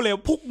ยังรู้เลย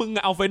พวกมึง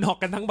เอาเฟนออก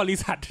กันทั้งบริ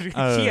ษัท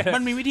เฮียมั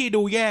นมีวิธี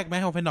ดูแยกไหม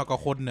เอาเฟนออกกับ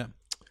คนเนี่ย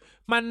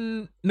มัน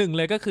หนึ่ง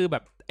เลยก็คือแบ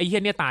บไอ้เฮี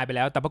ยเนี่ยตายไปแ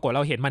ล้วแต่ปรากฏเร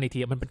าเห็นมันอีกที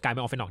มันเป็นการเป็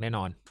นออฟเฟนออกแน่น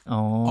อน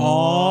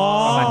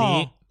ประมาณ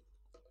นี้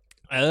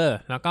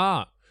แล้วก็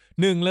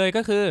หนึ่งเลย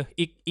ก็คือ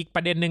อีกป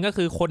ระเด็นหนึ่งก็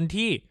คือคน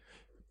ที่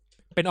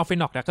เป็นออฟเฟน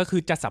ออกเนี่ยก็คื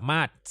อจะสาม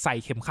ารถใส่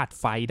เข็มขัด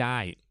ไฟได้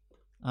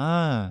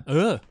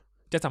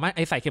จะสามารถ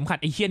ใส่เข็มขัด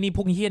ไอ้เฮียนี่พ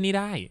วกเฮียนี่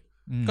ได้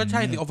ก็ใ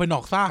ช่สิออฟเฟนอ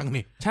อกสร้าง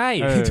นี่ใช่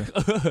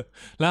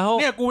แล้ว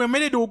เนี่ยกูยังไ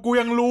ม่ได้ดูกู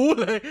ยังรู้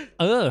เลย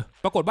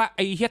ปรากฏว่าไ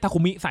อ้เฮียทาคุ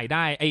มิใส่ไ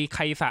ด้ไอ้ไค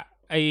ซะ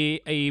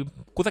ไอ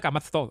คุสกะม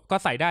าซาโตะก็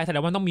ใส่ได้แสด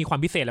งว่าต้องมีความ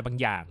พิเศษอะไรบาง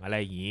อย่างอะไร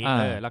อย่างนี้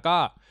แล้วก็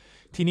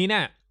ทีนี้เนี่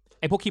ย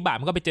ไอพวกคิบะ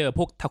มันก็ไปเจอพ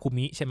วกทาคุ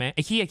มิใช่ไหมไอ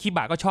คิบ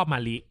ะก็ชอบมา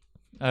ริ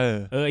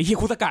ไอ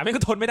คุสกะแม่ง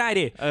ก็ทนไม่ได้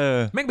ดิ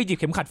แม่งไปหยิบ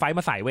เข็มขัดไฟม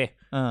าใส่เว้ย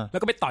แล้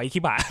วก็ไปต่อยคิ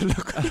บะ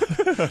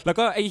แล้ว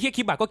ก็ไอ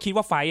คิบะก็คิด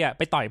ว่าไฟ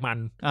ไปต่อยมัน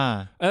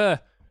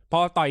พอ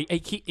ต่อยไอ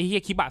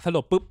คิบะสล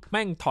บปุ๊บแ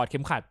ม่งถอดเข็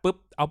มขัดปุ๊บ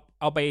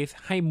เอาไป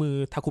ให้มือ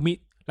ทาคุมิ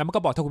แล้วมัน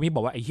ก็บอกทาคุมิบ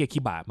อกว่าไอ้เฮียคิ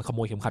บะมันขโม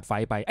ยเข็มขัดไฟ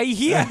ไปไอ้เ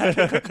ฮีย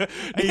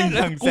ไอ้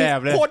ทางแสบ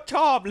เลยโคตรช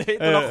อบเลย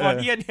ตัวละคร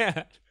เฮียเนี่ย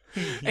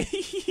ไอ้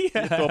เหี้ย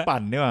ตัวปั่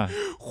นนี่ว่ะ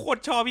โคตร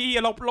ชอบพี่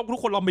เราทุก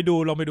คนลองไป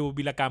ดู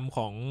วีรกรรมข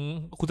อง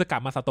คุซากะ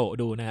มาซาโตะ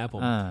ดูนะครับผ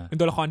มเป็น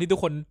ตัวละครที่ทุก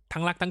คนทั้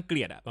งรักทั้งเก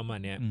ลียดอะประมาณ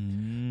เนี้ย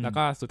แล้ว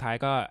ก็สุดท้าย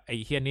ก็ไอ้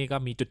เหี้ยนี่ก็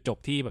มีจุดจบ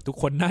ที่แบบทุก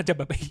คนน่าจะแ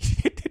บบ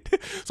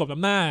สมน้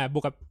ำหน้าบว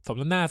กกับสม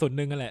น้ำหน้าส่วน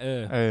นึงนั่นแหละ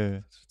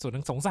ส่วนนึ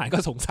งสงสารก็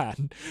สงสาร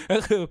ก็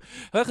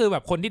คือแบ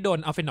บคนที่โดน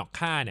อัลเฟนอก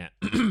ฆ่าเนี่ย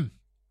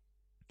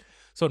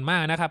ส่วนมา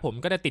กนะครับผม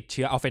ก็จะติดเ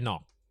ชื้ออัลเฟนอ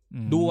ก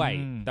ด้วย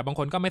แต่บาง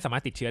คนก็ไม่สามาร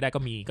ถติดเชื้อได้ก็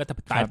มีก็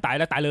ตาย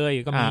แล้วตายเลย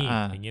ก็มี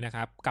อย่างนี้นะค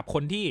รับกับค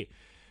นที่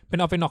เป็น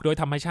อัลเฟนอกโดย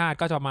ธรรมชาติ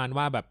ก็จะประมาณ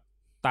ว่าแบบ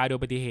ตายโดย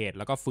อุบัติเหตุ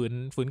แล้วก็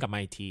ฟื้นกลับมา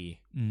อีกที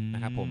น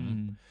ะครับผม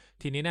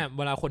ทีนี้เนี่ยเ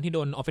วลาคนที่โด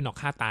นอัลเฟนอก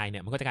ฆ่าตายเนี่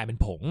ยมันก็จะกลายเป็น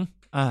ผง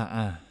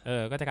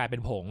ก็จะกลายเป็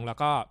นผงแล้ว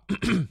ก็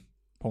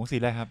ผงสี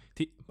อะไรครับ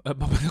ที่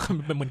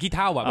เหมือนขี้เ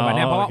ถ้าอ่ะประมาณ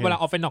นี้เพราะว่าเวลา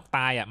อัลเฟนอกต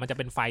ายอ่ะมันจะเ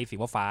ป็นไฟสี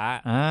ฟ้า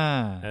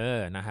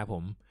นะครับผ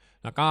ม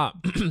แล้วก็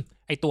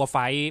ไอตัวไฟ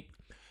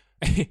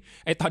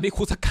ไอตอนที่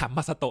คุซากะม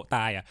าซาโตะต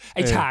ายอ่ะไอ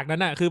ฉากนั้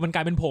นน่ะคือมันกล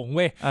ายเป็นผงเ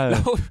ว้ยแล้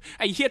ว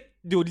ไอเหี้ย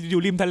อ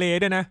ยู่ริมทะเล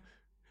ด้วยนะ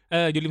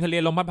อยู่ริมทะเล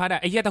ลมพัดอ่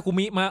ะไอเหี้ยทาคุ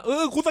มิมา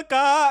คุซาก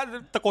ะ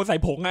ตะโกนใส่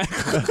ผงอ่ะ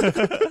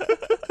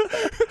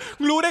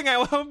รู้ได้ไง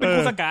ว่ามันเป็น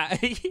คุซากะไอ้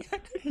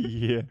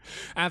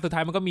สุดท้า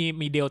ยมันก็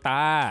มีเดลต้า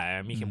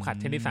มีเข็มขัด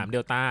เส้นที่3เด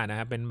ลต้านะค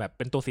รับเ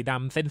ป็นตัวสีด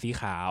ำเส้นสี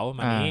ขาว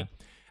มานี้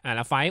แ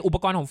ล้วไฟอุป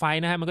กรณ์ของไฟ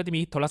นะฮะมันก็จะ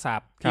มีโทรศัพ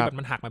ท์ที่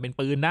มันหักมาเป็น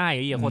ปืนได้ไ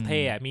อ้โคตรเ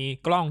ท่มี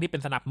กล้องที่เป็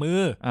นสนับมือ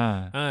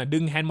ดึ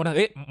งแฮนด์มอเต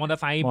อ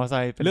ร์ไซค์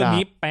เรื่อง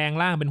นี้แปลง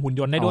ร่างเป็นหุ่น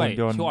ยนต์ได้ด้วย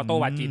ชื่อออโต้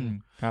วาจิน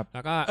แ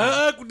ล้วก็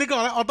กูนึกออ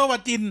กแล้วออโต้วา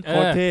จินโค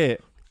ตรเท่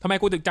ทำไม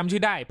กูถึงจำชื่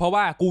อได้เพราะ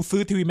ว่ากูซื้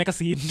อทีวีแมกกา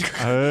ซีน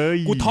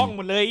กูท่องห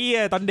มดเลย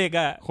ตอนเด็ก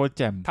อ่ะโคตรแ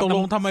จ่มตกล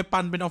งทำไมปั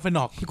นเป็นอัลเฟน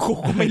อกกู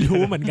ก็ไม่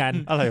รู้เหมือนกัน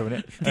อะไรวะเนี่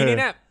ยทีนี้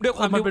เนี่ยด้วยค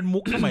วามมันเป็น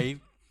มุกสมัย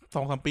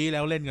 2-3 ปีแล้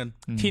วเล่นกัน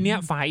ทีเนี้ย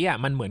ไฟอ่ะ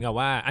มันเหมือนกับ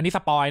ว่าอันนี้ส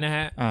ปอยนะฮ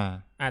ะ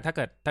ถ้าเ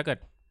กิด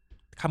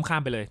ข้า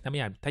มไปเลยถ้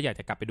าอยาก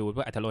จะกลับไปดูเ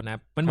พื่ออรรถรสน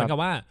ะมันเหมือนกับ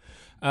ว่า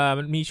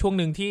มันมีช่วง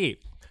นึงที่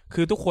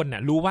คือทุกคนเนี่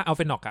ยรู้ว่าอัลเ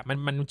ฟนอกอ่ะ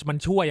มัน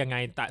ช่วยยังไง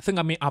แต่ซึ่ง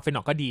มีอัลเฟน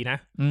อกก็ดีนะ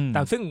แต่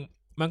ซึ่ง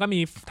มันก็มี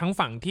ทั้ง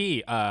ฝั่งที่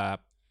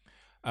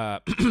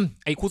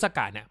ไอ้คุซาก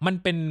ะเนี่ย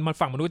มัน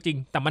ฝั่งมนุษย์จริง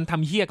แต่มันท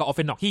ำเหี้ยกับออฟเฟ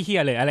นนอกเหี้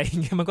ยเลยอะไรอย่า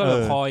งเงี้ยมันก็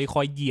ค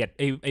อยเหยียด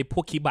ไอ้พ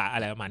วกคิบะอะ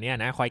ไรประมาณเนี้ย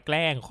นะคอยแก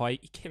ล้งคอย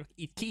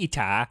ขี้อิจฉ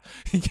า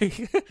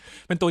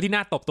เป็นตัวที่น่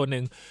าตบตัวนึ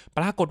งป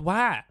รากฏว่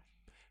า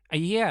ไอ้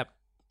เหี้ย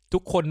ทุ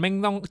กคนแม่ง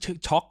ต้อง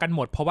ช็อกกันห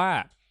มดเพราะว่า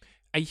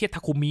ไอ้เหี้ยท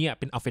าคุมิอ่ะ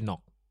เป็นอัลเฟนนอ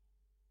ก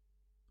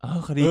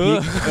คดีพลิก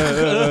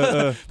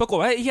ปรากฏ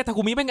ว่าไอ้เหี้ยทา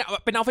คุมิแม่ง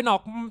เป็นอัลเฟนนอก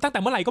ตั้งแต่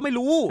เมื่อไหร่ก็ไม่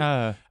รู้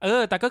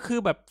แต่ก็คือ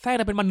แบบแท้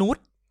แต่เป็นมนุษ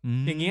ย์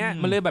อย่างเงี้ย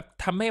มันเลยแบบ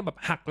ทำให้แบบ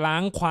หักล้า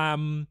งความ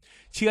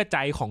เชื่อใจ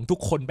ของทุก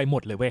คนไปหม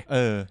ดเลยเว้ย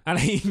อะไร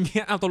อย่างเงี้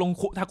ยเอาตกลง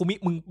ทาคุมิ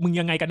มึง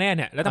ยังไงกันแน่เ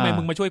นี่ยแล้วทำไม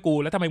มึงมาช่วยกู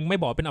แล้วทำไมมึงไม่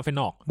บอกเป็นอัลเฟ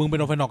นอกมึงเป็น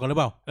อัลเฟนอกกันหรือ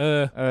เปล่า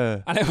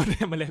อะไรแบบ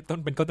นี้มันเลยต้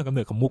นกำเ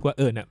นิดของมุกว่า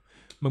เนี่ย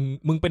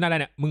มึงเป็นอะไร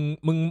เนี่ยมึง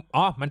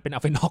มันเป็นอั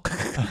ลเฟนอก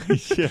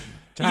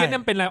เฮียนั่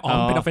นเป็นอะไร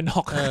เป็นอัลเฟน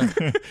อก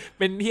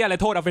เป็นเฮียอะไร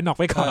โทษอัลเฟนอก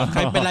ไปก่อนใค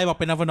รเป็นอะไรบอก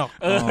เป็นอัลเฟนอก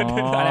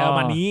อะไรประ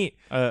มาณนี้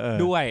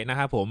ด้วยนะ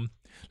ครับผม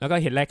แล้วก็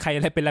เห็นใคร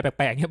เป็นอะไรแ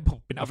ปลกๆเนี่ย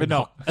เป็นอัลเฟน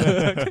อก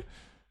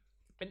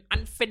เป็นอั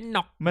ลเฟน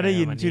อกไม่ได้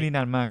ยินชื่อนี้น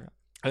านมาก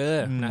อ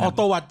อโ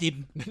ตวาจิน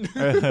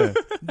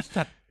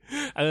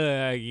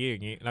อย่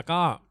างงี้แล้วก็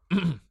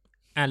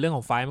เรื่องข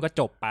องไฟมันก็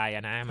จบไปน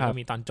ะมันก็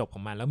มีตอนจบขอ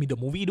งมันแล้วมีเดอะ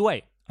มูฟวี่ด้วย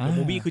เดอะ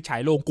มูฟวี่คือฉา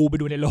ยโรงกูไป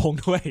ดูในโรง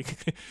ด้วย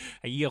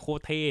ไอ้เหี้ยโคต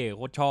รเท่โ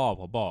คตรชอบ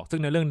ผมบอกซึ่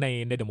งในเรื่องใน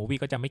เดอะมูฟวี่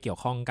ก็จะไม่เกี่ยว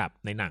ข้องกับ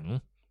ในหนัง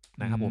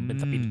นะครับผมเป็น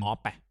สปินออฟ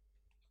ไป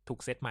ถูก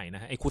เซตใหม่น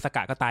ะไอ้คุซาก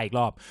ะก็ตายอีกร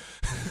อบ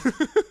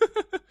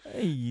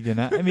เดี๋ยว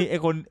นะไ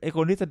อ้ค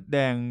นที่แสด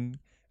ง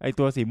ไอ้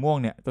ตัวสีม่วง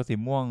เนี่ยตัวสี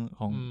ม่วง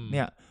ของเ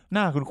นี่ยห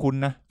น้าคุ้น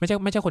ๆนะไม่ใ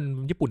ช่คน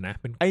ญี่ปุ่นนะ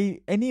เป็นไ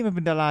อ้นี่มันเ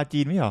ป็นดาราจี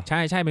นไม่เหรอใ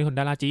ช่เป็นคน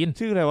ดาราจีน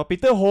ชื่ออะไรวะปี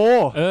เตอร์โฮ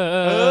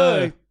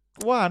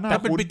ว่าหน้าแต่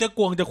เป็นปีเตอร์ก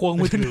วงจะควง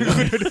มือถือ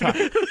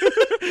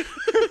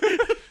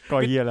ก็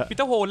เหี้ยแล้วปีเ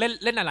ตอร์โฮเ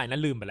ล่นอะไรนั้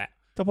นลืมไปแล้ว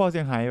เจ้าพ่อเ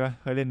ซี่ยงไฮ้ป่ะ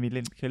เคยเล่นอ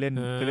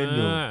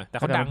ยู่แต่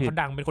เขา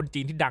ดังเป็นคน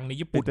จีนที่ดังใน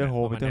ญี่ปุ่นปีเตอร์โฮ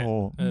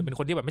เป็นค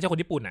นที่แบบไม่ใช่ค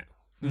นญี่ปุ่นอ่ะ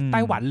ไต้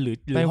หวันหรือ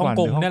ฮ่อง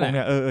กงนั่นแหละ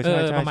ใ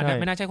ช่ประมาณนั้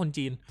นไม่น่าใช่คน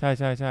จีนใ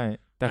ช่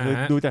แต่คือ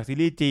ดูจากซี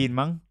รีส์จีน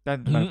มั้งแต่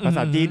ภาษ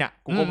าจีนอ่ะ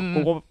กู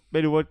ก็ไม่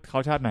รู้ว่าเขา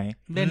ชาติไหน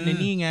เล่นใน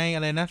นี่ไงอ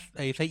ะไรนะไ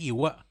อ้ไซอิ๋ว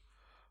อ่ะ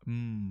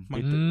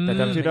แต่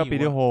จำชื่อได้ปี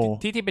เตอร์โฮ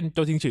ที่เป็นโจ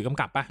ซิงฉือกำ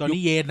กับป่ะตอน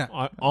นี้เย็นอ่ะ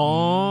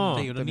ไซ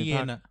อิ๋วตอนนี้เย็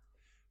นอ่ะ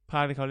ภา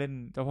คที่เขาเล่น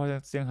เจ้าพ่อ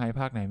เซี่ยงไฮ้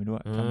ภาคไหนไม่รู้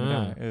จำไม่ได้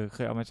เค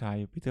ยเอามาใช้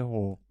ปีเตอร์โฮ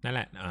นั่นแห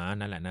ละ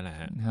นั่นแหละ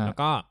ฮะแล้ว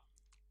ก็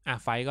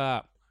ไฟก็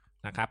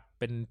นะครับ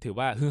เป็นถือ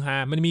ว่าฮือฮา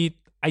มันมี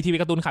ไอทีวี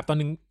การ์ตูนขับตอน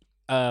นึง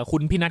คุ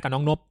ณพี่นัทกับน้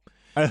องนบ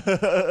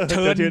เ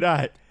ชิญชื่อได้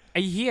ไ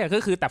อ้เหี้ยก็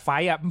คือแต่ไฟ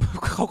อ่ะ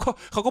เ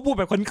ขาก็พูด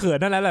แบบคนเขิน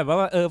นั่นแหละ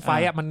ว่าไฟ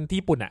อ่ะมันที่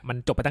ญี่ปุ่นอ่ะมัน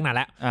จบไปตั้งนานแ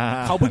ล้ว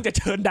เขาเพิ่งจะเ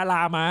ชิญดาร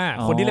ามา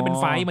คนที่เล่นเป็น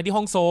ไฟมาที่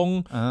ห้องทรง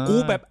กู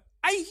แบบ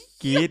ไอ้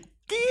กีด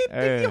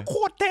โค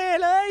ตรเท่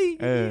เลย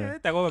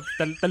แต่ก็แบบ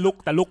แต่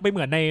ลุกไม่เห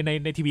มือน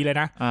ในทีวีเลย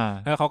นะ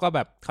แล้วเขาก็แบ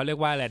บเขาเรียก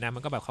ว่าอะไรนะมั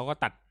นก็แบบเขาก็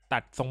ตั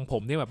ดทรงผ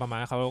มที่แบบประมา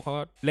ณเขา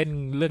เล่น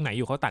เรื่องไหนอ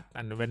ยู่เขาตัด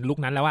อันเป็นลุค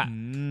นั้นแล้วอะ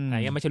ไหน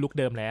ยังไม่ใช่ลุค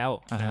เดิมแล้ว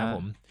นะครับผ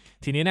ม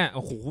ทีนี้เนี่ยโ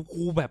อ้โห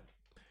กูแบบ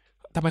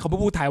ทำไมเขา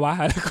พูดไทยวะ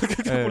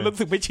กูรู้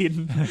สึกไม่ชิน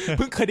เ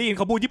พิ่งเคยได้ยินเ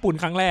ขาพูดญี่ปุ่น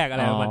ครั้งแรกอะไ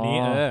รประมาณนี้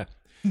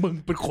มึง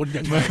เป็นคนอ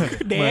ย่างไร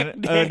เ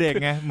ด็ก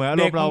ไงเหมือนอา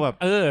รมณ์เราแบบ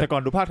แต่ก่อ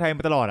นดูภาคไทย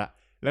มาตลอดอ่ะ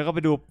แล้วก็ไป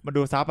ดูมา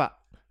ดูซับอ่ะ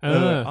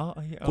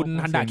คุณ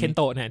ฮันดะเคนโ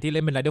ตะเนี่ยที่เ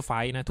ล่นเป็นไรเดอร์ไฟ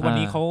ท์นะทุกวัน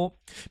นี้เขา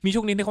มีช่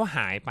วงนี้ที่เขาห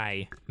ายไป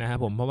นะครับ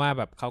ผมเพราะว่าแ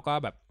บบเขาก็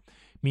แบบ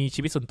มี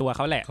ชีวิตส่วนตัวเ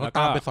ขาแหละแล้วก็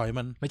ตามไปสอย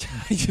มันไม่ใช่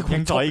ยั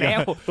งสอยแล้ว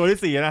ตัว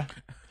ที่4นะ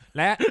แ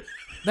ละ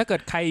ถ้าเกิ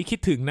ดใครคิด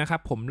ถึงนะครับ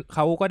ผมเข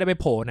าก็ได้ไป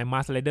โผล่ในมา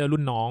สไรเดอร์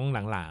รุ่นน้อง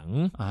หลัง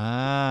ๆ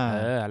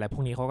อะไรพว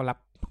กนี้เขาก็รับ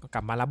ก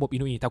ลับมารับบทอิ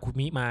นุอิตาคุ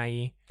มิใหม่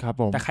ครับ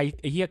ผมแต่ใคร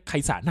ไอ้เหี้ยใคร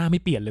สาหน้าไ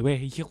ม่เปลี่ยนเลยเว้ย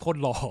ไอ้เหี้ยโคตร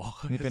หล่อ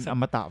นี่เป็นอ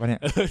มตะปะเนี่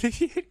ย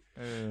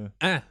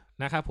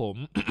นะครับผม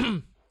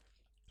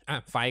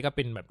ไฟก็เ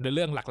ป็นแบบเ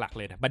รื่องหลักๆเ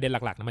ลยนะประเด็นห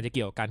ลักๆนะมันจะเ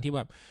กี่ยวกับการที่แ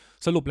บบ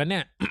สรุปแล้วเนี่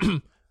ย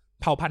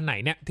เผ่าพันธุ์ไหน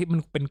เนี่ยที่มัน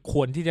เป็นค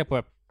วรที่จะแบ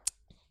บ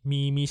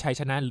มีชัย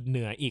ชนะเห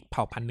นืออีกเผ่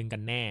าพันธุ์นึงกั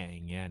นแน่อ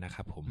ย่างเงี้ยนะค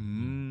รับผม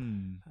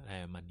อะไร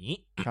มานี้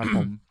ครับผ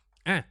ม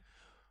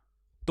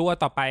ตัว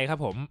ต่อไปครับ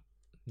ผม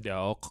เดี๋ย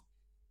ว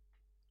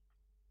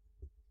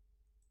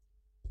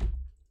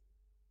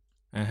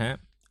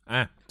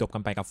จบกั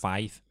นไปกับไฟ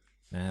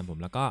นะครับผม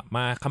แล้วก็ม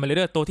าคาเมเลเ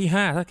ดอร์ตัวที่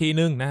5สักที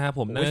นึงนะครับ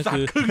ผมนั่นก็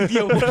คือครึ่งเดี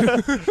ยว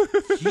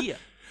เหี้ย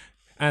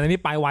อันนี้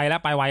ไปไวแล้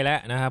ว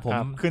นะครับผม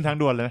ขึ้นทาง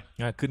ด่วนเลย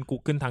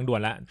ขึ้นทางด่ว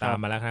นแล้วตาม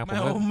มาแล้วครับ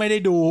ผมไม่ได้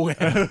ดู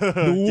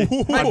ดู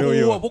พ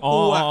วกกู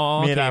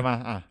มีอะไรมา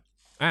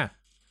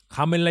ค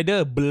าเมเลเดอ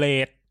ร์เบล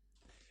ด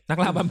นัก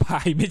ล่าแวมไพ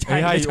ร์ไม่ใช่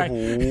เ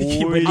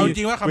อาจ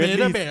ริงว่าคาเมเล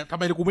เดอร์เบลดทำ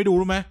ไมกูไม่ดู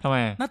รู้ไหมทำไม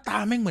หน้าตา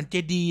แม่งเหมือนเจ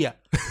ดีอ่ะ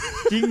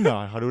จริงเหรอ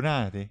เขาดูหน้า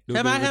สิใ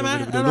ช่ไหมห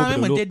น้าตาไม่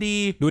เหมือนเจดี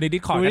ดูใน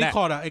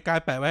Discord อ่ะไอ้กาย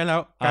แปะไว้แล้ว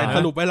กายส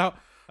รุปไว้แล้ว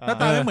หน้า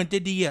ตาไม่เหมือนเจ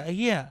ดีอ่ะไอ้เ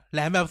หี้ยแหล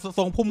มแบบท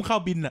รงพุ่มเข้า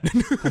บินอ่ะ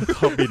เ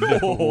ข้าบิน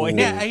โอ้โหเ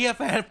นี่ยไอ้เหี้ย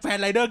แฟน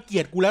ไรเดอร์เกลี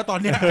ยดกูแล้วตอน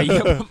เนี้ยไอ้เหี้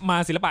ยมา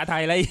ศิลปะไท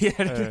ยแล้วไอ้เหี้ย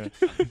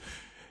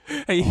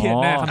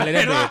หน้าคาเมเลเด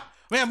อร์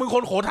ไม่มึงค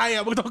นโขทัยอ่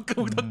ะมึงต้อง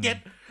เก็ต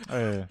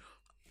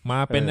มา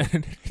เป็น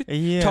ไอ้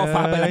เหี้ยชอบฟ้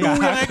าไปแล้วดู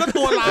ยังไงก็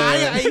ตัวร้าย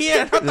อ่ะไอ้เหี้ย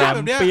ถ้าตาแบ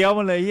บเนี้ยเปี้ยว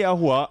มันเลยที่เอา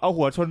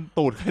หัวชน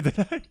ตูดใครจะไ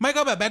ด้ไม่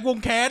ก็แบบแบ็ควง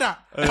แคสอ่ะ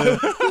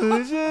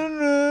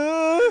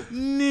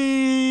นี่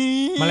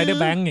มาเลยเดอ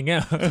ร์แบงค์อย่างเงี้ย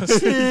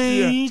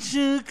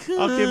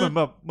โอเคเหมือนแ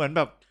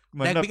บบ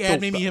จุก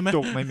ไม่มี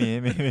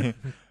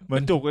เหมื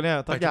อนจุกเนี่ย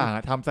ทุกอย่าง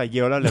ทำใส่เ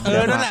กี๊ยวแล้วเลย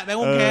นั่นแหละแบ็ค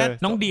วงแคส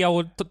น้องเดียว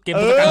เกม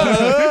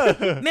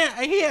เนี่ยไ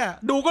อ้เหี้ย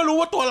ดูก็รู้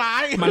ว่าตัวร้า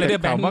ยมาเลยเดอ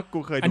ร์แบงค์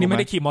อันนี้ไม่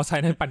ได้ขี่มอเตอร์ไซ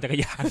ค์นั่นปั่นจักร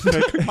ยาน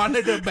มันเล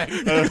ยเดอร์แบงค์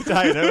ใ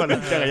ช่แล้วปั่น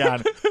จักรยาน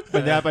ปั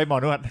ญญาไปหมอ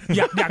นวดอ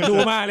ยากดู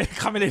มากเลย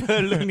คาเมเลเดอร์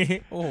เรื่องนี้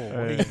โอ้โห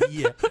เ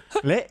หี้ย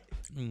เละ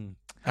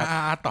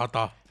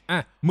ต่อ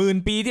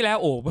10,000 ปีที่แล้ว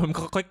โอ้มัน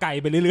ค่อยไกล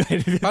ไปเรื่อย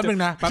ๆแป๊บนึง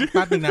นะ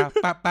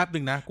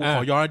กูข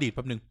อย้อนอดีตแ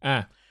ป๊บนึง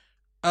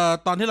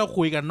ตอนที่เรา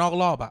คุยกันนอก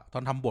รอบต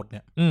อนทำบทเ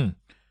นี่ย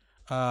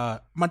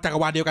มันจักร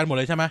วาลเดียวกันหมด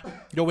เลยใช่ไหม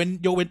ยกเ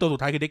ว้นตัวสุด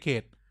ท้ายคือเดคเค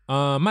ด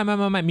ไม่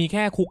มีแ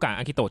ค่คูกะ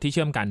อากิโตะที่เ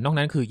ชื่อมกันนอก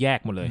นั้นคือแยก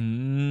หมดเลย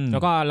แล้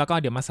วก็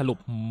เดี๋ยวมาสรุป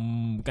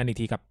กันอีก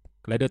ทีกับ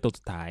ไรเดอร์ตัว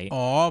สุดท้าย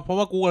เพราะ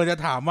ว่ากูเลยจะ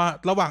ถามว่า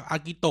ระหว่างอา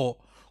กิโตะ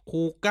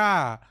คูก้า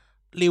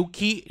ริว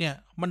คิเนี่ย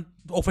มัน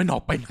โอเฟนอ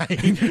อกไปไหน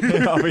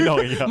เอาไปลอง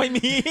อีกไม่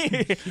มี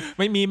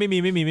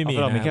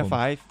มีแค่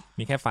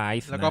ไฟ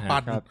แล้วก็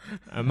ปั่น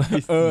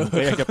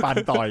อยากจะปั่น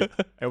ต่อย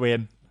ไอเว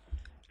น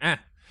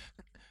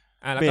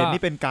แล้วก็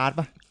นี่เป็นการ์ด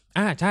ป่ะ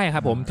ใช่ครั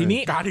บผมทีนี้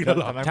การ์ดอีกแล้วเ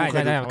หรอใช่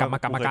กลับมา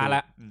การ์ดแ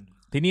ล้ว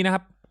ทีนี้นะค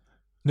รับ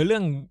ในเรื่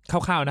องค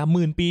ร่าวๆนะ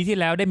10,000 ปีที่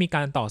แล้วได้มีก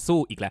ารต่อสู้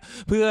อีกแล้ว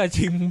เพื่อ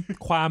ชิง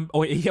ความโ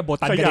อ้ยไอ้เหี้ยโบ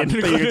ตันกระเด็น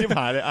ตีกันที่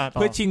ผ่านเลยเ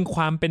พื่อชิงค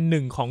วามเป็นห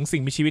นึ่งของสิ่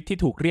งมีชีวิตที่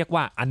ถูกเรียก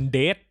ว่าอันเด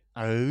ด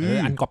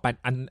อันก่อ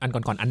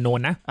นอันโน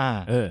นนะ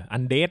อั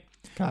นเดด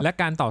และ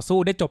การต่อสู้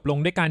ได้จบลง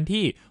ด้วยการ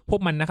ที่พวก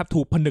มันนะครับ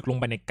ถูกผนึกลง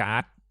ไปในกา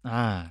ร์ด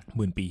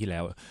10,000 ปีที่แล้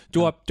ว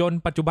จน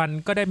ปัจจุบัน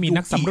ก็ได้มี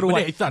นักสำรวจ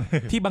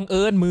ที่บังเ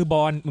อิญมือ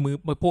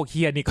พวกเ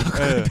ฮียนี่ก็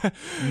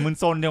มึน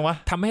ซนยังวะ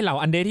ทำให้เหล่า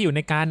อันเดดที่อยู่ใ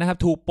นการนะครับ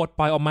ถูกปลด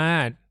ปล่อยออกมา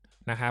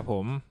นะครับผ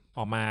มอ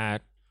อกมา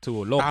สู่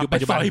โลกยุคปัจ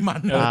จุบัน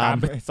ตาม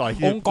ไปสอย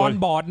องค์กร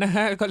บอร์ดนะฮ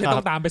ะก็เลยต้อ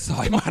งตามไปส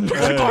อยมัน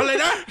องค์กรเลย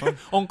นะ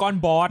องค์กร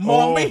บอร์ดม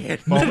องไม่เห็น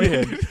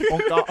อง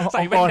ค์กรใ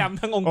ส่แว่นดำ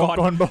ทั้งองค์ก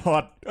รบอ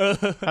ร์ด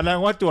แสดง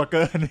ว่าจั่วเ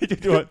กินนี่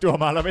จั่ว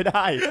มาแล้วไม่ไ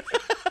ด้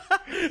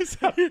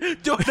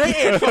จั่วได้เ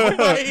อ็ดไ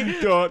ป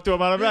จั่ว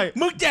มาแล้วไม่ได้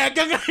มึงแจก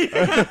ยังไง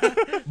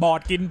บอร์ด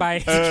กินไป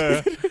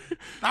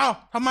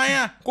ทำไม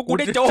กู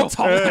ได้โจ๊ก2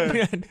 อั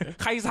น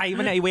ใครใส่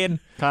มันไอเวน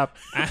ครับ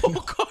อง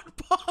ค์กร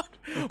บอร์ด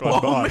มอ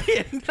งไม่เ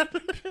ห็น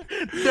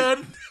เดิน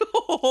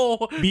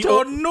ช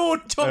นนู่น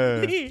ชน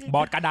นี่บ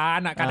อร์ดกระดาน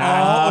กระดาน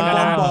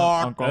บอ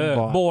ร์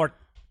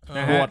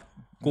ด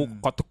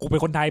กูเป็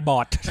นคนไทยบอ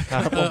ร์ด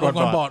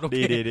บอร์ด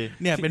ดี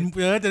เนี่ยเป็น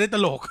จะได้ต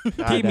ลก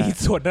ที่มี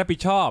ส่วนรับผิด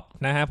ชอบ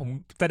นะฮะผม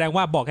แสดง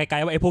ว่าบอกไกล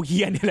ๆว่าไอ้พวกเฮี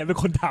ยนี่แหละเป็น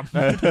คนท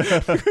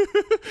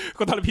ำ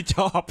ก็ต้องรับผิดช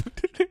อบ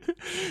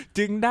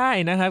จึงได้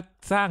นะครับ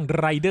สร้าง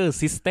ไรเดอร์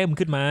ซิสเต็ม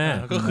ขึ้นมา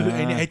ก็คือไ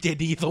อ้เนี่ยไอ้เจ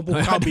ดีสมบูร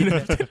ณ์เข้าบิน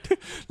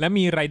และ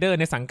มีไรเดอร์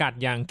ในสังกัด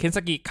อย่างเคนซ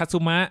ากิคาซุ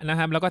มะนะ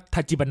ครับแล้วก็ท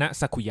าจิบะนะ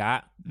ซากุยะ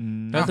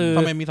ก็คือท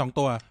ำไมมี2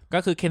ตัวก็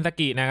คือเคนซา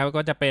กินะครับ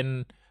ก็จะเป็น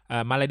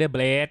มาไรเดอร์เบ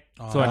ลด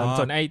ส่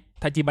วนไอ้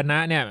ทาจิบะนะ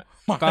เนี่ย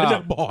ก็เลื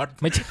อกบอร์ด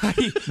ไม่ใช่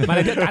มาเล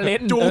ยเลือกการเล่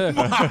นจุ๊บ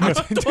มา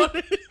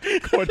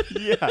โคตรเ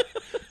หี้ย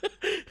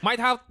ไม่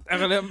เท่า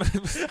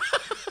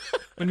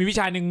มันมีวิช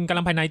าหนึ่งกำ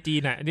ลังภายในจี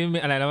นอ่ะนี่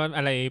อะไรแล้วอ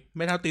ะไรไ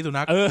ม่เท่าตีสุ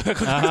นัข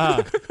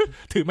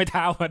ถือไม่เ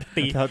ท้ามา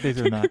ตี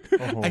สุนัข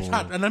ไอสั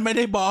ตว์อันนั้นไม่ไ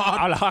ด้บอส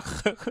เอาหรอ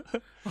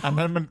อัน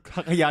นั้นมัน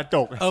ขยะจ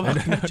ก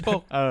จ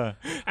ก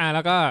แ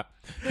ล้วก็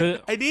คือ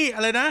ไอ้นี่อ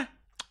ะไรนะ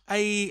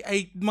ไอ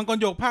มังกร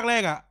หยกภาคแร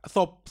กอ่ะ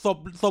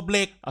ศพเห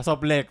ล็ก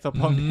ศพ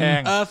ทองแด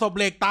งศพ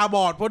เหล็กตาบ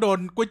อดเพราะโดน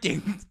กุ้ยเจ๋ง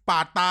ปา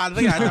ดตาสั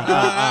กอย่าง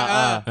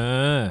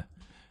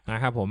นะ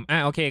ครับผม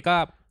โอเคก็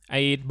ไอ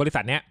บริ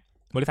ษัทเนี้ย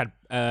บริษัท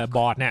บ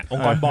อร์ดเนี่ยอง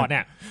ค์กรบอร์ดเนี่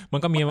ยมั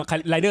นก็มี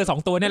ไรเดอร์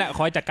2ตัวนี่แหละค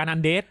อยจัดการอั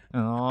นเดท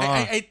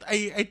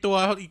ไอตัว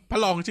อีกพระ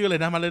รองชื่ออะไร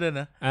นะมาเลย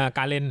นะก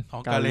ารเลน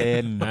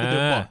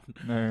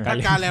ถ้า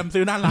การแรม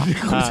ซื้อน่ารัก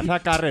ถ้า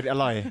การเรดอ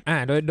ร่อย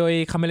โดย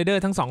คัมเมเลเดอ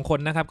ร์ทั้ง2คน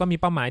นะครับก็มี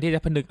เป้าหมายที่จ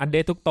ะผนึกอันเด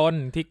ททุกต้น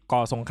ที่ก่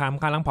อสงคราม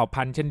ฆ่าล้างเผ่า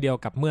พันธุ์เช่นเดียว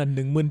กับเมื่อ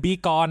 10,000 ปี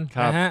ก่อน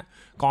นะฮะ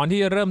ก่อนที่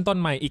จะเริ่มต้น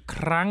ใหม่อีกค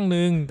รั้ง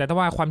นึงแต่ถ้า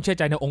ว่าความเชื่อ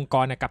ใจในองค์ก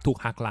รเนี่ยกลับถูก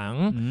หักหลัง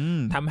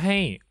ทำให้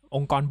อ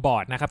งค์กรบอ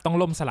ร์ดนะครับต้อง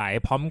ล่มสลาย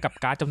พร้อมกับ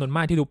การ์ดจำนวนม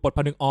ากที่ถูกปลดผ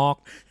นึกออก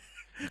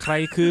ใคร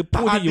คือ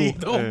ผู้ที่อยู่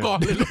องค์กร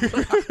เลย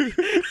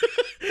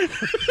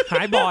ห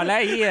ายบอร์ดแล้ว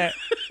ไอ้เหี้ย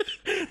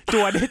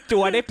จั่ว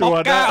ได้ป๊อก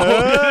ก้า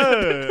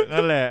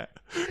นั่นแหละ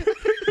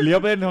เลี้ยว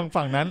ไปทาง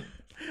ฝั่งนั้น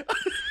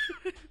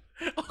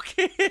โอเค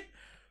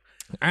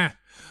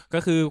ก็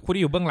คือผู้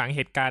ที่อยู่เบื้องหลังเ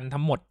หตุการณ์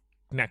ทั้งหมด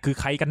เนี่ยคือ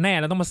ใครกันแน่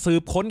เราต้องมาสื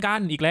บค้นกัน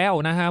อีกแล้ว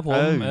นะฮะผ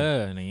ม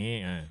นี่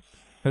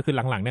ก็คือ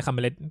หลังๆเนี่ยคัมเบ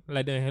ลไร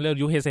เดอร์ให้เลิก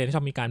ยูเฮเซช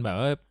อบมีการแบบ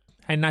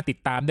ให้น่าติด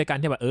ตามด้วยกัน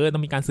ที่แบบต้อ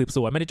งมีการสืบส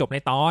วนไม่ได้จบใน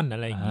ตอนอะ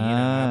ไรอย่างนี้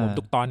นะครับผม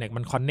ทุกตอนเนี่ย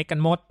มันคอนเนคกั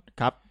นหมด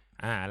ครับ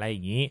อะไรอย่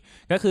างนี้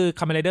ก็คือ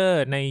คัมเบลไรเดอ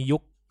ร์ในยุ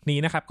คนี้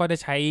นะครับก็ได้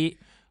ใช้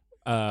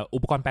อุ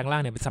ปกรณ์แปลงร่า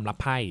งเนี่ยเป็นสำหรับ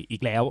ไพ่อี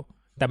กแล้ว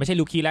แต่ไม่ใช่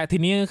ลูคีแล้วที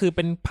นี้ก็คือเ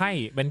ป็นไพ่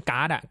เป็นก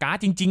าร์ดการ์ด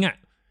จริง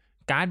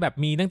ๆการ์ดแบบ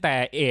มีตั้งแต่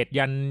เอท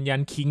ยั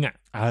นคิง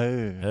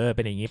เ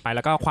ป็นอย่างนี้ไปแ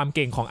ล้วก็ความเ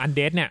ก่งของอันเ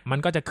ดดเนี่ยมัน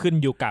ก็จะขึ้น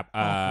อยู่กับ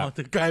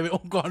ถึงกลายเป็นอ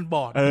งค์กรบ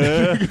อร์ด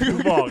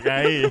บอกไง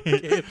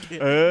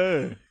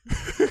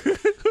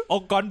อ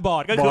งค์กรบอ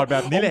ร์ดก็คือแบ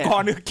บนี้แหละองค์ก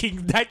รคิง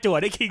ได้จั่ว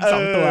ได้คิง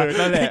2ตัว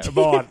นั่นแหละ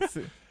บอร์ด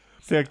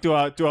เสือกจั่ว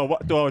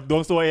ดว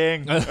งซวยเอง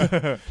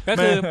ก็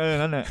คือ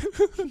นั่นแหละ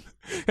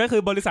ก็คื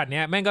อบริษัทเ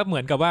นี้ยแม่งก็เหมื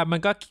อนกับว่ามัน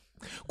ก็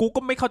กูก็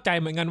ไม่เข้าใจ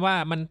เหมือนกันว่า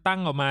มันตั้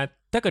งออกมา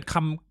ถ้าเกิด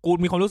กู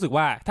มีความรู้สึก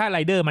ว่าถ้าไร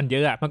เดอร์มันเย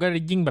อะมันก็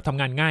ยิ่งแบบทำ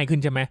งานง่ายขึ้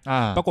นใช่ไหม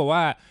ปรากฏว่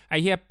าไอ้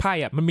เหี้ยไพ่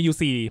มันมีอ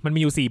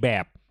ยู่4แบ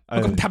บมั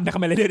นก็ทำได้คั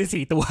มเบลไรเดอร์ได้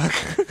4ตัว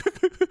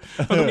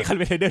มันก็มีคัมเ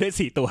บลไรเดอร์ได้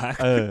4ตัว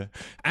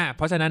เ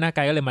พราะฉะนั้นนาก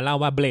ายก็เลยมาเล่า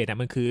ว่าเบลด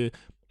มันคือ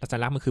สัญ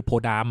ลักษณ์มันคือโพ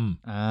ด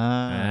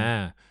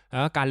ำแล้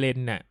วการเลน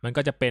เนี่ยมัน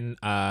ก็จะเป็น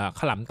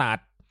ขลำตัด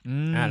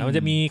แล้วมันจ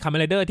ะมีคัมเบล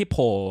ไรเดอร์ที่โผ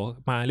ล่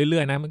มาเรื่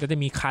อยๆนะมันก็จะ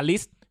มีคาลิ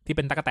สที่เ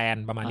ป็นตั๊กแตน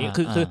ประมาณนี้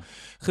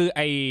คือ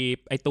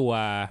ไอตัว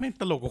ไม่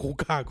ตลกกับคู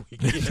ก้ากูอีก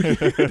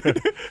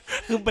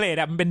คือเบลด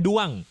มันเป็นด้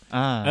วง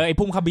ไอ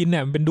พุ่มคาบินเนี่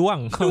ยมันเป็นด้วง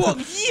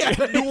เหี้ย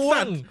ด้ว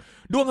ง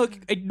คือ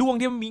ไอ้ด้วง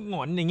ที่มันมีหง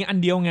อนอย่างเงี้ยอัน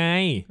เดียวไง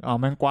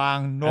แมงกวาง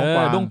ด้วงก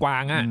วางด้วงกวา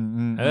ง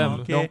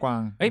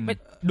ไม่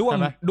ด้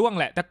วง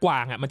แหละแต่กวา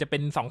งมันจะเป็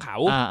น2เขา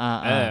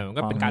มัน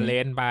ก็เป็นการเล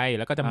นไป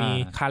แล้วก็จะมี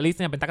คาลิส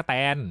เนี่ยเป็นตั๊กแต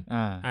น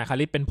คา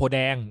ลิสเป็นโพแด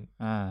ง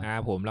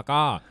ผมแล้ว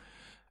ก็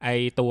ไอ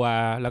ตัว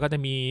แล้วก็จะ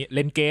มีเล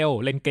นเกล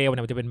เ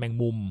นี่ยมันจะเป็นแมง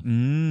มุม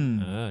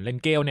เลน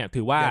เกลเนี่ย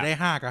ถือว่าอย่าได้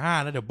5 กับ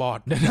 5แล้วเดี๋ยวบอด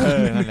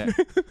นั่นแหละ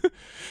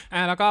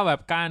แล้วก็แบบ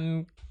การ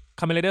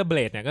คัมเบลไรเดอร์เบล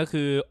ดเนี่ยก็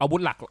คืออาวุ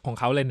ธหลักของ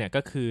เขาเลยเนี่ย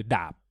ก็คือด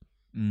าบ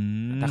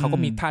แต่เขาก็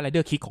มีท่าไรเด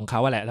อร์คิกของเขา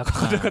แหละแล้วก็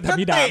จะ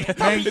มีดาบ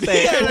แม่งเต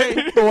ะ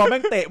ตัวแม่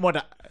งเตะหมด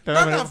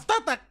ตั้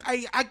งแต่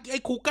ไอ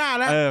คูก้า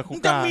แล้วมึ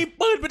งจะมี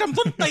ปืนไปทำ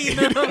ส้นตีน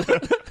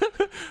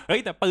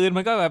แต่ปืน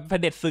มันก็แบบเผ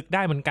ด็จศึกไ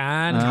ด้เหมือนกั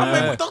นทำไม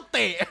มึงต้องเต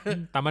ะ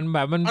แต่มันแบ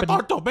บมันตอ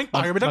นจบแม่งต่อ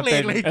ยกันไปทั้งเล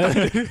นเลย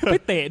ไ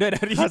ม่เตะด้วยน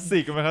ะคลาสสิ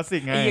กมันคลาสสิ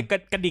กไง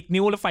กระดิก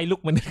นิ้วแล้วไฟลุ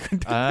กมัน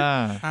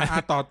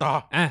ต่อ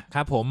ค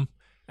รับผม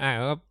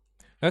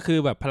ก็คือ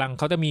แบบพลัง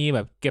เขาจะมีแบ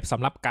บเก็บส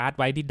ำรับการ์ด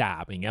ไว้ที่ดา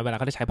บอย่างเงี้ยเวลาเ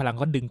ขาจะใช้พลัง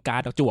ก็ดึงการ์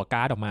ดจั่วก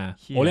าร์ดออกมา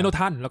โอเลโน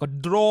ทันแล้วก็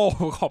โดร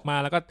ออกมา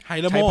แล้วก็ใช้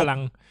พลัง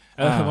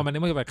มัน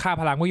ไม่แบบค่า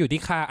พลังก็อยู่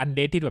ที่ค่าอันเด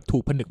ทที่แบบถู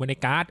กผนึกไว้ใน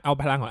การ์ดเอา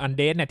พลังของอัน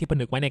เดทเนี่ยที่ผ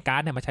นึกไว้ในการ์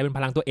ดเนี่ยมาใช้เป็นพ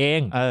ลังตัวเอง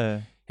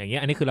อย่างเงี้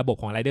ยอันนี้คือระบบ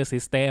ของ Rider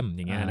System อ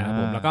ย่างเงี้ยนะครับ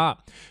ผมแล้วก็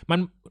มัน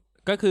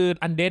ก็คือ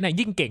อันเดทเนี่ย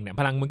ยิ่งเก่งเนี่ย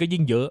พลังมันก็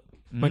ยิ่งเยอะ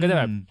มันก็จะ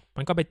แบบ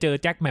มันก็ไปเจอ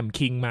แจ็คแหม่ม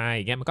คิงมาอ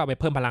ย่างเงี้ยมันก็ไป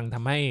เพิ่มพลังท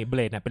ำให้เบล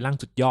ดเนี่ยเป็นร่าง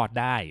สุดยอด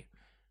ได้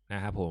น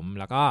ะครับผม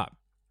แล้วก็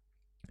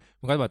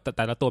มันก็แบบแ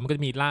ต่ละตัวมันก็จ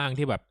ะมีร่าง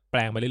ที่แบบแปล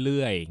งไปเ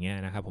รื่อยๆอย่างเงี้ย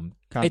นะครับผม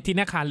ไอ้ที่เ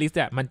นี่ยคาร์ลิส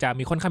มันจะ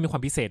มีค่อนข้างมีควา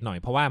มพิเศษหน่อย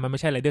เพราะว่ามันไม่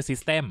ใช่ Rider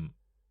System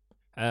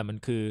มัน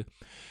คือ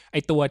ไ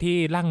อ้ตัวที่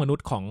ร่างมนุษ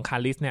ย์ของคา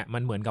ร์ลิสเนี่ยมั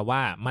นเหมือนกับว่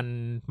า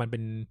มันเป็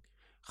น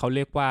เขาเ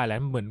รียกว่าอะไร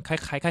เหมือนค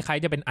ล้าย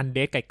ๆจะเป็นอันเด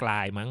ดไกล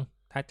ๆมั้ง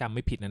ถ้าจำไ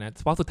ม่ผิดนะ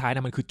เพราะสุดท้ายน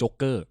ะมันคือโจ๊ก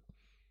เกอร์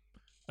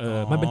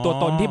มันเป็นตัว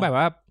ตนที่แบบ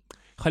ว่า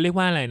เขาเรียก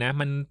ว่าอะไรนะ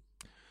มัน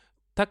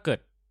ถ้าเกิด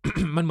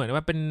มันเหมือน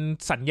ว่าเป็น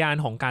สัญญาณ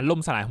ของการล่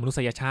มสลายของมนุษ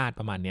ยชาติ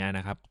ประมาณนี้น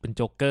ะครับเป็นโ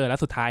จ๊กเกอร์แล้ว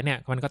สุดท้ายเนี่ย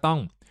มันก็ต้อง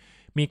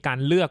มีการ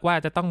เลือกว่า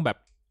จะต้องแบบ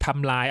ท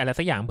ำลายอะไร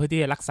สักอย่างเพื่อที่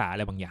จะรักษาอะไ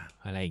รบางอย่าง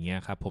อะไรอย่างเงี้ย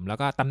ครับผมแล้ว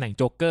ก็ตำแหน่ง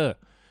โจ๊กเกอร์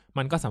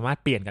มันก็สามารถ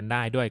เปลี่ยนกันไ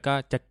ด้ด้วยก็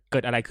จะเกิ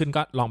ดอะไรขึ้น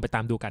ก็ลองไปต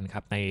ามดูกันค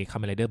รับใน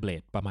Kamen Rider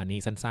Blade ประมาณนี้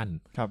สั้น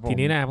ๆที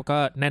นี้นะก็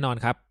แน่นอน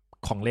ครับ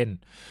ของเล่น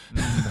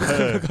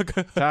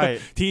ใช่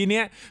ทีเนี้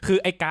ยคือ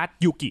ไอ้การ์ด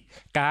ยูกิ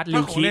การ์ด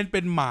ริวคิของเล่นเ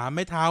ป็นหมาไ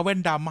ม่เท้าแว่น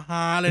ดำฮ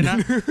าเลยนะ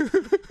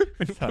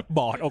บ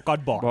อร์ดองค์กร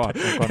บอร์ด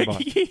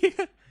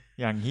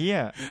อย่างเหี้ย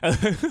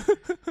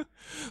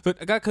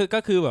ก็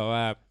คือแบบ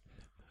ว่า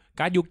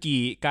การ์ดยูกิ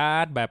กา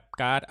ร์ดแบบ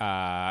การ์ด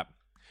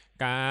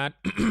การ์ด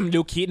ริ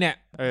วคิเนี่ย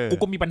กู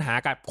ก็มีปัญหา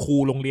กับครู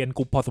โรงเรียน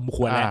กูพอสมค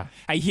วรแล้ว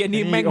ไอ้เฮีย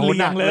นี่แม่งเรี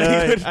ยงเลย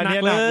อันนี้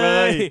หนักเล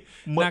ย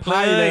หนั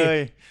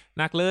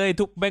กเลย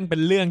ทุกแม่งเป็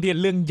นเรื่องที่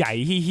เรื่องใหญ่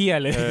เฮี้ย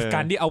เลยก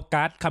ารที่เอาก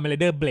าร์ดคาเมเล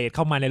เดอร์เบลดเ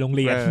ข้ามาในโรงเ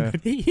รียน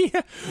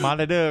มาเ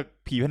ลเดอร์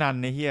ผีพนัน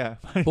ในเฮีย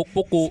พ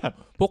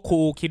วกครู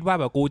คิดว่า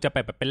แบบกูจะไป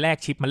แบบเป็นแลก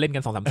ชิปมาเล่นกั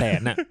น 2-3 แส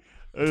นน่ะ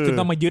ซึ่ง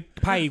ต้องมายึด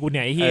ไพ่กูเ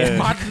นี่ยไอ้เฮีย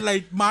มัด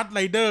ไร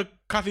เดอร์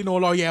คาสิโน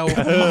รอยัล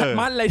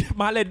มัดไ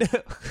รเด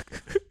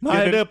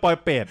อร์ปอย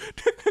เป็ด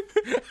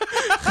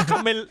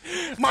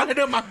มาไรเ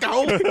ดอร์มาเก๊า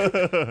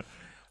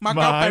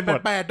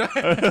8ด้วย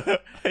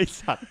ไอ้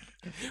สัตว์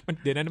มัน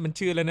เดี๋ยวนั้นมัน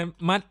ชื่อแล้วนะ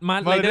มา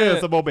ไรเดอร์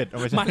สโบเบต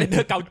มาไรเดอ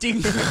ร์เก่าจริง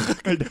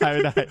ไม่ได้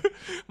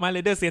มาไร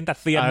เดอร์เซียนตัด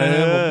เซียน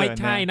ผมไม่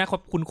ใช่นะ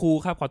คุณครู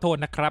ครับขอโทษ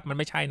นะครับมัน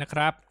ไม่ใช่นะค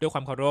รับด้วยคว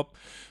ามเคารพ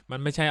มัน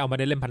ไม่ใช่เอามา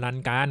ได้เล่นพนัน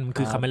กันมัน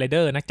คือคาเมไรเด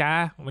อร์นะจ๊ะ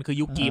มันคือ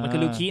ยูกิมันคือ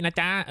ริวคินะ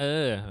จ๊ะ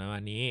ประมา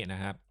ณนี้นะ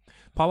ครับ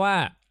เพราะว่า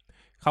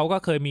เขาก็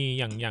เคยมี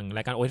อย่างร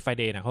ายการ OS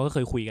Friday นะเขาก็เค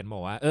ยคุยกันบ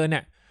อกว่าเนี่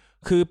ย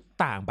คือ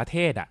ต่างประเท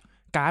ศ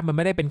การ์ดมันไ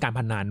ม่ได้เป็นการพ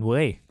นันเ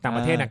ว้ยต่างป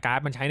ระเทศการ์ด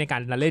มันใช้ในกา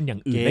รเล่นอย่า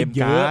งอื่นได้เ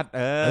ยอ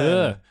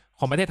ะ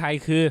ของประเทศไทย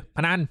คือพ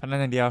นัน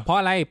อย่างเดียวเพราะ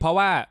อะไรเพราะ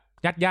ว่า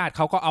ญาติเ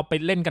ขาก็เอาไป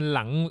เล่นกันห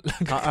ลัง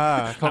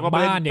เขาก็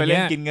บ้านอย่างเ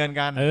งี้ยกินเงิน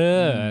กัน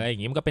อะไรอย่า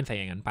งงี้มันก็เป็นใส่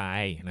อย่างนั้นไป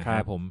นะค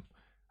รับผม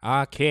โอ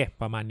เค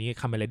ประมาณนี้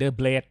Kamen Rider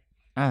Blade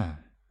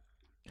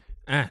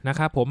นะ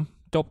ครับผม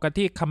จบกัน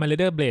ที่ Kamen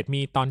Rider Blade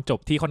มีตอนจบ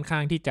ที่ค่อนข้า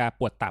งที่จะ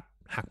ปวดตับ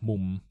หักมุ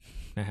ม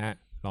นะฮะ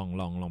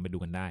ลองไปดู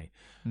กันได้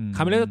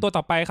Kamen Rider ตัว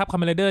ต่อไปครับ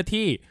Kamen Rider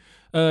ที่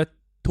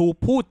ถูก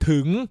พูด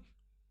ถึง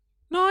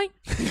น้อย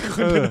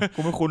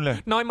กูไม่คุ้นเลย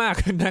น้อยมาก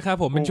นะครับ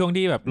ผมเป็นช่วง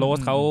ที่แบบโรส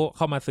เขาเ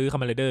ข้ามาซื้อ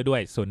Kamen Rider ด้ว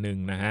ยส่วนหนึ่ง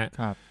นะฮะ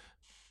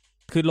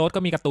คือโรสก็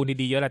มีการ์ตูน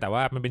ดีๆเยอะแหละแต่ว่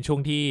ามันเป็นช่วง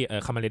ที่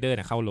Kamen Riderเ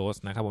นี่ยเข้าโรส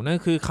นะครับผมนั่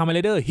นคือ Kamen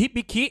Rider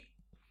Hibiki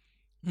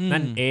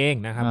นั่นเอง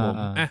นะครับผม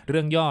เ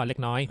รื่องย่อเล็ก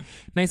น้อย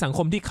ในสังค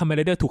มที่ Kamen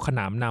Rider ถูกขน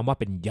านนามว่า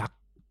เป็นยักษ์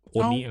โอ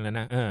นิแล้ว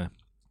นะ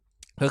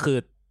ก็คือ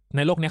ใน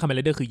โลกนี้ Kamen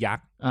Rider คือยัก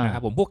ษ์นะครั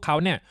บผมพวกเขา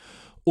เนี่ย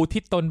อุทิ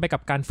ศตนไปกั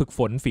บการฝึกฝ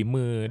นฝี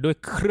มือด้วย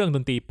เครื่องด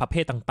นตรีประเภ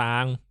ทต่า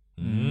ง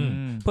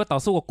ๆเพื่อต่อ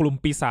สู้กับกลุ่ม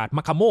ปีศาจม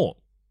าคาโม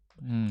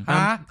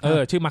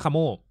ชื่อมาคาโ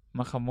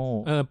ม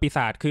ปีศ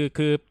าจ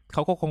คือเข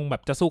าก็คงแบ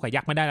บจะสู้กับ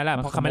ยักษ์ไม่ได้แล้วล่ะ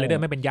เพราะKamen Rider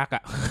ไม่เป็นยักษ์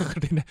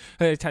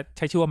ใ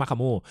ช้ชื่อว่ามาคา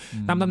โม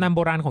ตามตำนานโบ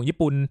ราณของญี่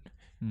ปุ่น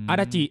อา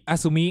ดาจิอา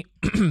ซุมิ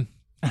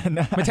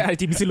ไม่ใช่อาดา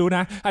จิมิซุรุน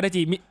ะอาดา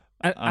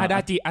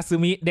จิอาซึ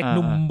มิเด็กห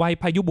นุ่มวัย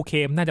พายุบุเค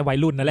มน่าจะวัย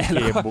รุ่นนั่นแหละแ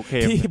ล้วก็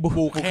ที่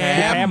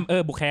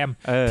บุแคม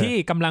ที่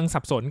กำลังสั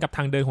บสนกับท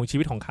างเดินของชี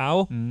วิตของเขา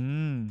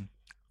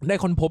ได้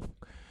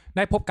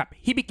พบกับ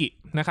ฮิบิกิ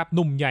นะครับห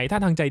นุ่มใหญ่ท่า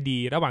ทางใจดี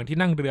ระหว่างที่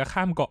นั่งเรือ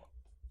ข้ามเกาะ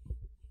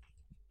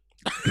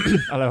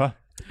อะไรวะ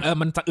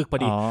มันสะอึกพอ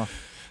ดี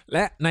แล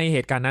ะในเห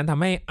ตุการณ์นั้นท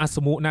ำให้อา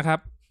ซุมุนะครับ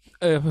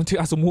มันชื่อ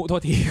อาซุมุโท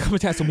ษทีไม่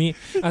ใช่อาซุมิ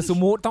อาซุ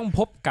มุต้องพ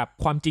บกับ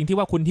ความจริงที่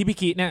ว่าคุณฮิบิ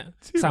กิเนี่ย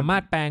สามาร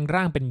ถแปลง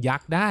ร่างเป็นยั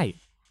กษ์ได้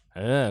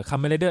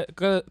Kamen Rider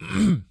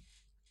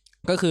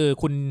ก็คือ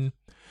คุณ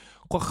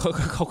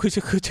เขาคือ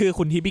ชื่อ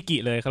คุณฮิบิกิ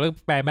เลยเขา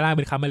แปลมาล่างเ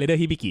ป็นKamen Rider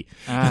ฮิบิกิ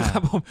ครั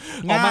บผม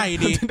ง่าย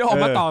ดีออก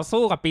มาต่อ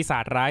สู้กับปีศา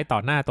จร้ายต่อ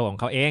หน้าตัวของ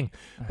เขาเอง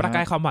ประก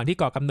ายความหวังที่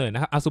ก่อกำเนิดน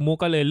ะครับอาซุมุ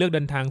ก็เลยเลือกเ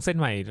ดินทางเส้น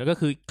ใหม่แล้วก็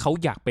คือเขา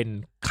อยากเป็น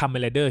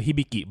Kamen Riderฮิ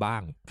บิกิบ้า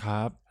งค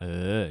รับ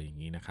อย่าง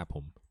นี้นะครับผ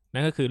ม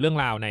นั่นก็คือเรื่อง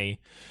ราวใน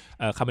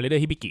Kamen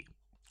Riderฮิบิกิ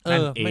นั่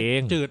นเอ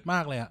งจืดม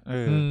ากเลย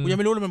กูยัง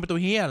ไม่รู้เลยมันเป็นตั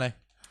วเหี้ยอะไร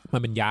มั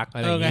นเป็นยักษ์อะ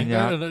ไรอย่างเ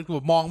งี้ย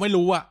มองไม่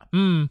รู้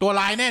ตัว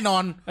ลายแน่นอ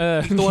น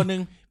อีกตัวนึ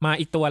งมา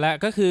อีกตัวแล้ว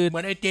ก็คือเหมื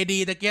อนไอ้เจดี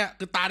ตะเกีย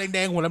คือตาแด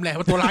งๆหัวแหลม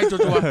ๆตัวลายตัว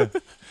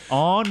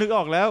นึกอ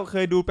อกแล้วเค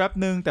ยดูแป๊บ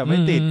นึงแต่ไม่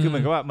ติดคือเหมื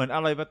อนกับว่าเหมือนอ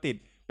ะไรมาติด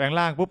แปลง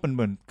ร่างปุ๊บมันเห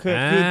มือนค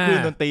ลื่น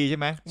ดนตรีใช่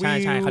ไหมใ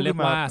ช่เขาเรียก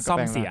ว่าซ่อ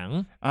มเสียง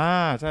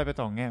ใช่ไป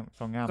2 แง่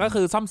ก็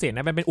คือซ่อมเสียง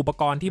นั้นเป็นอุป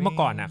กรณ์ที่เมื่อ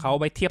ก่อนเขา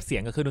ไว้เทียบเสีย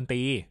งกับเครื่องดนต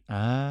รี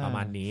ประม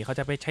าณนี้เขา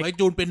จะไปใช้ไว้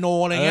จูนเปียโน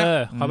อะไรเงี้ย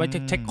เขาไป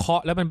เช็คเคา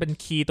ะแล้วมันเป็น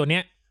คีย์ตัวเนี้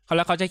ยเข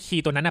าใช้คี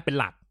ย์ตัวนั้นเป็น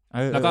หลัก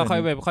แล้วก็ค่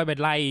อยไป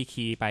ไล่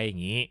คีย์ไปอย่า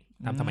งนี้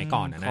ทำสมัยก่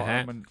อนนะฮ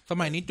ะส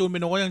มัยนี้จูนเปีย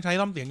โนก็ยังใช้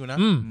ซ่อมเสียงอยู่นะ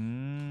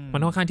มั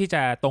นค่อนข้างที่จ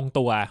ะตรง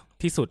ตัว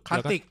ที่สุดแ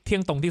ล้วก็เที่ย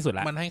งตรงที่สุดแ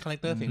ล้วมันให้คาแรค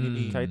เตอร์เสียง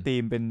ดีๆใช้ธี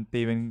มเป็น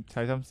ใ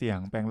ช้ซ่อมเสียง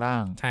แปลงร่า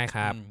งใช่ค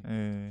รับ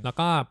แล้ว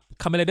ก็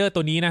Kamen Rider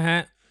ตัวนี้นะฮะ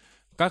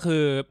ก็คื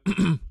อ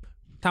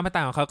ถ้ามาต่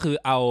างของเขาคือ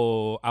เ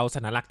อาสั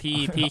ญลักษณ์ที่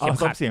เข้มขัด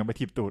ซ่อมเสียงไป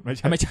ถีบตูดไ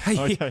ม่ใช่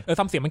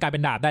ซ่อมเสียงมันกลายเป็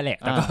นดาบได้แหละ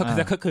แต่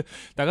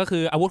ก็คื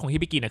ออาวุธของฮิ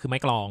บิกิเนี่ยคือไม้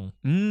กลอง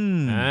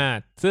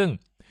ซึ่ง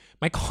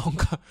ไม้กลอง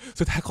ก็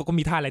สุดท้ายเขาก็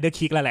มีท่าไรเดอร์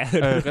คิกแล้วแหละ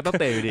ก็ต้อง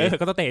เตะดี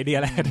ก็ต้องเตะดี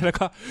แหละแล้ว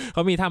ก็เข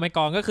ามีท่าไม้ก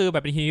ลองก็คือแบ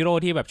บเป็นฮีโร่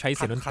ที่แบบใช้เ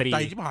สียงดนตรีขั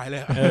ดใจชิบหายเล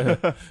ย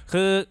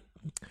คือ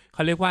เข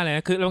าเรียกว่าอะไรน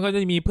ะคือมันก็จ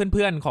ะมีเ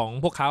พื่อนๆของ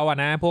พวกเขาอะ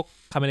นะพวก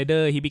Kamen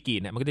Riderฮิบิกิ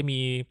เนี่ยมันก็จะมี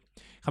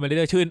Kamen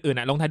Riderชื่ออื่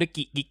นลงท้ายด้วย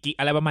กิ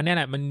อะไรประมาณนี้แ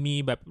หละมันมี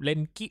แบบเล่น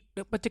กิ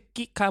ปัจ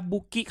กิคาบุ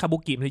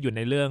กิมันจะอยู่ใ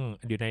นเรื่อง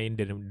อยู่ใน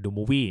The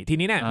Movie ที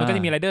นี้เนี่ยมันก็จ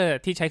ะมีไรเดอร์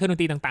ที่ใช้เครื่องดน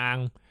ตรีต่าง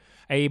ๆ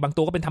ไอ้บาง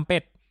ตัวก็เป็นทำเป็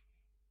ด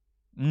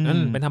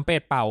เป็นทำเป็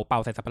ดเป่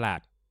าใส่สัตว์ประหลา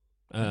ด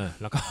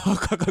แล้วก็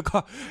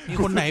มี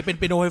คนไหนเป็น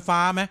เปียโนไฟฟ้า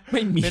ไหมไ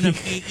ม่มีเป็น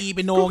อีเ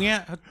ปียโนเงี้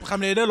ยคัม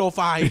เรเดอร์โลไ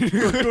ฟ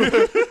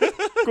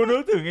กูนึ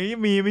กถึงไอ้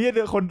มีไม่ใช่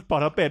คนปอ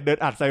ดเป็ดเดิน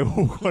อัดใส่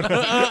หูคน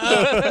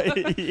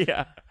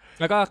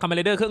แล้วก็คัมเ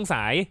รเดอร์เครื่องส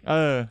าย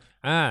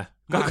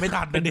ก็ไม่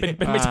ทันเป็น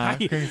ไม่ใช่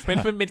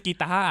เป็นกี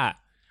ตาร์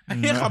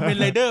นี่คัม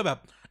เรเดอร์แบบ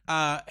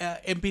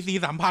MPC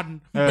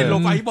 3,000เป็นโล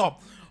ไฟบอก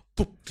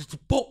ปุ๊บ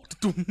โป๊ะ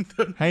จุ่ม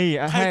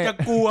ใครจะ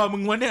กลัวมึ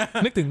งวะเนี่ย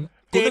นึกถึง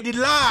เจดิล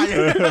ล่า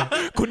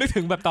คุณนึก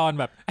ถึงแบบตอน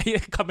แบบไอ้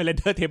คัมเมเลเ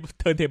ดอร์เ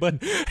ทิร์นเทเบิล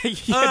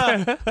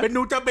เป็น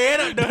นูจาเบส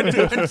เดินถื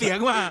อเป็นเสียง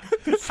มา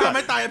ถ้าไ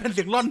ม่ตายเป็นเ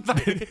สียงล่อนใส่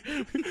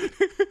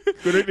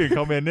กูนึกถึงค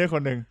อมเมนเดอร์ค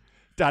นหนึ่ง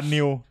จาน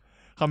นิว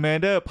คอมเมน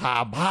เดอร์ผ่า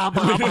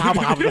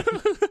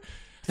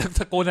ต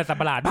ะโกนแต่สัต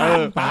ว์ประหลาด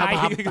ตาย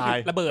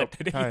ระเบิด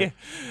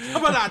สัต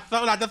ว์ประห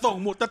ลาดจะส่ง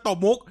มุกจะตบ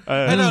มุก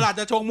ให้สัตว์ประหลาด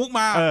จะชงมุก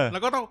มาแ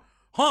ล้วก็ต้อง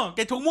แก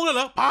ชงมุกเลยเห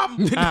รอปั๊ม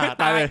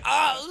ตายเลย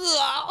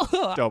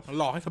จบ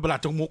หลอกให้สัตว์ประหลาด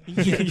ชงมุก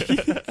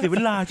เสียเว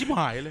ลาชิบห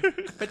ายเลย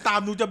ไปตาม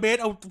นูจาเบส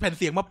เอาแผ่นเ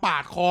สียงมาปา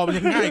ดคอมัน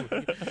ยังง่าย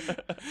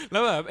แล้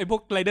วแบบไอ้พว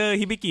กไรเดอร์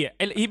ฮิบิกิไ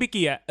อ้ฮิบิ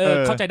กิ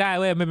เข้าใจได้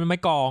เว้ยมันเป็นไม้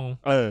กอง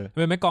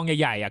เป็นไม้กอง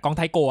ใหญ่ๆกองไ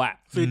ทโกะ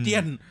ซื้อเจี้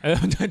ยน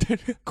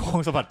กอง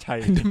สะบัดชัย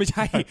ไม่ใ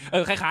ช่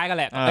คล้ายๆกัน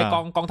แหละไอ้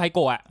กองไทโก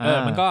ะ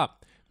มัน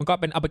ก็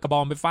เป็นเอาไปกระบอ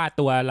งไปฟาด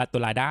ตัว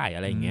ลายได้อ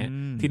ะไรอย่างเงี้ย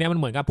ทีนี้มัน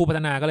เหมือนกับผู้พัฒ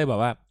นาก็เลยแบ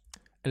บว่า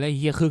อะไร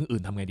เหี้ยเครื่อง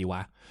อื่นทำไงดีว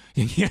ะอ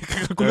ย่างเงี้ย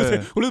กูรู้สึก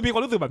มีควา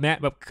มรู้สึกแบบเนี้ย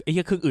แบบไอ้เ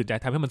หี้ยเครื่องอื่นจะ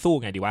ทำให้มันสู้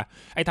ไงดีวะ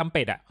ไอ้ทำเ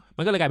ป็ด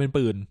มันก็เลยกลายเป็น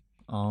ปืน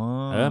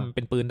มันเ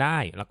ป็นปืนได้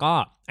แล้วก็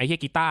ไอ้เหี้ย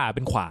กีตาร์เ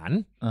ป็นขวาน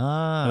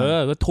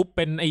ก็ทุบเ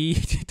ป็นไอ้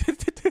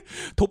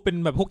ทุบเป็น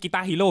แบบพวกกีต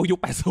าร์ฮีโร่ยุค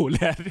80เล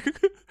ย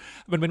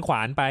มันเป็นขว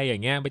านไปอย่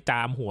างเงี้ยไปจ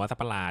ามหัวสัต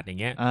ว์ประหลาดอย่า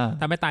งเงี้ย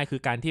ถ้าไม่ตายคือ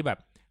การที่แบบ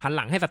หันห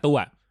ลังให้ศัตรู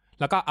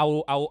แล้วก็เ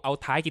อา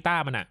ท้ายกีตา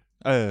ร์มัน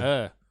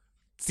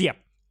เสียบ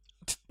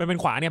เป็น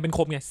ขวาเนี่ยเป็นค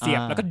มเนี่ยเสีย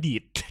บแล้วก็ดี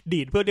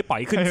ดเพื่อได้ปล่อ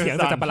ยขึ้นเสียง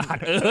สัตว์ประหลาด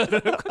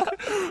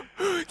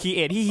คีเอ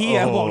ทที่เฮีย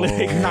บอกเล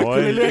ยหนัก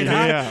ขึ้นเรื่อยๆน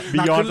ะบิ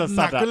ยอน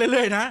สัตว์ขึ้นเ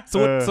รื่อยๆนะ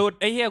สุด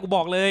ไอ้เฮียกูบ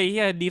อกเลยเฮี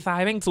ยดีไซ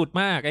น์แม่งสุด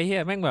มากไอ้เฮี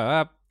ยแม่งแบบว่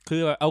าคื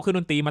อเอาเครื่องด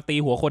นตรีมาตี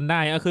หัวคนได้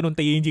เครื่องดน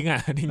ตรีจริง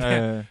ๆทีเนี้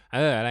ย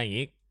อะไรอย่าง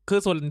งี้คือ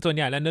ส่วนใ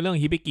หญ่แล้วในเรื่อง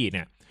ฮิบิกิเ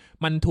นี่ย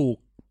มันถูก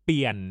เป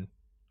ลี่ยน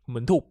เหมื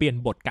อนถูกเปลี่ยน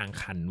บทกลาง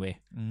คันเว้ย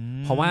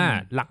เพราะว่า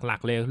หลัก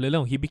ๆเลยเรื่อ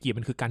งของฮิบิกิ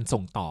มันคือการ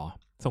ส่ง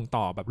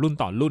ต่อแบบรุ่น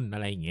ต่อรุ่นอะ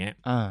ไรอย่างเงี้ย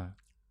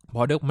พ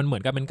อเด็กมันเหมือ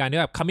นกับเป็นการที่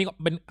แบบ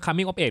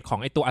coming of age ของ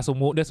ไอตัวอาซู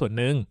มุด้วยส่วน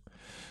หนึ่ง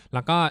แ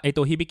ล้วก็ไอ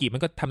ตัวฮิบิกิมั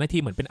นก็ทำหน้า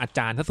ที่เหมือนเป็นอาจ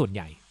ารย์ซะส่วนใ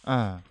หญ่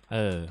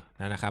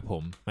นั่นนะครับผ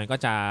มมันก็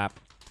จะ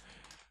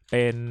เ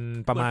ป็น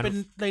ประมาณเป็น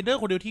ไรเดอร์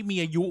คนเดียวที่มี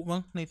อายุมั้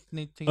งใน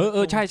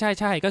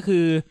ใช่ก็คื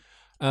อ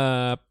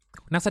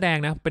นักแสดง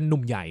นะเป็นหนุ่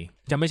มใหญ่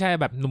จะไม่ใช่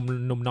แบบห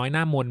นุ่มน้อยหน้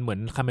ามนเหมือน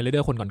คาเมเลเดอ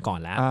ร์คนก่อน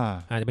ๆแล้ว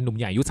จะเป็นหนุ่ม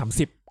ใหญ่อายุ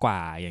30กว่า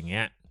อย่างเงี้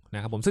ยน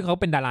ะครับผมซึ่งเขา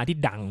เป็นดาราที่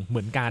ดังเห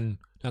มือนกัน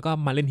แล้วก็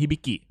มาเล่นฮิบิ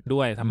กิด้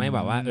วยทำให้แบ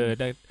บว่า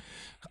ได้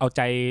เอาใ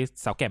จ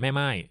สาวแก่แม่ไ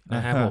ม้น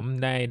ะครับผม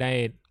ไ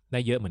ด้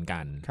เยอะเหมือนกั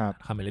น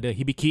คาเมเลเดอร์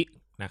ฮิบิกิ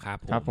นะครับ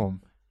ผม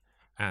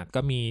ก็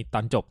มีต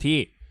อนจบที่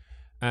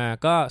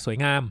ก็สวย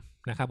งาม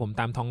นะครับผม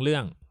ตามท้องเรื่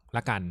องล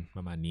ะกันป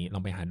ระมาณนี้ลอ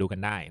งไปหาดูกัน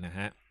ได้นะฮ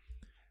ะ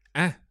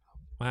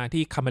มา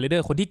ที่คาเมเลเดอ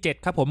ร์คนที่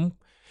7ครับผม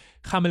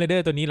คาเมเลเดอ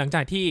ร์ตัวนี้หลังจ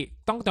ากที่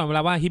ต้องจำเวล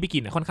าว่าฮิบิกิ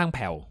ค่อนข้างแ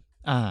ผ่ว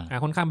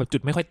ค่อนข้างแบบจุ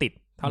ดไม่ค่อยติด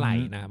เท่าไหร่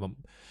นะครับผม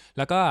แ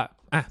ล้วก็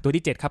ตัว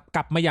ที่7ครับก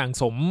ลับมาอย่าง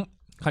สม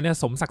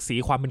ศักดิ์ศรี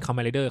ความเป็นคาเม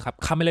เลเดอร์ครับ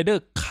คาเมเลเดอ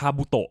ร์คา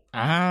บุโตะ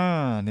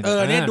เ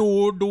นี่ย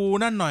ดู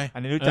นั่นหน่อยอั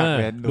นนี้รู้จัก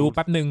ดูแ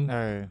ป๊บนึง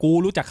กู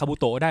รู้จักคาบุ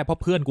โตะได้เพราะ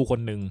เพื่อนกูค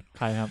นนึงใ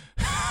ครครับ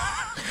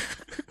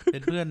เป็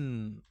นเพื่อ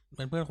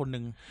นคนนึ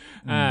ง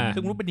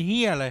ซึ่งรู้เป็นเ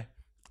หี้ยอะไร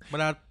เว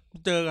ลา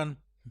เจอกัน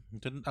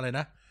จนอะไรน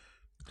ะ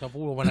จะพู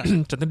ดว่านะ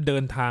จนต้องเดิ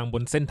นทางบ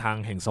นเส้นทาง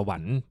แห่งสวร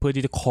รค์เพื่อ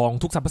ที่จะครอง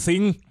ทุกสรรพสิ่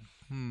ง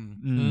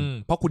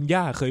เพราะคุณ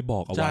ย่าเคยบอ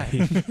กเอาไว้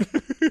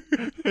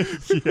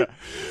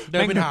เดิ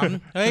นไปถาม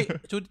เฮ้ย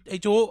จุไอ้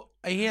จุ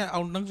ไอ้เหี้ยเอา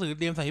หนังสือเ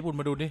ตรียมภาษาญี่ปุ่น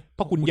มาดูดิเพ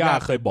ราะคุณย่า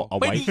เคยบอกเอา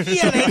ไว้ไม่เหี้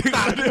ยอะไร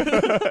ต่าง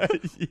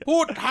พู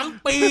ดทั้ง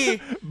ปี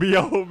เบี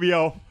ยว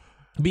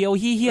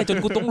เหี้ยจน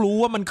กูต้องรู้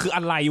ว่ามันคืออ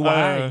ะไรวะ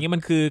อย่างเงี้ยมั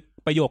นคือ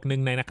ประโยคนึ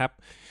งนะครับ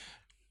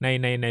ใ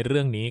นเ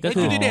รื่องนี้ก็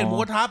คือที่เด่นหมู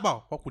กระทะบอก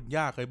เพราะคุณ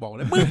ย่าเคยบอกเล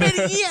ยมึงเป็น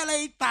เหี้ยอะไร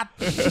ตัด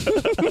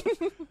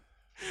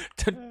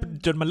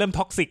จนมันเริ่ม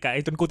ท็อกซิก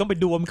จนกูต้องไป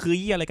ดูมันคือ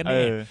อะไรกันแ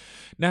น่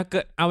นะเกิ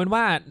ดเอาเป็น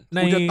ว่าใน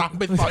กูจะตัก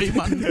ไปต่อย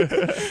มัน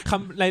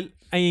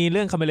ไอเ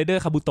รื่องคาเมเลเดอ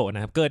ร์คาบุโตะน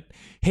ะครับเกิด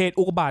เหตุ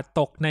อุกกาบาต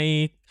ตกใน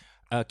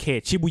เข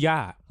ตชิบุย่า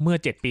เมื่อ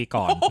7ปี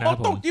ก่อนนะครับ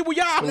ผมตกชิบุ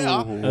ย่าเลยเหร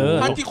อ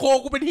ฮัจิโค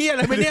กูเป็นเหี้ยอะไ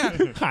รไปเนี่ย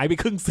หายไป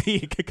ครึ่งซี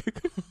ก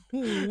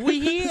โอ้ย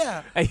เหี้ย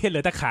ไอ้เหี้ยเหลื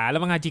อแต่ขาแล้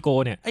วมังฮาจิโก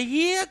เนี่ยไอ้เ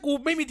หี้ยกู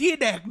ไม่มีที่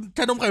แดกช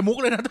านมไข่มุก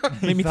เลยนะ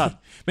ไม่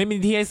มี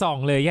ที่ให้ส่อง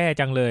เลยแย่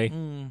จังเลย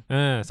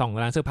ส่อง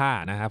ร้านเสื้อผ้า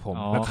นะครับผม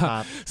แล้วก็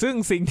ซึ่ง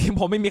สิ่งที่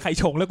ผมไม่มีใคร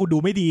ชงแล้วกูดู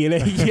ไม่ดีเล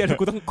ยเหี้ย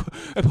กูต้อง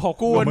พอ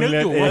กูนึก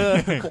อยู่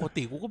ปก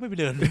ติกูก็ไม่ไป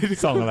เดิน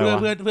ส่องอะไร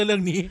เพื่อเรื่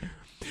องนี้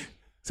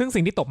ซึ่ง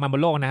สิ่งที่ตกมาบ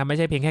นโลกนะครับไม่ใ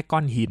ช่เพียงแค่ก้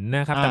อนหินน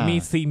ะครับแต่มี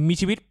สิ่งมี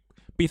ชีวิต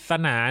ปริศ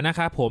นานะค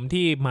รับผม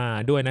ที่มา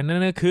ด้วยนั่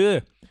นก็คือ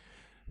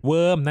เ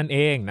วิร์มนั่นเอ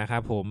งนะครั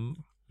บผม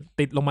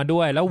ติดลงมาด้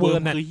วยแล้วเวิร์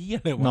มเนี่ย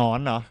หนอน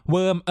เหรอเ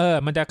วิร์ม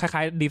มันจะคล้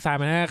ายๆดีไซน์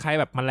มันคล้ายๆ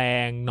แบบแมล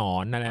งหนอ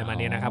นอะไรมา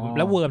เนี่ยนะครับแ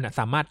ล้วเวิร์มเนี่ย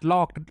สามารถ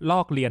ล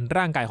อกเลียน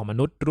ร่างกายของม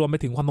นุษย์รวมไป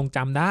ถึงความทรงจ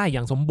ำได้อ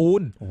ย่างสมบู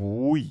รณ์โ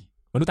อ้ย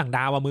มนุษย์ต่างด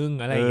าวว่ะมึง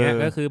อะไรอย่างเงี้ย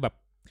ก็คือแบบ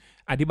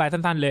อธิบาย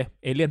สั้นๆเลย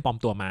เอเลี่ยนปลอม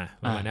ตัวมา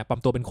ประมาณนี้ปลอม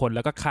ตัวเป็นคนแ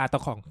ล้วก็ฆ่าเจ้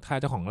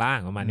าของร่าง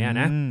ประมาณนี้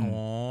นะ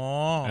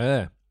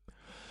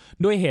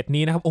ด้วยเหตุ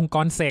นี้นะครับองค์ก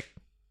รเซก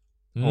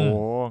โอ้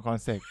คอน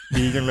เซ็ปต์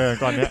ดีจังเลย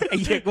ก่อนเนี้ยไอ้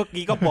เด็กเมื่อ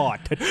กี้ก็บอด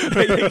ไ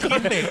อ้เ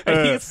ด็กไอ้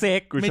เซ็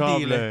กไม่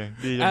ดีเลย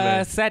ดีจังเลย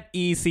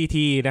ZECT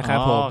นะครับ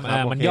ผม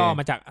มันย่อ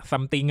มาจาก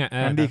something อ่ะ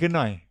มันดีขึ้นห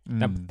น่อย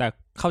แต่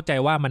เข้าใจ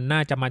ว่ามันน่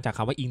าจะมาจากค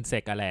ำว่า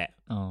insect อ่ะแหละ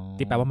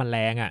ที่แปลว่ามันแร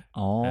งอ่ะ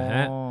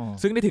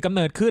ซึ่งได้ถือกำเ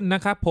นิดขึ้นน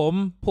ะครับผม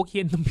พวกเฮี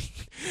ยน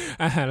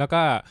แล้ว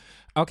ก็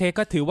โอเค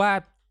ก็ถือว่า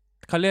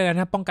เขาเรียกอะไร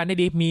นะป้องกันได้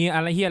ดีมีอะ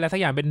ไรเฮียอะไรสัก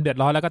อย่างเป็นเดือด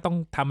ร้อนแล้วก็ต้อง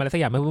ทำอะไรสัก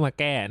อย่างเพื่อมา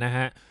แก้นะฮ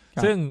ะ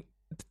ซึ่ง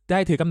ได้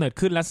ถือกำเนิด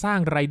ขึ้นและสร้าง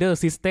Rider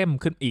System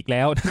ขึ้นอีกแ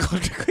ล้ว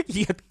เ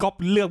ยียดก๊อป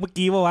เลือกเมื่อ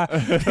กี้ว่า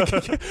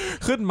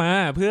ขึ้นมา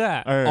เพื่อ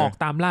ออก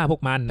ตามล่าพว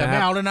กมันแต่ไม่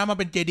เอาแล้วนะมัน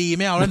เป็น JD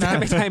ไม่เอาแล้วนะ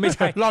ไม่ใ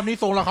ช่รอบนี้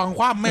ทรงละคร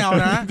คว่ำไม่เอา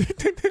นะ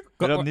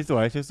รอบนี้ส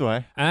วย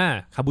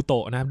คาบุโต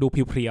ะนะครับดูเ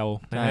พียว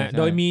ๆนะฮะโ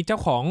ดยมีเจ้า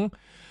ของ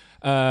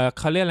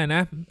เขาเรียกอะไรน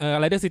ะ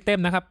Rider System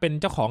นะครับเป็น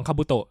เจ้าของคา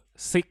บุโตะ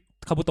เ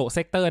ซ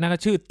กเตอร์นะครับ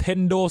ชื่อเท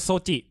นโดโซ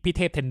จิพี่เ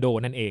ทพเทนโด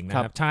นั่นเองนะค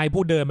รับชาย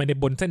ผู้เดินมาใน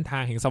บนเส้นทา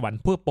งแห่งสวรรค์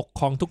เพื่อปก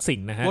ครองทุกสิ่ง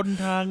นะฮะบน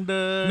ทางเ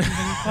ดินแ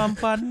ห่งความ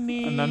ฝัน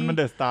นี้อันนั้นมันเ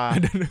ดอะสตาร์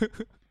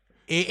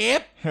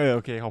AF โอ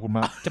เคขอบคุณม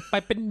ากจะไป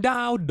เป็นด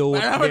าวโดด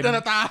เด่น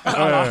ตา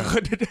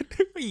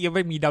ยังไ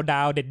ม่มีด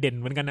าวเด่นๆ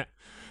เหมือนกันนะ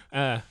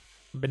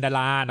เป็นดาร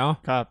าเนาะ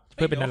เ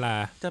พื่อเป็นดารา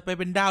จะไปเ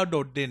ป็นดาวโด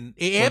ดเด่น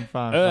AF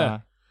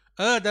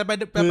จะไป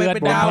เ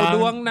ป็นดาวด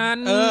วงนั้น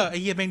ไอ้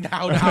เหี้ยเป็นดา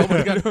วเหมื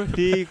อนกัน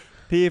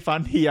ที่ฟัน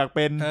ที่อยากเ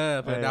ป็น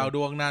เป็นดาวด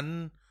วงนั้น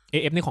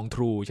AF นี่ของ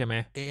True ใช่ไหม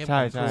ใช่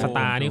สต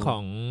าร์นี่ขอ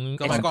ง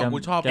ก็เมื่อก่อนกู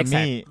ชอบ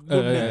Exact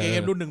รุ่นหนึ่ง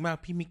AF รุ่นหนึ่งมาก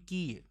พี่มิก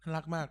กี้น่า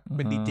รักมากเ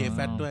ป็นดีเจแฟ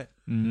ตด้วย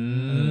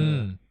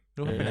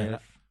รู้ว่าเป็นไหนล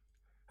ะ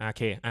โอ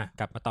เค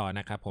กลับมาต่อน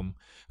ะครับผม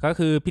ก็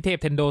คือพี่เทพ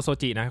เทนโดโซ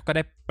จินะก็ไ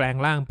ด้แปลง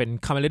ร่างเป็น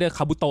คาเมเลเดอร์ค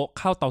าบุโตะ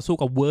เข้าต่อสู้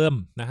กับเวิร์ม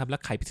นะครับและ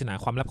ไขปริศนา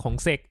ความลับของ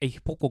เซกไอ้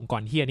พวกองค์ก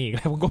รเฮียนี่แ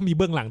ล้วมันก็มีเ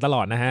บื้องหลังตล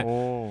อดนะฮะ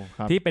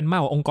ที่เป็นมา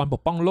กกว่าองค์กรป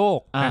กป้องโลก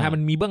นะฮะมั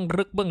นมีเบื้อง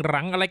ลึกเบื้องห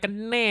ลังอะไรกัน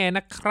แน่น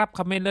ะครับค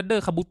าเมเลเดอ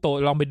ร์คาบุโตะ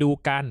ลองไปดู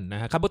กันนะ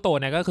ฮะคาบุโตะ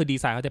เนี่ยก็คือดี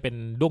ไซน์เขาจะเป็น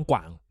ด้วงก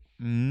ว่าง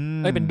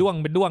เป็นด้ว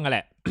งอ่ะแห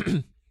ละ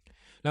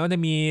แล้วมันจะ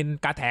มี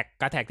กาแ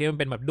ท็กที่มัน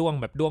เป็นแบบด้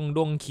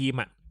วงครีม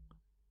อ่ะ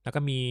แล้ว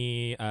ก็มี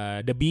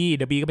เดอะ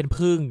บีก็เป็น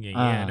ผึ้งอย่าง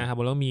เงี้ยนะครับ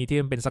แล้วมีที่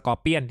มันเป็นสกอ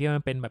ร์เปียนที่มั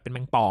นเป็นแบบเป็นแม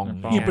งป่อง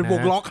นี่เป็นว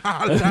งล็อกขา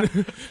เลยนะ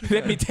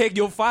Let me take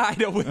you far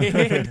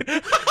away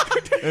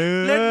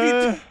Let me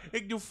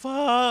take you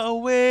far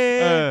away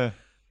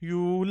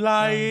You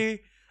like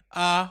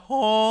a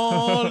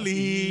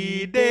holiday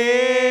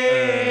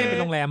เป็น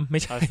โรงแรมไ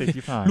ม่ใช่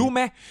รู้ไหม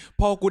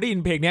พอกูได้ยิ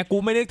นเพลงเนี้ยกู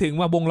ไม่นึกถึง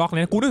ว่าวงล็อกเล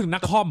ยกูนึกถึง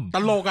นักคอมต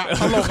ลก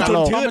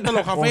ชื่อมันตล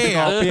กคาเฟ่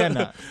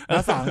น้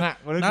าสัง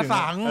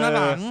แล้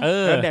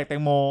วแดกแต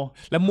งโม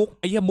แล้วมุก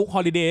ไอ้เหี้ยมุกฮอ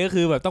ลิเดย์ก็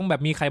คือแบบต้องแบ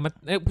บมีใครมา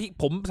พี่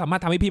ผมสามาร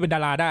ถทำให้พี่เป็นดา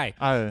ราได้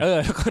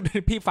แล้วก็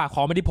พี่ฝากข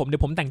องมาที่ผมเดี๋ย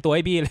วผมแต่งตัวใ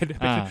ห้พี่เลย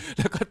แ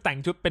ล้วก็แต่ง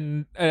ชุดเป็น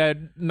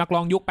นักร้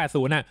องยุค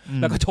80น่ะ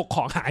แล้วก็ฉกข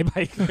องหายไป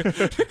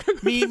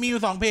มีอ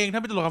ยู่2เพลงถ้า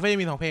เป็นตลกคาเฟ่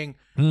มี2เพลง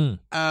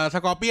ส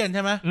กอร์เปียนใ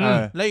ช่ไหม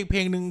แล้วอีกเพล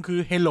งหนึ่งคือ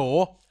Hello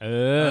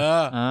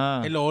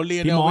Hello เรี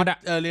ยนเ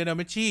รียนเ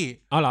มชชี่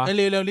เ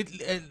รียน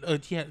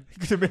เที่ย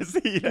เมส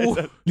ซี่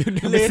เรียน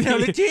เ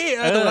มชชี่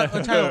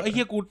ใช่ไอ้เ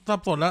หี้ยกูสั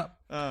บสนแล้ว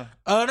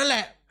นั่นแหล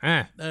ะ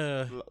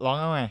ร้อง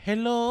เอาไง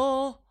Hello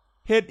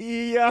เฮ็ดอี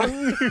ยัง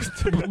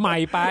ใหม่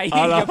ไป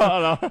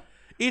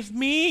It's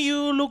me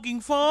you looking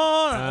for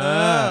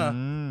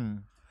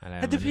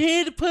อาจจะพี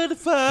ดเพื่อน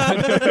เฟิร์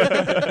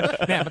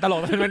เนี่ยมันตลก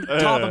มัน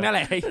ชอบตรงนี้แห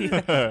ละ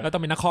แล้วต้อ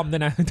งเป็นนักคอมด้ว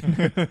ยนะ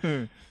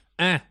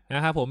น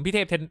ะครับผมพี่เท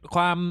พค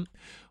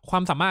วา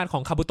มสามารถขอ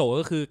งคาบุโตะ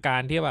ก็คือกา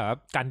รที่แบบ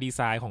การดีไซ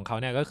น์ของเขา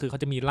เนี่ยก็คือเขา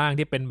จะมีร่าง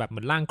ที่เป็นแบบเห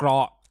มือนร่างเกรา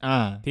ะ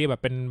ที่แบบ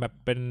เ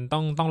ป็น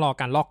ต้องรอ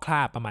การลอกคร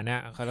าบประมาณนี้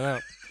เขาแล้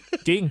ว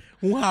จริง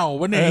งูเห่า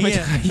วันไหนไม่ใ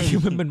ช่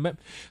มันเป็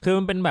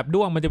นแบบ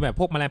ด้วงมันจะแบบ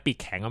พวกแมลงปีก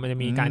แข็งมันจะ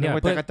มีการที่แบ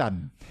บเพื่อกระจัน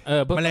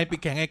แมลงปี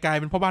กแข็งกลาย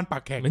เป็นพ่อบ้านปา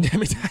กแข็งไ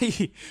ม่ใช่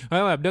เพรา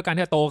ะแบบด้วยการ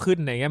ที่โตขึ้น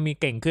อย่างเงี้ยมี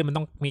เก่งขึ้นมัน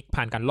ต้องมี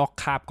ผ่านการลอก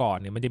คราบก่อน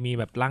เนี่ยมันจะมี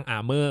แบบร่างอา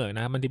ร์เมอร์น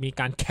ะมันจะมี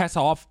การแคส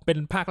ออฟเป็น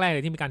ภาคแรกเล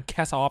ยที่มีการแค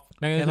สออฟ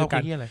นั่นก็คือกา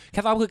รแค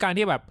สออฟคือการ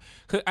ที่แบบ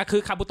คื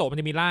อคาบุโตะมัน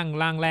จะมีร่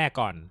างแรก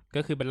ก่อน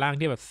ก็คือเป็นร่าง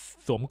ที่แบบ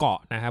สวมเกราะ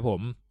นะครับผ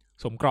ม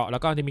สวมเกราะแล้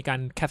วก็จะมีการ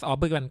แคสออฟ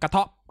เพื่อการกระเท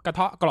าะ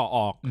เกราะอ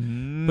อก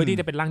เพื่อที่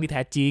จะเป็นร่างที่แ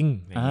ท้จริง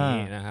อย่าง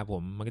นี้นะครับผ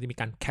มมันก็จะมี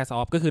การแคสอ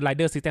อฟก็คือ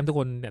Rider System ทุก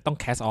คนเนี่ยต้อง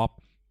แคสออฟ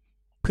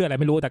เพื่ออะไร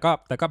ไม่รู้แต่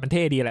ก็มันเ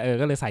ท่ดีแหละ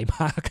ก็เลยใส่ม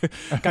าก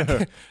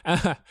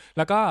แ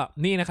ล้วก็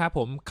นี่นะครับผ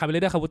มคาเมเล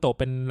เดอร์คาบุโตะ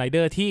เป็นไรเด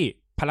อร์ที่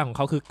พลังของเ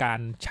ขาคือการ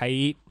ใช้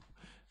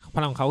พ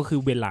ลังของเขาคื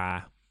อเวลา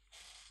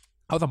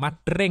เขาสามารถ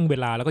เร่งเว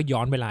ลาแล้วก็ย้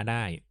อนเวลาไ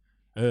ด้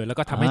แล้ว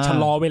ก็ทำให้ชะ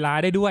ลอเวลา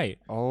ได้ด้วย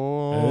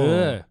อั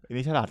น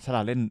นี้ฉล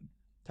าดเล่น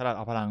ฉลาดเ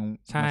อาพลัง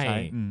ใช่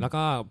แล้ว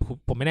ก็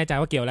ผมไม่แน่ใจ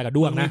ว่าเกี่ยวอะไรกับ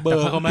ด้วงนะเบอ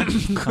ร์เขาไหม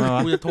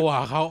กูจะโทรห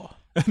าเขา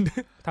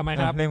ทำไม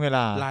ครับเร่งเวล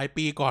าหลาย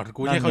ปีก่อน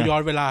กูให้เขาย้อ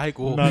นเวลาให้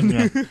กู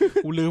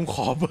กูลืมข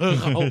อเบอร์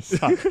เขา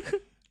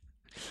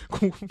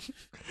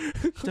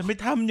จะไม่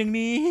ทำอย่าง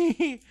นี้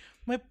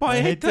ไม่ปล่อย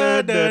ให้เธอ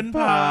เดิน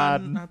ผ่าน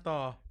ต่อ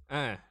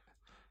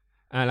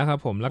แล้วครับ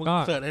ผมแล้วก็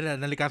เสิร์ชไอ้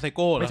นาฬิกาไซโ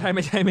ก้เหรอไม่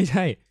ใ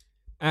ช่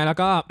แล้ว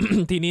ก็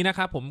ทีนี้นะค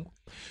รับผม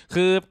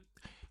คือ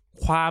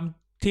ความ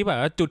ที่แบบ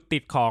ว่าจุดติ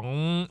ดของ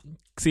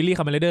ซีรีส์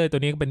Kamen Rider ตัว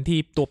นี้เป็นที่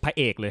ตัวพระ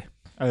เอกเลย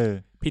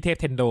พี่เทพ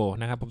เทนโด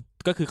นะครับ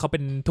ก็คือเขาเป็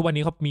นทุกวัน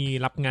นี้เขามี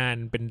รับงาน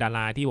เป็นดาร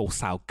าที่โอ้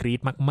สาวกรี๊ด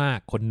มาก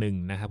ๆคนหนึ่ง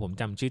นะครับผม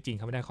จำชื่อจริงเ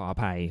ขาไม่ได้ขออ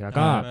ภัยแล้ว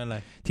ก็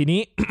ทีนี้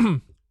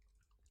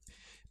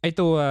ไอ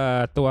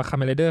ตัว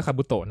Kamen Rider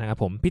Kabutoนะครับ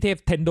ผมพี่เทพ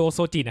เทนโดโซ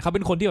จิเนี่ยเขาเ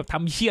ป็นคนที่แบบท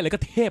ำเหี้ยอะไรก็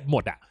เทพหม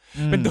ดอ่ะ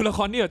เป็นตัวละค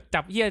รที่แบบ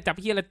จับเหี้ย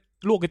อะไร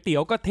ลวกก๋วยเตี๋ย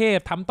วก็เทพ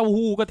ทำเต้า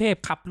หู้ก็เทพ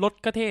ขับรถ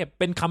ก็เทพ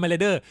เป็นKamen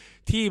Rider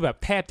ที่แบบ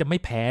แทบจะไม่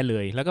แพ้เล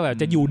ยแล้วก็แบบ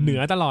จะอยู่เหนื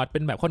อตลอดเป็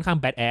นแบบค่อนข้าง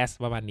แบดแอส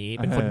ประมาณนี้เ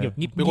ป็นคนเงี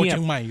ยบเป็นคนเชี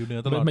ยงใหม่อยู่เหนื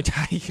อตลอดไม่ใ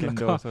ช่แล้ว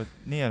ก็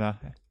เนี่ยเหรอ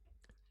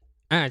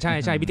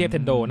ใช่พี่เทพเท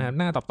นโดนะครับ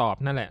หน้าตอบ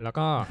นั่นแหละแล้ว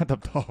ก็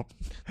ตอบ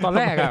ตอน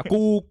แรกอ่ะ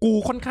กู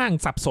ค่อนข้าง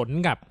สับสน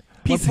กับ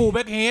พี่ฟูแ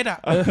บ็คเฮดอ่ะ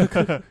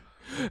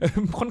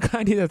ค่อนข้า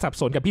งที่จะสับ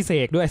สนกับพี่เส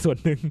กด้วยส่วน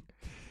หนึ่ง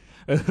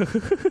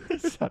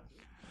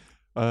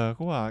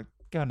ก็ว่า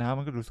แก้วน้ำ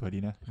มันก็ดูสวยดี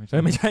นะไ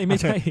ม่ใ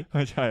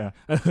ช่อ่ะ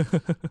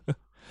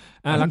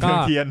แล้วก็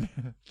เทียน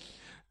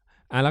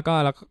แล้วก็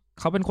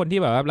เขาเป็นคนที่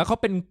แบบแล้วเขา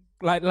เป็น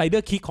ไรเดอ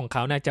ร์คิกของเข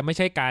านะจะไม่ใ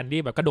ช่การที่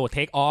แบบกระโดดเท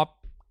คออฟ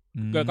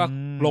แล้วก็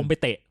ลงไป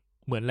เตะ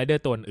เหมือนไรเดอ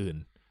ร์ตัวอื่น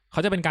เข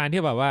าจะเป็นการ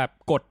ที่แบบว่า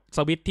กดส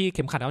วิตช์ที่เ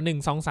ข็มขัดเอา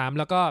1 2 3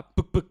แล้วก็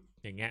ปึก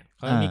อย่างเงี้ยเ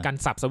ขาจะมีการ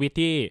สับสวิตช์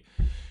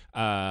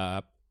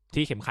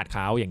ที่เข็มขัดเข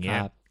าอย่างเงี้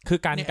ยคือ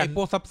การไอ้พ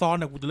วกซับซ้อน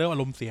เนี่ยกูจะเริ่มอา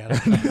รมณ์เสียแล้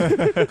ว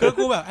คือ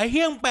กูแบบไอ้เ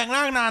ฮี้ยงแปลง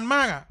ร่างนานม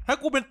ากอ่ะถ้า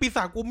กูเป็นปีศ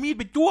าจกูมีด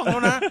ไปจ้วงแล้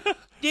วนะ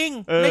จริง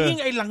แล้วยิ่ง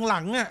ไอ้หลั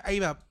งๆอ่ะไอ้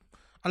แบบ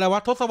อะไรว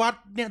ะทศวรรษ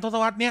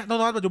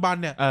ปัจจุบัน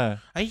เนี่ย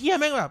ไอ้เฮี้ย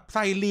แม่งแบบใ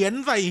ส่เหรียญ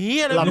ใส่เฮี้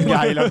ยอะไรลำให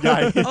ญ่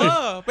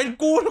เป็น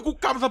กูแล้วกู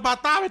กำสปา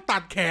ร์ต้าไปตั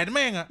ดแขนแ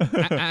ม่งอ่ะ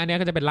อันนี้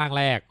ก็จะเป็นร่าง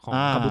แรกของ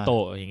คาบุโต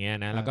ะอย่างเงี้ย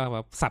นะแล้วก็แบ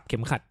บสับเข็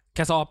มขัดแ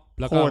ค่ซอบ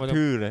แล้วก็โคตร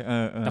ทื่อเลย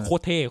แต่โค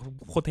ตรเ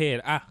ท่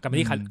กลับมา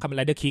ที่คำไ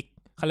รเดอร์คิก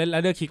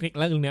Rider Kick เ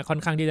รื่องนี้ค่อ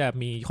นข้างที่จะ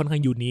มีค่อนข้า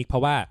งยูนิคเพรา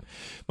ะว่า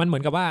มันเหมื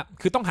อนกับว่า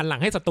คือต้องหันหลั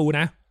งให้ศัตรู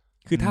นะ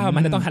คือถ้ามั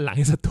นจะต้องหันหลังใ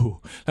ห้ศัตรู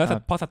แล้ว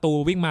พอศัตรู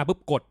วิ่งมาปุ๊บ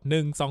กด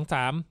1 2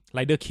 3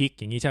 Rider Kick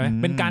อย่างนี้ใช่ไหม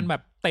เป็นการแบ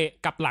บเตะ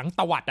กับหลัง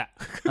ตวัดอ่ะ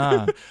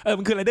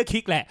มันคือ Rider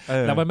Kick แหละ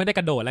แต่มันไม่ได้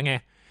กระโดดแล้วไง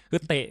คื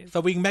อเตะส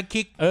วิงแบ็ค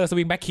คิกส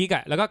วิงแบ็คคิกอ่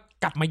ะแล้วก็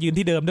กลับมายืน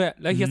ที่เดิมด้วย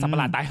แล้วเฮียสับประ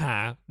หลาดตายหา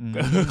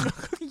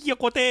เฮีย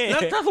โคเต้แล้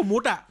วถ้าสมมุ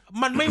ติอ่ะ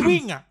มันไม่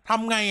วิ่งอ่ะท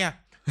ำไงอ่ะ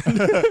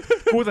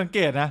กูสังเก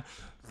ตนะ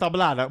สับปร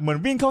ะหลาดอ่ะเหมือน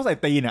วิ่งเข้าใส่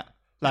ตีนอ่ะ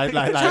หลาย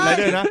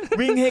เลยนะ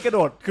วิ่งให้กระโด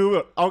ดคือแบ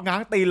บเอาง้า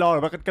งตีรอห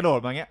รือว่ากระโดด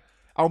มาเงี้ย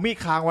เอามีด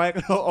ค้างไว้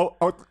ก็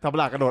เอาสับประ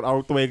หลาดกระโดดเอา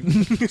ตัวเอง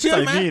ใ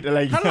ส่มีดอะไร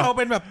ถ้าเราเ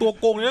ป็นแบบตัว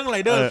โกงเรื่องไร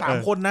เดอร์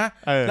3คนนะ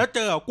แล้วเจ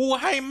อกู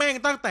ให้แม่ง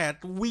ตั้งแต่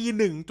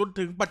V1 จน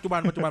ถึงปัจจุบัน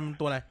มัน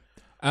ตัวอะไร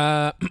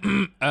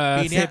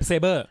ปีนี้เซ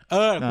เบอร์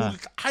กู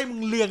ให้มึง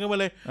เรียงกันมา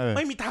เลยไ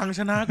ม่มีทางช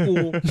นะ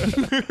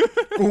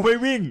กูไม่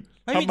วิ่ง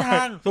ไม่มีท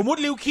างสมมุติ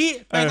ริวคิ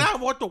แต่หน้า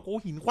พอจกกู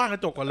หินขว้างกร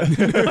ะจกก่อนเลย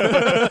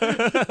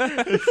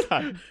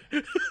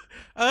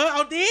เอ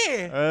าดิ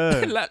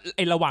แล้วไ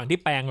อ้ระหว่างที่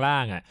แปลงร่า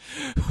งอ่ะ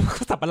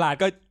สัตว์ประหลาด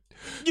ก็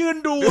ยืน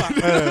ดูอ่ะ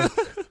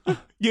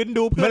ยืน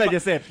ดูเมื่อไหร่จ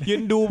ะเสร็จยื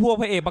นดูพวก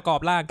พระเอกประกอบ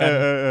ร่างกัน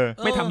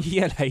ไม่ทำเหี้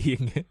ยอะไรอย่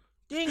างเงี้ย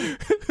จริง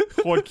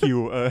โคตรคิว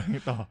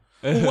ต่อ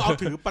กูเอา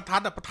ถือประ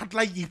ทัดไ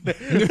ล่ยิงเลย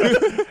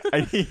ไอ้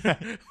นี่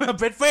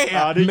เฟสเฟ่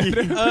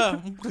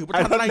ถือประ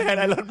ทัดไล่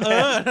นั่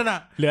นน่ะ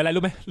เหลืออะไร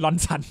รู้ไหมลอน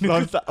สัน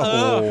โอ้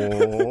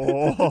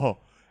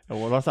โ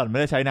หลอนสันไม่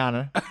ได้ใช้นานน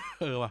ะ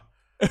ว่ะ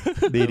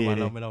ดี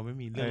เราไม่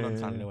มีเรื่องลอน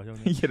สันเลยว่ะช่วง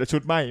นี้เขียนชุ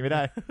ดไม่ไ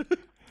ด้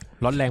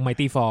ร้อนแรงไม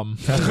ตี้ฟอร์ม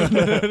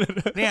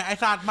เนี่ยไอ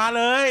สัตว์มาเ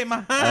ลยมา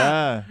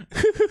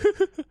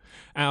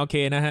โอเค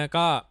นะฮะ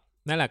ก็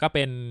นั่นแหละก็เ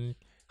ป็น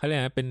เขาเรีย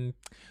กเป็น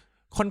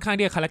ค่อนข้าง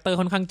ที่คาแรคเตอร์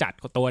ค่อนข้างจัด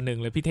ตัวหนึ่ง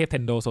เลยพี่เทพเท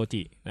นโดโซ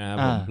จินะครับ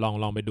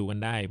ลองไปดูกัน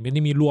ได้มั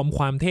นมีรวมค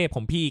วามเทพข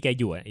องพี่แก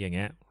อยู่อย่างเ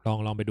งี้ย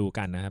ลองไปดู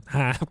กันนะครับ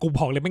กูบ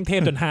อกเลยแม่งเท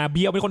พจนหาเ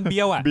บี้ยวเป็นคนเ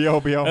บี้ยวอ่ะเบี้ยว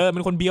เ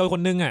ป็นคนเบี้ยวค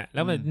นนึงอ่ะแ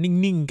ล้วมัน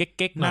นิ่งๆเ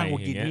ก๊กๆหน่อยอ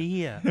ย่างเงี้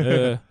ย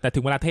แต่ถึ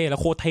งเวลาเท่แล้ว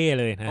โคตรเท่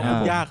เลยนะคุ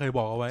ณย่าเคยบ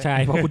อกเอาไว้ใช่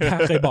เพราะคุณย่า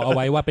เคยบอกเอาไ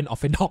ว้ว่าเป็นออฟ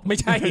เฟนด็อกไม่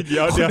ใช่เดี๋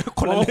ยว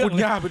คนละคุณ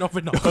ย่าเป็นออฟเฟ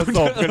นด็อกส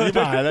อบกันที่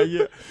หายแล้วเย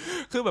อะ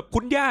คือแบบคุ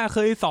ณย่าเค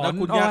ยสอน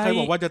คุณย่าเคย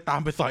บอกว่าจะตา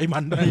มไปสอยมั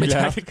นไม่ใ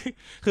ช่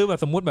คือแบบ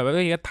สมมติแบบว่า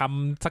จะท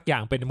ำสักอย่า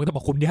งเป็นมึงต้องบ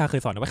อกคุณย่าเค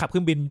ยสอนเอาไว้ขับเค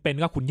รื่องบินเป็น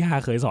ก็คุณย่า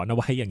เคยสอนเอา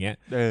ไว้อย่างเงี้ย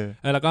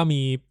แล้วก็มี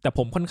แต่ผ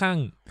มค่อนข้าง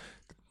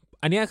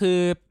อันนี้คือ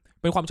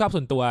เป็นความชอบ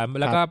ส่วนตัว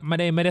แล้วก็ไ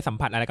ม่ได้สัม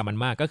ผัสอะไรกับมัน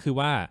มากก็คือ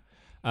ว่า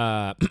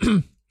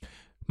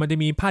มันจะ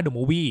มีภาคเดอะ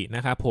มูฟวี่น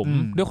ะครับผม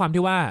ด้วยความ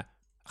ที่ว่า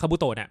คาบุ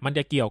โตะเนี่ยมันจ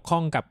ะเกี่ยวข้อ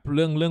งกับเ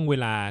รื่องเว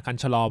ลาการ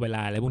ชะลอเวล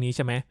าอะไรพวกนี้ใ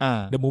ช่ไหม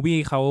เดอะมูฟวี่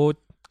เขา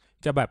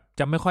จะแบบ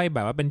จะไม่ค่อยแบ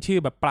บว่าเป็นชื่อ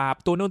แบบปราบ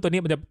ตัวนู้นตัวนี้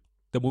มันจะ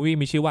เดอะมูฟวี่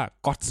มีชื่อว่า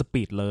God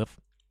Speed Love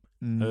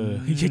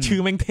ชื่อ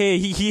แม่งเท่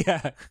เหี้ย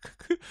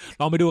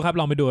ลองไปดูครับ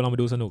ลองไป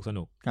ดูสนุก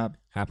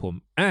ครับผม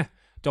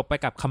จบไป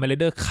กับKamen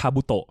Rider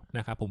Kabutoน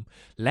ะครับผม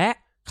และ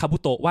คาบุ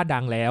โตะว่าดั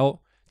งแล้ว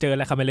เจออะไ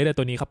รKamen Rider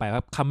ตัวนี้เข้าไปค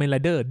รับKamen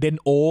Rider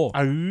Den'o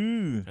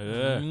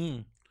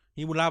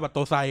ฮิมุระบัตโต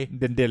ไซ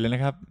เด่นๆเลยน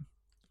ะครับ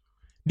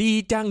ดี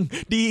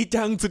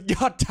จังสุดย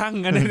อดจัง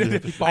อันนี้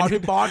พี่ปอน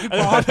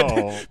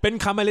เป็น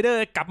คาเมเลเดอ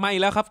ร์กลับมาอี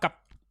กแล้วครับกับ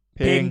เ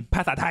พลงภ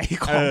าษาไทย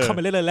ของคาเม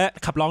เลเดอร์และ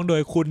ขับร้องโด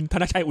ยคุณธ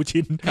นชัยอุ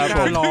ชินไม่ก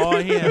ล้าล้อ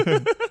เฮีย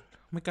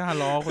ไม่กล้า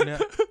ล้อคนเนี้ย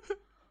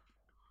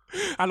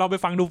ลองไป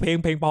ฟังดูเพลง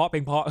เพรา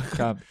ะ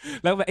ครับ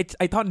แล้ว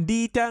ไอท่อน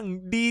ดี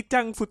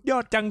จังสุดยอ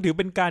ดจังถือเ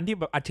ป็นการที่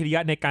แบบอัจฉริย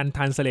ะในการท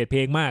รานสเลทเพล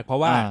งมากเพราะ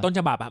ว่าต้นฉ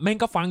บับแม่ง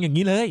ก็ฟังอย่าง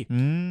นี้เลย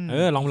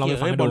ลองไป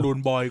ฟังดูบอลลูน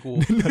บอยกู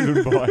บอลลูน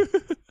บอย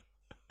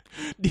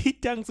ดี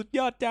จังสุดย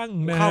อดจัง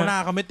เข้าหน้า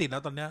เขาไม่ติดแล้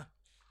วตอนเนี้ย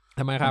ท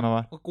ำไมครับ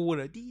ก็กูเ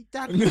ลยดี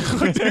จัง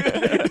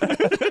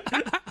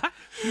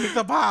ส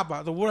ภาพอ่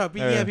ะสมมติว่า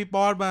พี่ป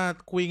อนมา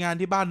คุยงาน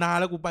ที่บ้านนา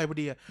แล้วกูไปพอ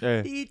ดี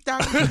ดีจัง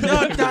ย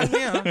อดจังเ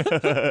นี่ย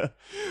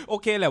โอ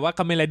เคแหละว่าค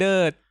าเมนไรเดอ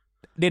ร์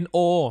เดนโอ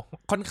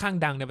ค่อนข้าง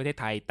ดังในประเทศ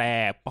ไทยแต่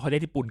ประเท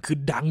ศญี่ปุ่นคือ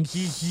ดังเ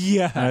ฮี้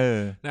ย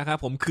นะครับ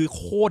ผมคือโ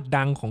คตร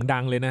ดังของดั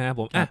งเลยนะครับ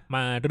ผมม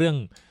าเรื่อง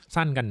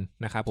สั้นกัน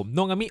นะครับผมโน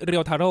งามิเรี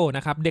ยวทาโร่น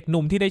ะครับเด็กห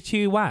นุ่มที่ได้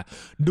ชื่อว่า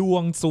ดว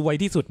งซวย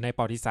ที่สุดในป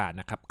ระวัติศาสตร์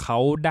นะครับเขา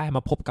ได้ม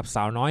าพบกับส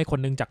าวน้อยคน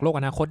นึงจากโลก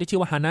อนาคตที่ชื่อ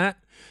ว่าฮานะ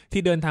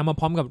ที่เดินทางมา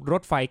พร้อมกับร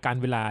ถไฟการ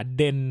เวลาเ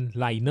ดน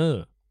ไลเนอ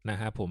ร์นะ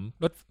ครับผม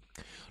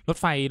รถ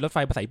ไฟ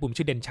ภาษาญี่ปุ่น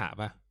ชื่อเดนชะ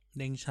ป่ะ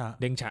เดงชะ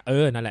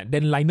นั่นแหละเด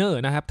นไลเนอร์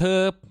นะครับเธอ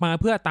มา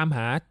เพื่อตามห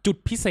าจุด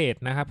พิเศษ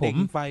นะครับผมเด้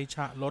งไฟช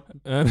ะรถ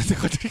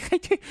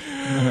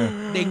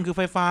เด้งคือไ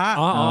ฟฟ้า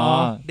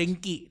เด้ง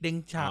กิเด้ง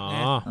ชะไง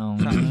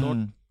ชะรถ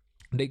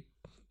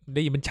ไ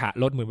ด้ยินมันฉะ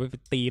รถเหมือนไป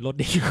ตีรถ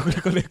ดิ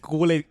ก็เลยกู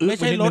เลยไม่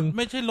ใ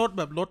ช่รถ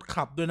แบบรถ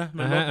ขับด้วยนะ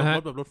มันร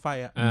ถแบบรถไฟ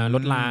ร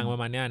ถรางประ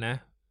มาณเนี้ยนะ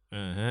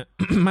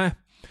มา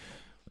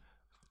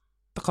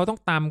เขาต้อง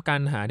ตามกา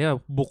รหาที่แบ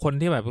บบุคคล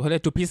ที่แบบเขาเรีย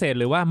กจุดพิเศษ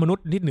หรือว่ามนุษ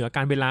ย์ที่เหนือก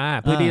ารเวลา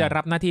เพื่อที่จะ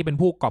รับหน้าที่เป็น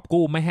ผู้กอบ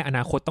กู้ไม่ให้อน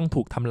าคตต้อง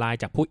ถูกทำลาย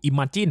จากผู้อิมเม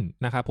จิน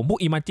นะครับผมผู้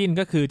อิมเมจิน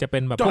ก็คือจะเป็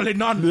นแบบจอร์เลน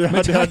นอนไ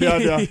ม่ใช่เดี๋ย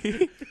ว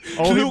โ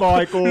อ้พี่บอ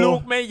ยกูลู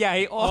กแม่ใหญ่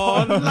อ่อ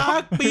นรั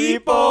กปี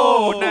โป้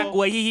น่าก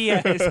ลัวเหี้ย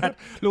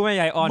ลูกแม่ใ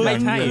หญ่อ่อนไม่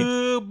ใช่คื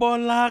อบอ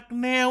ลัก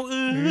แนว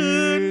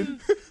อื่น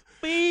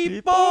ปี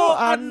โป้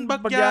อันบั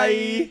กใหญ่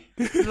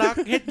รัก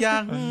เฮ็ดยั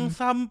ง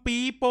ซ้ำปี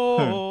โป้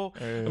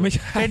ไม่ใ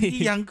ช่เป็นอี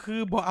หยังคื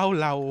อบ่เอา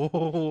เรา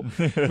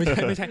ไม่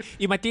ใช่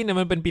อิมาจินเนี่ย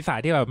มันเป็นปีศาจ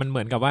ที่แบบมันเห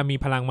มือนกับว่ามี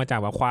พลังมาจาก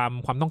แบบค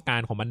วามต้องกา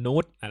รของมนุ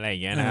ษย์อะไรอย่า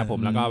งเงี้ยนะครับผม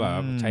แล้วก็แบบ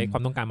ใช้ควา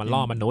มต้องการมาล่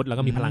อมนุษย์แล้ว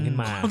ก็มีพลังขึ้น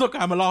มาความต้องก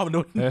ารมาล่อมนุ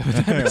ษย์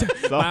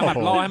มาแบบ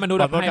ล่อให้มนุษ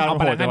ย์ให้เอา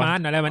พลังให้มัน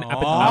อะไรมัน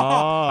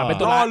เป็น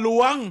ตัวล่อล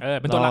วง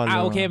เป็นตัวร้าย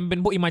โอเคเป็น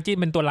พวกอิมาจิน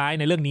เป็นตัวร้าย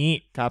ในเรื่องนี้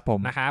ครับผ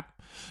มนะครับ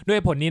ด้วย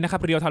ผลนี้นะครั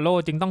บเรียวทาโร่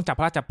จึงต้องจับ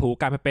พระจับผู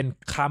กลายมาเป็น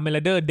คาเมล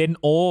เดอร์เดน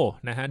โอ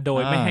นะฮะโด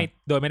ยไ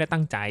ม่ได้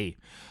ตั้งใจ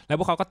แล้วพ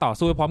วกเขาก็ต่อ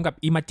สู้พร้อมกับ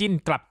อิมาจิน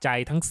กลับใจ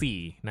ทั้ง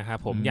4นะครับ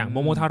ผมอย่างโม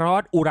โมทารอ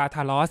สอูราท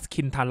ารอส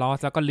คินทารอส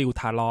แล้วก็ลิว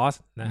ทารอส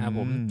นะครับผ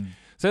ม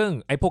ซึ่ง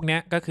ไอ้พวกเนี้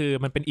ยก็คือ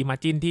มันเป็นอิมา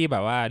จินที่แบ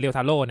บว่าเรียวท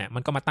าโร่เนี่ยมั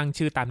นก็มาตั้ง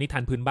ชื่อตามนิทา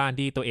นพื้นบ้าน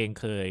ที่ตัวเอง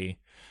เค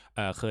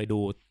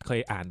ย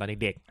อ่านตอน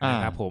เด็กๆน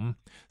ะครับผม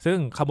ซึ่ง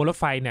ขบวนรถ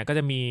ไฟเนี่ยก็จ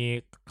ะมี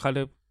เขา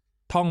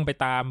ท่องไป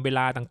ตามเวล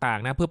าต่าง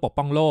ๆนะเพื่อปก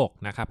ป้องโลก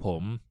นะครับผ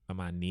มประ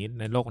มาณนี้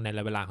ในโลกใน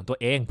เวลาของตัว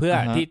เองเพื่อ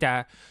ที่จะ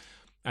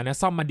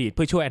ซ่อมอดีตเ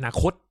พื่อช่วยอนา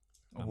คต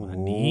ประมาณ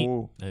นี้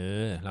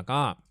แล้วก็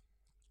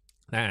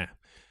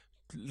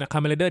คา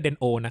เมเลเดอร์เดน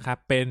โอนะครับ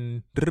เป็น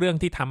เรื่อง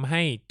ที่ทำใ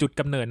ห้จุด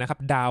กำเนิดนะครับ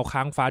ดาวค้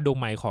างฟ้าดวง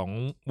ใหม่ของ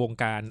วง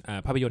การ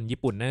ภาพยนตร์ญี่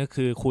ปุ่นนั่นก็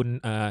คือคุณ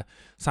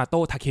ซาโต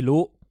ะทาเครุ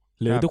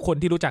หรือทุกคน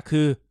ที่รู้จัก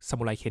คือซา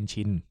มูไรเคน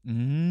ชิน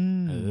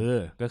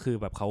ก็คือ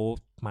แบบเขา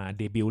มา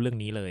เดบิวต์เรื่อง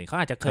นี้เลยเขา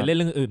อาจจะเคยเล่นเ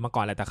รื่องอื่นมาก่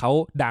อนแหละแต่เขา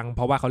ดังเพ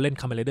ราะว่าเขาเล่น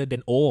คาเมเลเดอร์เด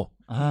นโอ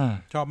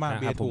ชอบมาก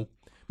เบียร์ถูก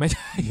ไม่ใ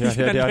ช่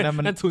เดี๋ยว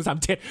นั่น037 037สัต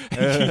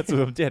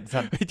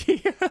ว์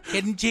เค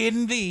นชิน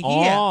สิอ๋อ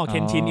เค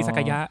นชินอิซาก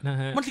ายะนะ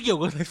ฮะมันเกี่ยว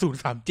กับ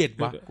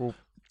037วะ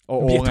โอ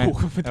ไง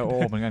โอ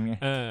เหมือนกันไง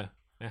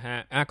นะฮะ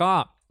ก็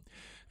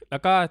แล้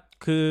วก็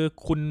คือ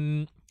คุณ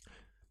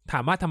ถา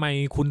มว่าทำไม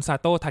คุณซา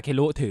โตะทาเค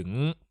รุ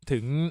ถึ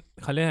ง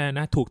เขาเรียก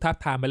นะถูกทาบ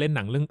ทามมาเล่นห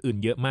นังเรื่องอื่น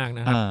เยอะมากน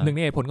ะครับหนึ่งใน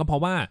เหตุผลก็เพรา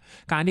ะว่า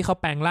การที่เขา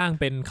แปลงร่าง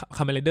เป็นค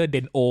าเมเลเดอร์เด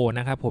นโอ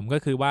นะครับผมก็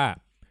คือว่า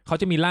เขา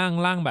จะมีร่า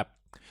งแบบ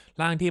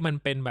ร่างที่มัน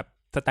เป็นแบบ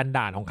สแตนด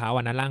าร์ดของเขาอ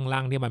ะนะร่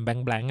างที่มันแบ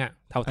งค์อ่ะ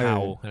เทา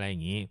ๆอะไรอย่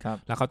างนี้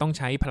แล้วเขาต้องใ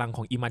ช้พลังข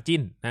องอิมาจิ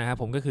นนะครับ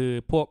ผมก็คือ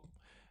พวก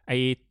ไอ้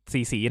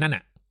สีนั่นอ่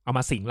ะเอาม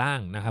าสิงร่าง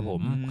นะครับผ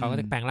มเขาก็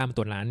จะแปลงร่างเป็น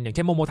ตัวนั้นอย่างเ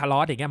ช่นโมโมทารอ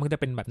สอย่างเงี้ยมันก็จ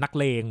ะเป็นแบบนัก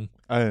เลง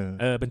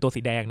เป็นตัว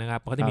สีแดงนะครั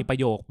บเขาจะมีประ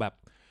โย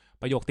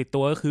คติด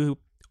ตัวก็คือ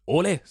โอ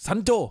เลซัน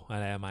โจอะ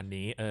ไรประมาณ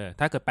นี้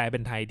ถ้าเกิดแปลเป็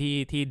นไทย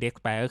ที่เด็ก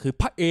แปลก็คือ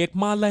พระเอก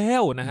มาแล้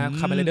วนะครับ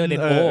คาเมเลเดอร์เด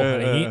นโออะไ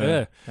รอย่างนี้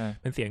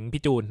เป็นเสียง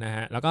พี่จูนนะฮ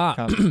ะแล้วก็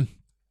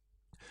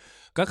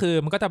ก็คือ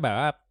มันก็จะแบบ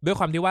ว่าด้วย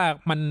ความที่ว่า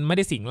มันไม่ไ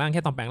ด้สิงร่างแ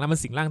ค่ตอนแปลงร่างมั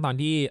นสิงร่างตอน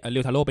ที่เรี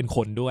ยวทาโร่เป็นค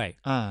นด้วย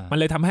มัน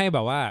เลยทำให้แบ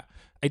บว่า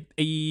ไ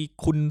อ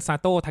คุณซา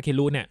โตะทาเค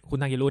รุเนี่ยคุณ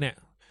ทาเครุเนี่ย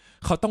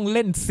เขาต้องเ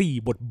ล่น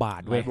4บทบา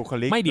ทเว้ย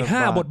ไม่ดิ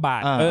5บทบา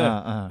ท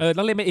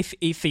ต้องเล่นเป็นไ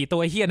อ้4ตัว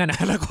ไอ้เหี้ยนั่นน่ะ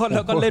แล้ว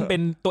ก็เล่นเป็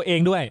นตัวเอง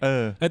ด้วย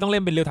ต้องเล่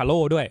นเป็นเรียวทาโร่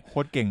ด้วยโค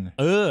ตรเก่ง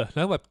แ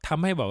ล้วแบบท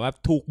ำให้แบบว่า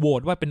ถูกโหว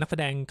ตว่าเป็นนักแส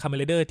ดงคาเม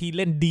เลเดอร์ที่เ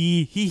ล่นดี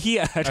เหี้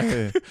ย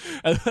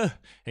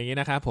อย่างงี้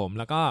นะครับผม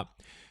แล้วก็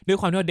ด้วย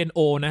ความที่ว่าเดนโอ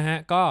นะฮะ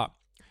ก็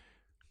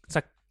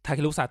ทาเค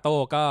รุซาโตะ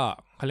ก็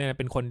เขาเรียก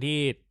เป็นคนที่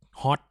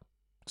ฮอต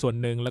ส่วน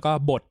หนึ่งแล้วก็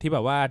บทที่แบ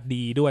บว่า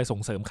ดีด้วยส่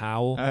งเสริมเขา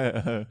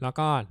แล้ว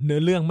ก็เนื้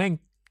อเรื่องแม่ง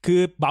คื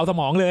อเบาส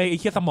มองเลยไอ้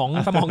เหี้ยสมอ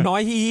งน้อ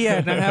ยเหี้ย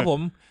นะครับผ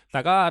มแ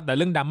ต่เ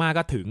รื่องดราม่า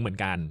ก็ถึงเหมือน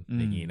กัน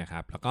อย่างนี้นะครั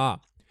บแล้วก็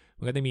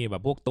มันก็จะมีแบ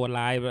บพวกตัว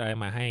ร้ายอะไร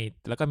มาให้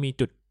แล้วก็มี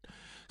จุด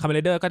คาเมเล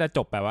เดอร์ก็จะจ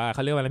บแบบว่าเข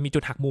าเรียกว่ามีจุ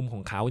ดหักมุมข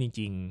องเขาจ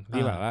ริงๆ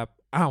ที่แบบว่า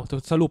อ้าว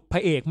สรุปพร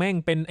ะเอกแม่ง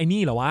เป็นไอ้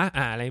นี่เหรอวะอ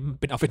ะไร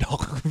เป็นออฟเฟนด็อก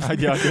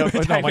เดี๋ยว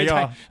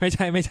ไม่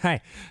ใช่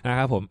นะค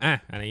รับผม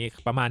อันนี้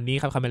ประมาณนี้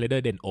ครับคาเมเลเดอ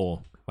ร์เดนโอ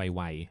ไ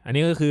วๆอัน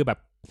นี้ก็คือแบบ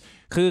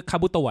คือคา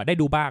บุโตะได้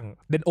ดูบ้าง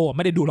เดนโอไ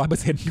ม่ได้ดู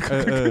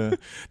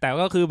 100% แต่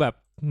ก็คือแบบ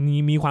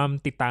มีความ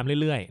ติดตาม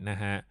เรื่อยๆนะ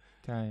ฮะ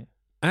ใช่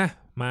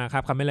มาครั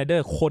บคาเมเลเดอ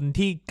ร์คน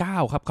ที่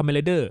9ครับคาเมเล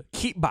เดอร์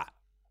คิบะ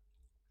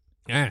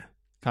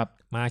ครับ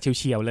มาเ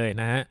ฉียวๆเลย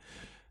นะฮะ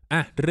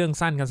เรื่อง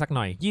สั้นกันสักห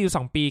น่อย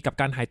22ปีกับ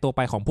การหายตัวไ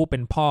ปของผู้เป็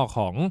นพ่อข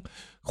อง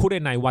คุเร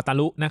ไนวาตา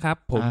รุนะครับ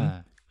ผม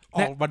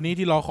วันนี้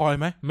ที่รอคอย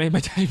ไหมไ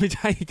ม่ใ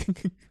ช่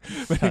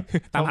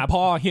ตามหาพ่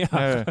อเฮีย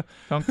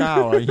ต้องก้าว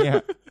อะไรเงี้ย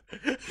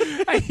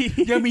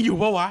ยังมีอยู่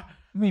ปะวะ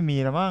ไม่มี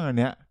แล้วมั้งอัน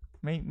เนี้ย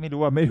ไม่รู้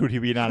ว่าไม่ดูที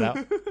วีนานแล้ว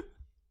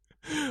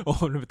โอ้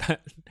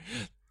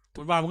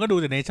คุณวามันก็ดู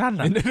แต่เนชั่น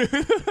นะ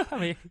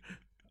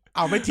เอ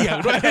าไม่เถียง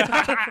ด้วย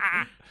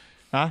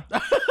ฮะ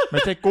ไม่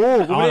ใช่กู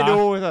ไม่ได้ดู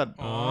สัตว์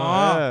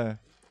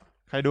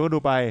ใครดูก็ดู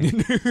ไป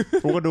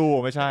กูก็ดู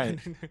ไม่ใช่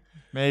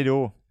ไม่ได้ดู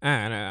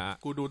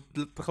กูดู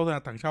โฆษณา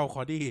ถังเช่าค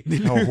อดี้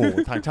โอ้โห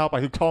ถังเช่าไป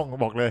ทุกช่อง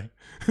บอกเลย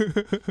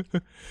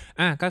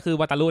ก็คือ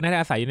วาตารุได้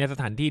อาศัยอยู่ในส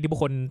ถานที่ที่ผู้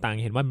คนต่าง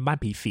เห็นว่าเป็นบ้าน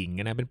ผีสิง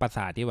นะเป็นปราส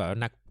าทที่แบบ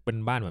เป็น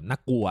บ้านแบบน่า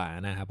กลัว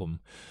นะครับผม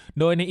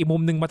โดยในอีกมุ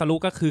มนึงวาตารุ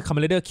ก็คือคาเม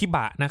เลเดอร์คิบ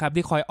ะนะครับ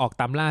ที่คอยออก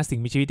ตามล่าสิ่ง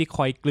มีชีวิตที่ค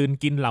อยกลืน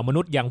กินเหล่ามนุ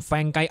ษย์อย่างแฟ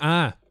งไก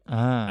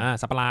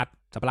สัตว์ประห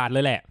ลาดเล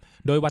ยแหละ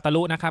โดยวาตา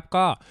รุนะครับ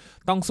ก็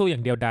ต้องสู้อย่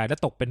างเดียวดายและ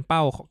ตกเป็นเป้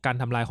าการ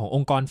ทำลายของอ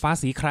งค์กรฟ้า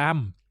สีคราม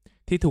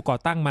ที่ถูกก่อ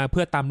ตั้งมาเ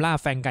พื่อตามล่า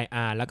แฟงไก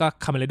แล้วก็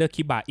คาเมเลเดอร์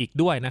คิบะอีก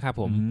ด้วยนะครับ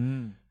ผม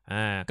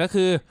ก็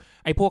คือ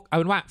ไอ้พวกเอา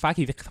เป็นว่าฟ้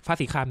า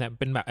สีครามเนี่ย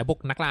เป็นแบบไอ้พวก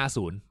นักล่าอ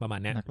สูรประมาณ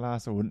เนี้ยนักล่าอ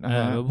สูร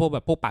พวกแบ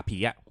บพวกป่าผี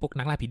อ่ะพวก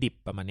นักล่าผีดิบ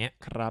ประมาณเนี้ย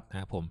ครับนะ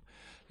ครับผม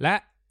และ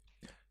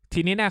ที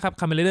นี้นะครับ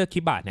คาเมเลเดอร์คิ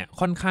บะเนี่ย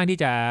ค่อนข้างที่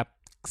จะ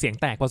เสียง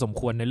แตกพอสม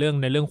ควรในเรื่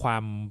องค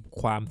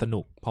วามส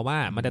นุกเพราะว่า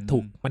มันจ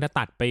ะ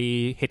ตัดไป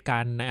เหตุกา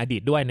รณ์ในอดี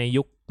ตด้วย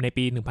ใน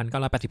ปี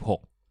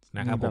 1986 น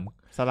ะครับผม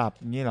สลับ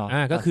งี้เหรอ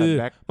ก็คือ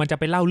มันจะ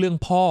ไปเล่าเรื่อง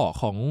พ่อ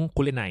ของ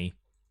คุเรไน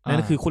นั่น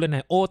ก็คือคุเรไน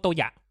โอโต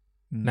ยะ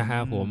นะครั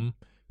บผม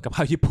กับ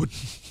ข้าวญี่ปุ่น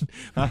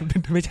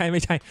ไม่ใช่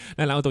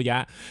นั่นเราโอโตยะ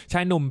ช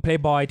ายหนุ่มเพล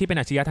ย์บอยที่เป็น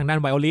อัจฉริยะทางด้าน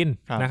ไวโอลิน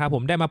นะครับผ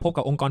มได้มาพบ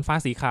กับองค์กรฟ้า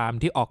สีคราม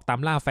ที่ออกตาม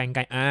ล่าแฟงไก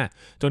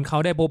จนเขา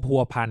ได้พั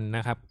วพันน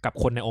ะครับกับ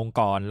คนในองค์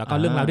กรแล้วก็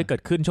เรื่องราวที่เกิ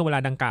ดขึ้นช่วงเวลา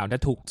ดังกล่าวได้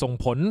ถูกส่ง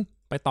ผล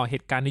ไปต่อเห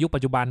ตุการณ์ในยุคปั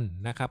จจุบัน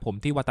นะครับผม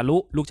ที่วาตารุ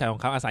ลูกชายขอ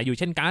งเขาอาศัยอยู่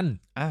เช่นกัน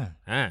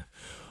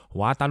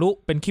วาตารุ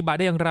เป็นคิบะไ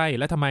ด้อย่างไร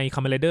และทำไมค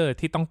าเมเลเดอร์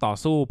ที่ต้องต่อ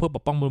สู้เพื่อป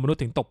กป้องมนุษ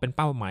ย์ถึงตกเป็นเ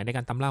ป้าหมายในก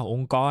ารตามล่าอ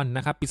งค์กรน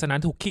ะครับปริศนา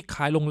ถูกคลี่ค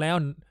ลายลงแล้ว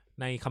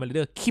ในคาเมเลเ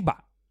ดอร์คิบะ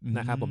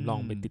นะครับผมลอง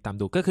ไปติดตาม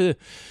ดูก็คือ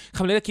ค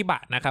าเมเลเดอร์คิบ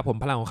ะนะครับผม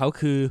พลังของเขา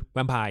คือแว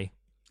มไพร์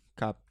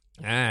ครับ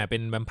เป็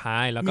นแวมไพ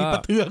ร์แล้วก็มีปร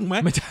ะเทืองไหม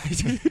ไม่ใช่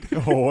โ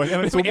อ้โห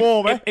มันซูโม่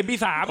ไหม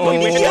MP3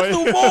 ไม่ใช่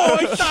ซูโม่ไ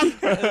อ้สัตว์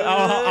โ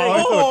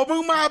อ้โหมึ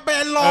งมาแบ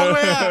นลองเล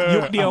ยยุ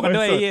คเดียวกัน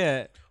ด้วย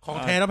ของ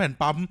แท้แล้วแผ่น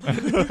ปั๊ม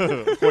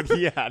โคตรเ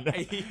หี้ย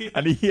อั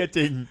นนี้เหี้ยจ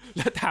ริงแ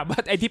ล้วถามว่า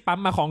ไอ้ที่ปั๊ม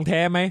มาของแท้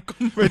ไหม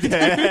ไม่แ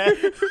ท้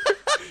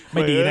ไ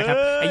ม่ดีนะครับ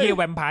ไอ้เหี้ยแ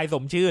วมไพร์ส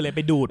มชื่อเลยไ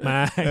ปดูดมา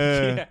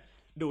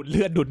ดูดเ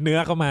ลือดดูดเนื้อ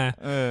เข้ามา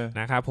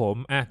นะครับผม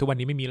ทุกวัน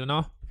นี้ไม่มีแล้วเน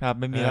าะครับ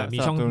ไม่มีแล้วมี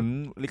ช่อง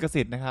ลิข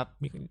สิทธิ์นะครับ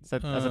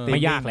ไ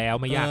ม่ยากแล้ว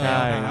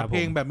ครับเพ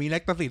ลงแบบมีลิ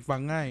ขสิทธิ์ฟั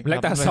งง่ายลิ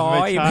ขซอ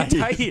ยไม่ใ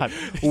ช่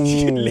โอ้โ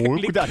ห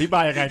กูจะอธิบา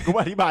ยยังไงกู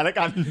อธิบายแล้ว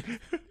กัน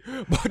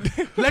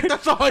ลิข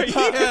ซอย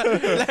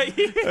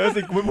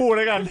สิ่งกูไม่พูดแ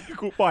ล้วกัน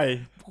กูปล่อย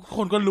ค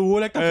นก็รู้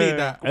ลิขสิทธิ์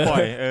ปล่อ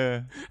ย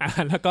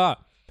แล้วก็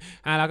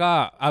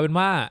เอาเป็น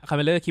ว่าคาเ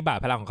มเลอร์คิบะ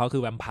พลังของเขาคื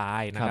อแวมไพ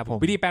ร์นะครับ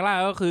วิธีแปลงร่าง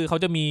ก็คือเขา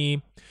จะ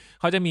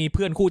มีเ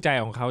พื่อนคู่ใจ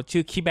ของเขา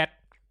ชื่อคิแบท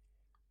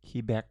คิ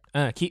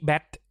แบ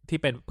ทที่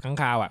เป็นค้าง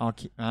คาว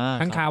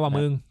ค้างคาว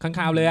มึงค้างค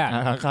าวเลย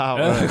ค้างคาว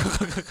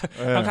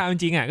ค้างคาวจ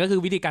ริงๆก็คือ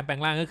วิธีการแปลง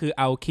ร่างก็คือ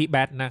เอาคิแบ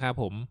ทนะครับ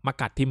ผมมา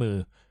กัดที่มือ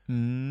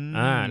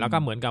แล้วก็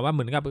เหมือนกั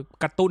บ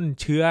กระตุ้น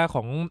เชื้อข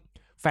อง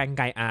แฟงไ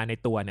กใน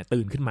ตัวเนี่ย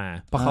ตื่นขึ้นมา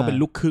เพราะเขาเป็น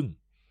ลูกครึ่ง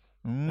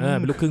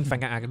เป็นลูกครึ่งแฟง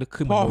ไกเป็นลูกค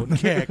รึ่งพ่อ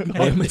แขก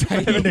ไม่ใช่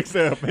เป็นเด็กเ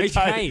สิร์ฟไม่ใ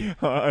ช่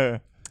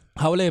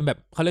เขา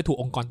เลยถูก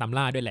องค์กรตาม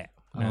ล่าด้วยแหละ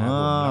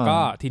แล้วก็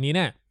ทีนี้เ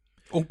นี่ย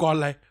องค์กรอ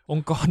ะไรอ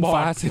งค์กรฟ้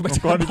าอง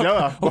ค์กรอีกแล้วเ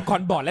หรอองค์กร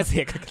บอร์ดและเส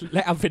กแล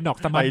ะอัมเฟนนอก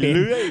สมาร์ทเบน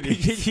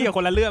เชี่ยค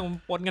นละเรื่อง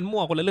ปนกันมั่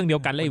วคนละเรื่องเดีย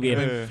วกันเลยเวียน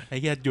ไอ้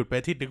เหี้ยหยุดไป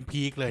ที่1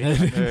พีคเลย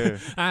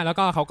แล้ว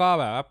ก็เขาก็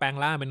แบบว่าแปลง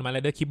ร่างเป็นมาเล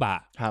เดอร์คิบะ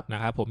นะ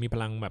ครับผมมีพ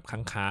ลังแบบค้า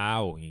งคา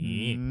วอย่าง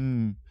นี้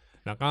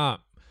แล้วก็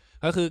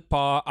คือพ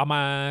อเอ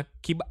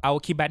า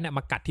คิแบทเนี่ยม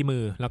ากัดที่มื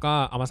อแล้วก็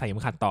เอามาใส่เข็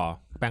มขัดต่อ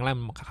แปลงร่าง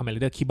คาเมเล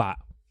เดอร์คิบะ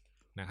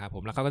นะครับผ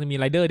มแล้วเขาก็จะมี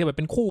ไรเดอร์ที่แบบ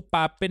เป็นคู่ป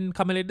รับเป็นค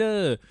าเมเลเดอ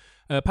ร์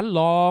พันล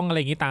องอะไร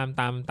อย่างนี้ต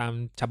าม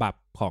ฉบับ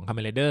ของคาเม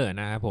เลเดอร์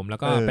นะครับผมแล้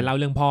วก็เป็นเล่า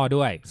เรื่องพ่อ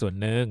ด้วยส่วน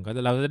หนึ่งก็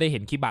เราจะได้เห็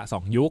นคิบะ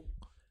2ยุค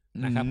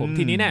นะครับผม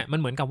ทีนี้เนี่ยมัน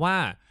เหมือนกับว่า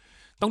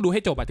ต้องดูให้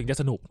จบถึงจะ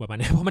สนุกแบบ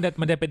นี้เพราะมั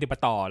นจะเป็นติด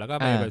ต่อแล้วก็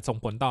ไปส่ง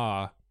ผลต่อ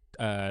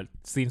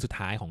ซีนสุด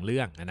ท้ายของเรื่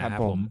องนะครับ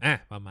ผม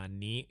ประมาณ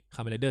นี้ค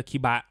าเมนไรเดอร์คิ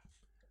บะ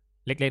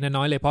เล็กๆ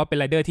น้อยๆเลยเพราะเป็น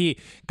ไรเดอร์ที่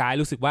กาย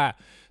รู้สึกว่า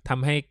ท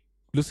ำให้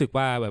รู้สึก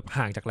ว่าแบบ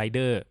ห่างจากไรเด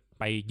อร์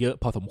ไปเยอะ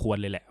พอสมควร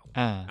เลยแหละ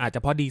อาจจะ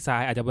เพราะดีไซ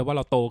น์อาจจะเป็นว่าเ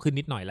ราโตขึ้น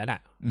นิดหน่อยแล้วน่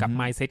ะกับ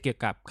mindset เกี่ยว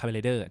กับคาเมนไร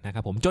เดอร์นะค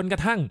รับผมจนกร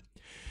ะทั่ง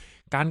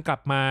การกลั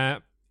บมา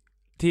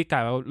ที่กา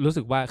ยรู้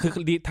สึกว่าคือ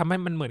ทำให้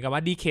มันเหมือนกับว่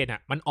าดีเคทอ่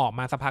ะมันออก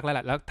มาสักพักแล้วแห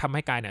ละแล้วทำใ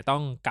ห้กายเนี่ยต้อ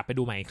งกลับไป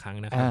ดูใหม่อีกครั้ง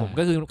นะครับผม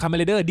ก็คือคาเมน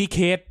ไรเดอร์ดีเค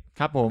ท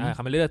ครับผมค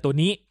าเมนไรเดอร์ตัว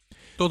นี้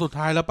ตัวสุด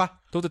ท้ายแล้วปะ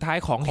ตัวสุดท้าย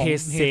ของเฮ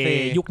เซ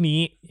ยุคนี้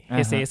เฮ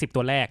เซ10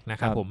ตัวแรกนะ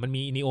ครับผมมัน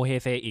มีนีโอเฮ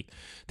เซอีก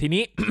ที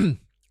นี้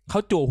เขา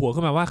จั่วหัว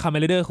ขึ้นมาว่าคาเมน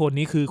ไรเดอร์คน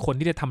นี้คือคน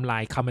ที่จะทำลา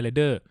ยคาเมนไรเ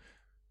ดอร์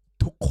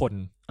ทุกคน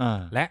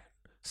และ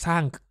สร้า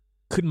ง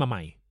ขึ้นมาให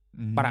ม่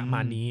ประมา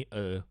ณนี้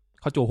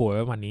เขาจั่วหัวไ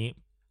ว้ประมาณนี้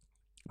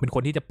เป็นค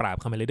นที่จะปราบ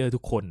คาเมนไรเดอร์ทุ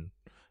กคน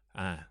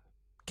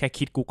แค่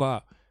คิดกูก็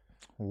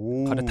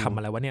เขาจะทำอ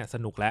ะไรวะเนี่ยส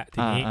นุกแล้วที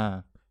นี้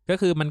ก็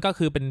คือมันก็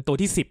คือเป็นตัว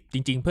ที่10จ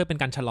ริงๆเพื่อเป็น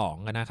การฉลอง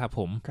กันนะครับผ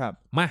ม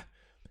มา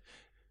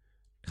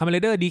คาเมนไร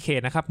เดอร์ดีเค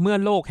ทนะครับเมื่อ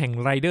โลกแห่ง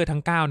ไรเดอร์ทั้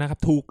ง9นะครับ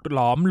ถูกหล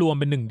อมรวม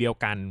เป็นหนึ่งเดียว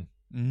กัน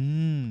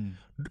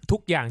ทุ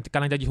กอย่างก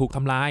ำลังจะถูกท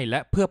ำลายและ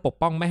เพื่อปก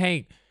ป้องไม่ให้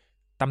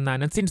ตำนาน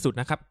นั้นสิ้นสุด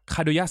นะครับค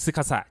าโดยะซึค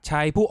าสะช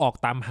ายผู้ออก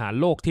ตามหา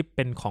โลกที่เ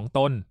ป็นของต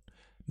น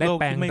ได้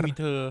แปลงไม่มี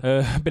เธอ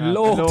เป็นโล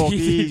ก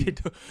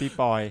ที่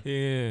ปอย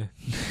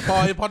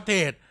พอดเท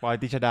สปอย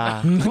ติชดา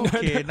โอ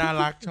เคน่า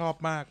รักชอบ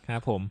มากครั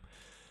บผม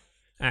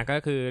ก็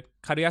คือ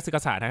คาโดยะซึค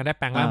าสะได้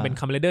แปลงร่างเป็น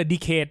คาเมนไรเดอร์ดี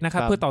เคทนะครั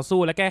บเพื่อต่อสู้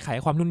และแก้ไข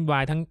ความวุ่นวา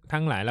ย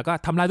ทั้งหลายแล้วก็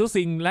ทำลายทุก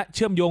สิ่งและเ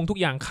ชื่อมโยงทุก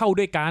อย่างเข้า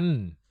ด้วยกัน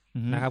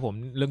นะครับผม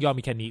เรื่องย่อ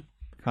มีแค่นี้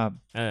ครับ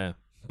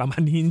ประมา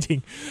ณนี้จริง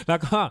ๆแล้ว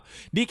ก็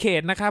ดีเค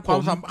ทนะครับผ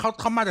ม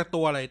เขามาจาก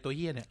ตัวอะไรตัวเ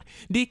หี้ยเนี่ย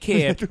ดีเค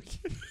ท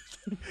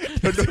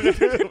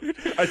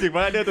ไอ้สิ่ง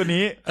ว่าเดือตัว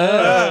นี้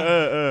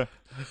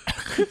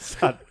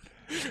สัตว์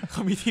เข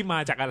ามีที่มา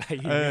จากอะไร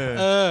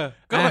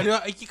ก็หมายถึงว่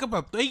าไอ้ก็แบ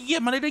บไอ้เหี้ย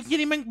มันได้เหี้ย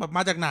นี่แม่งแบบม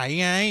าจากไหน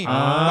ไง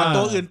ตั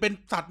วอื่นเป็น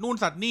สัตว์นู่น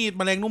สัตว์นี่แ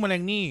มลงนู่นแมล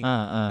งนี่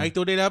ไอ้ตั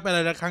วได้แล้วเป็นอะ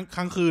ไร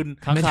ค้างคืน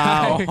ไม่ใช่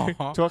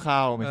ชั่วครา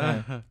วไม่ใช่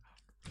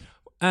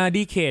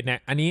ดีเคทเนี่ย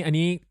อัน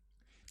นี้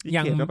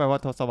ยังก็แปลว่า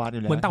ทศวรรษอ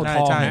ยู่แล้วเหมือนเต่าท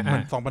องนะมั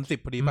น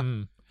2010พอดีป่ะ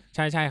ใ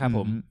ช่ครับผ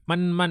ม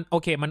มันโอ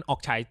เคมันออก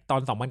ฉายตอ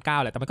น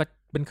2009แหละแต่มันก็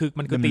มัน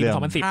คือปี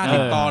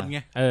2010ตอนไง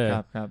ค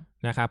รับ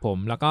นะครับผม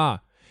แล้วก็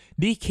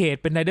ดีเคท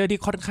เป็นไรเดอร์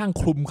ที่ค่อนข้าง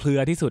คลุมเครื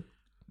อที่สุด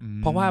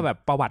เพราะว่าแบบ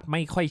ประวัติไ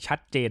ม่ค่อยชัด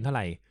เจนเท่าไห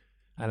ร่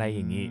อะไรอ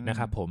ย่างนี้นะค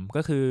รับผม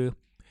ก็คือ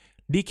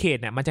ดีเคท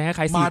เนี่ยมันจะให้ใ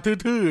ครมา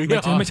ทื่อๆ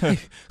ไม่ใช่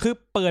คือ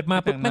เปิดมา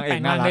ปุ๊บมันแต่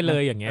งงานได้เล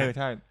ยอย่างเงี้ยใ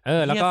ช่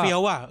แล้วก็เฟี้ย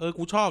วอ่ะ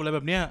กูชอบอะไรแบ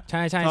บเนี้ยใ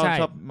ช่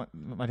ชอบ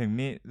มาถึง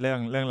นี่เ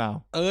รื่องราว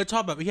ชอ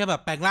บแบบไอ้เหี้ยแบ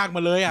บแปลงร่างม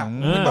าเลยอ่ะ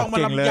ไม่ต้องมา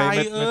ลำใหญ่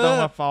ไม่ต้อง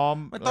มาฟอร์ม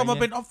ไม่ต้องมา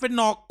เป็นออฟเฟน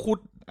นอกขุด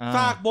ซ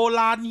ากโบ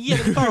ราณเหี้ย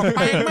ต้องแป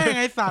ลงแม่ง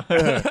ไอ้สัตว์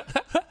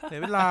เสีย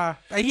เวลา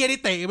ไอ้เหี้ยนี่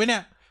เตะไปเนี่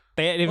ยเ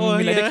ตะ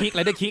มีไรเดอร์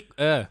คิก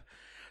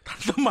ทัน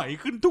สมัย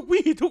ขึ้นทุก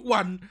วี่ทุก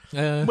วัน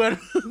เหมื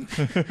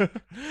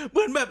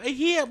อนแบบไอ้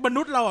เหี้ยม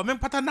นุษย์เราอ่ะแม่ง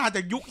พัฒนาจ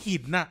ากยุคหิ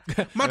นน่ะ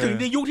มาถึง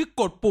ในยุคที่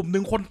กดปุ่มห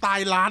นึ่งคนตาย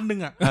ล้านนึง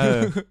อ่ะ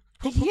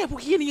ไอ้เหี้ยพว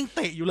กเหี้ยนี่ยังเ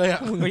ตะอยู่เลยอ่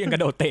ะมึงก็ยังกร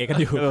ะโดดเตะกัน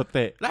อยู่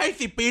และไอ้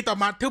10 ปีต่อ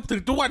มาถึ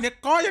งทุกวันนี้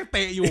ก็ยังเต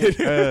ะอยู่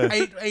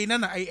ไอ้นั่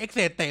นน่ะไอ้เอ็กเซ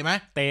สเตะไหม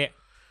เตะ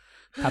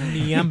ทำเ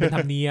นียมเป็นท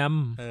ำเนียม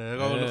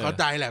ก็เข้า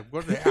ใจแหละก็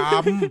เลย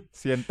เ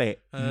ซียนเตะ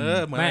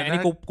เหมือนไม่อันนี้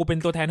กูเป็น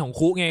ตัวแทนของ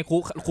คุไง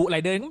คุไร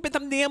เดอร์มันเป็นท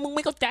ำเนียมมึงไ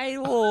ม่เข้าใจ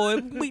โอ้ย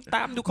มึงต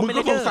ามดูเขาไม่ไ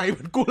ด้มึงก็สงสัยเห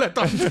มือนกูแหละต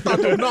อน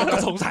อยู่นอกก็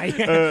สงสัย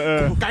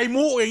ไก่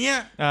มุอย่างเงี้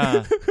ย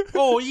โ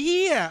อ้ยเ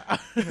หี้ย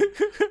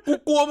กู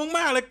กลัวมึงม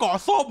ากเลยเกาะ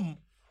ส้ม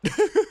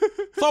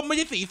ไม่ใ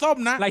ช่สีส้ม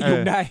นะไล่ยุ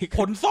งได้ผ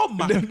ลส้ม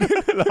อ่ะ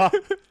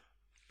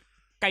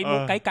ไก่มุ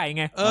ไก่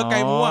ไงไก่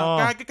มุอ่ะ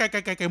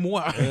ไก่มุ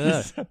อ่ะ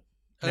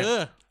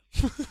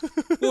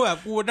กูแบบ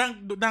กู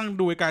นั่ง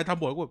ดูไอ้กายท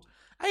ำบทกูแบบ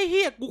ไอ้เ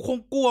ฮียกูคง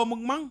กลัวมึ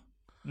งมั้ง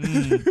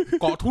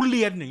เกาะทุเ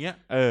รียนอย่างเงี้ย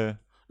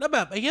แล้วแบ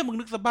บไอ้เฮียมึง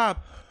นึกสภาพ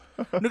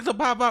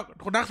ว่า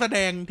คนนักแสด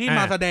งที่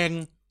มาแสดง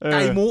ไ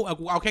ก่มุ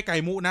กูเอาแค่ไก่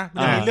มุนะมั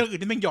นมีเรื่องอื่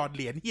นที่แม่งหยอดเห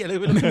รียญเฮียอะไร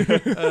ไปเลย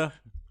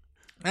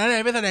นั่นไง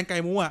ไม่แสดงไก่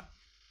มุอ่ะ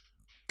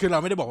คือเรา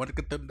ไม่ได้บอกว่า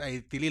ไอ้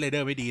ซีรีส์ไรเดอ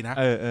ร์ไม่ดีนะ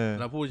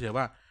เราพูดเฉย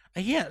ว่าไ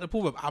อ้เฮียเราพู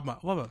ดแบบ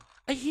ว่าแบบ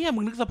ไอ้เฮียมึ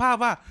งนึกสภาพ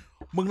ว่า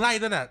มึงไล่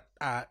ตั้งแต่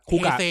คู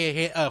กะ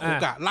คู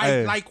กะไ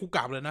ล่คูก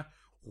ะเลยนะ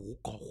โอ้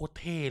เกาะโคตร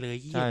เท่เลย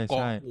เฮียเกา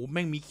ะโอ้แ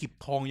ม่งมีขีบ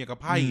ทองอย่างกับ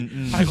ไพ่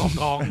ขอบ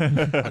ทอง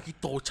อากิ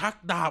โตะชัก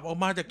ดาบออก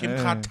มาจากเข็ม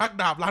ขัดชัก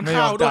ดาบร้าน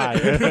ข้าวด้วย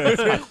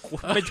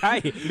ไม่ใช่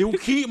ริว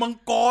คีมัง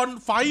กร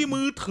ไฟ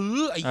มือถือ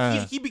ไอ้เฮี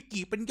ยคิบิ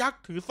กิเป็นยักษ์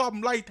ถือซ่อม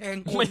ไล่แทง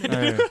คน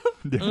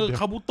ค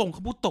าบุโ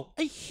ตะไ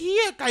อ้เฮี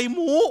ยไก่ห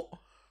มู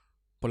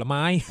ผลไ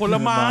ม้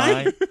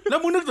แล้ว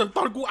มึงนึกถึงต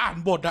อนกูอ่าน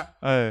บทอ่ะ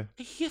ไ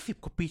อ้เหี้ย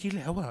10 กว่าปีที่แ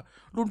ล้วอ่ะ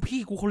รุ่นพี่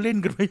กูเขาเล่น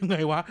กันไปยังไง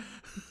วะ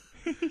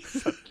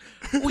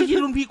อุ้ย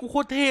รุ่นพี่กูโค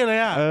ตรเท่เลย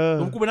อ่ะ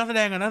กูเป็นนักแสด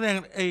ง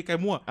ไอ้ไก่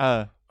มั่ว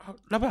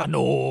แล้วแบบโน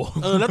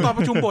แล้วตอนป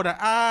ระชุมบทอ่ะ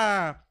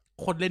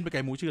คนเล่นเป็นไ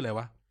ก่มูชื่ออะไร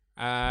วะ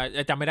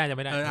จำไม่ได้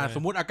ส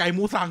มมติไก่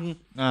มูซัง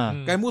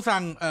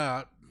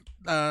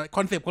ค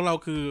อนเซปต์ของเรา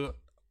คือ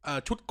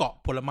ชุดเกาะ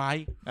ผลไม้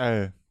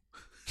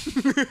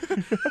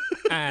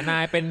นา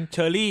ยเป็นเช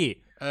อร์รี่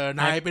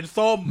นายเป็น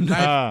ส้มนา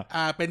ย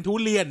เป็นทุ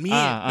เรียนมี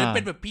เ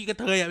ป็นแบบพี่กระ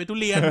เทยเป็นทุ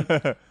เรียน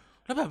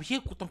แล้วแบบเฮีย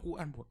กูต้องกู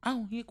อ่านบท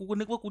เฮียกูก็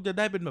นึกว่ากูจะ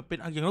ได้เป็นแบบเป็น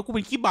อย่างนั้นกูเ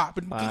ป็นขี้บะเ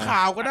ป็นข่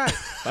าวก็ได้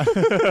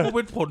กูเ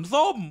ป็นผล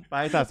ส้มไป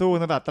สาสู้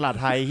ตลาด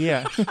ไทยเฮีย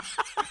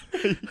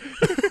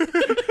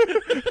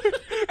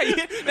ไอ้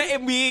ใน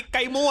MV ไ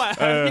ก่มั่ว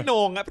พี่โห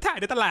น่งไปถ่าย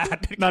ในตลาด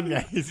นั่นไง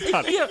สั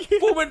ตว์เฮีย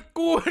กูเป็น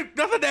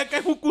นักแสดงไก่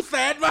กูแซ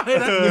ดมากเลย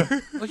นะ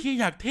ไอ้เฮีย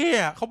อยากเท่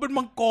เขาเป็น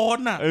มังกร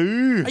อ่ะ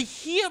ไอ้เ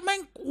ฮียแม่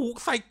งกู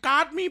ใส่กา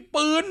ร์ดมี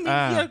ปืน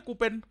เฮียกู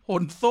เป็นผ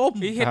ลส้ม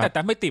แ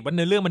ต่ไม่ติดว่าเ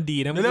นื้อเรื่องมันดี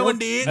นะเนื้อเรื่องมัน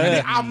ดีไม่ไ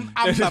ด้อัม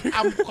แบบ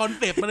อัมคอน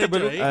เซ็ปต์มาเลยเ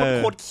ฉยโ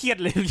คตรเครียด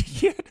เลยเค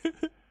รียด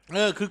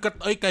คือ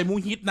ไก่มู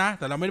ฮิตนะ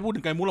แต่เราไม่ได้พูด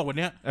ถึงไก่มูหรอกวัน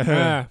เนี้ย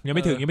ยังไ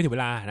ม่ถึงเว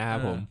ลานะครับ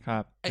ผมครั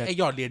บไอห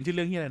ยอดเหรียญชื่อเ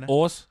รื่องที่อะไรนะโอ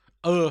ส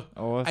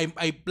ไ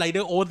อไรเด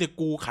อร์โอสเนี่ย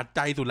กูขัดใ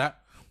จสุดแล้ว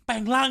แปล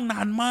งร่างน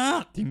านมา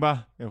กจริงป่ะ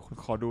เดี๋ยว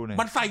ขอดูหน่อย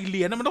มันใส่เห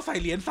รียญนะมันต้องใส่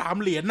เหรียญ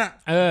3เหรียญน่ะ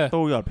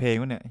ตู้หยอดเพลง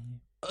วะเนี่ย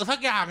สัก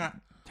อย่างอ่ะ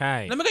ใช่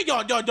แล้วมันก็หยอ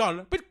ด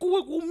เป็น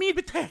กูมีดไป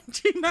แทงจ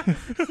ริงนะ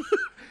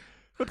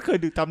ก็เคย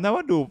ดูจำได้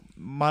ว่าดู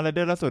มาไรเด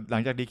อร์ล่าสุดหลั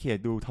งจากดีเคท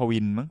ดูทวิ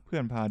นมั้งเพื่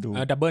อนพาดู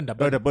ดับเบิ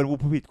ลกู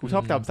ผิดกูช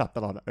อบจำศัพท์ต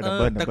ลอดดับเ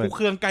บิลแต่กูเค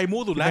รืองไก่มู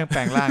สุดแล้วแป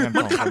ลงร่างกัน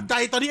มันขัดใจ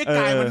ตอนที่ไอ้ไ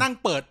ก่มันนั่ง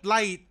เปิดไ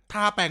ล่ท่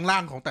าแปลงร่า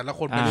งของแต่ละค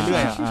นไปเรื่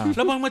อยๆแ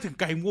ล้วมันมาถึง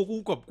ไก่มู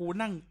กู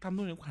นั่งทำ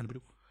นู่นนี่กูหันไป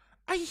ดู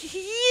ไอ้เ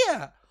หี้ย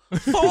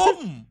ส้ม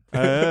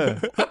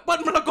แอปเปิ้ล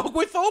มะละกอก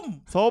ล้วยส้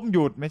มห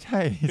ยุดไม่ใช่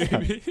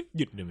ห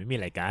ยุดไม่มีอ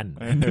ะไรกัน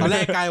ตอนแร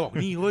กไก่บอก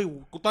นี่เฮ้ย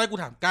ตอนแรกกู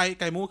ถาม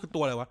ไก่มูคือตั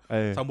วอะไรวะ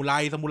ซามูไร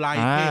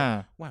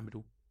ว่าหันไป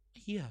ดู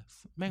เฮีย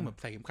แม่งแบบ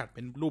ใส่เข็มขัดเ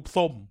ป็นรูป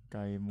ส้มไ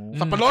ก่มู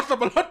สับปะร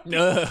ด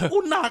กู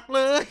หนักเ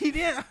ลยเ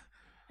นี่ย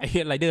ไอ้เฮี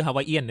ยไรเดอร์ฮาว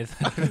ายเอียนเนี่ย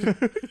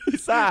พิ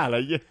ซซ่าอะไร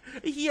เงี้ย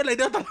ไอ้เฮียไรเ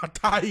ดอร์ตลาด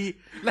ไทย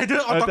ไรเดอ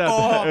ร์อตก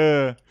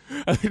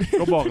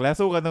ก็บอกแล้ว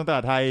สู้กันตรงตล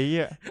าดไทยเฮี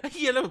ยไอ้เ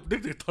ฮียแล้วแบบนึก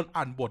ถึงตอน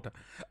อ่านบท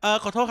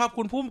ขอโทษครับ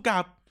คุณผู้กำกั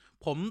บ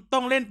ผมต้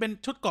องเล่นเป็น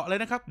ชุดเกาะเลย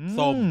นะครับ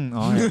ส้ม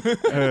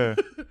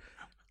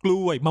ก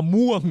ล้วยมะ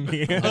ม่วง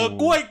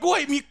กล้วย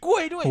มีกล้ว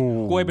ยด้วย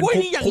กล้วยเป็น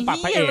คู่ปาก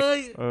พระเอกเล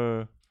ย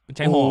ใ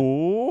ช้หอก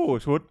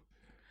ชุด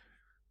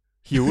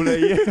หิวเลย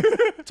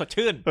สด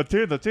ชื่นต่อ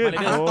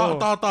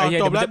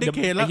จบแล้วดิเค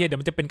ทแล้วเดี๋ยว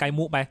มันจะเป็นไก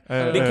มุไป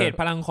ดิเคท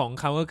พลังของ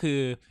เขาก็คือ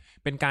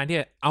เป็นการที่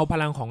เอาพ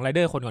ลังของไรเด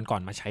อร์คนก่อ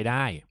นๆมาใช้ไ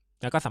ด้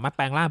แล้วก็สามารถแ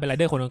ปลงร่างเป็นไร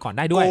เดอร์คนก่อนๆไ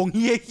ด้ด้วยโกงเ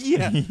หี้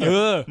ย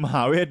มห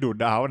าเวทดูด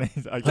ดาวใน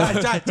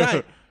ใช่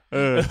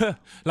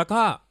แล้วก็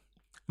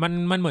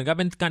มันเหมือนกับ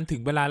เป็นการถึ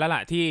งเวลาแล้วล่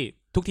ะที่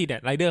ทุกทีเนี่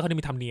ยไรเดอร์เขาจะ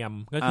มีธรรมเนียม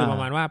ก็คือประ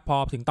มาณว่าพอ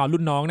ถึงตอน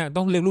รุ่นน้องเนี่ย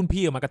ต้องเรียกรุ่น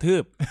พี่มากระทื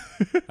บ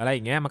อะไรอ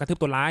ย่างเงี้ยมากระทืบ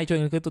ตัวร้ายช่วย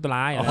กันกระทืบตัว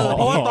ร้ายเ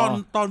พราะว่า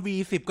ตอน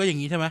V10 ก็อย่า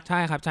งนี้ใช่ไหมใช่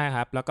ค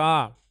รับแล้วก็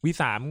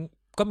V3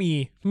 ก็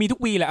มีทุก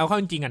V แหละเอาเข้า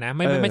จริงๆอ่ะนะ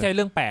ไม่ใช่เ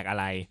รื่องแปลกอะ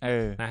ไร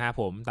นะฮะ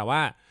ผมแต่ว่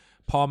า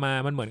พอมา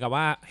มันเหมือนกับ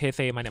ว่าเฮเซ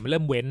มาเนี่ยมันเ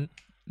ริ่มเว้น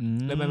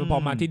แล้วมันพอ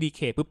มาที่ดีเค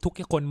ปุ๊บทุก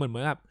คนเหมื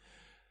อนกับ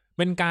เ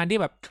ป็นการที่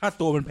แบบค่า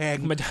ตัวมันแพง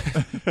มัน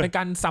เป็นก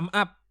ารซัม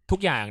อัพทุก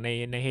อย่าง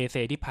ในเฮเซ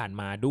ที่ผ่าน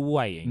มาด้ว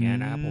ยอย่างเงี้ย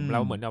นะครับผมเร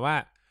าเหมือนกับว่า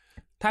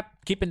ถ้า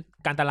คิดเป็น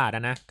การตลาดน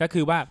ะก็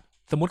คือว่า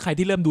สมมติใคร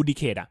ที่เริ่มดูดี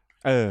เคท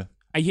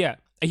ไอ้เหี้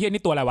ย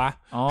นี่ตัวอะไรวะ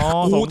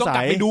ต้องก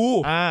ลับไปดู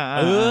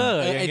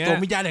ไอ้ตัว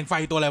วิญญาณแห่งไฟ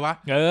ตัวอะไรวะ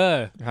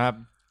ครับ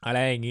อะไร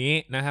อย่างงี้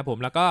นะครับผม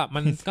แล้วก็มั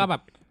นก็แบ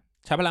บ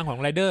ใช้พลังของ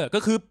ไรเดอร์ก็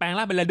คือแปลง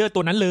ร่างเป็นไรเดอร์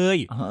ตัวนั้นเลย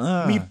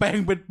มีแปลง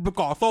เป็น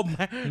ก่อส้มไห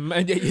ม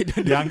ยั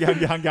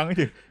งไม่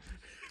ถึง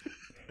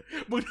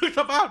มึงนึก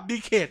สภาพดี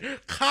เคท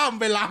ข้าม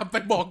เวลาไป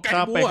บอกไก่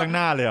บัวไปข้างห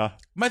น้าเลยเหรอ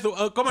ไม่สุ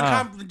ก็มันข้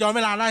ามย้อนเ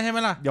วลาได้ใช่ไหม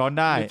ล่ะย้อน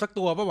ได้สัก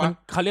ตัวป่ะวะ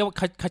เขาเรียกว่า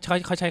เข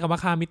าใช้คำว่า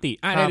ข้ามมิติ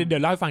เดี๋ย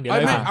วเล่าให้ฟังไ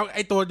ม่เอาไอ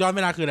ตัวย้อนเ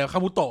วลาคืออะไรคา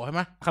บุโตะใช่ไห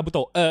มคาบุโต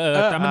ะ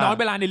แต่มันย้อน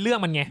เวลาในเรื่อง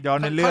มันไงย้อน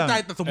ในเรื่องเข้าใจ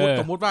แต่ส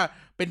มมติว่า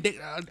เป็นเด็ก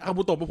คา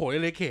บุโตะมาโผล่ใน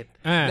เลเคท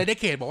ในเล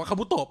เคทบอกว่าคา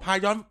บุโตะพ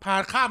า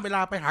ข้ามเวล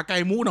าไปหาไก่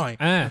มูหน่อย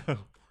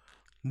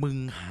มึง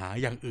หา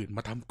อย่างอื่นม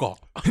าทำเกาะ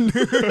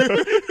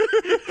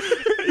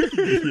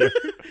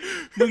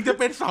มึงจะ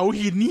เป็นเสา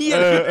หินนี่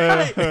ใ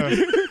ช่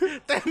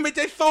แต่ไม่ใ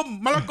ช่ส้ม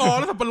มะละกอ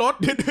และสับปะรด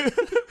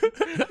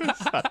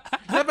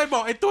แล้วไปบอ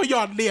กไอ้ตัวหย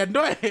อดเหรียญ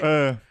ด้วย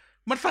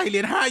มันใส่เหรี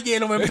ยญ5 เยน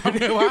ลงไปทำ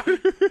ไงวะ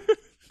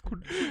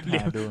เหรี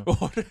ยญโอ้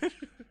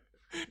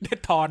ได้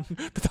ทอ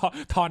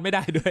นไม่ไ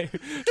ด้ด้วย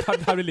ท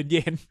อนเป็นเหรียญเย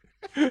น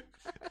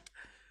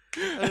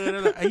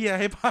นั่นแหละไอ้เหี้ย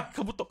ให้พาค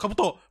าบุโ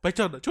ตะไป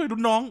ช่วยรุ่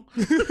นน้อง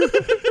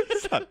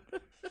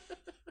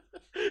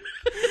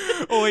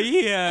โอ้ยเ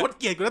หี้ยโคตร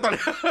เกลียดกูแล้วตอน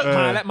นี้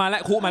มาแล้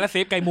วคุมาแล้วเซ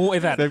ฟไก่มูไอ้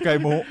สัตว์เซฟไก่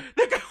มู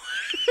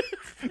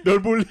โดน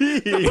บูลลี่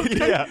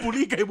บูล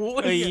ลี่ไก่มู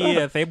ไอ้เหี้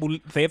ยเ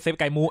ซฟ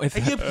ไก่มูไอ้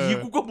เหี้ยผี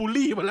กูก็บูล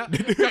ลี่มาแล้ว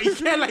ไอ้แ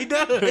ค่ไรเด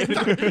อร์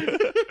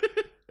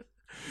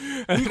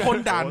มีคน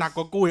ด่าหนักก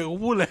ว่ากูอย่างกู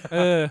พูดเลย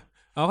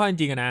เอาเข้าจ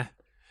ริงๆนะ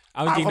เอ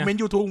าจริงคอมเมนต์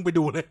YouTube ไป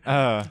ดูเลย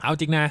เอา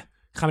จริงนะ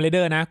คาร์ไรเด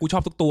อร์นะกูชอ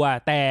บทุกตัว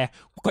แต่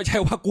ก็ใช่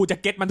ว่ากูจะ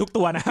เก็ตมันทุก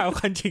ตัวนะเอา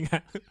จริงอ่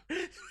ะ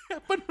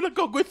มันแล้ว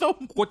ก็กูส้ม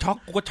กู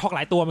ช็อกหล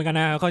ายตัวเหมือนกัน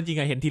นะเอาจริง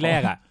อ่ะเห็นทีแร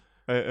กอ่ะ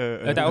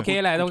แต่โอเค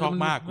แหละช็อก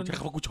มาก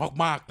กูช็อก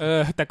มาก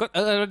แต่ก็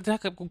ถ้า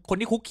คน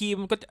ที่คุกคี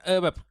มันก็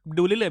แบบ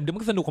ดูเรื่อยๆเดี๋ยวมั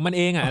นก็สนุกของมันเ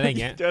องอ่ะอะไรอย่า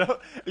งเงี้ยเจอแล้ว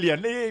เหรียญ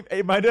นี่ไอ้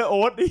มาเดอร์โ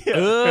อ๊ตนี่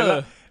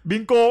บิ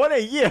งโกวะไ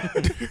อ้เหี้ย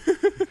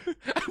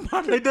มา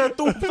ไรเดอร์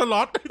ตู้สล็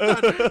อต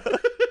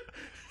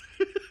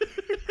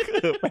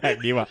แปลก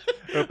ดีว่ะ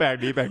แปลก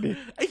ดี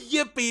ไอ้เหี้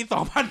ยปี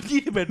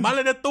2021มาเล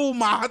ยนะตู้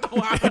มาตั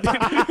ว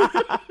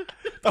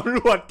ตำร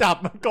วจจับ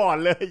มันก่อน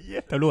เลยเหี้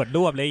ยตำรวจร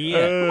วบเลยเหี้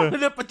ย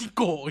เรื่องปจิโ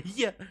กะเ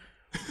หี้ย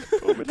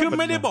คือ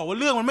ไม่ได้บอกว่า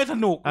เรื่องมันไม่ส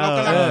นุกเราก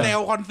ำลังแนว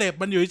คอนเซปต์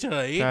มันอยู่เฉ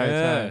ย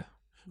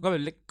ก็แบ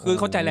บคือ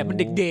เข้าใจแหละมัน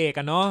เด็กๆ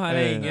กันเนาะอะไร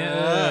อย่างเงี้ย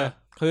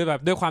คือแบ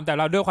บด้วยความ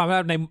ว่า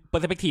ในเปอ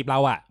ร์สเปกทีฟเรา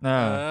อ่ะ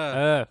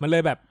มันเล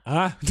ยแบบ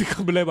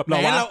มันเลยแบบ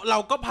เรา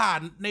ก็ผ่าน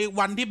ใน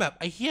วันที่แบบ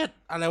ไอ้เหี้ย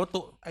อะไรวะตั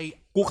วไอ้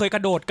กูเคยกร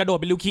ะโดด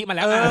เป็นลิวคิมาแ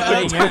ล้วอะไร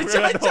อย่างเงี้ยใ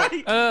ช่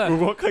กู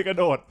ก็เคยกระ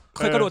โด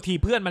ดถีบ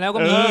เพื่อนมาแล้วก็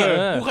มี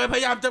กูเคยพ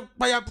ยายาม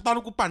ตอน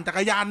กูปั่นจัก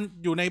รยาน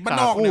อยู่ในบ้าน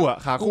นอกเนี่ย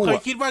กูเคย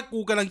คิดว่ากู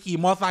กำลังขี่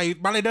มอไซค์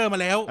บัสไรเดอร์มา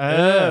แล้ว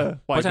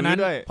เพราะฉะ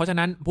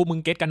นั้นพวกมึง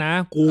เก็ตกันนะ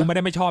กูไม่ไ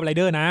ด้ไม่ชอบไรเ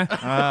ดอร์นะ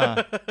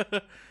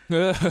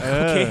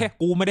โอเค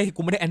กูไม่ไ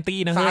ด้แอนตี้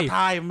นะเฮ้ยซาไท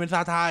ยมันเป็นซ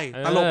าไทย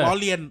ตลกล้อ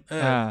เลียน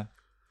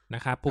น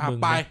ะครับพวกมึง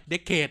ไปเด็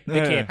กเขต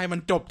ให้มัน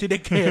จบที่เด็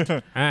กเขต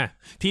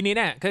ทีนี้เ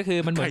นี่ยก็คือ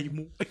มันเหมือน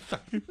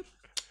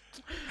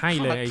ให้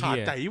เลยไอ้เหี้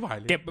ย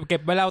เก็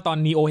บไว้แล้วตอน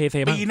นีโอเฮเซ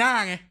ปีหน้า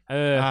ไง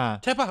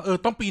ใช่ป่ะ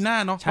ต้องปีหน้า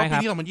เนาะเพราะปี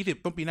นี้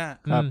2020ต้องปีหน้า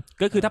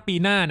ก็คือถ้าปี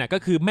หน้าน่ะก็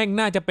คือแม่ง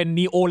น่าจะเป็น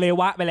นีโอเล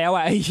วะไปแล้ว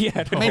อ่ะไอ้เหี้ย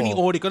ไม่นีโ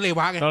อดิก็เล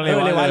วะไงเลว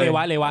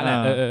ะแหละ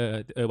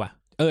ว่ะ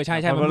ใช่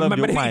มัน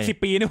ไม่ได้อีก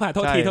10 ปีนี่หว่าโท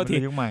ษที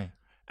ยุคใหม่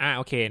โ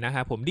อเคนะค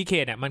รับผมดีเค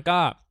เนี่ยมันก็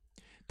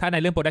ถ้าใ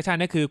นเรื่องโปรดักชัน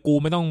นี่คือกู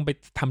ไม่ต้องไป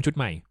ทำชุด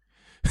ใหม่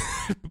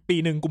ปี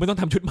นึงกูไม่ต้อง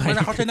ทำชุดใหม่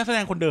เขาใช้นักแสด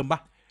งคนเดิมป่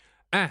ะ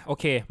โอ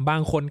เคบา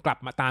งคนกลับ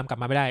ม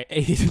าไม่ได้ไอ้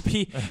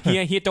พี่เ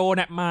ฮียโจเ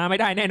นี่ยมาไม่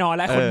ได้แน่นอน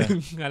แล้วคนนึง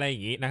อะไรอย่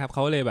างงี้นะครับเข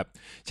าเลยแบบ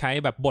ใช้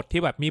แบบบท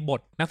ที่แบบมีบ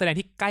ทนักแสดง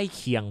ที่ใกล้เ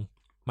คียง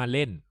มาเ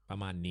ล่นประ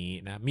มาณนี้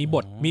นะมีบ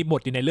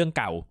ทอยู่ในเรื่อง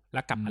เก่าแ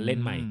ล้วกลับมาเล่น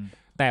ใหม่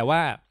แต่ว่า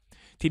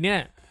ทีเนี้ย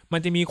มั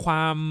นจะมีคว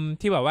าม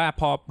ที่แบบว่า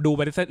พอดูไป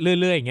เรื่อย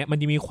ๆอย่างเงี้ยมัน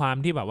จะมีความ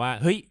ที่แบบว่า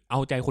เฮ้ยเอา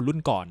ใจคนรุ่น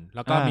ก่อนแ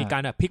ล้วก็มีกา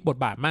รแบบพลิกบท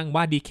บาทมั่ง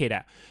ว่าดีเคด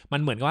มั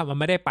นเหมือนกับว่ามัน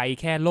ไม่ได้ไป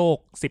แค่โลก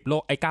10โล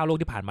ก9โลก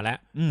ที่ผ่านมาแล้ว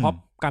เพราะ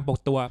การเปิ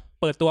ด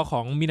ตัวขอ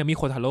งมินามิโ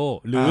คทาโร่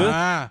หรือ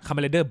คาเม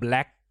เลเดอร์แบ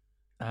ล็ก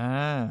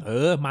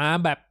มา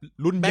แบบ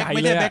รุ่นใหญ่เลยไ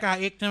ม่ได้แบล็ก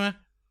RXใช่ไหม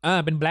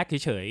เป็นแบล็กเ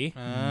ฉย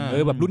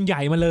ๆแบบรุ่นให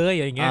ญ่มาเลย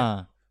อย่างเงี้ย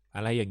อ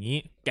ะไรอย่างนี้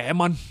แก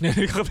มอน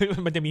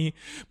มันจะ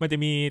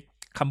มี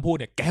คำพูด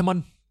เนี่ยแกมอน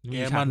มี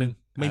ฉากนึง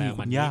ไม่มี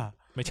คุณย่า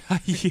ไม่ใช่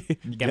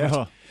แกม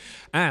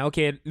โอเค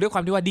ด้วยควา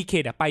มที่ว่าดีเค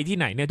ดไปที่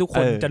ไหนเนี่ยทุกค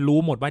นจะรู้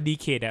หมดว่าดี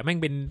เคดแม่ง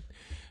เ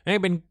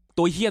ป็น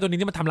ตัวเหี้ยตัวนึง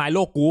ที่มันทำลายโล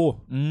กกู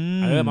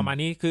ประมาณ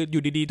นี้คืออ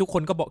ยู่ดีๆทุกค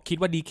นก็บอกคิด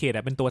ว่าดีเคด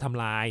เป็นตัวท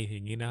ำลายอ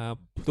ย่างนี้นะครับ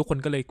ทุกคน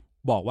ก็เลย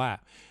บอกว่า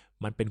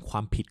มันเป็นควา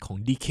มผิดของ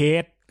ดีเค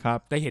ดครับ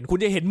แต่คุณ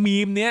จะเห็นมี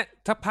มเนี้ย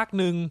สักพัก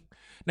นึง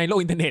ในโลก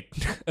อินเทอร์เน็ต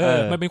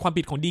มันเป็นความ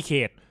ผิดของดีเค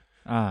ด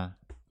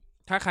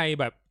ถ้าใคร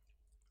แบบ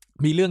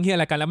มีเรื่องที่อะ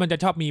ไรกันแล้วมันจะ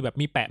ชอบมีแบบ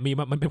มีแปะมี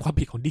มันเป็นความ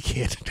ผิดของดีเค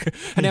ท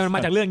อันนี้มันม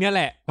าจากเรื่องนี้แ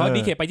หละเพราะ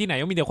ดีเคทไปที่ไหน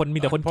ก็มีแต่คนเกลี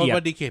ยดเพราะ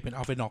ว่าดีเคทเป็น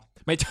อัลเฟนอก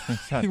ไม่ใ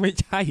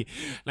ช่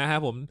นะครับ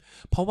ผม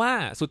เพราะว่า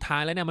สุดท้า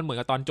ยแล้วเนี่ยมันเหมือน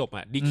กับตอนจบ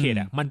ดีเคท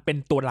มันเป็น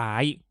ตัวร้า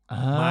ย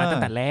มาตั้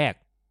งแต่แรก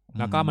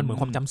แล้วก็มันเหมือน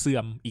ความจำเสื่อ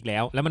มอีกแล้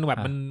วแล้วมันแบบ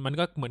มัน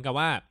ก็เหมือนกับ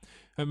ว่า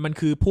มัน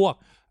คือพวก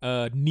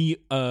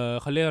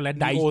เขาเรียกอะไร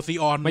ไดโอซี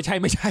ออนไม่ใช่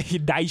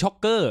ไดช็อก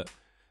เกอร์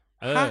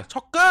ช็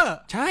อกเกอร์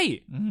ใช่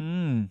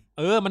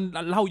มัน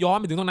เล่าย้อน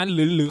ไปถึงตรงนั้น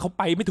หรือเขา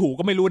ไปไม่ถูก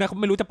ก็ไม่รู้นะเขา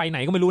ไม่รู้จะไปไหน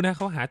ก็ไม่รู้นะเ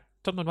ขาหา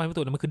ต้นตอนไม่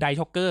ถูกมันคือได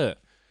ช็อกเกอร์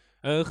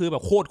คือแบ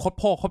บโคตร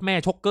พ่อโคตรแม่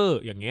ช็อกเกอร์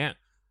อย่างเงี้ย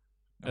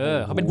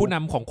เขาเป็นผู้น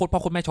ำของโคตรพ่อ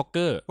โคตรแม่ช็อกเก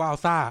อร์ว้าว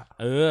ซ่า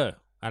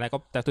อะไรก็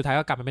แต่สุดท้าย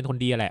ก็กลับมาเป็นคน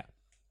ดีแหละ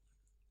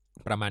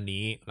ประมาณ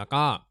นี้แล้ว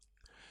ก็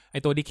ไอ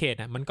ตัวดีเคท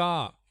มันก็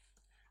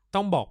ต้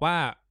องบอกว่า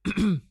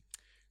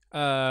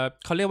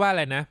เขาเรียกว่าอะ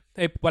ไรนะ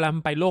เวลา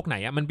ไปโลกไหน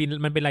มัน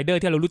เป็นไรเดอร์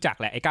ที่เรารู้จัก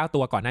แหละไอ้9ตั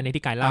วก่อนหน้านี้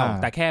ที่กายเล่า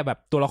แต่แค่แบบ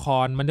ตัวละค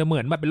รมันจะเหมื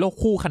อนแบบเป็นโลก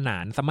คู่ขนา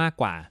นซะมาก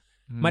กว่า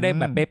ไม่ได้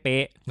แบบเป๊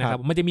ะๆนะครับ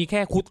มันจะมีแค่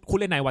คุ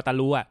เรไนวาตา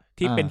รุ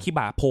ที่เป็นคิบ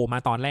ะโผล่มา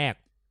ตอนแรก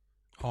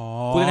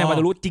คุเรไนวา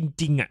ตารุจ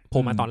ริงๆโผ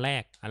ล่มาตอนแร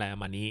กอะไรปร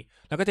ะมาณนี้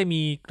แล้วก็จะมี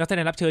นักแสด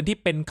งรับเชิญที่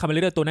เป็นคาเมเล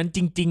เดอร์ตัวนั้นจ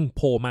ริงๆโ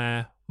ผล่มา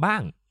บ้า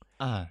ง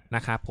น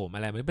ะครับผมอ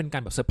ะไรมันเป็นกา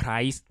รแบบเซอร์ไพร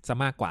ส์ซะ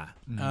มากกว่า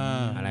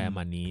อะไรประม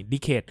าณนี้ดี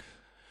เค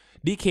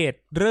ท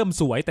เริ่ม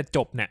สวยแต่จ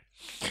บเนี่ย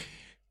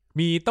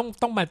มี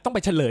ต้องไป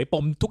เฉลยป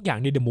มทุกอย่าง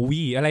ใน The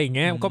Movie อะไรอย่างเ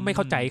งี้ยก็ไม่เ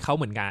ข้าใจเขา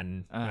เหมือนกัน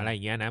อะไรอย่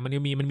างเงี้ยนะมัน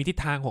มีทิศ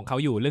ทางของเขา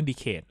อยู่เรื่องดี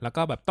เคทแล้ว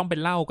ก็แบบต้องเป็น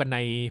เล่ากันใน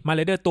มาเล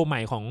เดอร์ตัวใหม่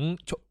ของ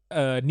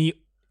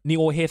นี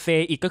โอเฮเซ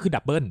อีกก็คือ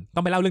ดับเบิลต้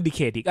องไปเล่าเรื่องดีเค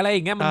ทอีกอะไรอ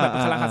ย่างเงี้ยมันแบบ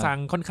คาราคาซัง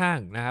ค่อนข้าง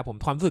นะครับผม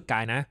ความรู้สึกกา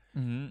ยนะ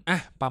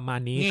ประมาณ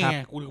นี้ครับ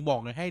กูถึงบอ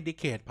กเลยให้ดี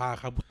เคทพา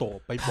คาบุโตะ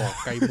ไปบอก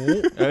ไกมู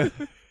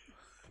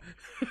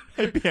ใ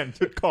ห้เปลี่ยน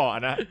ชุดเกราะ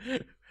นะ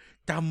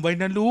จำไว้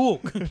นะลูก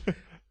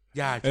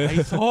อย่าใช้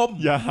ส้ม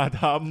อย่า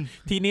ท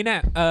ำทีนี้เนี่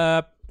ย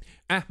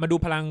มาดู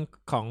พลัง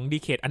ของดี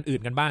เคทอันอื่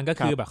นกันบ้างก็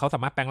คือแบบเขาส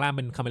ามารถแปลงร่างเ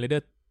ป็นคาเมเลเดอ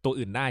ร์ตัว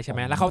อื่นได้ใช่ไห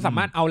มแล้วเขาสาม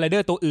ารถเอาไรเดอ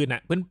ร์ตัวอื่น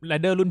เป็นไร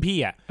เดอร์รุ่นพี่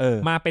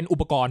มาเป็นอุ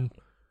ปกรณ์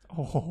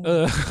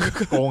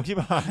โกงที่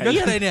บ้าน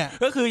นี่อะไรเนี่ย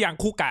ก็คืออย่าง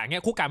คูกะเนี่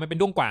ยคูกะมันเป็น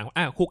ด้วงกว่าง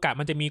คูกะ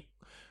มันจะ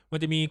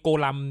มีโก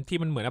ลัมที่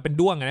มันเหมือนเป็น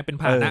ด้วงนะเป็น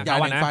พาหนะยาว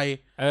นะ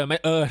ไม่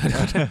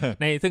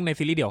ในซึ่งใน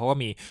ซีรีส์เดี่ยวเขาก็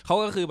มีเขา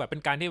ก็คือแบบเป็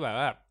นการที่แบบ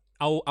ว่า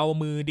เอา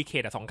มือดีเค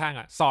ท2ข้าง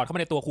สอดเข้าม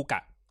าในตัวคูก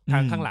ะทา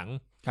งข้างหลัง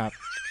ครับ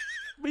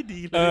ไม่ดี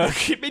เลย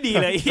คิดไม่ดี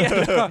เลย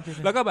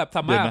แล้วก็แบบส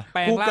ามารถแป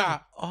ลงร่าง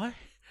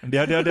เดี๋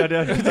ยว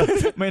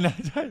ไม่น่า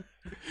ใช่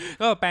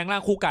ก็แปลงร่า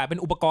งคูกะเป็น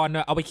อุปกรณ์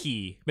เอาไป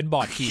ขี่เป็นบ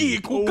อร์ดขี่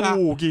คูกะ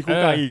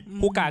อีก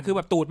คูกะคือแ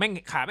บบตูดแม่ง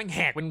ขาแม่งแห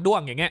กเป็นด้ว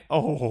งอย่างเงี้ยโ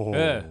อ้โห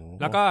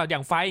แล้วก็อย่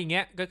างไฟอย่างเ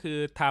งี้ยก็คือ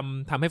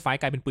ทำให้ไฟ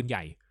กลายเป็นปืนให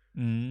ญ่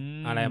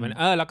อะไรมัน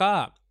แล้วก็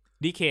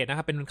ดีเคทนะค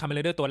รับเป็นคัมเมอร์เร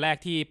เดอร์ตัวแรก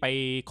ที่ไป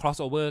cross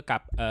over กั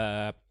บ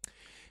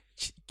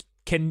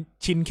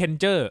ชินเคน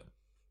เจอร์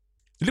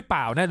หรือเป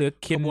ล่านะหรือ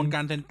ขบวนกา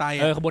รเซนไต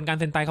ขบวนการ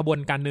เซนไตขบวน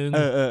การนึง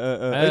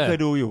เคย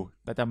ดูอยู่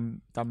แต่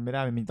จำไม่ไ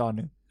ด้มันมีตอน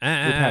นึง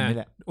ดูแผ่นนี่แ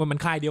หละว่ามัน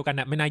ค่ายเดียวกัน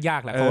น่ะไม่น่ายา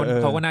กแหละ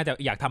เขาก็น่าจะ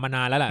อยากทำมาน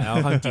านแล้วแหละเ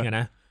อาจริงๆ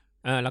นะ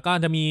แล้วก็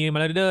จะมีมา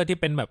ร์เดอร์ที่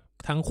เป็นแบบ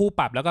ทั้งคู่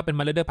ปรับแล้วก็เป็น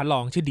มาร์เดอร์พัดลอ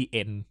งชื่อ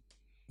DN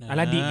อะไ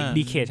ร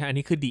ดีเคใช่อัน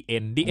นี้คือ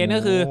DN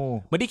ก็คือ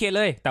เหมือนดีเคเ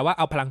ลยแต่ว่าเ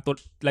อาพลังตัว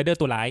ไรเดอร์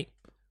ตัวร้าย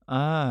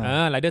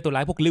ไรเดอร์ตัวร้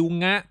ายพวกริว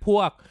งะพ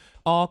วก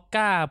ออ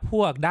ก้าพ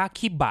วกดาร์ค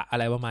คิบะอะ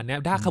ไรประมาณนี้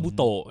ดาร์คคาบุ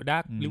โตะดา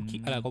ร์คริวคิ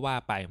อะไรก็ว่า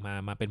ไป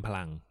มาเป็นพ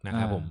ลังนะค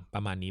รับผมปร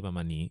ะมาณนี้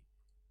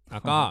แล้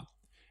ว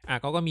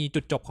ก็มี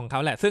จุดจบของเขา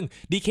แหละซึ่ง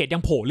ดีเคทยั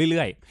งโผล่เ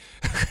รื่อย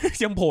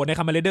ๆยังโผล่ใน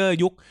คัมเมอร์เรเดอร์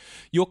ยุ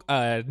ค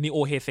นีโอ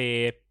เฮเซ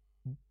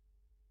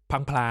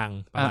พลาง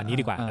ๆประมาณนี้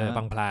ดีกว่า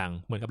พลาง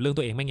ๆเหมือนกับเรื่อง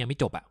ตัวเองแม่งยังไม่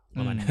จบป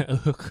ระมาณนี้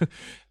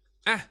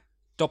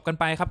จบกัน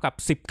ไปครับกับ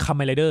10คัมเ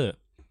มอร์เรเดอร์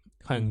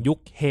ของยุค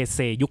เฮเซ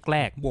ยุคแร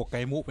กบวกไก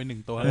มุไป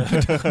1ตัว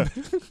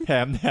แ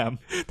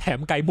ถม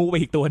ไกมุไป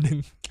อีกตัวนึง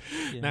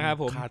นะครับ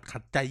ผมขั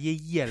ดใจ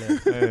เยี่ยๆเลย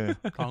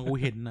ตอนกู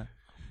เห็นน่ะ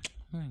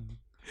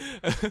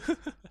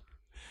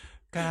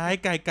กาย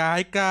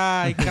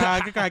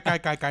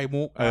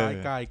มุก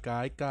ก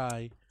าย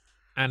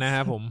นะค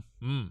รับผม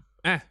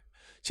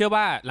เชื่อ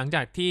ว่าหลังจ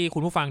ากที่คุ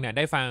ณผู้ฟังเนี่ยไ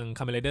ด้ฟัง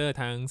คัมเมอร์เรเดอร์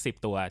ทั้ง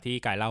10ตัวที่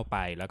กายเล่าไป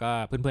แล้วก็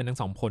เพื่อนๆทั้ง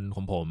2คนข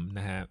องผมน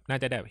ะฮะน่า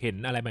จะได้เห็น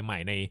อะไรใหม่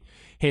ๆใน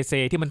เฮเซ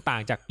ที่มันต่า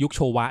งจากยุคโช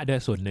วะด้วย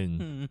ส่วนหนึ่ง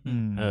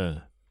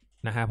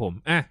นะครับผม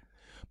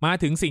มา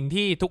ถึงสิ่ง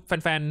ที่ทุกแ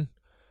ฟน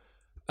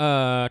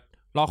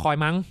ๆรอคอย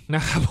มั้งน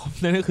ะครับผม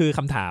นั่นก็คือค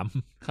ำถาม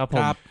ครับผ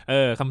ม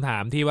คำถา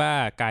มที่ว่า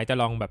กายจะ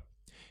ลองแบบ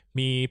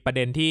มีประเ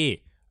ด็นที่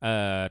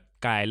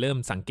กายเริ่ม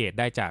สังเกต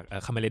ได้จาก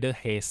คัมเมอร์เรเดอร์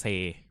เฮเซ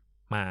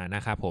มาน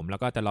ะครับผมแล้ว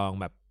ก็จะลอง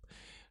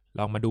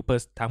มาดู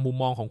ทางมุม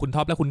มองของคุณท็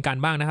อปและคุณกัน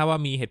บ้างนะครับว่า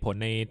มีเหตุผล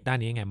ในด้าน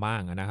นี้ยังไงบ้า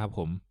งนะครับผ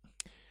ม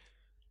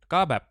ก็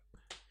แบบ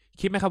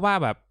คิดไหมครับว่า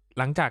แบบ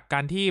หลังจากกา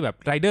รที่แบบ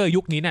ไรเดอร์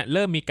ยุคนี้เนี่ยเ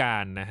ริ่มมีกา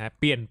รนะฮะ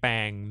เปลี่ยนแปล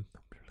ง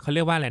เขาเรี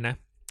ยกว่าอะไรนะ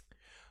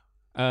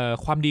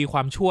ความดีคว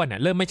ามชั่วเนี่ย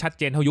เริ่มไม่ชัด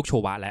เจนเท่ายุคโช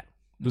วะแล้ว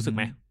รู้สึกไ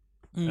หม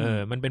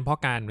มันเป็นเพราะ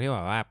การที่แ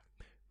บบว่า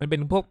มันเป็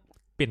นพวก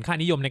เปลี่ยนค่า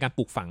นิยมในการป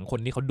ลูกฝังคน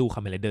ที่เขาดูคั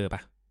มเมอร์เรเดอร์ป่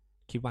ะ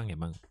คิดว่าไง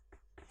บ้าง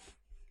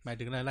หมาย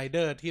ถึงไรเด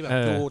อร์ที่แบบ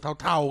ดู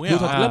เทาๆเงี้ย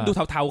เริ่มดู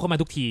เทาๆเข้ามา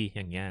ทุกทีอ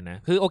ย่างเงี้ยนะ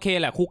คือโอเค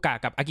แหละคูกะ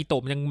กับอากิโต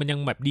ะมันยัง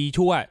แบบดี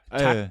ชั่ว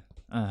ชัด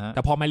แ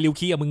ต่พอมาริว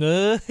คิมึง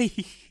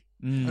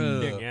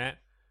อย่างเงี้ย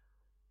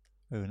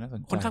น่าสน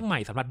ใจค่อนข้างใหม่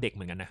สำหรับเด็กเห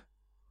มือนกันนะ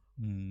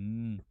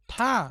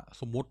ถ้า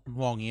สมมุติ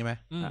มองงี้ไหม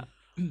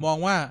มอง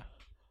ว่า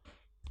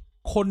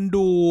คน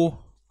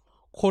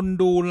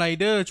ดูไร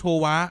เดอร์โช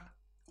วะ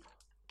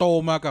โต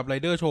มากับไร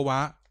เดอร์โชวะ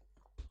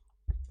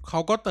เขา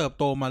ก็เติบ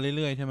โตมา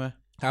เรื่อยๆใช่ไหม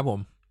ครับผ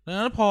มดัง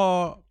นั้น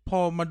พอ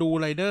มาดู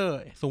ไรเดอร์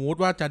สมมุติ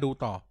ว่าจะดู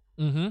ต่อ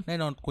แน่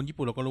นอนคนญี่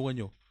ปุ่นเราก็รู้กัน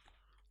อยู่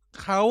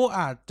เขาอ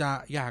าจจะ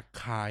อยาก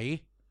ขาย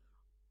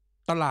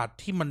ตลาด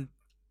ที่มัน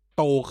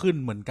โตขึ้น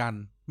เหมือนกัน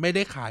ไม่ไ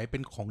ด้ขายเป็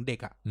นของเด็ก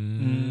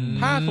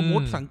ถ้าสมมุ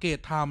ติสังเกต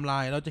ไทม์ไล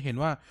น์เราจะเห็น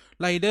ว่า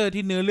ไรเดอร์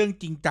ที่เนื้อเรื่อง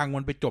จริงจัง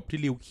มันไปจบที่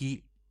ริวคิ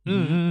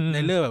ใน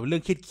เรื่องแบบเรื่อ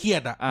งเครีย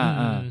ด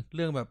เ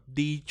รื่องแบบ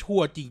ดีชั่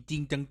วจริ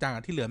งๆจัง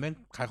ๆที่เหลือแม่ง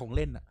ขายของเ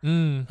ล่น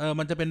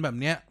มันจะเป็นแบบ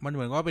เนี้ยมันเห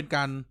มือนว่าเป็นก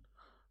าร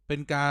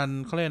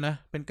เขาเรียกนะ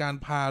เป็นการ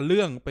พาเ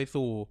รื่องไป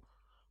สู่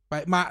ไป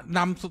มา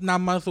น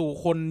ำมาสู่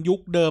คนยุ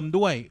คเดิม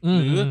ด้วย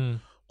หรือ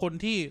คน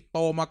ที่โต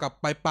มากับ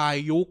ปลาย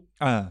ยุค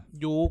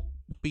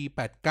ปี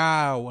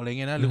89อะไรเ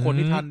งี้ยนะหรือคน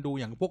ที่ทันดู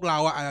อย่างพวกเรา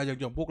อ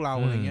ย่างพวกเรา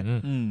อะไรเงี้ย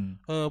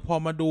พอ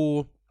มา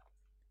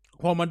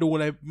ดูอะ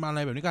ไร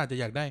แบบนี้ก็อาจจะ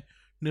อยากได้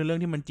เนื้อเรื่อ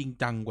งที่มันจริง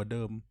จังกว่าเ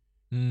ดิม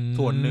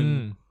ส่วนหนึ่ง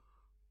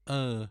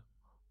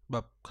แบ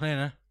บอะไร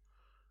นะ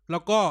แล้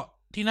วก็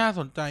ที่น่า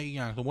สนใจอีกอ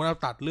ย่างสมมติเรา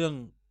ตัดเรื่อง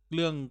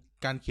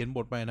การเขียนบ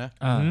ทไปนะ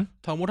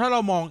สมมติถ้าเร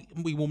ามอง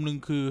อีกมุมหนึ่ง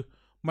คือ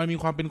มันมี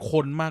ความเป็นค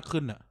นมาก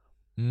ขึ้น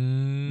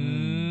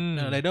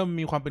ไรเดอร์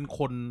มีความเป็นค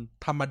น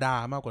ธรรมดา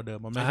มากกว่าเดิม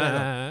มันไม่ใช่แบ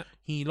บ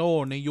ฮีโร่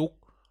ในยุค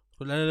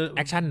แ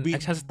อคชั่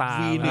นสตาร์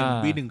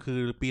V1 คือ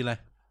ปีอะไร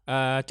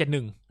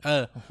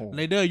71ไ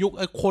รเดอร์ยุค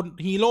คน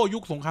ฮีโร่ยุ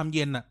คสงครามเ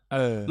ย็น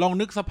ลอง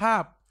นึกสภา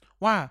พ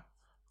ว่า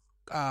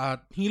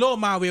ฮีโร่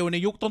มาเวลใน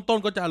ยุคต้น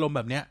ๆก็จะอารมณ์แ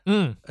บบเนี้ย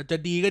จะ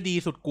ดีก็ดี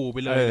สุดกู่ไป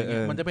เลย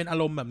มันจะเป็นอา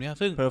รมณ์แบบเนี้ย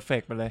ซึ่งเพอร์เฟ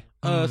กต์ไปเลย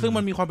ซึ่ง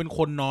มันมีความเป็นค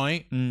นน้อย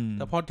แ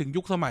ต่พอถึง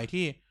ยุคสมัย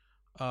ที่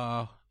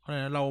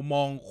เราม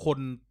องคน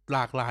หล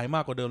ากหลายม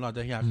ากกว่าเดิมเราจ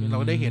ะอยากเรา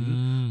ได้เห็น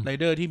ไร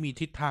เดอร์ที่มี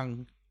ทิศทาง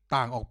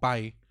ต่างออกไป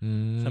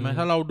ใช่ไหม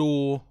ถ้าเราดู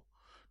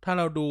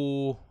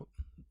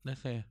นั่น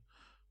สิ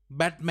แ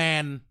บทแม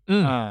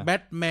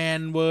น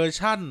เวอร์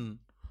ชั่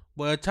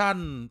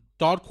น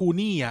จอร์จคู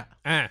นี่อ่ะ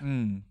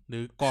หรื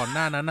อก่อนห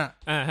น้านั้นอ่ะ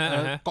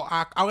ก็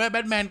เอาแค่แบ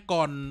ทแมน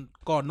ก่อ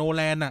นโนแ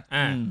ลนอ่ะ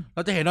เร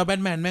าจะเห็นว่าแบ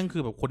ทแมนแม่งคื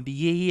อแบบคนดี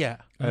เหี้ย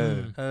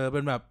เป็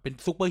นแบบเป็น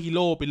ซุปเปอร์ฮีโ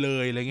ร่ไปเล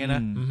ยอะไรเงี้ยน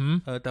ะ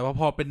แต่ว่า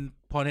พอ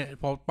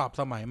ปรับ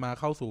สมัยมา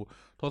เข้าสู่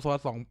ทศวรร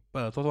ษ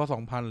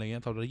2000อะไรเงี้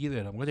ย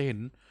2021มันก็จะเห็น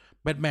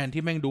แบทแมน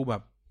ที่แม่งดูแบ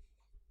บ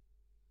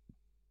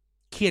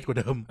เครียดกว่า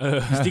เดิม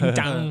จริง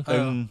จัง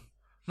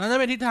นั่นจะ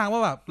เป็นทิศทางว่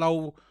าแบบเรา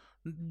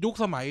ยุค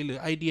สมัยหรือ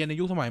ไอเดียใน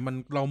ยุคสมัยมัน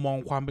เรามอง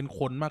ความเป็นค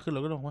นมากขึ้นเร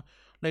าก็มองว่า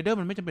ไรเดอร์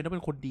มันไม่จำเป็นต้องเ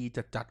ป็นคนดี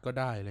จัดก็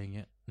ได้อะไรเ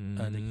งี้ยแ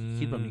ต่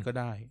คิดแบบนี้ก็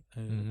ได้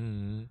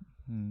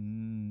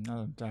น่า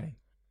สนใจ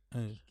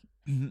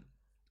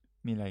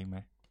มีอะไรอีกไหม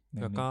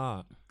แล้วก็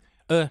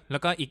แล้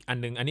วก็อีกอัน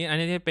นึงอัน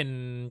นี้ที่เป็น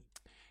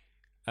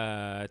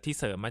ที่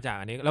เสริมมาจาก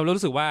อันนี้เรา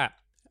รู้สึกว่า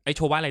ไอโ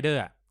ชว์ว่าไรเดอ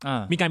ร์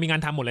มีงา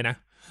นทำหมดเลยนะ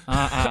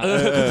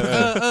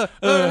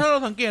ถ้าเรา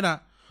สังเกตอะ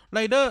ไร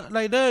เดอ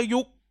ร์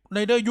ยุ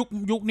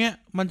คเนี้ย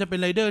มันจะเป็น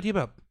ไรเดอร์ที่แ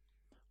บบ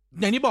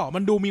อย่างที่บอก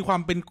มันดูมีควา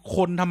มเป็นค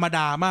นธรรมด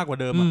ามากกว่า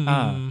เดิม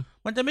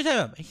มันจะไม่ใช่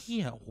แบบไอ้เหี้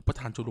ยโอ้โหประ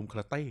ธานชมรมคา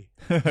ราเต้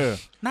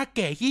หน้าแ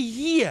ก่เ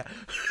หี้ย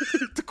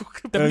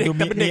แต่เด็ก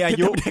มีอา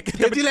ยุเ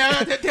ทปที่แล้ว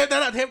เทปนั้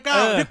นเทป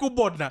9ที่กู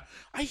บ่นน่ะ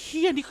ไอ้เ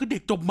หี้ยนี่คือเด็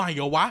กจบใหม่เ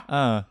หรอวะ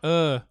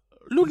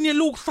รุ่นเนี้ย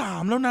ลูก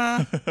3แล้วนะ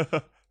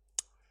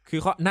คือ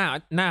เขาห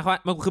น้าเขา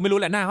คือไม่รู้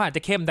แหละหน้าเขาอาจจ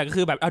ะเข้มแต่ก็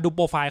คือแบบดูโป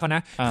รไฟล์เขาน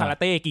ะคารา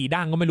เต้กี่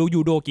ดั้งก็ไม่รู้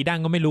ยูโดกี่ดั้ง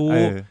ก็ไม่รู้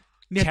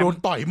เนี่ยโดน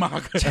ต่อยมาก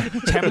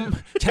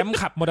แชมป์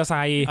ขับมอเตอร์ไซ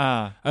ค์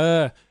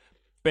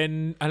เป็น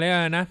อะไร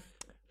นะ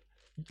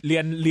เ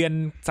รียน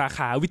สาข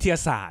าวิทยา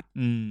ศาสตร์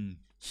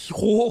โ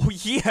อ้โห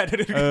เหี้ย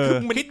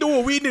มันคิดดู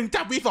V1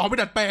 จับ V2 ไป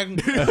ดัดแปลง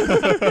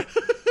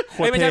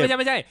ไม่ใ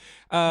ช่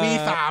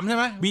V3 ใช่ไ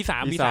หม V3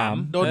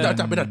 โดน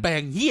จับไปดัดแปล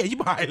งเหี้ยชิ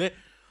บหายเลย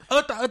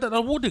แต่เร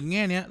าพูดถึงแ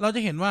ง่เนี้ยเราจ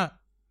ะเห็นว่า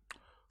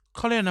เ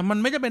ขาเรียกนะมัน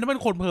ไม่จำเป็นต้องเป็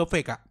นคนเพอร์เฟ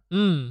กต์อ่ะ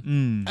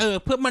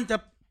เพื่อมันจะ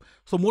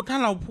สมมุติถ้า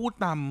เราพูด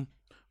ตาม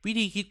วิ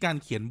ธีคิดการ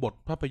เขียนบท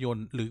ภาพยนต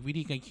ร์หรือวิ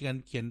ธีการเ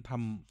ขียน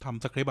ท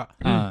ำสคริปต์อ่ะ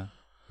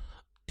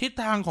ทิศ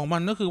ทางของมั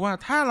นก็คือว่า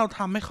ถ้าเราท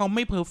ำให้เขาไ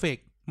ม่เพอร์เฟก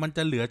ต์มันจ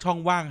ะเหลือช่อง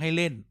ว่างให้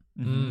เล่น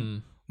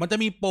มันจะ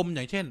มีปมอ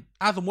ย่างเช่น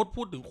สมมติ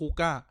พูดถึงคู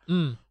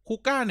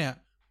ก้าเนี่ย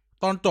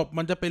ตอนจบ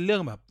มันจะเป็นเรื่อ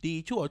งแบบดี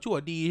ชั่ว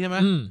ดีใช่ไหม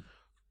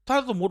ถ้า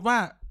สมมุติว่า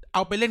เอ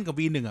าไปเล่นกับ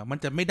V1 อ่ะมัน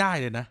จะไม่ได้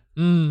เลยนะ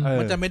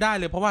มันจะไม่ได้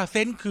เลยเพราะว่าเซ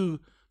นส์คือ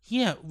เฮี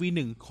ย V1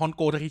 คอนโ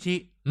กทาเคชิ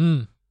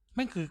แ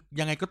ม่งคือ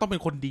ยังไงก็ต้องเป็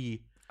นคนดี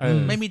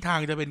ไม่มีทาง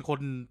จะเป็น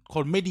ค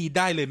นไม่ดีไ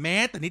ด้เลยแม้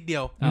แต่นิดเดี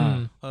ยว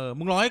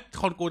มึงรอให้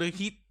คอนโกทาเค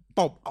ชิตบ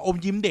อม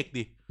ยิ้มเด็ก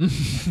ดิ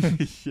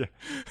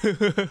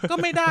ก็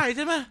ไม่ได้ใ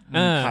ช่ไหม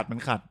มันขัดมัน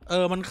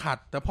ขัด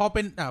แต่พอเ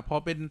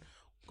ป็น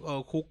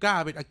คูก้า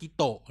เป็นอากิ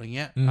โตะอะไรเ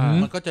งี้ย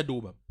มันก็จะดู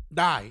แบบ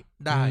ได้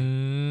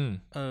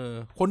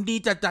คนดี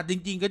จัดจ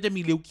ริงๆก็จะ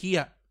มีริวเคีย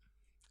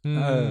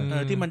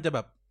ที่มันจะแบ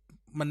บ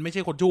มันไม่ใ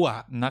ช่คนชั่ว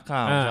นักข่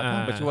าว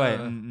ไปช่วย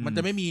มันจ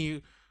ะไม่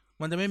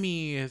มี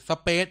ส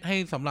เปซให้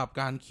สำหรับ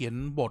การเขียน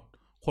บท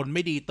คนไ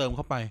ม่ดีเติมเ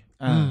ข้าไป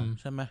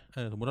ใช่ไหม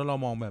สมมติว่าเรา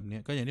มองแบบนี้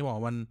ก็อย่างที่บอก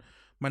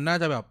มันน่า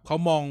จะแบบเขา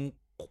มอง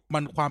มั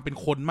นความเป็น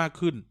คนมาก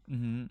ขึ้น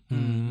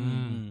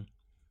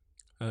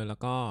แล้ว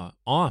ก็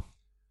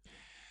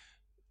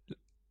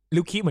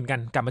ลิวคิเหมือนกัน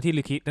กลับมาที่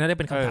ลิวคิน่าจะ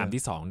เป็นคำถาม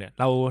ที่2เนี่ย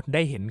เราไ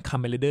ด้เห็นคัม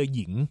เมเลเดอร์ห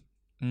ญิง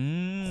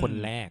คน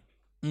แรก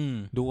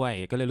ด้วย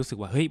ก็เลยรู้สึก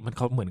ว่าเฮ้ยมันเ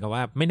ขาเหมือนกับว่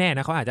าไม่แน่น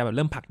ะเขาอาจจะแบบเ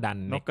ริ่มผลักดัน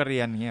นกกระเรี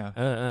ยนอย่างเงี้ย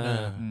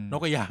น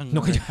กกระยางน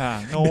กกระ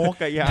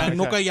ย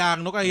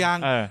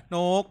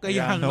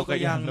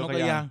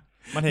าง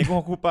มันเห็น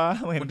กูปลา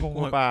มันเห็น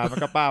กูปลามัน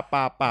ก็ป้า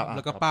แ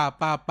ล้วก็ป้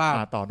า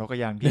ต่อนกกระ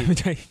ยางที่ไม่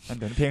ใช่มัน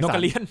เดินเพลงนกกร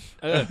ะเรียน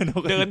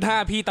เดินท่า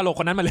พี่ตลก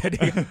คนนั้นมาเลยดิ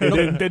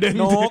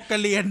น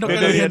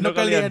ก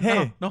กระเรียน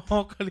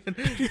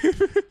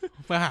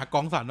ไปหาก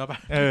องสารมาไป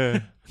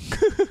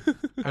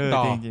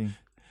จริง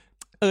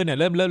เนี่ย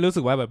เริ่มรู้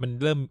สึกว่าแบบมัน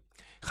เริ่ม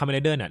คัมเมเล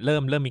เดอร์เนี่ยเริ่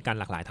มมีการ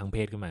หลากหลายทางเพ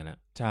ศขึ้นมาแล้ว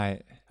ใช่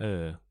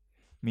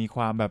มีค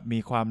วา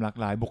มหลาก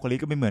หลายบุคลิก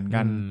ก็ไม่เหมือน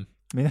กัน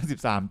มีทั้ง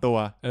13ตัว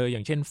อย่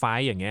างเช่นไฟ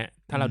อย่างเงี้ย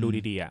ถ้าเราดู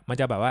ดีๆมัน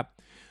จะแบบว่า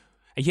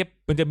ไอ้เหี้ย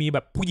มันจะมีแบ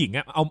บผู้หญิง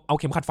อ่ะเอา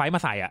เข็มขัดไฟม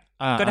าใส่อ่ะ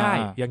ก็ได้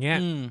อย่างเงี้ย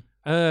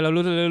เรา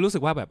รู้สึ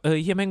กว่าแบบ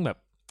เหี้ยแม่งแบบ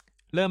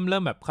เริ่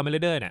มแบบคัมเมเล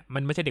เดอร์เนี่ยมั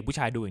นไม่ใช่เด็กผู้ช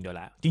ายดูอย่างเดียว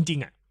ละจริง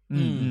ๆอ่ะ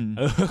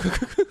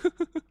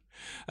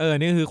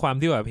นี่คือความ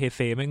ที่แบบเฮเ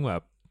ซแม่งแบ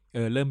บ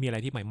เริ่มมีอะไร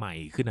ที่ใหม่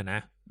ๆขึ้นนะ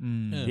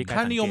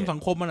ค่านิยมสัง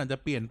คมมันอาจจะ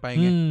เปลี่ยนไป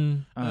ไง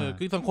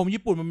คือสังคม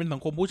ญี่ปุ่นมันเป็นสั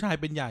งคมผู้ชาย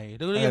เป็นใหญ่แ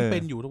ล้วก็ยังเป็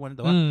นอยู่ทุกวันแ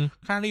ต่ว่า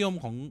ค่านิยม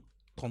ข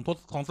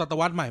องศต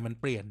วรรษใหม่มัน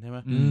เปลี่ยนใช่ไหม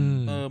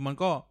มัน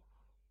ก็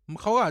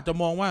เขาอาจจะ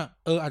มองว่า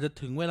อาจจะ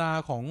ถึงเวลา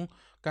ของ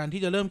การ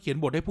ที่จะเริ่มเขียน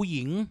บทให้ผู้ห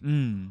ญิง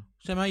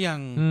ใช่ไหมอ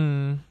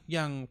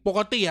ย่างปก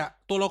ติอะ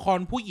ตัวละคร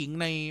ผู้หญิง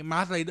ในมา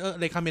สไรเดอร์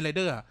ในคาเมนไรเ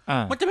ดอร์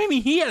มันจะไม่มี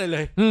เฮียอะไรเล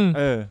ย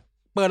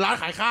เปิดร้าน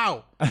ขายข้าว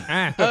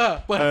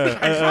เปิดร้าน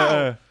ขายข้าว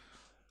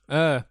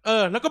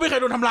แล้วก็ไม่เคย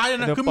โดนทำร้ายเลย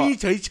นะคือมี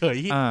เฉย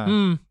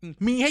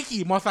ๆมีให้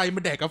ขี่มอไซค์ม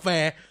าแดกกาแฟ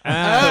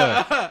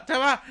ใช่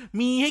ป่ะ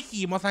มีให้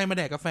ขี่มอไซค์มา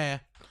แดกกาแฟ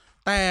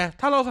แต่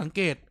ถ้าเราสังเ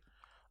กต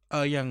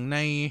อย่าง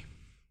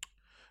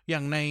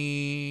ใน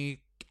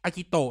อา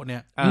กิโตะเนี่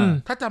ย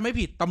ถ้าจำไม่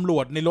ผิดตำรว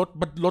จในรถ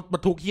บร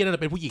รทุกเหี้ยนั่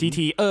นเป็นผู้หญิง GT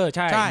ใ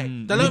ช่ใช่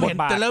จะเริ่ม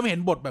เห็น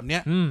บทแบบเนี้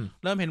ย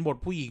เริ่มเห็นบท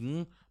ผู้หญิง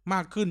ม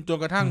ากขึ้นจน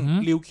กระทั่ง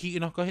ริวคิ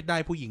เนาะก็ได้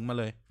ผู้หญิงมา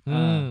เลย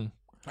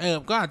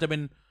ก็อาจจะเป็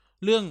น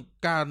เรื่อง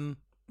การ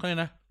เขาเรียก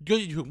นะก็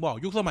ถึงบอก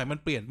ยุคสมัยมัน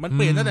เปลี่ยน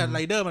ตั้งแต่ไร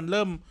เดอร์มันเ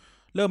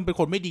ริ่มเป็น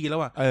คนไม่ดีแล้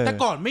วอะแต่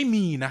ก่อนไม่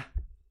มีนะ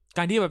ก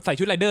ารที่แบบใส่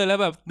ชุดไรเดอร์แล้ว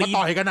แบบมา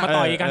ต่อยกั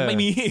นไม่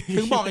มี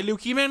ถึงบอกไอ้ริว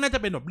คิแม่งน่าจะ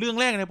เป็นแบบเรื่อง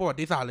แรกในประวั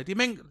ติศาสตร์เลยที่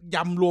แม่งย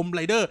ำรวมไ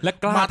รเดอร์และ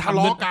กล้าทะเ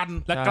ลาะกัน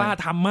และกล้า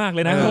ทำมากเล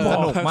ยนะส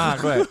นุกมาก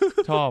ด้วย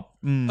ชอบ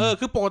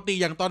คือปกติ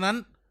อย่างตอนนั้น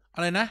อ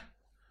ะไรนะ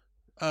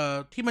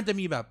ที่มันจะ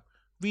มีแบบ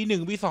V1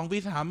 V2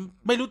 V3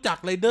 ไม่รู้จัก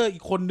ไรเดอร์อี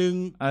กคนนึง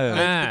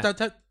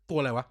จะตัว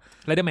อะไรวะ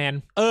ไรเดอร์แมน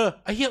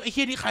ไอ้เ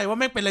หี้ยนี่ใครว่า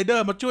แม่งเป็นไรเดอ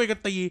ร์มาช่วยกัน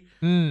ตี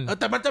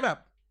แต่มันจะแบบ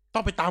ต้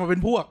องไปตามมาเป็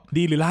นพวก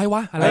ดีหรือร้ายว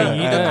ะอะไรอย่าง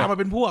งี้จะตามมา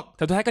เป็นพวกแ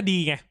ต่สุดท้ายก็ดี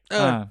ไง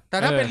แต่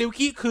ถ้าเป็นริว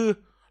คิคือ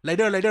ไรเ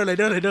ดอร์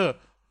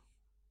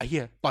ไอ้เหี้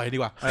ยต่อยดี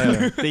กว่า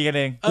ตีกันเ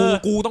อง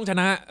กูต้องช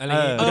นะอะไร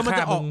มัน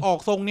จะออก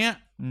ทรงเนี้ย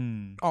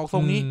ออกทร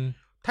งนี้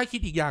ถ้าคิด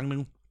อีกอย่างนึ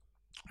ง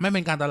ไม่เป็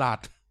นการตลาด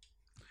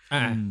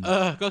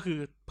ก็คือ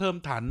เพิ่ม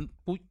ฐ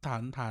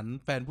าน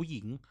แฟนผู้ห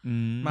ญิง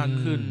มาก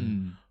ขึ้น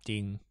จริ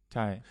งใ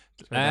ช่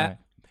และ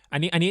อั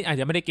นนี้อาจ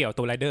จะไม่ได้เกี่ยว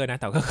ตัวไรเดอร์นะ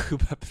แต่ก็คือ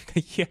แบบไ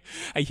อ้เ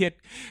หี้ย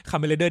คา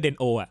เมเลเดอร์เดน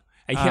โออ่ะ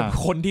ไอ้เหี้ย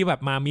คนที่แบบ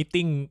มามีต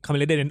ติ้งคาเม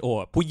เลเดอร์เดนโอ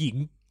ผู้หญิง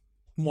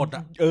หมดอ่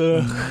ะ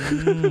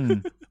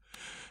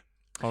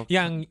อ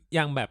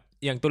ย่างแบบ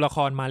อย่างตัวละค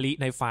รมาริ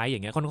ในไฟอย่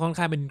างเงี้ยค่อน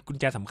ข้างเป็นกุญ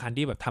แจสำคัญ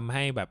ที่แบบทำใ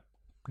ห้แบบ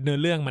เนื้อ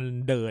เรื่องมัน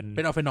เดินเ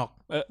ป็นอัลเฟนอก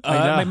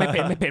ไม่เ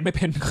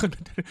ป็น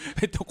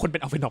ทุกคนเป็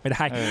นอัลเฟนอกไม่ไ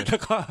ด้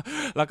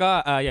แล้วก็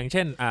อย่างเ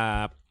ช่น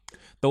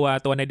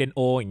ตัวในเดนโอ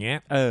อย่างเงี้ย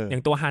อย่า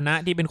งตัวฮานะ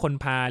ที่เป็นคน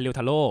พาเรียวท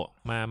าโร่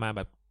มาแ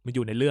บบมาอ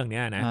ยู่ในเรื่องเนี้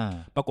ยนะ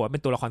ปรากฏว่าเป็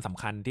นตัวละครส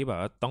ำคัญที่แบบ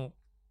ว่าต้อง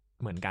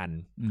เหมือนกัน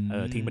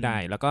ทิ้งไม่ได้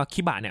แล้วก็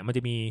คิบะเนี่ยมันจ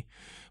ะ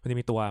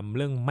มีตัวเ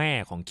รื่องแม่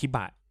ของคิบ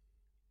ะ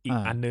อีก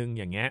อันนึง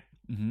อย่างเงี้ย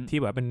ที่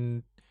แบบเป็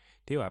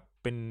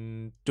น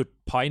จุด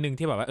พอยต์นึง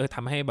ที่แบบว่าท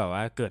ำให้แบบว่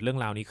าเกิดเรื่อง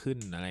ราวนี้ขึ้น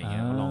อะไรอย่างเงี้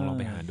ยลอง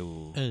ไปหาดู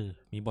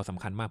มีบทส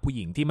ำคัญมากผู้ห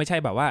ญิงที่ไม่ใช่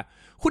แบบว่า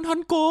คุณฮอ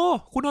นโก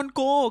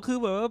คือ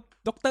แบบ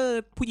ด็อกเตอร์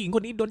ผู้หญิงค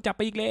นนี้โดนจับไ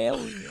ปอีกแล้ว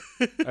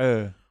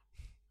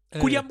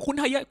คุณ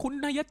ฮา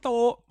ยาโต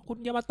ะคุณ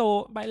ยามาโต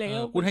ะไปแล้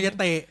วคุณฮายา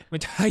เตะไม่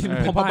ใช่เป็น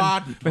พ่อบ้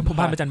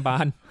านประจันบา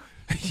น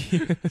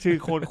ชื่อ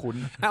โคตรขุน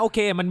โอเค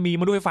มันมี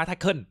มาด้วยฟ้าแท็ก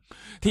เกิล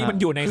ที่มัน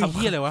อยู่ในคำ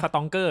ที่อะไรวะสต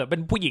องเกอร์เป็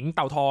นผู้หญิงเ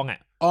ต่าทอง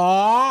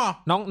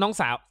น้อง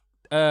สาว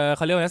เ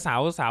ขาเรียกว่าสา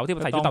วที่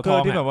ใส่ชุดเต่าทอง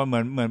ที่แบบว่าเห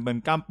มือน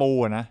กล้ามปู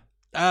อะนะ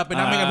เป็น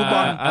นักเตะฟุตบอ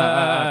ล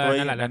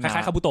นั่นแหละคล้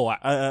ายๆคาบุโตะ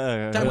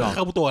ใช่ค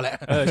าบุโตะแหละ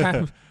ใช่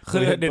คื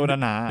อตัว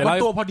หนา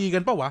ๆตัวพอดีกั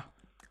นป่ะวะ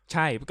ใ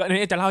ช่ก็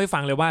นี่จะเล่าให้ฟั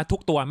งเลยว่าทุ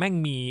กตัวแม่ง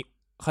มี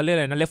เขาเรียกอะ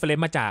ไรนะเรฟเฟอเรน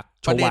ซ์มาจาก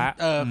โชวะ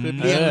คือ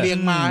เรียง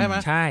มาใช่ไหม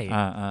ใช่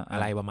อะ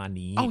ไรประมาณ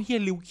นี้เฮีย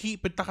ริวคิ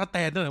เป็นตะกะแต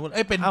นตั้งแต่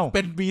เ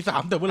ป็น V3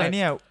 แต่เมื่อไหร่เ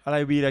นี่ยอะไร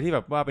V อะไรที่แบ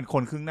บว่าเป็นค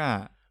นครึ่งหน้า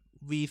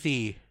V4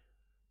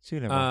ชื่ออ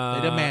ะไรวะไร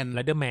เดอร์แม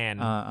น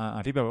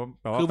ที่แบบว่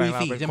าคือ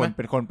V4 ใช่ไหมเ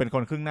ป็นค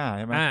นครึ่งหน้าใ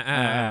ช่ไหม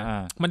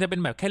มันจะเป็น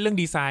แบบแค่เรื่อง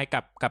ดีไซน์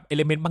กับเอ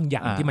ลิเมนต์บางอย่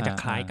างที่มันจะ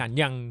คล้ายกัน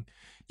อย่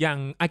าง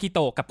อากิโต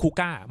ะกับคู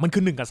ก้ามันคื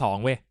อ1 กับ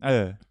 2เว้ย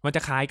มันจ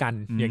ะคล้ายกัน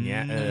อย่างเงี้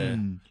ย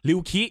ริว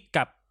คิ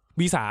กับ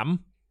V3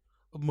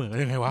 เหมือน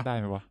ยังไงวะได้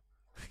ไหมวะ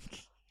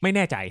ไม่แ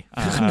น่ใจ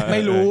ไ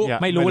ม่รู้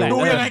แหละดู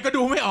ยังไงก็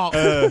ดูไม่ออก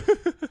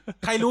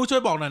ใครรู้ช่ว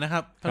ยบอกหน่อยนะค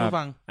รับท่านผู้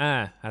ฟัง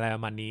อะไรปร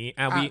ะมาณนี้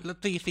แล้ว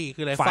C4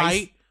 คืออะไร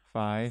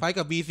ไฟ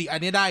กับ V4 อั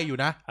นนี้ได้อยู่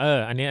นะ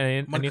อันนี้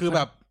มันคือแ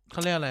บบเข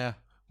าเรียกอะไรอ่ะ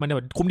มันแบ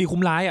บคุ้มดีคุ้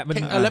มร้ายอ่ะ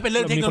แล้วเป็นเ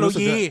รื่องเทคโนโล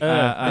ยี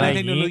อะไรเ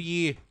ทคโนโล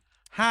ยี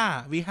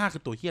5 V5 คื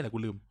อตัวเหี้ยอะไรกู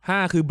ลืม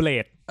5คือเบล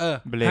ด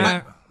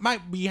ไม่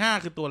V5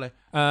 คือตัวอะไร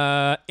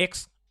X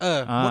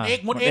ม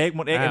ด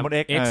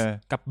X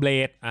กับเบล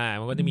ด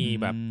มันก็จะมี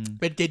แบบ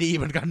เป็น JD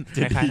เหมือนกัน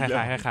ค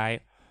ล้าย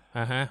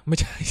ไม่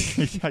ใช่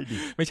ดิ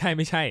ไม่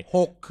ใช่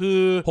6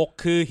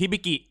คือฮิบิ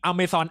กิอเ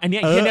มซอนอันนี้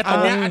ตร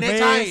งอันนี้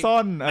ใช่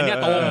อันนี้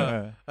ตรง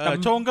แต่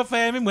ชงกาแฟ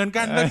ไม่เหมือน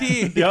กันนะที่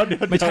เดี๋ยว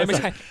ไม่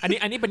ใช่อัน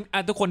นี้เป็น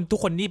ทุก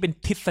คนนี่เป็น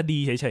ทฤษฎี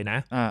เฉยๆนะ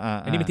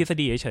อันนี้เป็นทฤษ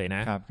ฎีเฉยๆน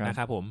ะค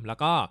รับผมแล้ว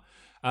ก็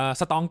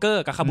สตองเกอ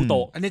ร์กับคาบุโต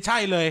ะอันนี้ใช่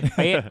เลยเ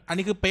ป๊ะอัน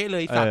นี้คือเป๊ะเล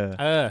ยสัตว์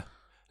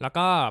แล้ว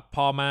ก็พ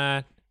อมา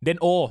เดน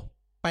โอ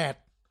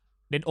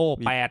8เดนโอ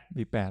8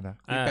 V8 อ่ะ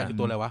V8 คือ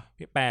ตัวอะไรวะ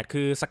 8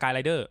คือสกายไร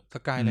เดอร์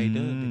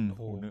โอ้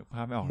โหนึกภ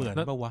าพไม่ออกเหมือน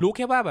ป่ะวะรู้แ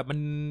ค่ว่าแบบมัน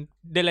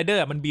เดนไรเดอ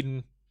ร์มันบิน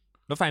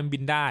รถไฟมันบิ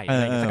นได้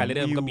สกายไรเด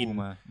อร์มันก็บิน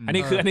อัน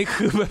นี้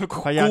คือแบบ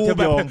พยายามเชื่อม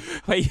โยง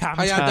พยา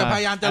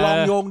ยามจะลอง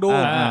โยงดู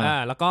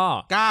แล้วก็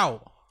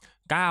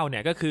9เนี่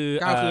ยก็คือ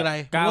9คืออะไร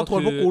9ทว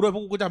นพวกกูด้วยพว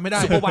กกูจำไม่ได้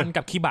ซุปเปอร์วัน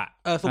กับคิบะ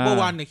ซุปเปอร์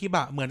วันเนี่ยคิบ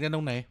ะเหมือนกันต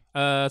รงไหน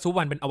ซุปเปอร์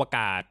วันเป็นอวก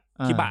าศ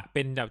คิบะเ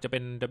ป็นจะเ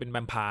ป็นแว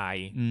มไพ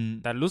ร์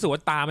แต่รู้สึกว่า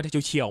ตามันจะ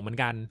เฉียวๆเหมือน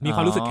กันมีคว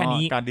ามรู้สึกแค่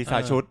นี้การดีไซ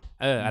น์ชุด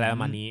อะไรปร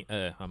ะมาณนี้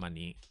ประมาณ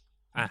นี้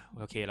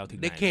โอเคเราถึงไ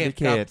หน เดเคด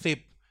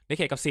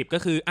กับ10ก็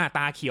คือต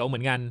าเขียวเหมื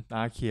อนกันต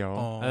าเขียว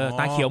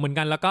ตาเขียวเหมือน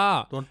กันแล้วก็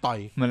โดนต่อย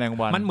แมลง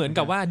วันมันเหมือน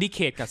กับว่าดิเค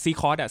ดกับซี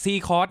คอร์สซี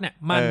คอร์สเนี่ย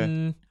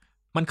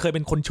มันเคยเ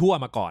ป็นคนชั่ว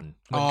มาก่อน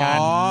เหมือนกัน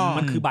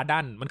มันคือบาดั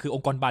นมันคืออ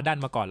งค์กรบาดัน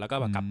มาก่อนแล้วก็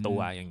แบบกลับตัว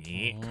อย่าง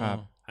นี้ครับ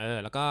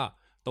แล้วก็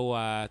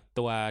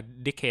ตัว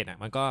ดิเคด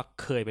มันก็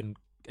เคยเป็น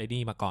ไอ้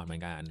นี่มาก่อนเหมือ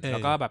นกันแล้ว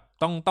ก็แบบ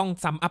ต้อง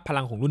ซัมอัพพ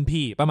ลังของรุ่น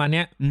พี่ประมาณเ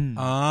นี้ย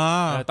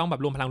ต้องแบ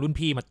บรวมพลังรุ่น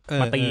พี่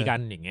มาตีกัน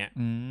อย่างเงี้ย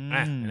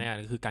นี่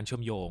คือการเชื่อ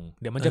มโยง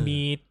เดี๋ยวมันจะมี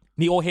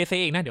นีโอเฮเซ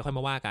อีกนะเดี๋ยวค่อยม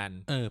าว่ากัน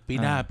ปี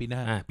หน้าปีห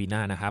น้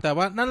านะครับแต่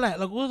ว่านั่นแหละ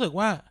เราก็รู้สึก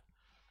ว่า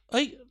เ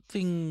อ้ย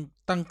สิ่ง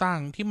ต่า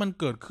งๆที่มัน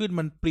เกิดขึ้น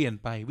มันเปลี่ยน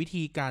ไปวิ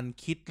ธีการ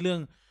คิดเรื่อง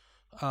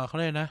เขา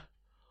เรียกนะ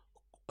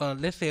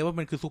เลสเซว่า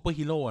มันคือซูเปอร์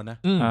ฮีโร่นะ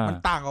มัน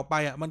ต่างออกไป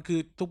อ่ะมันคือ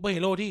ซูเปอร์ฮี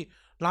โร่ที่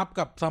รับ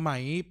กับสมั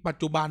ยปัจ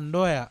จุบัน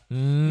ด้วยอ่ะ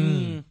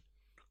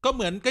ก็เห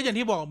มือนก็อย่าง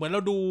ที่บอกเหมือนเร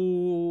าดู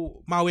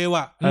มาเวล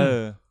อ่ะ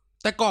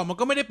แต่ก่อนมัน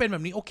ก็ไม่ได้เป็นแบ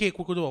บนี้โอเค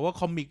คุณจะบอกว่า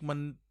คอมิกมัน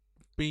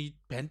มี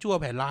แผนชั่ว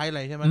แผนร้ายอะไ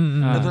รใช่ไหม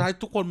แต่สุดท้าย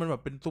ทุกคนมันแบ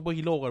บเป็นซูเปอร์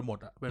ฮีโร่กันหมด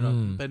อ่ะเป็นแบบ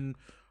เป็น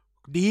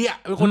ดีอ่ะ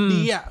เป็นคน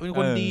ดีอ่ะเป็นค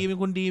นดีเป็น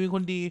คนดีเป็นค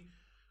นดี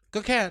ก็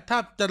แค่ถ้า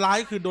จะร้าย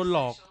คือโดนหล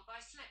อก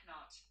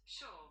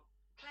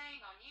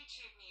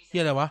เฮี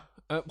ยอะไรวะ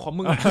ของ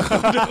มึง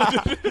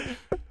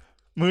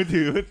มือ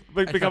ถือ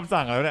เป็นคำ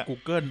สั่งแล้วเนี่ย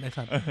Google ไอ้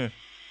สัตว์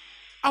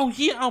เอาเ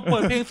ฮียเอาเปิ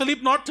ดเพลง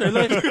Slipknot เฉยเล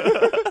ย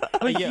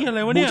ไอ้เฮียอะไร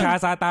วะเนี่ยบูชา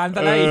ซาตานซ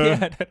ะแล้วไอ้เฮีย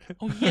เ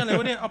อาเฮียอะไร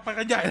วะเนี่ยเอาไป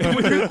กันใหญ่เลย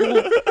มือถือกู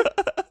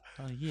ไ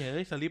อ้เฮียเ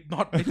อ้ย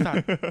Slipknot ไอ้สัต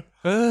ว์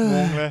ง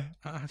งเลย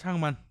ช่าง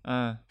มัน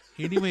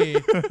anyway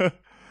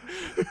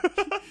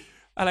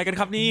อะไรกัน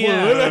ครับนี่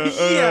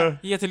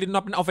เฮียสลิปน็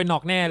อตเป็นเอาไฟนอ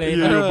กแน่เลย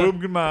บึ้ม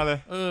ขึ้นมาเลย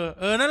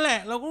นั่นแหละ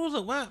เราก็รู้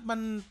สึกว่า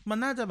มัน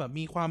น่าจะแบบ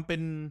มีความเป็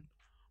น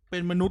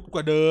มนุษย์ก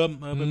ว่าเดิม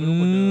เป็นมนุษย์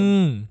กว่าเดิม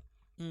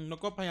แล้ว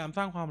ก็พยายามส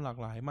ร้างความหลาก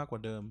หลายมากกว่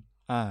าเดิม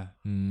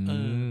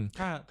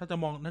ถ้าจะ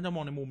มองน่าจะม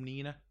องในมุมนี้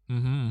นะ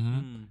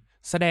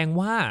แสดง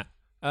ว่า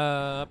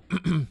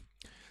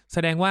แส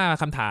ดงว่า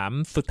คำถาม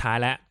สุดท้าย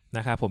แล้วน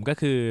ะครับผมก็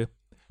คือ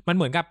มันเ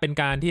หมือนกับเป็น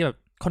การที่แบบ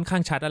ค่อนข้า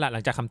งชัดแล้วล่ะห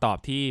ลังจากคำตอบ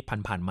ที่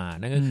ผ่านๆมา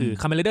นั่นก็คือ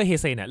คาเมนไรเดอร์เฮ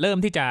เซเนี่ยเริ่ม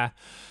ที่จะ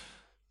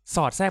ส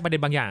อดแทรกประเด็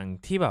นบางอย่าง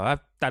ที่แบบว่า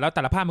แต่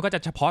ละภาพมันก็จ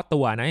ะเฉพาะตั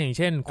วนะอย่าง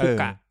เช่นคุ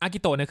กะอากิ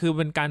โตะเนี่ยคือ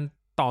เป็นการ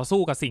ต่อสู้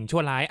กับสิ่งชั่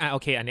วร้ายโอ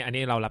เคอัน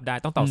นี้เรารับได้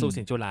ต้องต่อสู้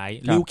สิ่งชั่วร้าย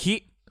ริวคิ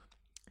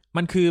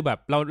มันคือแบบ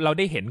เรา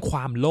ได้เห็นคว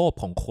ามโลภ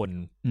ของคน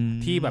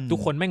ที่แบบทุก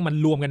คนแม่งมัน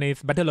รวมกันใน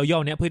Battle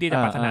Royale เนี่ยเพื่อที่จะ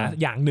ปรารถนา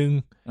อย่างนึง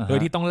โดย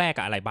ที่ต้องแลก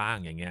กับอะไรบ้าง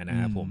อย่างเงี้ยนะ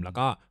ครับผมแล้ว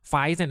ก็ไฟ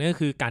ท์เนี่ยก็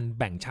คือการ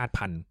แบ่งชาติ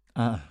พันธุ์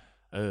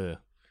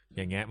อ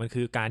ย่างเงี้ยมัน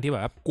คือการที่แบ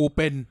บกูเ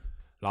ป็น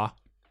เหรอ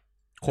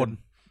คน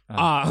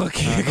โอเค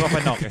นึกว่าเ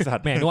ป็นนอกไอ้สัต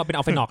ว์แม่นึกว่าเป็นเอ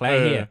าไฟนอกแล้วไ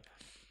อ้เหี้ย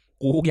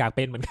กูอยากเ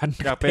ป็นเหมือนกัน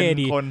อยากเป็น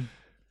คน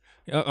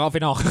เอาไฟ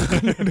นอก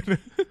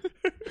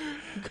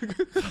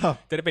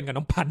จะได้เป็นกับ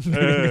น้องพันธุ์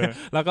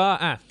แล้วก็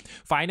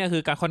ไฟเนี่ยคื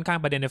อการค่อนข้าง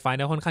ประเด็นในไฟเ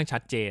นี่ยค่อนข้างชั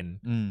ดเจน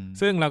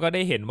ซึ่งเราก็ไ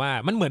ด้เห็นว่า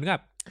มันเหมือนกับ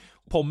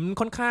ผม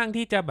ค่อนข้าง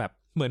ที่จะแบบ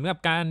เหมือนกับ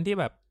การที่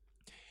แบบ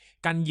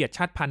การเหยียดช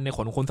าติพันธุ์ใน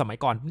คนสมัย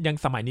ก่อนยัง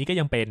สมัยนี้ก็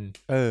ยังเป็น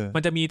มั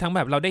นจะมีทั้งแบ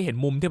บเราได้เห็น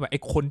มุมที่แบบไอ้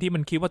คนที่มั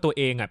นคิดว่าตัว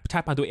เองชา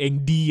ติพันธุ์ตัวเอง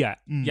ดี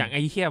อย่างไ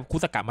อ้เหี้ยคุ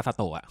สกะมาซา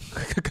โตะ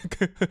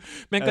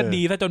แม่งก็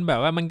ดีซะจนแบบ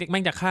ว่ามันแม่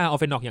งจะฆ่าอัล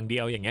เฟนอกอย่างเดี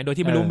ยวอย่างเงี้ยโดย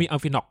ที่ไม่รู้มีอัล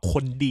เฟนอกค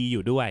นดีอ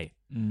ยู่ด้วย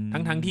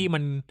ทั้งที่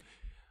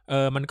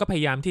มันก็พย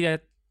ายามที่จะ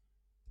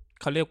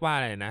เขาเรียกว่าอ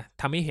ะไรนะ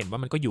ทำให้เห็นว่า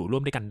มันก็อยู่ร่ว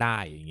มด้วยกันได้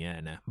อย่างเงี้ย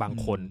นะบาง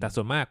คนแต่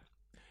ส่วนมาก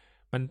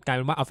มันกลายเ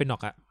ป็นว่าอัลเฟนอ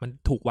กมัน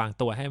ถูกวาง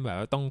ตัวให้แบบ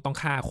ว่าต้อง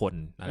ฆ่าคน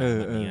อะไร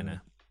แบบนี้นะ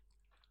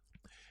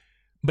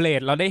เบล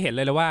ดเราได้เห็นเ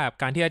ลยว่า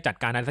การที่จะจัด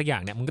การอะไรสักอย่า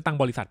งเนี่ยมึงก็ตั้ง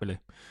บริษัทไปเลย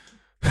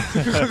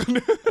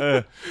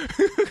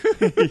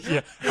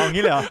เอา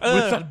งี้เลยเหรอบ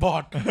ริษัทบอ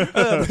ร์ด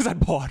บริษัท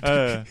บอร์ด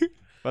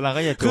เวลา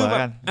ก็อย่าจั่ว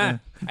กัน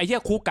ไอ้เหี้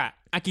ยคุกะ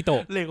อากิโต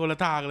ะเลโกละ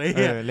ทางเลย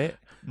เละ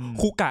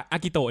คุกะอา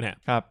กิโตะเนี่ย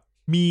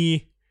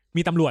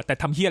มีตำรวจแต่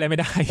ทำเหี้ยอะไรไม่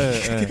ได้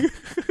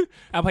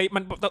มั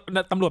น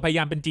ตำรวจพยาย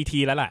ามเป็น GT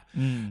แล้วล่ะ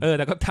แ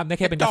ต่ก็ทำได้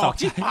แค่เป็นกระสอบ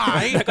ชิบหา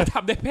ยแต่ก็ท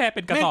ำได้แค่เ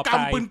ป็นกระสอบตายก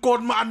ำปืนกล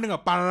มาอันหนึ่ง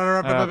ปะ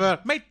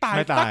ไม่ตาย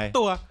สัก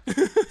ตัว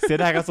เสีย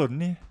ดายกระสุน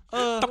นี่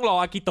ต้องรอ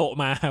อากิโตะ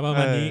มาประ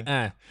มาณนี้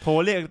โทร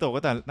เรียกอากิโตะก็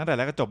แต่ตั้งแต่แ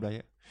รกก็จบเลย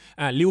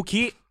ริว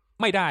คิ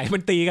ไม่ได้มั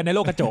นตีกันในโล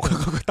กกระจก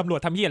ตำรวจ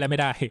ทำเหี้ยอะไรไม่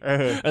ได้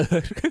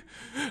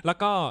แล้ว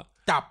ก็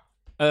จับ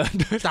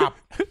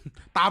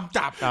ตาม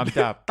จับ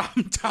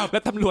แล้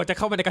วตำรวจจะเ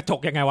ข้ามาในกระจก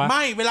ยังไงวะไ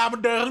ม่เวลามั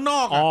นเดินข้างน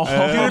อก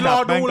ยืนรอ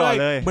ดูเลย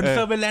เหมือนเซ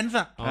อร์เวลเลนซ์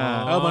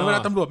เหมือนเวลา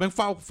ตำรวจแม่ง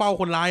เฝ้า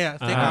คนร้าย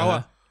เซ็กเอา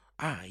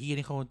เฮีย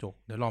นี่เข้ากระจก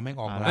เดี๋ยวรอแม่ง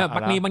ออกมาบ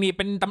างทีเ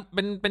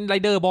ป็นไร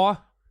เดอร์บอ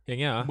อย่าง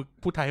เงี้ยเหรอมึง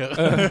พูดไทยเหรอ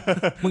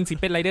มึงสิ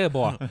เป็นไรเดอร์บ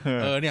อ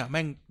เนี่ยแ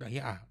ม่งอย่างเ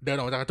งี้ยเดิน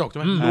ออกจากกระจกใช่ไ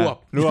หมร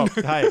วบ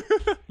ใช่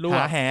ห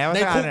าแหใน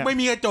คุกไม่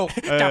มีกระจก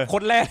จับค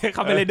นแรกเข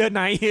าเป็นไรเดอร์ไ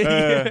นท์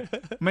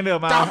ไม่เดิน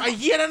มาจับไอ้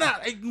เหี้ยนั่นน่ะ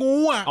ไอ้งู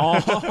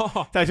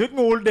ใส่ชุด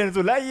งูเด่น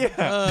สุดแล้วไอ้เหี้ย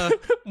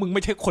มึงไ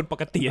ม่ใช่คนป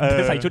กติ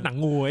ใส่ชุดหนัง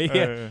งูไอ้เ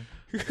หี้ย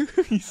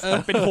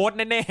เป็นโค้ด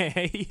แน่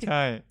ๆใ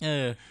ช่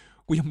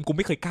กูไ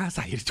ม่เคยกล้าใ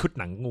ส่ชุด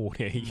หนังงูเ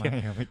นี่ย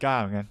ไม่กล้า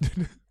เหมือนกัน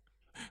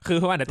คือ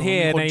เพราะว่าเท่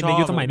ใน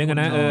ยุคสมัยนึง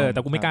นะแต่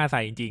กูไม่กล้าใ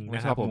ส่จริงๆน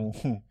ะครับผม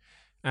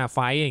ไฟ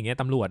อย่างเงี้ย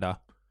ตำรวจเหรอ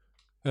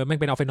แม่ง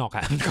เป็นเอาไฟนอก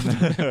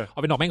เอา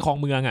ไฟนอกแม่งคลอง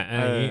เมืองอะไ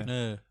รอย่างงี้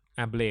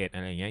เบลดอ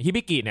ะไรอย่างเงี้ยฮิ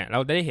บิกิเนี่ยเรา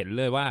ได้เห็น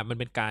เลยว่ามัน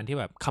เป็นการที่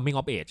แบบ coming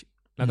of age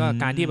แล้วก็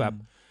การที่แบบ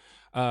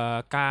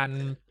การ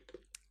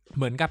เ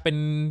หมือนกับเป็น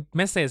เ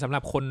มสเสจสำหรั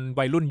บคน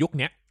วัยรุ่นยุค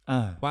เนี้ย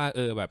ว่า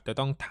แบบจะ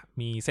ต้อง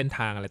มีเส้นท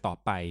างอะไรต่อ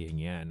ไปอย่าง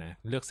เงี้ยนะ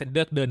เลื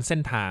อกเดินเส้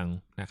นทาง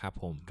นะครับ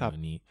ผมแบ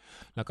บนี้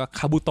แล้วก็ค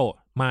าบุโตะ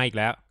มาอีก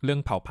แล้วเรื่อง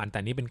เผ่าพันธุ์แต่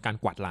นี่เป็นการ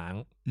กวาดล้าง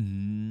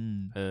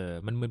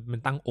มั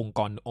นตั้งองค์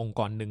ก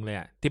รนึงเลย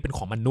อ่ะที่เป็นข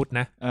องมนุษย์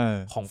นะ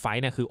ของไฟ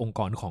เนี่ยคือองค์ก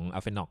รของอั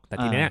ลเฟนอกแต่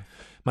ทีเนี้ย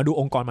มาดู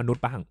องค์กรมนุษ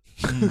ย์บ้าง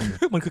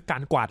มันคือกา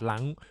รกวาดล้า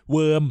งเ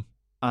วิร์ม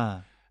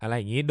อะไร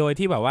อย่างงี้โดย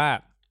ที่แบบว่า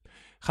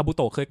คาบุโ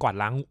ตะเคยกวาด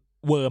ล้าง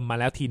เวิร์มมา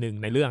แล้วทีนึง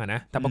ในเรื่องน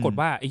ะแต่ปรากฏ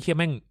ว่าไอ้เหี้ย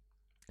แม่ง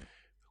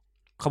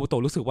คาบุโต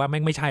ะรู้สึกว่าแม่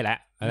งไม่ใช่แล้ว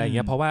อะไรเ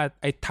งี้ยเพราะว่า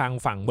ไอ้ทาง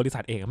ฝั่งบริษั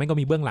ทเองแม่งก็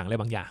มีเบื้องหลังอะไร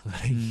บางอย่างอะ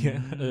ไรเงี้ย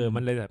มั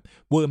นเลยแบบ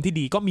เวิร์มที่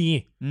ดีก็มี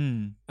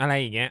อะไร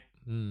อย่างเงี้ย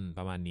ป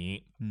ระมาณนี้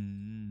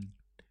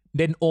เ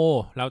ดนโอ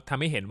เราทำ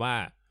ให้เห็นว่า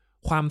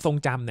ความทรง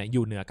จำเนี่ยอ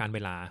ยู่เหนือการเว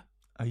ลา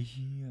ไอ้เ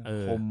หี้ย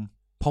คม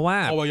เพราะว่า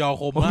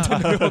คมมาก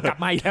กลับ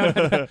มาอีกแล้ว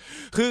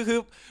คือ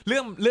เ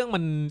รื่อง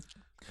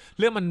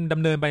มันด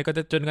ำเนินไปก็จ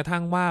ะจนกระทั่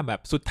งว่าแบบ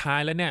สุดท้าย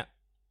แล้วเนี่ย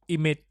อิ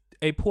เมจ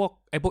ไอ้พวก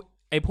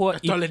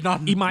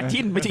อิมาจิ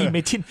นไม่ใช่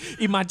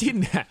อิมาจิน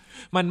เนี่ย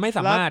มันไม่ส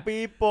ามารถปี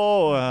โป้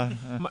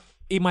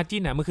อิมาจิ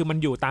นเนี่ยมันคือมัน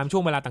อยู่ตามช่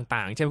วงเวลาต่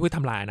างๆใช่ไหมเพื่อท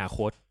ำลายอนาค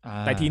ต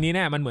แต่ทีนี้เ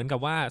นี่ยมันเหมือนกับ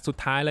ว่าสุด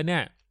ท้ายแล้วเนี่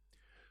ย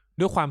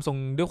ด้วยความ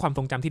ท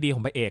รงจำที่ดีขอ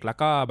งพระเอกแล้ว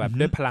ก็แบบ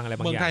ด้วยพลังอะไรบ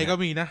างอย่างเมืองไทยก็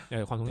มีนะ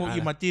ความทรงพวก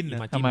อิมาจิน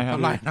ทำไมท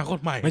ำลายอนาคต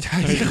ใหม่ไม่ใช่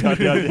เ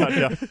ดี๋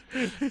ยว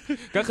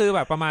ก็คือแบ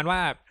บประมาณว่า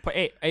พระเอ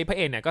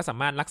กเนี่ยก็สา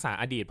มารถรักษา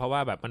อดีตเพราะว่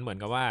าแบบมันเหมือน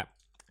กับว่า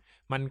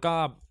มันก็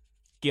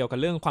เกี่ยวกับ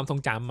เรื่องความทรง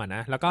จำอ่ะน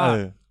ะแล้วก็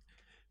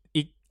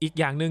อีก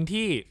อย่างนึง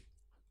ที่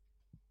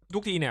ทุ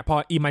กทีเนี่ยพอ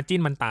อิมาจิ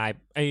นมันตาย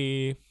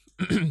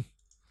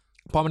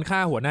พอมันฆ่า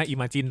หัวหน้าอิ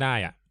มาจินได้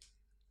อ่ะ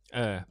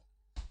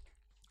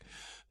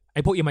ไอ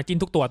พวกอิมาจิน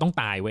ทุกตัวต้อง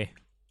ตายเว้ย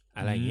อ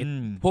ะไรอย่างงี้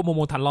พวกโมโ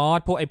มทารอส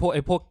พวกไ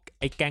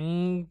อแก๊ง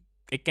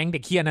เด็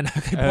กเหี้ยนั่นนะ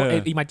พวกไอ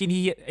อิมาจิน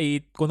ที่ไอ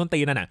โกนต้นตี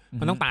นนั่นน่ะ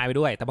มันต้องตายไป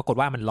ด้วยแต่ปรากฏ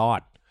ว่ามันรอ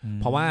ด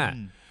เพราะว่า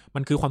มั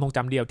นคือความทรงจ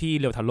ำเดียวที่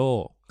เรียวทาโร่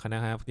น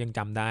ะครับยังจ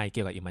ำได้เ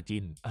กี่ยวกับอิมาจิ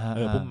น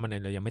พวกมัน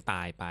เลยยังไม่ต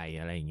ายไป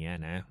อะไรอย่างเงี้ย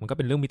นะมันก็เ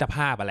ป็นเรื่องมิตรภ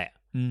าพแหละ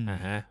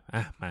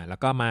มาแล้ว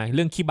ก็มาเ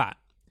รื่องคิบะ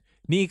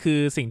นี่คือ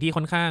สิ่งที่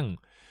ค่อนข้าง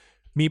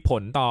มีผ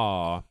ลต่อ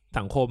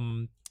สังคม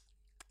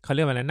เขาเ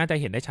รียกว่าอะไรน่าจะ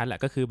เห็นได้ชัดแหละ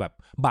ก็คือแบบ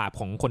บาป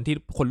ของ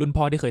คนรุ่น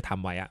พ่อที่เคยท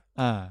ำไว้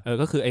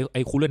ก็คือไ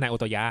อ้คุเรนายโอ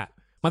โตยะ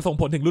มันส่ง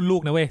ผลถึงรุ่นลู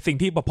กนะเว้ยสิ่ง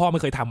ที่พ่อไ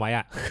ม่เคยทำไว้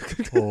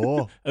โอ้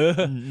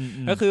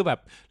ก็คือแบบ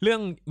เรื่อง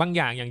บางอ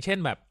ย่างอย่างเช่น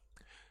แบบ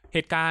เห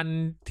ตุการณ์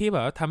ที่แบ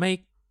บทำให้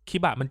คิ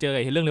บะมันเจอ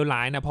เรื่องเลวร้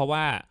ายนะเพราะว่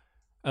า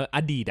อ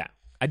ดีต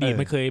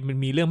มัน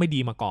มีเรื่องไม่ดี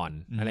มาก่อน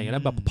อะไรอย่างเงี้ยแ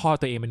ล้วแบบพ่อ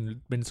ตัวเองมัน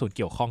เป็นส่วนเ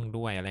กี่ยวข้อง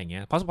ด้วยอะไรอย่างเงี้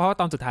ยเพราะว่า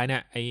ตอนสุดท้ายเนี่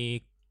ยไอ้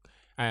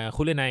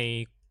คุเรนาย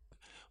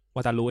ว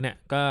าตารุเนี่ย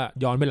ก็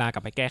ย้อนเวลาก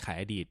ลับไปแก้ไข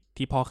อดีต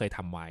ที่พ่อเคยท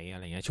ำไว้อะ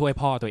ไรเงี้ยช่วย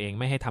พ่อตัวเอง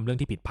ไม่ให้ทำเรื่อง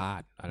ที่ผิดพลา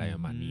ดอะไรปร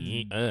ะมาณนี้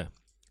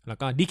แล้ว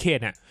ก็ดิเคท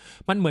เนี่ย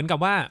มันเหมือนกับ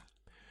ว่า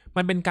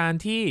มันเป็นการ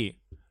ที่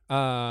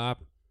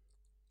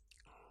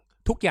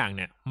ทุกอย่างเ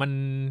นี่ย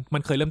มั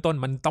นเคยเริ่มต้น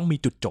มันต้องมี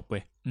จุดจบเว้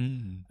ย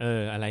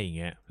อะไรอย่างเ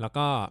งี้ยแล้ว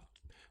ก็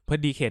เพื่อ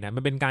ดีเคทเนี่ยมั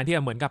นเป็นการที่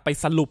เหมือนกับไป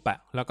สรุปอะ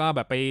แล้วก็แบ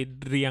บไป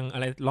เรียงอะ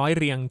ไรร้อย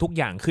เรียงทุก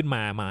อย่างขึ้นม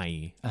าใหม่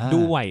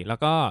ด้วยแล้ว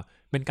ก็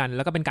เป็น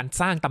การ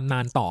สร้างตำนา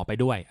นต่อไป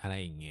ด้วยอะไร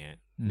อย่างเงี้ย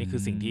นี่คื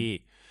อสิ่งที่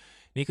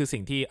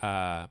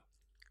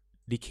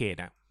ดีเคท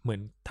อะเหมือน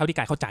เท่าที่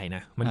กายเข้าใจน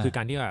ะมันคือก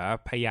ารที่แบบ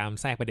พยายาม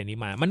แทรกประเด็นนี้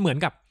มามันเหมือน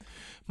กับ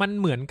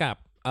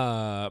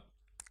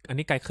อัน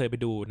นี้กายเคยไป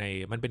ดูใน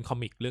มันเป็นคอ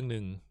มิกเรื่องนึ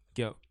งเ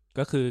กี่ยว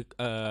กับ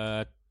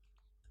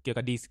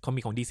คอมิ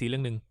กของ DC เรื่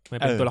องนึงมัน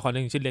เป็นตัวละครเ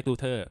รื่องชื่อเลกลู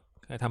เทอร์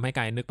ทำให้ก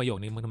ายนึกประโยค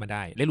นี้มันมาไ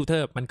ด้เลกลูเทอ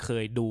ร์มันเค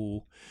ยดู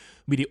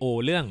วิดีโอ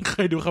เรื่องเค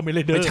ยดูคาเมเล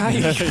เดอร์ไม่ใช่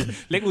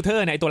เลกลูเทอ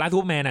ร์เนี่ยตัวร้ายทู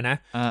บแมนนะ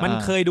มัน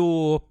เคยดู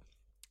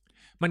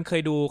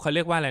เขาเ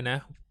รียกว่าอะไรนะ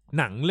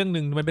หนังเรื่องนึ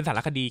งมันเป็นสาร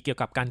คดีเกี่ยว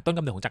กับการต้นก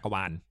ำเนิดของจักรว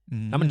าล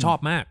แล้วมันชอบ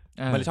มาก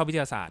มันเลยชอบวิท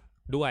ยาศาสตร์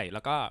ด้วยแ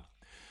ล้วก็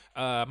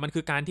มันคื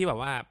อการที่แบบ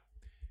ว่า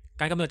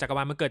การกำเนิดจักรว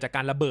าลมันเกิดจากก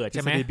ารระเบิดใ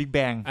ช่ไหมบิ๊กแบ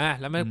ง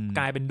แล้วมัน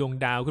กลายเป็นดวง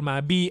ดาวขึ้นมา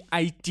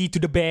BIG to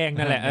the bang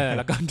นั่นแหละแ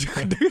ล้วก็เดี๋ย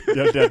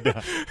ว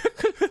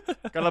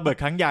ก็ระเบิด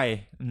ครั้งใหญ่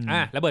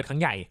ระเบิดครั้ง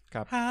ใหญ่ค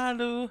รับฮา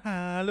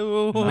ลู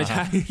ไม่ใ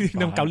ช่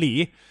นำเกาหลี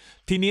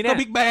ทีนี้เนี่ยก็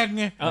บิ๊กแบง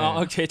ไงโ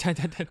อเคใช่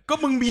ก็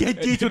มึง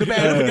BIG to the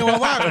bang มึงยัง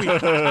ว่าอีก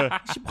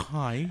ชิบห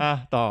าย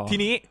ต่อที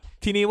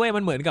นี้เว้ยมั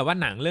นเหมือนกับว่า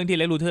หนังเรื่องที่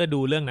เลกลูเทอร์ดู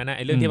เรื่องนั้นนะไ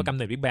อ้เรื่องที่ว่ากำเ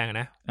นิดบิ๊กแบง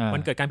นะมั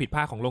นเกิดการผิดพล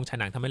าดของโรงฉาย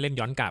หนังทำให้เล่น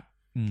ย้อนกลับ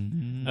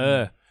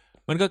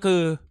มันก็คื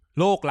อ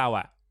โลกเรา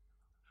อ่ะ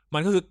มั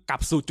นก็คือกลั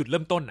บสู่จุดเ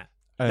ริ่มต้นอ่ะ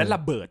แล้วร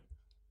ะเบิด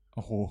โ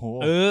อ้โห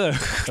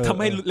ทำ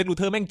ให้เลกลู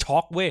เทอร์แม่งช็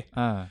อกเว้ย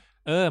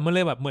มันเล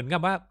ยแบบเหมือนกั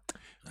บว่า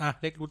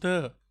เลกลูเทอ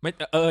ร์ไม่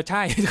ใ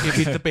ช่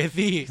ผิดสเป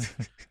ซี่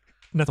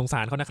น่าสงส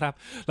ารเขานะครับ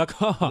แล้ว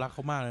ก็รักเข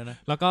ามากเลยนะ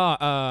แล้วก็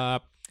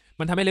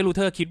มันทำให้เลกลูเ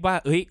ทอร์คิดว่า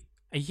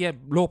ไอ้เหี้ย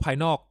โลกภาย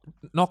นอก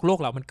โลก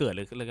เรามันเกิดอ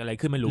ะไร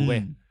ขึ้นไม่รู้เว้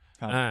ย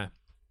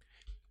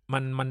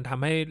มันท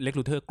ำให้เลก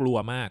ลูเทอร์กลัว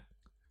มาก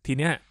ที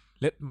เนี้ย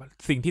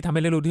สิ่งที่ทำใ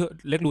ห้เลก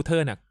ลูเทอ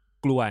ร์น่ะ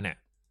กลัวเนี่ย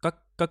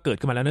ก็เกิด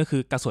ขึ้นมาแล้วนั่นคื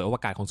อกระสวยอว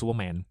กาศของซูเปอร์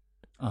แมน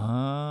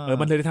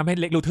มันเลยทำให้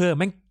เลกลูเทอร์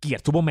แม่งเกลียด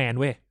ซูเปอร์แมน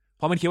เว้ยเ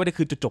พราะมันคิดว่านี่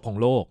คือจุดจบของ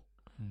โลก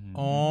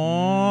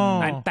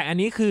แต่อัน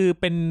นี้คือ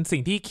เป็นสิ่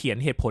งที่เขียน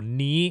เหตุผล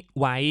นี้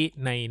ไว้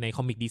ในค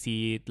อมิก DC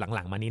ห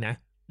ลังๆมานี้นะ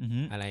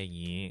อะไรอย่าง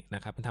นี้น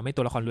ะครับมันทำให้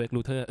ตัวละคร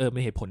ลูเทอร์เป็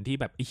นเหตุผลที่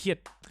แบบไอ้เหี้ย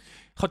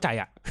เข้าใจ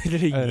อ่ะอะ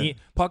ไรอย่างนี้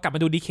พอกลับมา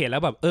ดูดีเคทแล้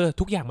วแบบ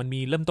ทุกอย่างมันมี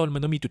เริ่มต้นมั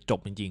นต้องมีจุดจบ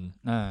จริง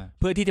ๆ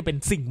เพื่อที่จะเป็น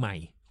สิ่งใหม่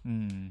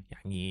อย่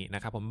างนี้น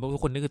ะครับผมทุ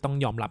กคนนี่คือต้อง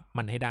ยอมรับ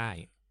มันให้ได้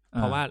เ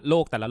พราะว่าโล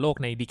กแต่ละโลก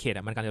ในดีเคท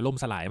มันกำลังจะล่ม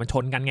สลายมันช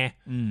นกันไง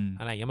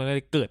อะไรอย่างเงี้ยมันก็เล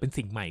ยเกิดเป็น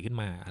สิ่งใหม่ขึ้น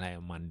มาอะไร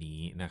ประมาณนี้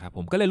นะครับผ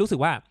มก็เลยรู้สึก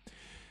ว่า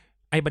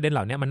ไอ้ประเด็นเห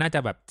ล่านี้มันน่าจะ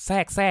แบบแ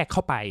ทรกเข้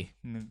าไป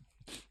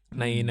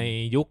ใน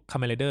ยุคคา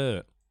เมเลเดอร์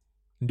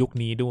ยุค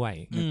นี้ด้วย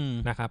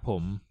นะครับผ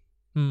ม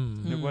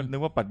นึกว่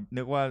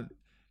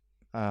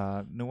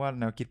า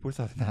แนวคิดพุทธ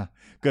ศาสนา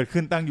เกิด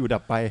ขึ้นตั้งอยู่ดั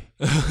บไป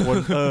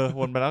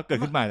วนไปแล้วเกิด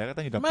ขึ้นใหม่แล้วก็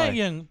ตั้งอยู่ดับไปไม่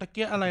อย่างตะเ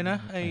กียอะไรนะ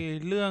ไอ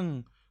เรื่อง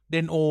เด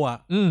นโออ่ะ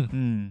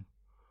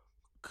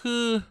คื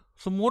อ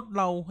สมมุติ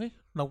เรา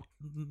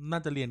น่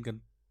าจะเรียนกัน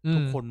ทุ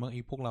กคนมั้งไอ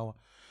พวกเรา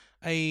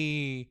ไอ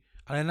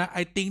อะไรนะ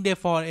I think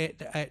therefore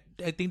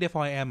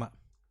I am อ่ะ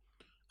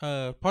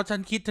เพราะฉัน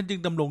คิดฉันจึง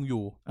ดำรงอ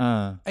ยู่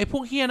ไอ้พว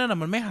กเฮี้ยนั่นน่ะ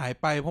มันไม่หาย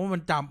ไปเพราะมั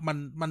นจำ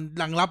มัน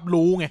ยังรับ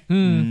รู้ไง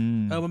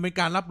มันเป็น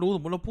การรับรู้ส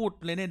มมติเราพูด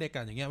เรเน่เดกั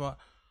นอย่างเงี้ยว่า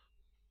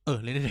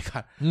เรเน่เดกั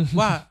น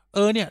ว่า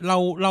เนี่ยเ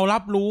รารั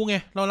บรู้ไง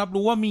เรารับ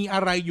รู้ว่ามีอะ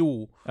ไรอยู่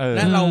แล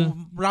ะเรา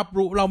รับ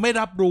รู้เราไม่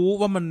รับรู้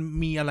ว่ามัน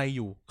มีอะไรอ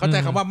ยู่เข้าใจ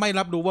คำว่าไม่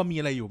รับรู้ว่ามี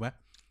อะไรอยู่ไหม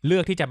เลื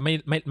อกที่จะไ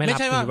ม่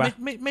ใช่ว่า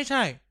ไม่ใ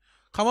ช่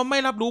คำว่าไม่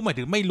รับรู้หมาย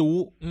ถึงไม่รู้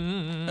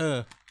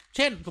เ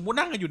ช่นสมมุติ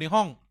นั่งกันอยู่ในห้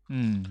อง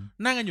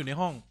นั่งกันอยู่ใน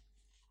ห้อง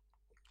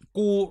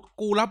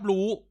กูรับ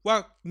รู้ว่า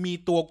มี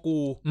ตัวกู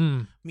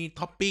มี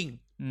ท็อปปิ้ง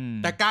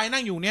แต่กาย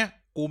นั่งอยู่เนี้ย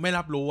กูไม่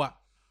รับรู้อ่ะ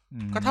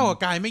ก็เท่ากับ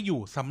กายไม่อยู่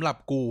สำหรับ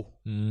กู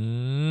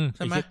ใ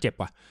ช่ไหมเจ็บ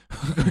ว่ะ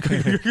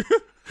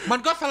มัน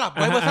ก็สลับไ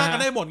ว้เวอร์ซ่ากัน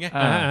ได้หมดไง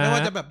ไม่ว่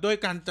าจะแบบด้วย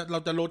การเรา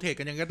จะโรเทต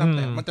กันยังไงก็ตามแ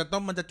ต่มั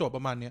นจะจบป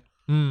ระมาณเนี้ย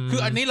คื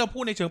ออันนี้เราพู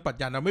ดในเชิงปรัช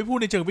ญาเราไม่พูด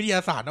ในเชิงวิทย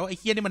าศาสตร์นะว่าไอ้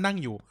เคี้ยนี่มันนั่ง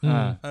อยู่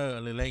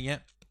หรืออะไรเงี้ย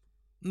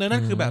นั่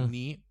นคือแบบ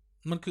นี้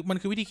มัน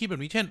คือวิธีคิดแบ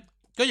บนี้เช่น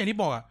ก็อย่างที่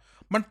บอกอ่ะ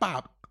มันปรา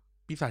บ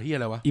ปีศาจที่อ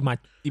ะไรวะ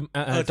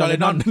จอร์เร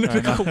นอน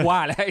ก็ว่า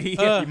แล้ว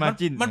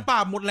มันปรา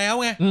บหมดแล้ว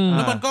ไงแ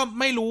ล้วมันก็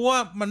ไม่รู้ว่า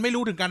มันไม่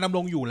รู้ถึงการดำร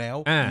งอยู่แล้ว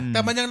แต่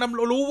มันยัง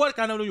รู้ว่า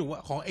การดำรงอยู่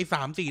ของไอ้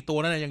3-4ตัว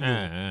นั่นยังอยู่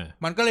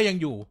มันก็เลยยัง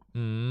อยู่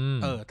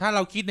ถ้าเร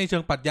าคิดในเชิ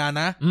งปรัชญา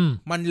นะ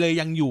มันเลย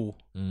ยังอยู่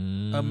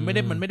มันไ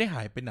ม่ได้ห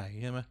ายไปไหน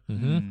ใช่ไหม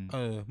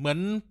เหมื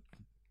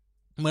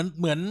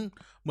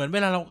อนเ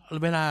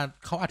วลา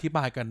เขาอธิบ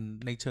ายกัน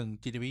ในเชิง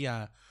จิตวิทยา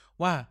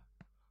ว่า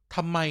ท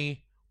ำไม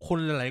คน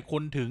หลายๆค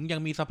นถึงยัง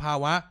มีสภา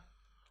วะ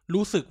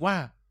รู้สึกว่า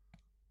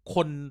ค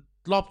น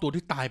รอบตัว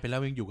ที่ตายไปแล้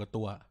วยังอยู่กับ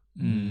ตัว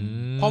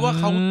เพราะว่า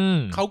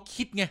เขา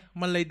คิดไง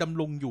มันเลยด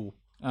ำรงอยู่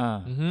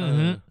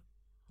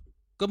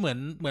ก็เหมือน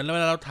เว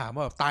ลาเราถาม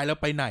ว่าตายแล้ว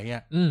ไปไหนอ่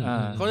ะ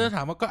เขาจะถ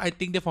ามว่าก็ I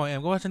think therefore I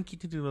am ก็ว่าฉันคิด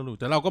ที่เรารู้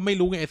แต่เราก็ไม่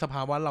รู้ไงไอ้สภ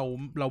าวะเ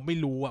ราไม่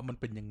รู้อ่ะมัน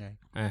เป็นยังไง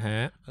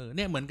เ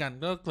นี่ยเหมือนกัน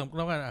ก็สมมติ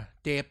ว่า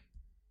เ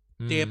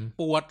จ็บ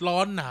ปวดร้อ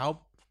นหนาว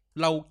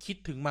เราคิด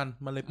ถึงมั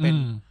นเลยเป็น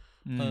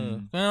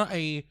เพราะไอ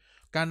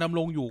การดำร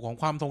งอยู่ของ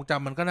ความทรงจ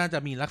ำมันก็น่าจะ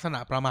มีลักษณะ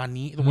ประมาณ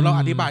นี้สมมติเรา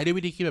อธิบายด้วย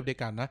วิธีคิดแบบเดียว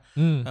กันนะ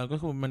ก็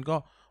คือมัน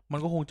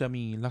ก็คงจะ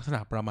มีลักษณะ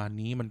ประมาณ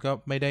นี้มันก็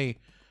ไม่ได้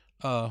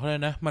เพราะอะไร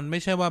นะมันไม่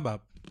ใช่ว่าแบบ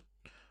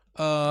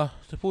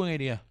จะพูดไง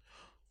ดีอ่ะ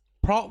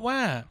เพราะว่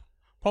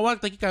า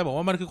ตะกี้กายบอก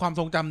ว่ามันคือความ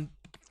ทรงจ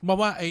ำเพราะ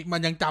ว่าไอ้มั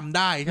นยังจำไ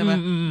ด้ใช่ไหม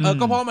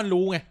ก็เพราะมัน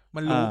รู้ไง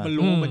มันรู้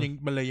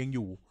มันเลยยังอ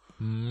ยู่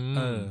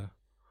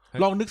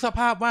ลองนึกส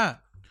ภาพว่า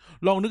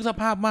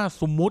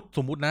สม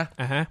มุตินะ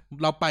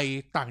เราไป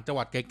ต่างจังห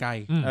วัดไกล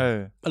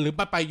ๆหรือ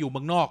ไปอยู่เมื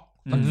องนอก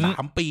ตั้ง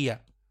3 ปีอ่ะ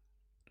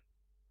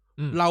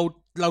เ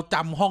ราจ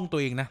ำห้องตัว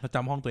เองนะเราจ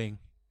ำห้องตัวเอง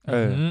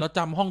เราจ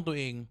ำห้องตัว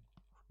เอง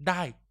ไ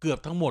ด้เกือบ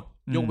ทั้งหมด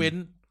ยกเว้น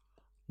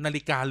นา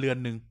ฬิกาเรือน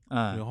นึง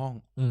ในห้อง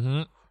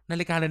นา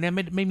ฬิกาเรือนนี้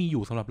ไม่มีอ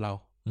ยู่สำหรับเรา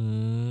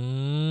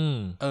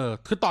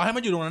คือต่อให้มั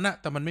นอยู่ตรงนั้นนะ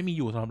แต่มันไม่มี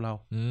อยู่สำหรับเรา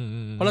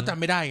เพราะเราจำ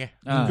ไม่ได้ไง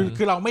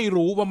คือเราไม่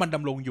รู้ว่ามันด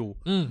ำรงอยู่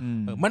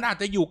มันอาจ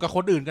จะอยู่กับค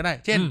นอื่นก็ได้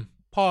เช่น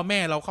พ่อแม่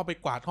เราเข้าไป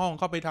กวาดห้อง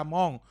เข้าไปทำ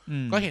ห้อง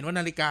ก็เห็นว่า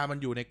นาฬิกามัน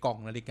อยู่ในกล่อง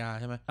นาฬิกา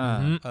ใช่ไหม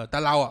แต่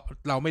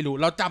เราไม่รู้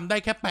เราจำได้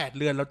แค่8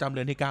 เรือนเราจำเ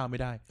รือนที่9ไม่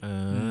ได้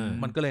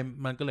มันก็เลย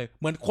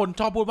เหมือนคน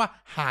ชอบพูดว่า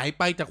หาย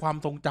ไปจากความ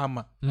ทรงจำ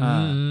อ่ะ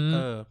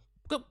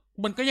ก็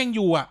มันก็ยังอ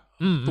ยู่อ่ะ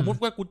สมมติ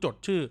ว่ากูจด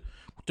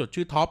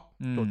ชื่อท็อป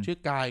จดชื่อ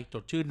กายจ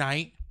ดชื่อไน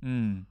ท์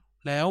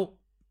แล้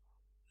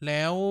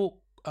ว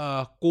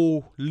กู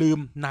ลืม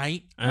ไน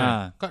ท์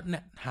ก็เนี่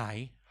ยหาย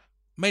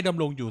ไม่ด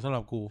ำรงอยู่สำห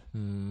รับกู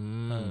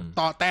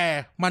ต่อแต่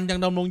มันยัง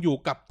ดำรงอยู่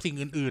กับสิ่ง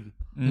อื่น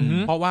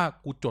ๆเพราะว่า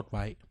กูจดไ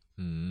ว้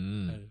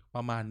ป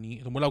ระมาณนี้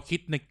สมมติเราคิด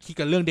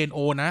กันเรื่องเดนโอ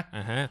นะ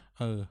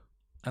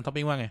อันท็อป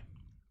ปิ้งว่าไง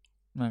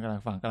มันก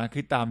ำลัง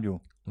คิดตามอยู่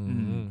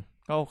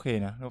ก็โอเค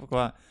นะแล้วก็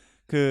ว่า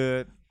คือ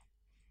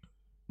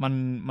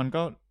มัน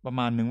ก็ประ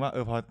มาณนึงว่า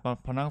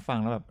พอนั่งฟัง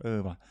แล้วแบบ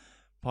ว่ะ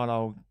พอเรา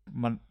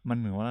มัน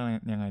เหมือนว่า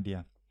ยังไงเดีย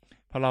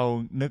พอเรา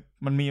นึก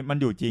มัน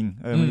อยู่จริง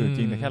มันอยู่จ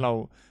ริงแต่แค่เรา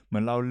เหมื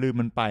อนเราลืม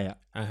มันไปอ่ะ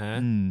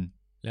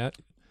แล้ว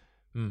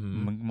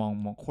มันม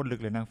องโคตรลึก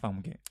เลยนั่งฟังเ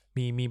มื่อกี้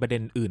มีประเด็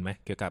นอื่นไหม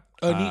เกี่ยวกับ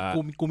นี่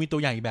กูมีตัว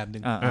อย่างอีกแบบนึ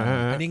ง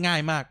อันนี้ง่า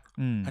ยมาก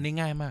อันนี้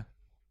ง่ายมาก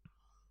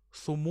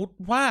สมมุติ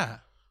ว่า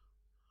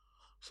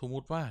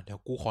เดี๋ยว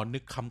กูขอนึ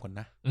กคำก่อน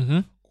นะ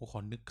กูขอ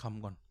นึกค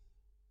ำก่อน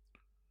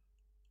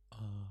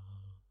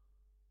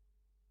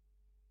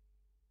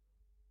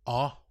อ๋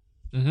อ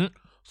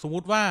สมมุ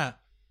ติ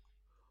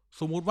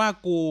ว่า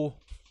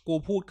กู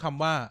พูดค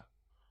ำว่า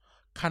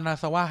คานา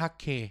ซาวะฮัก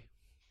เค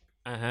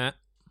ฮะ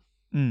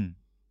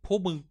พวก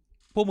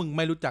มึงไ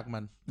ม่รู้จักมั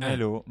นไม่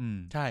รู้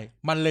ใช่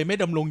มันเลยไม่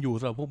ดำรงอยู่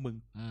สำหรับพวกมึง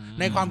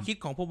ในความคิด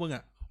ของพวกมึงอ่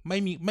ะไ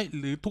ม่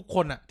หรือทุกค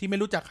นอ่ะที่ไม่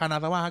รู้จักคานา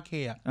ซาวะฮักเค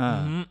อ่ะ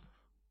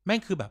แม่ง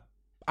คือแบบ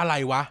อะไร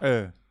วะ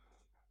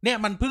เนี่ย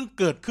มันเพิ่ง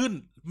เกิดขึ้น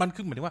มันคื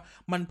อเหมือนว่า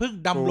มันเพิ่ง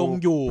ดำรง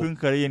อยู่เพิ่ง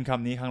เคยได้ยินค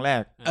ำนี้ครั้งแร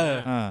ก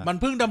มัน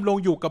เพิ่งดำรง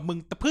อยู่กับมึง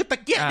แต่เพิ่งตะ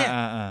เกียบเนี่ย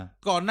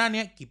ก่อนหน้า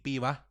นี้กี่ปี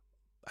วะ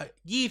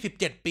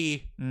27 ปี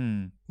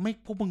ไม่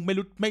พวกมึงไม่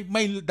รู้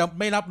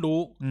ไม่รับรู้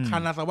คา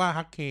นาซาวะ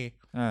ฮักเค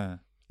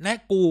และ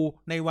กู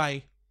ในวั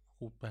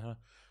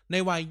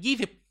ย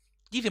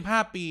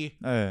25 ปี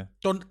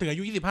จนถึงอา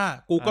ยุ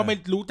25กูก็ไม่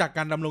รู้จักก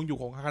ารดำรงอยู่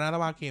ของคานาซา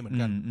วะฮักเคเหมือน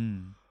กัน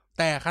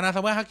แต่คานาซ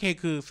าวะฮักเค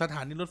คือสถ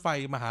านีรถไฟ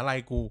มหาลัย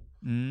กู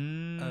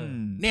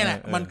เนี่ยแหละ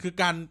มันคือ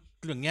การ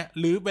อย่างเงี้ย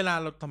หรือเวลา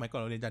เราสมัยก่อน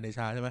เราเรียนจารย์เดช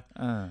าใช่ไหม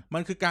มั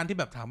นคือการที่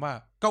แบบถามว่า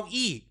เก้า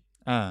อี้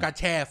กับ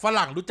แชร์ฝ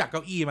รั่งรู้จักเก้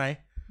าอี้ไหม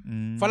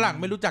ฝรั่ง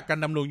ไม่รู้จักการ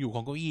ดำรงอยู่ข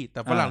องเก้าอี้แ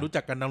ต่ฝรั่งรู้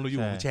จักการดำรงอ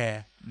ยู่ของแช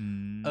ร์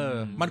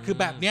มันคือ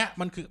แบบเนี้ย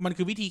มัน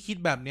คือวิธีคิด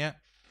แบบเนี้ย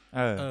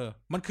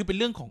มันคือเป็น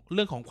เรื่อง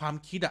ของความ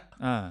คิดอ่ะ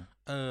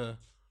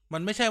มั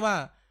นไม่ใช่ว่า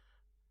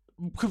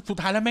คือสุด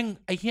ท้ายแล้วแม่ง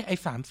ไอ้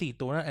3-4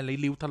 ตัวนั้นอะไร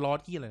ริวทะลอ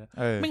ที่อะไร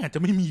แม่งอาจจะ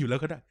ไม่มีอยู่แล้ว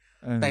ก็ได้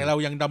แต่เรา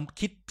ยัง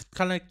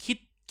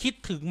คิด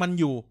ถึงมัน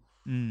อยู่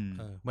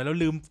เหมือนเรา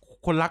ลืม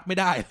คนรักไม่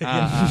ได้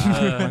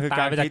มันคือ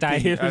การไปจากใจ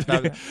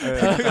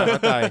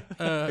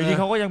จริงๆ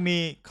เขาก็ยัง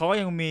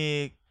มี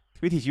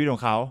วิถีชีวิตขอ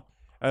งเขา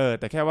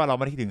แต่แค่ว่าเราไ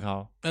ม่ได้คิดถึงเขา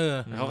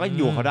เขาก็อ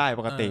ยู่เขาได้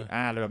ปกติ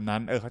อะไรแบบนั้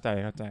นเข้าใจ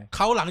เข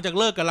าหลังจาก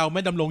เลิกกับเราไ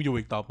ม่ดำรงอยู่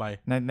อีกต่อไป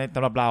ในส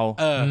ำหรับเรา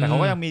แต่เขา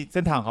ก็ยังมีเ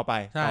ส้นทางเขาไป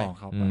ของ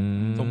เขาไป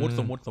สมมติ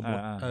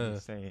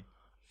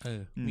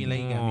มีอะไร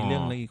อีกมีเรื่อ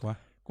งอะไรอีกวะ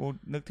กู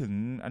นึกถึง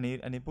อัน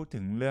นี้พูดถึ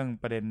งเรื่อง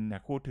ประเด็นเนี่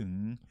ยพูดถึง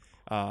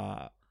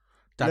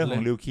เรื่องข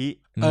องริวคิ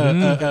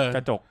ก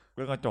ระจกเ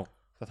รื่องกระจก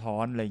สะท้อ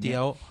นอะไรเงี้ย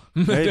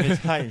ไม่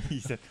ใช่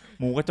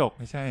หมูกระจก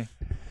ไม่ใช่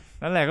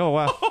นั่นแหละก็บอก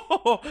ว่า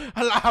อ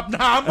าบ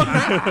น้ำมั้งน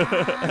ะ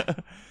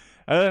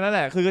นั่นแห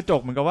ละคือกระจ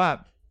กเหมือนกับว่า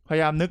พย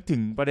ายามนึกถึ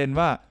งประเด็น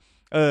ว่า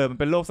มัน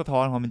เป็นโลกสะท้อ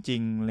นความเป็นจริ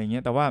งอะไรเ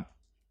งี้ยแต่ว่า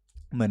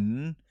เหมื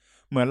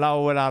อนเรา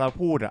เวลาเรา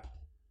พูดอ่ะ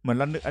เหมือน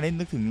เราอันนี้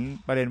นึกถึง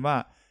ประเด็นว่า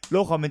โล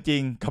กความเป็นจริ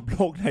งกับโล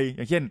กในอ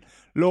ย่างเช่น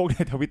โลกใน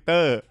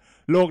Twitter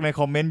โลกใน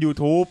คอมเมนต์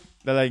YouTube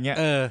อะไรเงี้ย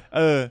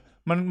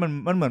มัน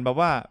เหมือนแบบ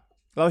ว่า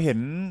เราเห็น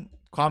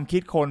ความคิ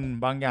ดคน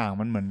บางอย่าง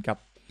มันเหมือนกับ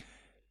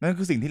นั่น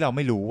คือสิ่งที่เรา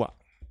ไม่รู้อ่ะ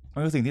มั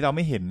นคือสิ่งที่เราไ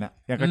ม่เห็นน่ะ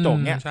อย่างกระจก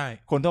เนี้ย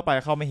คนทั่วไป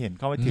เข้าไม่เห็น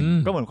เข้าไม่ถึง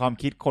ก็เหมือนความ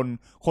คิด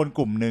คนก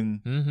ลุ่มนึง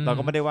เรา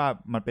ก็ไม่ได้ว่า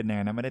มันเป็นยังไ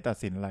งนะไม่ได้ตัด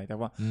สินอะไรแต่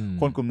ว่า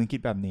คนกลุ่มนึงคิด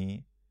แบบนี้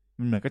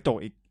มันเหมือนกระจก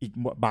อีก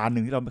บานนึ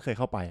งที่เราไม่เคย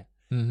เข้าไป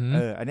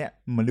อันเนี้ย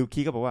เหมือนลิว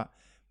คีก็บอกว่า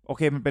โอเ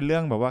คมันเป็นเรื่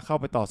องแบบว่าเข้า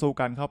ไปต่อสู้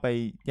กันเข้าไป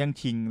แย่ง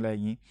ชิงอะไรอย่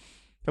างนี้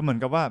ก็เหมือน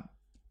กับว่า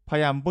พย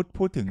ายาม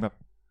พูดถึงแบบ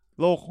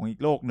โลกของอีก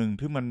โลกนึง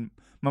ที่มั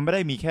นไม่ไ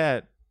ด้มีแค่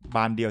บ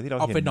านเดียวที่เราเ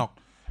ห็น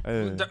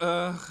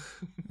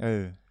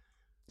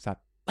สัต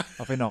ว์เ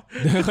อาไปนอก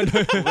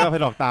ก็เอาไป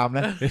นอกตามน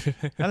ะ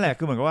นั่นแหละ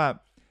คือเหมือนกับว่า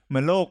เหมื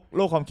อนโ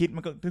ลกความคิดมั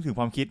นก็ถึง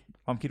ความ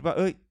คิดว่า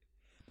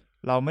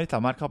เราไม่สา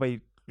มารถเข้าไป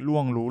ล่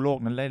วงรู้โลก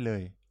นั้นได้เล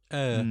ย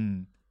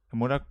สม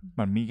มติว่า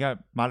มันมีแค่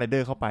มาร์ไรเดอ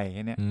ร์เข้าไปแ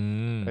ค่นี้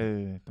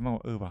ต้องมอง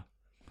ว่ะ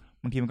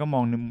บางทีมันก็ม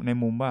องใน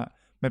มุมว่า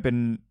มันเป็น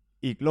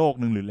อีกโลก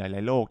นึงหรือหล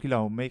ายๆโลกที่เร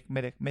า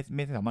ไ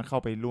ม่สามารถเข้า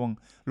ไป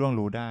ล่วง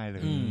รู้ได้เล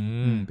ย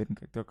เป็น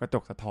กระจ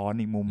กสะท้อน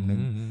อีกมุมนึง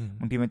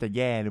บางทีมันจะแ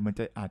ย่หรือมัน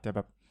จะอาจจะแ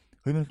บบ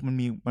เฮ้ยมั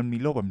นมี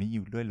โลกแบบนี้อ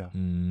ยู่ด้วยเหรอ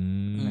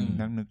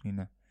นั่งนึกนี่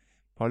นะ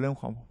พอเรื่อง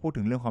ความพูด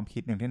ถึงเรื่องความคิ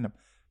ดอย่างเช่นแบบ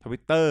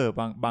Twitter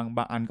บา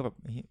งอันก็แบบ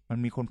มัน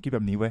มีคนคิดแบ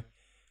บนี้เว้ย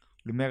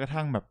หรือแม้กระ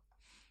ทั่งแบบ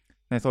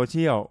ในโซเ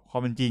ชียลควา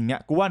มเป็นจริงเนี่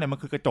ยกูว่าเนี่ยมัน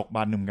คือกระจกบ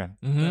านหนึ่งกัน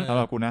สำห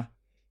รับกูนะ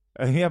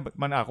เนี่ย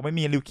มันอาจจะไม่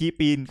มีริวคี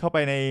ปีนเข้าไป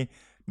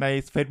ใน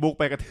Facebook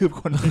ไปกระทืบ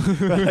คนอะไ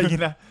รอย่าง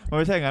นี้นะมัน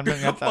ไม่ใช่งั้นเป็น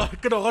งั้น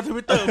กระโดดเข้า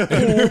Twitter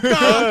กูก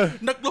ล้า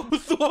นักลบ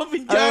ซัววิ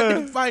ญญาณ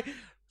ไฟ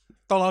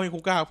ตอนเราเป็นกู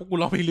กล้าพวกกู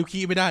ร้องเพลงริว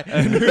คีไม่ได้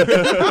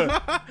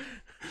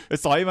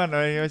สอยมันอะ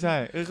ไรไม่ใช่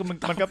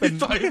มันก็เป็น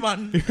สอย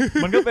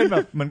มันก็เป็นแบ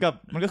บเหมือนกับ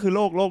มันก็คือ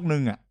โลกนึ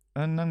งอ่ะ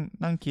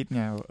นั่งคิดไ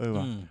ง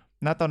ว่ะ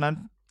ณตอนนั้น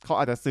เขา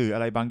อาจจะสื่ออะ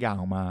ไรบางอย่าง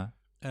ออกมา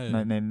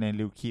ใน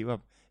ริวคีแบ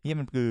บนี่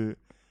มันคือ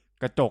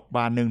กระจกบ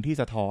านนึงที่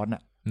สะท้อนอ่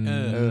ะ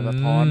สะ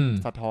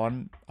ท้อน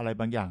อะไร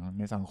บางอย่าง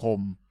ในสังคม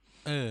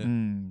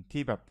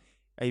ที่แบบ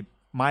ไอ้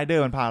มาร์เดอ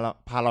ร์มันพา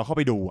เราเข้า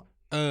ไปดูอ่ะ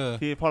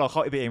ที่พอเราเข้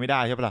าเองไม่ได้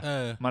ใช่ปะล่ะ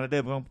มาร์เดอ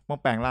ร์มันต้อง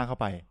แปลงร่างเข้า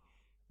ไป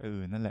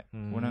นั่นแหละ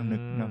กูนั่งนึ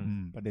ก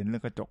ประเด็นเรื่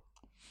องกระจก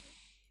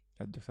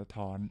สะ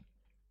ท้อน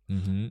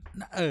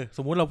ส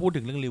มมุติเราพูด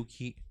ถึงเรื่องริว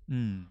คิ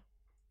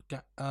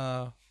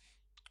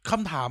ค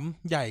ำถาม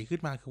ใหญ่ขึ้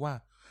นมาคือว่า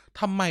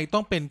ทำไมต้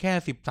องเป็นแค่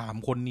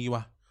13 คนนี้ว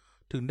ะ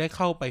ถึงได้เ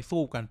ข้าไป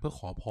สู้กันเพื่อ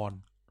ขอพร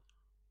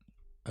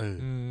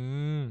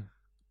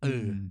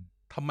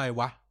ทำไม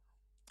วะ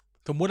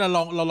สมมุติเร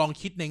าลอง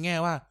คิดในแง่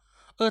ว่า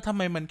ทำไ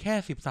มมันแค่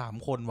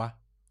13 คนวะ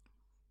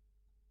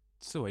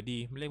สวยดี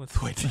เลขมันส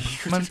วยดี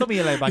มันต้องมี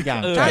อะไรบางอย่า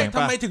งใช่ท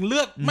ำไมถึงเลื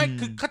อกไม่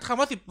คือคำ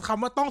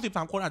ว่าต้อง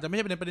13 คนอาจจะไม่ใ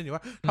ช่เป็นประเด็น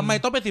ว่าทำไม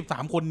ต้องเป็น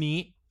13 คนนี้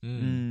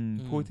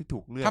ผู้ที่ถู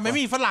กเลือกทำไมไ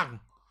ม่มีฝรั่ง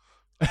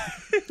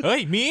เฮ้ย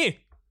มี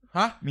ฮ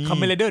ะคา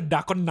เมเลเดอร์ด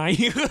ากอนไนท์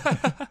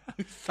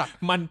สัตว์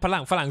มันฝ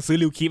รั่งซื้อ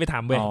ริวคีไปท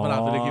ำเว้ยฝรั่ง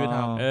ซื้อริวคีไปท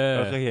ำ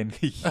เคยเห็นค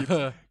ลิป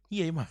เหี้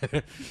ยใหม่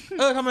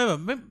ทำไมแบบ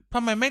ท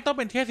ำไมไม่ต้องเ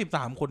ป็นแค่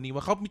13คนนี้ว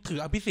ะเขาถือ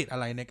อภิสิทธิ์อะ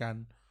ไรในการ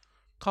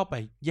เข้าไป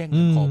แย่ง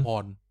ขอพ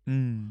ร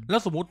แล้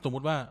วสมม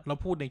ติว่าเรา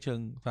พูดในเชิง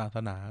ศาส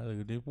นา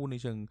หรือพูดใน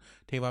เชิง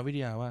เทววิท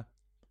ยาว่า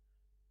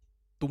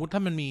สมมติถ้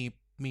ามัน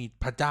มี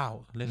พระเจ้า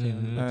เรียก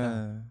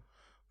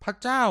พระ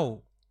เจ้า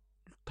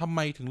ทำไม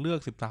ถึงเลือก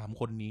13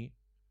คนนี้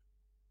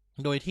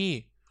โดยที่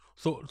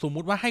สมมุ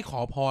ติว่าให้ข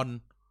อพร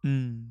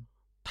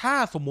ถ้า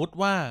สมมุติ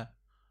ว่า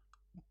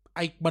ไ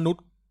อ้มนุษ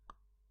ย์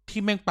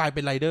ที่แม่งตายเป็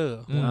นไรเดอร์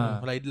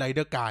ไรเด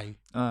อร์กาย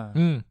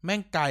แม่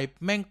งกาย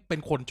แม่งเป็น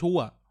คนชั่ว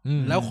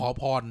แล้วขอ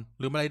พร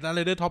หรือมาไร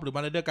เดอร์ท็อปหรือม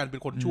าไรเดอร์กันเป็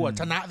นคนชั่ว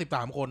ชนะ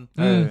13คน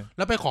แ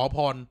ล้วไปขอพ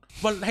ร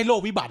ว่าให้โล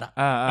กวิบัติ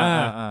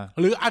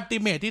หรืออัลติ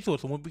เมทที่สุด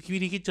สมมติวิ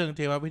ธีคิดเชิงเท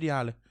ววิทยา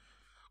เลย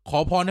ขอ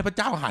พรให้พระเ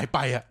จ้าหายไป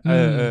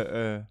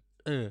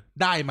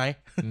ได้ไหม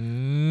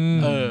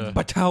พ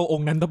ระเจ้าอง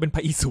ค์นั้นต้องเป็นพร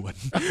ะอิศวร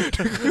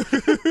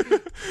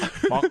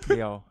บล็อกเ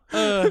ดียว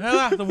ใช่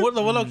ป่ะสมมติ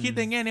เราคิดใ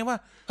นแง่นี้ว่า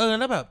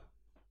แล้วแบบ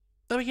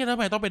แต่ไม่คิดทำ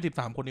ไมต้องเป็น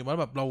13คนนี้ว่า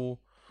แบบเรา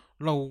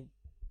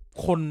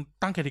คน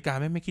ตั้งกติกา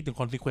ไม่คิดถึง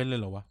คอนซีเควนซ์เลย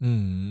เหรอวะ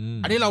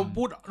อันนี้เรา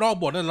พูดรอบ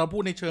บทเราพู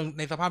ดในเชิงใ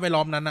นสภาพแวดล้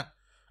อมนั้นน่ะ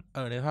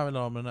ในสภาพแวด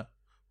ล้อมนั้นน่ะ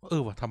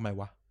ว่าทำไม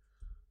วะ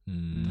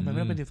ทำไมไ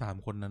ม่เป็น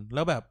13คนนั้นแ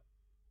ล้วแบบ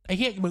ไอ้เ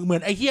หี้ยเหมือ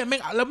นไอ้เหี้ยแม่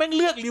งแล้วแม่ง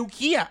เลือกริวเ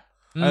คีย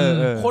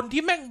คน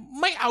ที่แม่ง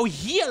ไม่เอาเ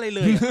หี้ยอะไรเ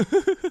ลย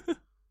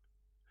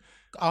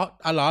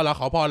เหรอ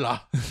ขอพรเหรอ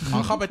ขอ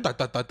เข้าไปต่อย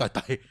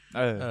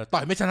ต่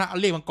อยไม่ชนะ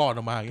เรียกมังกรอ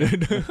อกมาอย่างเงี้ย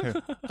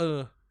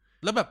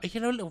แล้วแบบไอ้เหี้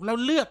ยแล้ว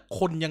เลือก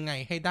คนยังไง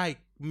ให้ได้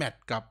แมท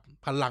กับ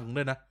พลัง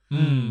ด้วยนะ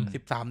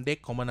13เด็ก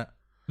ของมันอ่ะ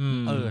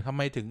ทำไ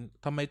มถึ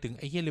ง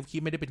ไอ้เหี้ยริวคี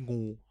ไม่ได้เป็น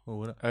งู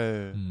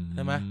ใ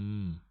ช่ไหม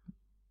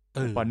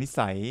ปณิ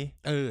สัย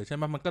ใช่ไ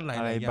หมมันก็หลาย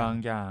อะไรบาง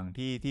อย่าง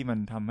ที่มัน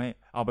ทำให้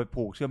เอาไป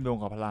ผูกเชื่อมโยง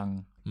กับพลัง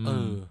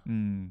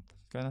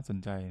ก็น่าสน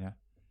ใจนะ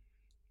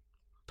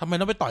ทำไม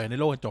ต้องไปต่อยใน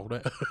โลกกระจกด้ว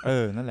ย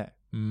นั่นแหละ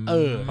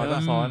เขาจะ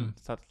ซ้อน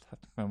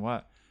แบบว่า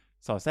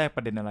สอดแทรกป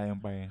ระเด็นอะไรล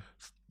งไป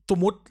สม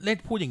มติเล่น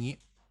พูดอย่างนี้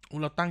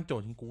เราตั้งโจ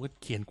ทย์กูก็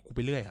เขียนกูไป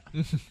เรื่อย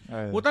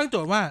กูตั้งโจ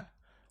ทย์ว่า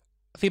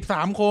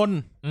13คน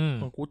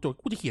กูโจทย์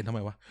กูจะเขียนทำไม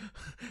วะ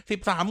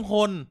13ค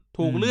น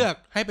ถูกเลือก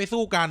ให้ไป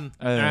สู้กัน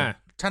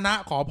ชนะ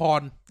ขอพ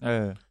ร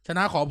ชน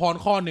ะขอพร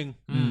ข้อหนึ่ง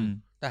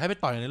แต่ให้ไป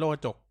ต่อยในโลกกร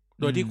ะจก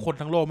โดยที่คน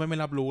ทั้งโลกไม่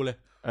รับรู้เลย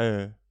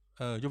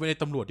ยกเว้น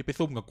ตำรวจที่ไป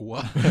ซุ่มกับกู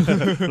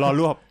รอ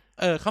รวบ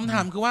คำถ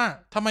ามคือว่า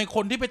ทำไมค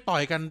นที่ไปต่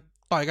อยกั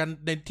น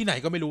ในที่ไหน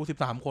ก็ไม่รู้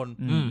13คน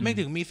ไม่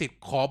ถึงมีสิทธิ์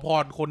ขอพ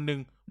รคนหนึ่ง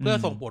เพื่อ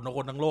ส่งผลต่อค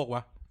นทั้งโลกว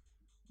ะ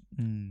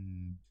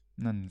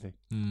นั่นสิ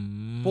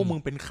พวกมึง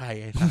เป็นใคร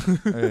ไอ้สัส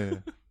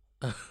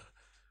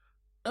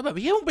แล้วแบบ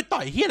เฮียมึงไปต่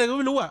อยเฮียอะไรก็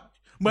ไม่รู้อ่ะ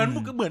เหมือน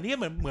ที่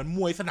เหมือนม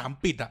วยสนาม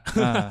ปิดอ่ะ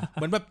เ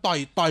หมือนแบบ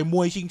ต่อยม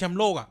วยชิงแชมป์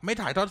โลกอ่ะไม่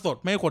ถ่ายทอดสด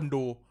ไม่ให้คน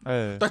ดู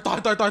ต่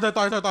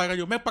อยกัน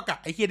อยู่แม่งประกาศ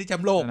ไอ้เฮียที่แช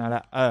มป์โลกนั่นแหล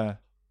ะ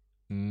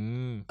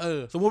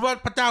สมมุติว่า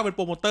พระเจ้าเป็นโป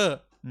รโมเตอร์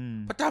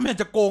พระเจ้าไม่อาจ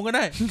จะโกงก็ไ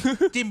ด้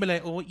จิ้มไปเลย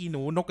โอ้อีห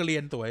นูนกกระเรีย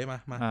นสวยมา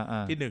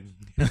ที่1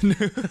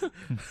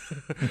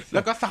แ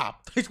ล้วก็สาบ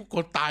ให้ทุกค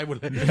นตายหมด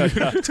เลย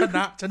ชน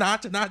ะ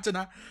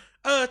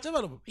จะแบ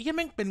บไอ้เหี้ยแ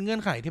ม่งเป็นเงื่อ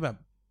นไขที่แบบ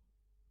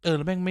แ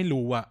ล้วแม่งไม่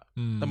รู้อ่ะ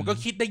แต่มันก็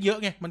คิดได้เยอะ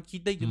ไงมันคิ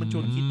ดได้มันช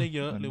วนคิดได้เ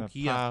ยอะเร็ว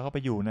คิดพาเขาไป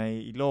อยู่ใน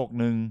อีกโลก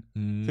นึง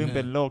ซึ่งเ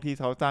ป็นโลกที่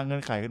เขาสร้างเงื่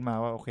อนไขขึ้นมา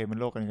ว่าโอเคมัน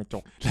โลกกันกระจ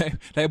ก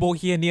แล้วโบเ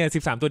คียเนี่ย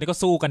13ตัวนี้ก็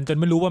สู้กันจน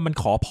ไม่รู้ว่ามัน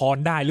ขอพร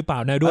ได้หรือเปล่า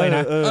นะด้วยน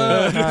ะ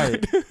ใช่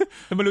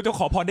ไม่รู้จะ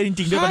ขอพรได้จ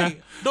ริงๆด้วยนะ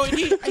โดย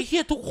ที่ไอ้เหี้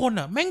ยทุกคน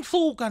อ่ะแม่ง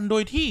สู้กันโด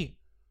ยที่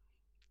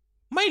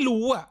ไม่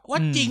รู้อ่ะว่า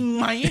จริง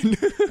ไหม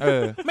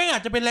ไม่อา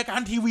จจะเป็นรายการ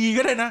ทีวี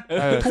ก็ได้นะ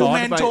ทูแม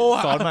นโชว์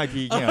สอนมา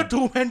ทีเนี่ย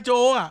ทูแมนโช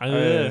ว์อ่ะ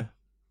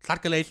สัต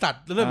ว์กันเลยสัต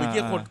ว์แล้วเรื่องเมื่อ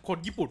กี้คน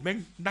ญี่ปุ่นแม่ง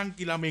นั่ง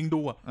กินราเมงดู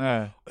อ่ะ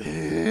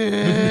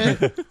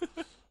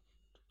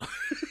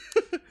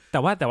แต่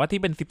ว่า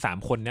ที่เป็น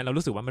13คนเนี่ยเรา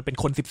รู้สึกว่ามันเป็น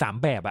คน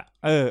13แบบอ่ะ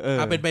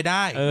เป็นไปไ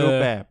ด้รูป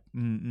แบบ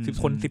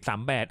คน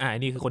13แบบอั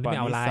นนี้คือคนที่ไม่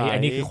เอาลายอั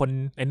นนี้คือ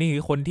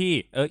คนที่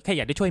แค่อ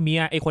ยากได้ช่วยเมี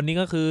ยไอ้คนนี้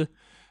ก็คือ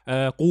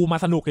กูมา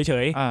สนุกเฉ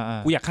ย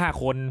ๆกูอยากฆ่า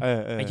คน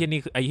ไอ้เหี้ย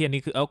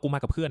นี่คือกูมา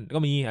กับเพื่อนก็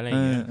มีอะไรอย่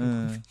างเงี้ย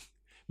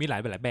มีหลาย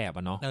แบบ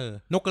อ่ะเนาะ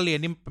นกกระเรียน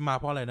นี่มา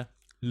เพราะอะไรนะ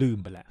ลืม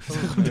ไปแล้ว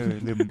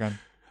ลืมเหมือนกัน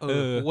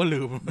กูว่าลื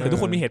มแต่ทุก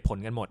คนมีเหตุผล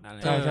กันหมดอะไร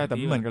ใช่แต่ไ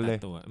ม่เหมือนกันเลย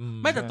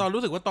ไม่แต่ตอน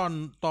รู้สึกว่าต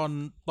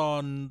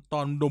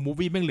อนดูมูฟ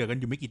วี่แม่งเหลือกัน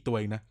อยู่ไม่กี่ตัวเ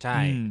องนะใช่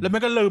แล้วมั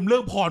นก็เริ่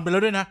มพรไปแล้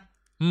วด้วยนะ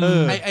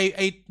ไ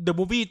อเดอะ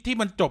มูฟวี่ที่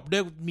มันจบด้ว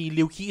ยมี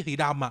ริวคีสี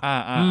ดำอ่ะ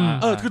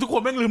คือทุกค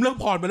นแม่งลืมเรื่อง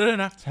พรไปแล้วด้ว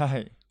ยนะใช่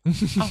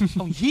เ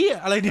อาเหี้ย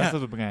อะไรเนี่ยส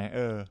รุปเป็นไง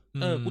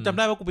กูจำไ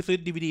ด้ว่ากูไปซื้อ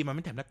DVD มาไ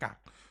ม่แถมหน้ากาก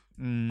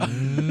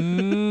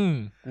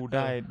กูไ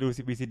ด้ดู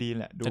CBCD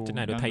แหละดูจะไห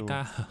นดูไทก้า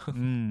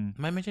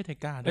ไม่ใช่ไท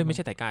ก้าไม่ใ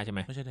ช่ไทก้าใช่ไหม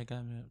ไม่ใช่ไทก้า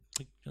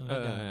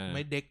ไ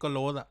ม่เด็กก็โร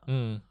สอ่ะ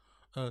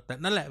แต่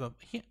นั่นแหละแบบ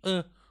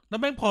แล้ว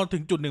แม่งพอถึ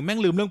งจุดหนึ่งแม่ง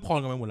ลืมเรื่องพร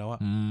กันไปหมดแล้วอ่ะ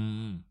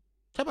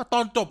ใช่ป่ะตอ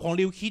นจบของ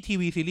ริวคิที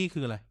วีซีรีส์คื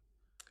ออะไร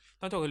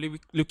ตอนจบของ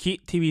ริวคิ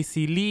ทีวี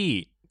ซีรีส์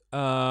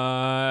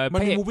มัน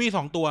มีมูฟวี่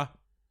2ตัว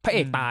พระเอ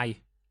กตาย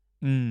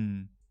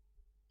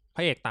พ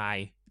ระเอกตาย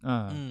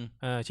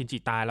ชินจิ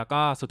ตายแล้วก็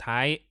สุดท้า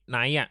ยไน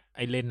ท์อ่ะไ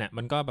อเลนอ่ะ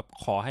มันก็แบบ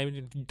ขอให้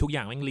ทุกอย่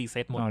างมันรีเ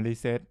ซ็ตหมดรี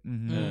เซ็ต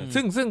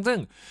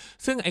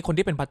ซึ่งไอคน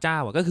ที่เป็นพระเจ้า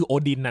อ่ะก็คือโอ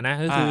ดินนะ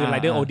ก็คือไร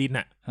เดอร์โอดิน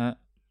อ่ะ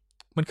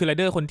มันคือไร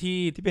เดอร์คน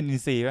ที่เป็นอิ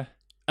นซีป่ะ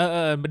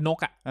เป็นนก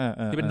อ่ะ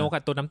ที่เป็นนกอ่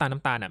ะตัวน้ำต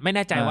าลอ่ะไม่แ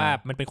น่ใจว่า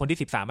มันเป็นคนที่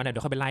13มันเดี๋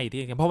ยวค่อยไปไล่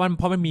ที่เพราะ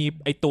มันมี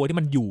ไอตัวที่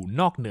มันอยู่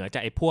นอกเหนือจา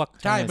กไอพวก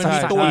ใช่มันมี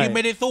ตัวที่ไ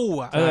ม่ได้สู้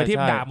อ่ะที่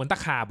ดาบเหมือนตะ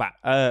ขาบอ่ะ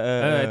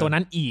ตัว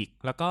นั้นอีก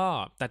แล้วก็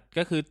แต่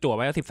ก็คือจั่วไ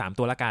ว้13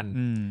ตัวละกัน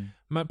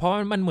เพราะ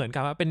มันเหมือน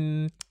กับว่า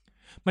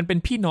มันเป็น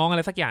พี่น้องอะไ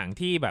รสักอย่าง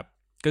ที่แบบ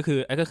ก็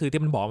คือ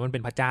ที่มันบอกมันเ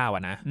ป็นพระเจ้าอ่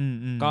ะนะ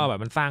ก็แบบ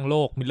มันสร้างโล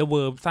กมิดเ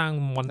วิร์สร้าง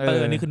มอนเตอ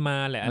ร์นี่ขึ้นมา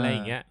แหละอะไรอ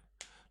ย่างเงี้ย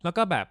แล้ว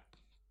ก็แบบ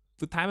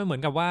สุดท้ายมันเหมือ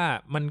นกับว่า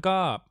มัน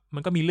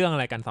ก็มีเรื่องอะ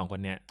ไรกัน2ค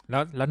นเนี้ย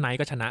แล้วไนท์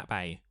ก็ชนะไป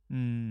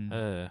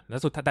แล้ว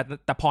สุด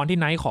แต่พรที่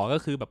ไนท์ขอก็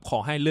คือแบบขอ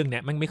ให้เรื่องเนี้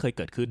ยมันไม่เคยเ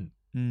กิดขึ้น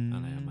อะ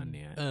ไรประมาณเ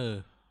นี้ย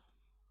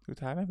สุด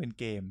ท้ายไม่เป็น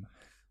เกม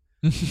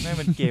ไม่เ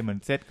ป็นเกมเหมือ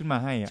นเซตขึ้นมา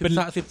ให้อ่ะเป็น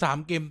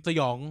13เกมส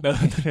ยอง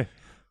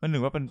มันหนึ่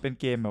งว่าเป็น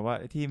เกมแบบว่า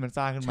ที่มันส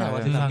ร้างขึ้นมา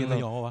13เกมส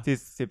ยองวะ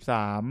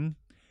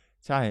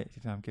13ใช่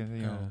13เกมส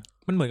ยอง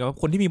มันเหมือนกับ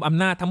คนที่มีอ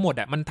ำนาจทั้งหมด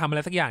อ่ะมันทำอะไร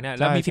สักอย่างเนี่ย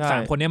แล้วมี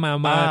13คนเนี้ย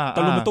มาต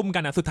ะลุมตุ้มกั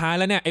นอ่ะสุดท้าย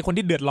แล้วเนี่ยไอคน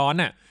ที่เดือดร้อน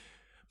อ่ะ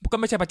ก็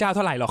ไม่ใช่พระเจ้าเ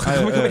ท่าไหร่หรอก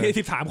มันก็ไม่ใช่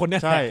13คนเนี่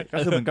ยใช่ก็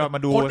คือเหมือนก็มา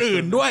ดูคน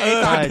อื่นด้วย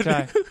ใช่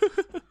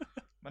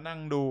มานั่ง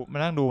ดู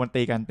มัน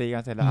ตีกันเ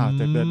สร็จแล้ว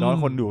จะเดือดร้อน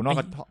คนอยู่นอ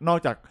ก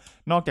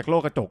จากโล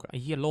กกระจกไอ้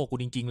เหี้ยโลกกู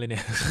จริงๆเลยเนี่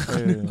ย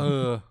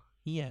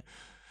เหี้ย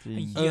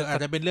อาจ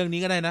จะเป็นเรื่องนี้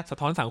ก็ได้นะสะ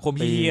ท้อนสังคม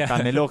ที่กัน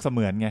ในโลกเส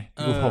มือนไง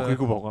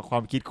กูบอกว่าควา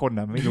มคิดคน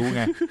น่ะไม่รู้ไ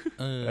ง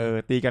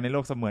ตีกันในโล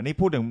กเสมือนนี่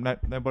พูดถึง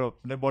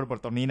ในบท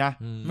ตรงนี้นะ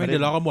ไม่เดือ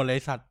ดร้อนกันหมดเลย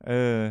สัตว์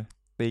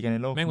ตีกันใน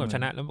โลกแม่งแบบช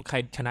นะแล้วใคร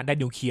ชนะได้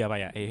นิวเคลียร์ไป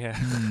อ่ะ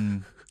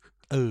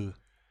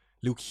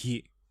ลิวคี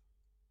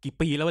กี่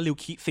ปีแล้วว่าลิว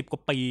คี10 กว่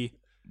าปี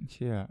เ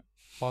ชื่อ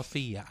ป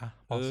.4 อ่ะ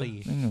ป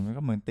.4 นั่นมัน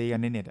ก็เหมือนตีกัน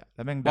ในเน็ตอ่ะแ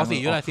ล้วแม่งป.4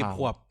 อยู่อะไร10 ข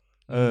วบ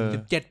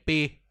17 ปี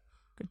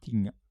ก็จริง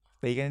อ่ะ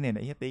ตีกันในเน็ตไ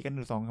อ้ตีกันอ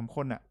ยู่2-3 ค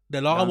นอ่ะเดื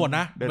อดร้อนกันหมดน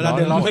ะเวลาเ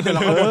ดือดร้อนไม่เดือด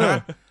ร้อนกันหมดนะ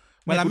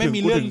เวลาไม่มี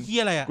เรื่องเหี้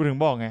ยอะไรอ่ะกูถึง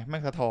บอกไงแม่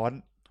งสะท้อน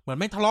เหมือน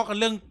ไม่ทะเลาะกัน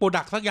เรื่องโปร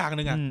ดักต์สักอย่าง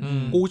นึงอ่ะ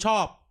กูชอ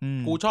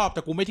บแ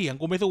ต่กูไม่เถียง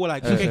กูไม่สู้อะไร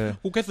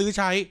กูแค่ซื้อใ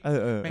ช้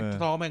แม่งท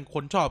ะเลาะแม่งค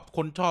น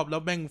ชอบแล้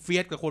วแม่งเฟี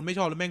ยสกับคนไม่ช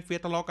อบแล้วแม่งเฟีย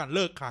สทะเลาะกันเ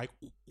ลิกขาย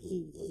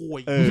โอ้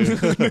ย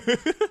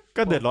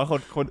ก็เดือดร้อน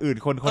คนอื่น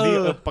คนที่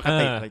ปก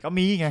ติอะไรก็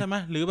มีไงใช่ไหม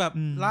หรือแบบ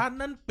ร้าน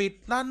นั้นปิด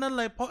ร้านนั้น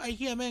เลยเพราะไอ้เ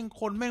หี้ยแม่ง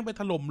คนแม่งไป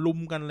ถล่มลุม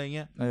กันอะไรเ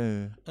งี้ย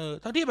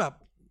ทั้งที่แบบ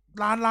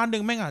ร้านนึ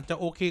งแม่งอาจจะ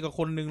โอเคกับ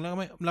คนนึงแ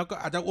ล้วก็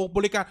อาจจะบ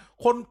ริการ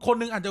คน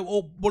นึงอาจจะ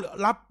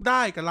รับไ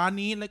ด้กับร้าน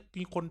นี้แล้ว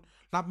มีคน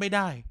รับไม่ไ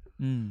ด้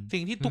สิ่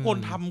งที่ทุกคน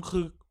ทำ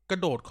คือกระ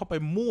โดดเข้าไป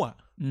มั่ว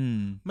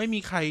ไม่มี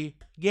ใคร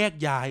แยก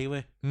ย้ายเว้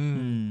ย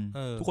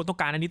ทุกคนต้อง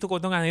การอันนี้ทุกค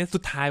นต้องการอันนี้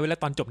สุดท้ายเวลา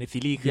ตอนจบในซี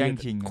รีส์คือ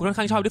คุณค่อน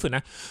ข้างชอบที่สุดน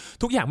ะ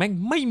ทุกอย่างแม่ง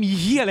ไม่มี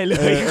เหี้ยอะไรเล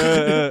ย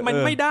มัน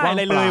ไม่ได้อะ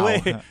ไรเลยเว้ย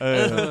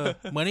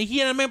เหมือนไอ้เหี้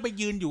ยนั้นแม่งไป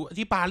ยืนอยู่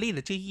ที่ปารีสห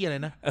รือชื่อเหี้ยอะไร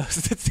นะ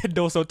เซนโด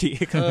โซติ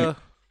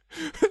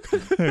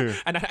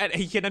อันนั้นไ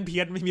อ้เหี้ยนั้นเพี้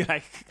ยนไม่มีอะไร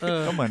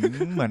ก็เห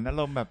มือนอา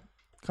รมณ์แบบ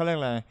เขาเรียก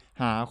อะไร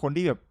หาคน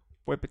ที่แบบ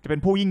จะเป็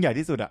นผู้ยิ่งใหญ่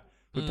ที่สุดอะ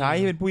สุดท้าย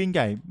ที่เป็นผู้ยิ่งให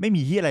ญ่ไม่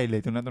มีที่อะไรเล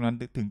ยตรงนั้น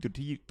ถึงจุด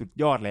ที่จุด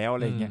ยอดแล้วอะ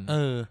ไรเงี้ย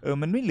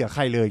มันไม่เหลือใค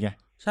รเลยไง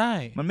ใช่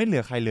มันไม่เหลื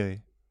อใครเลย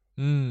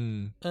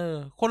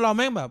คนเราแ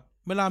ม่งแบบ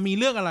เวลามี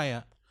เรื่องอะไรอ่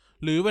ะ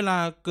หรือเวลา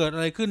เกิดอ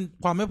ะไรขึ้น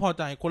ความไม่พอ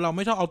ใจคนเราไ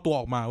ม่ชอบเอาตัว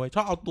ออกมาเว้ยช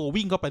อบเอาตัว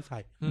วิ่งเข้าไปใส่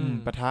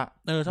ปะทะ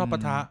ชอบป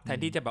ะทะแทน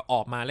ที่จะแบบอ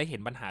อกมาแล้วเห็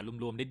นปัญหา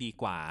รวมๆได้ดี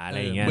กว่าอะไร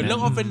อย่างเงี้ยเหมือนเรื่อ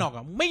งออฟเฟนนอก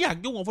อ่ะไม่อยาก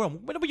ยุ่งกับคน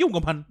ไม่ต้องไปยุ่ง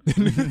กับมัน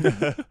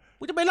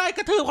กูจะไปไล่ก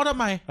ระทืบเขาทำ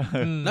ไม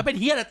แล้วเป็น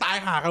เฮียอะไรตาย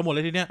ห่ากันหมดเล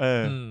ยทีเนี้ย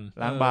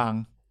ล้างบาง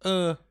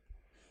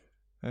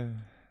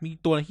มี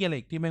ตัวเฮียอะไร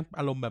ที่แม่ง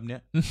อารมณ์แบบเนี้ย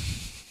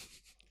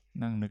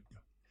นั่งนึก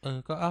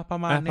ก็ประ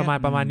ม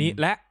าณนี้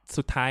และ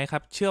สุดท้ายครั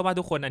บเชื่อว่า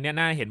ทุกคนอันนี้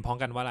น่าเห็นพ้อง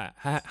กันว่าล่ะ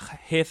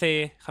เฮเซ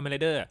คาเมเล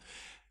เดอร์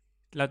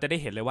เราจะได้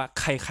เห็นเลยว่า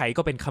ใครๆ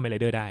ก็เป็นคาเมเล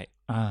เดอร์ได้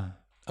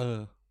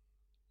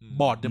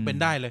บอร์ดจะเป็น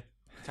ได้เลย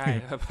ใช่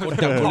ครับคน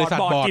จากบริษัท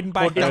บอร์ด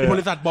คนจากบ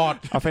ริษัทบอร์ด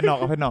เอาเฟนนอก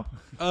เอาเฟนน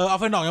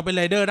อกยังเป็น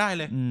ไรเดอร์ได้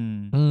เลย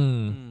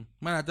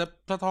มันอาจจะ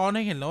สะท้อนใ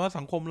ห้เห็นแล้วว่า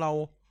สังคมเรา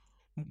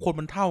คน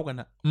มันเท่ากัน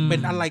อ่ะเป็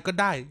นอะไรก็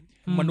ได้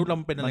มนุษย์เรา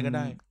เป็นอะไรก็ไ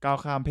ด้ก้าว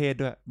ข้ามเพศ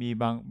ด้วยมี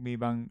บ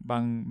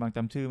างจ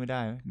ำชื่อไม่ได้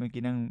เมื่อ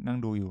กี้นั่ง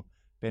ดูอยู่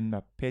เป็นแบ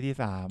บเพศที่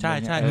3ใ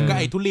ช่ก็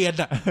ไอ้ทุเรียน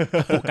อ่ะ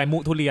ไก่มุ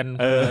ทุเรียน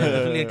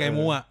ทุเรียนไก่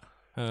มุอ่ะ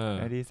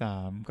เพศที่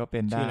3ก็เป็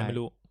นได้ชื่ออะไรไม่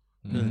รู้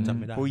จำ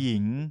ไม่ได้ผู้หญิ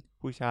ง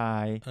ผู้ชา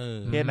ย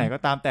เพศไหนก็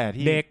ตามแต่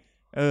ที่เด็ก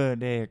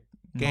เด็ก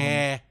แก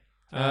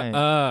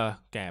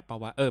แก่ป่าว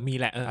วะมี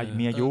แหละ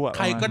มีอายุอ่ะใ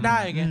ครก็ได้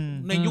ไง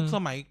ในยุคส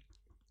มัย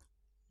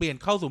เปลี่ยน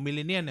เข้าสู่มิลเล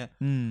นเนียมเนี่ย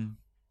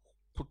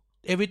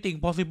everything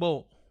possible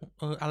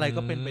อะไร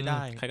ก็เป็นไปไ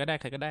ด้ใครก็ได้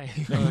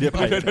เดี๋ยวไ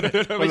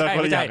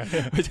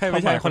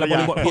ม่ใช่คนละบ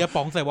ริบทเบียร์ป๋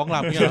องใส่วองหลั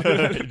บเนี่ย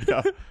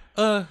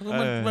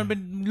มันเป็น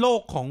โล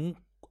กของ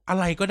อะ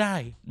ไรก็ได้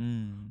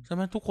ใช่ไห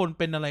มทุกคน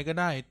เป็นอะไรก็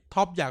ได้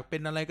ท็อปอยากเป็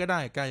นอะไรก็ได้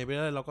กายอยากเป็น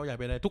อะไรเราก็อยาก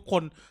เป็นอะไรทุกค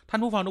นท่าน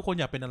ผู้ฟังทุกคน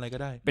อยากเป็นอะไรก็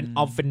ได้เป็นอ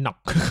อฟเฟนน็อก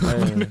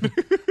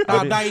ตร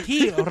าบใด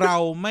ที่เรา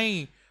ไม่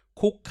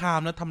คุกคา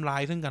มและทำลา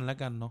ยซึ่งกันและ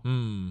กันเนาะ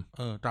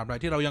ตราบใด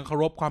ที่เรายังเคา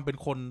รพความเป็น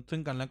คนซึ่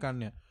งกันและกัน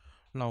เนี่ย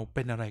เราเ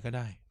ป็นอะไรก็ไ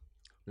ด้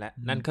และ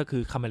นั่นก็คื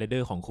อคัมเมนเดอ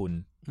ร์ของคุณ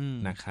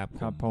นะครับ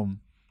ครับผม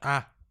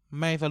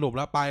ไม่สรุปแ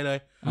ล้วไปเลย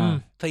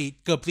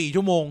เกือบ4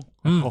 ชั่วโมง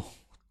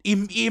อิ่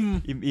ม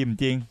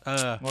จริง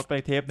งดไป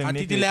เทปนึงอา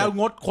ทิตย์ที่แล้ว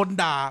งดคน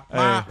ด่า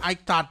มาไอ้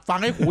จัดฟัง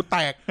ให้หูแต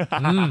ก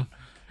น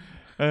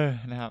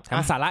ะครับท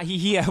ำสาระเ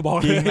ฮี้ยบอก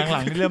เลยหลั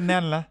งๆนี่เริ่มแ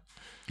น่นแล้ว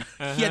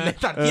เครียดเลย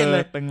จัดเครียดเล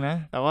ยตึงนะ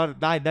แต่ว่า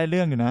ได้เ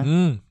รื่องอยู่นะ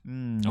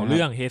เอาเ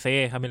รื่องเฮเซ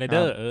คัมเมนเด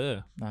อร์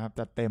นะครับ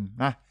จัดเต็ม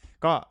นะ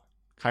ก็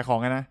ขายของ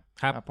กันนะ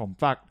ครับผม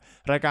ฝาก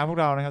รายการพวก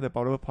เรานะครับ The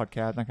Pop Lover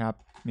Podcast นะครับ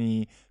มี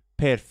เ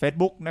พจ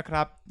Facebook นะค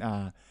รับ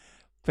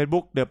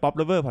Facebook The Pop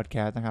Lover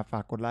Podcast นะครับฝา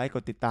กกดไลค์ก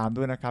ดติดตาม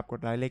ด้วยนะครับกด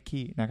ไลค์เลข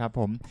ขี้นะครับ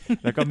ผม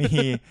แล้วก็มี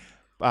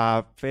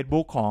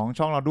Facebook ของ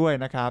ช่องเราด้วย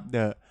นะครับ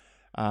The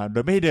โด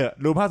ยไม่เดอะ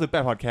รูม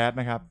508 Podcast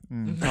นะครับ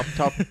ช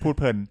อบพูด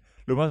เพลิน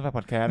รูม508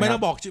 Podcast ไม่ต้อ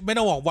งบ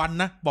อกวัน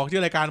นะบอกชื่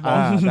อรายการบอก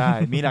ได้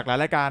มีหลากหลาย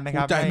รายการนะค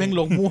รับใจแม่ง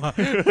ลงมั่ว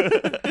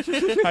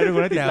ให้ทุกค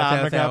นได้ติดตาม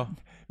นะครับ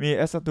มี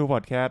S2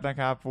 Podcast นะ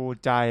ครับฟู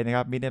ใจนะค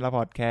รับมีเนล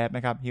Podcast น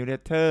ะครับ Hill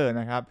Letter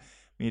นะครับ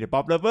มี The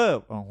Pop Lover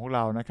ของพวกเร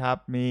านะครับ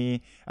มี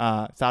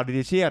Sound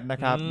Delicious นะ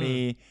ครับมี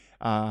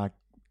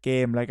เก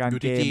มรายการ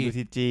เกม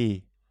UTG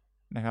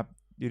นะครับ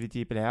UTG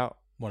ไปแล้ว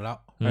หมดแ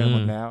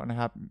ล้วนะ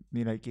ครับมี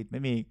อะไรกิจไ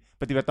ม่มี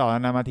ปฏิบัติต่อ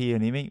นามาทีอั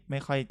นนี้ไม่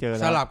ค่อยเจอแ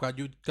ล้วสลับ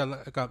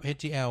กับ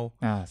HGL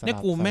เนี่ย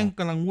กูแม่ง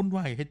กำลังวุ่นว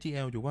าย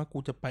HGL อยู่ว่ากู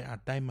จะไปอัด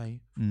ได้ไหม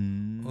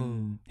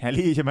แฮร์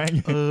รี่ใช่ไหม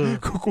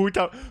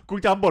กู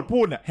จำบทพู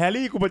ดเนี่ยแฮร์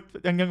รี่กู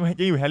ยังอ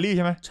ยู่แฮร์รี่ใ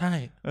ช่ไหมใช่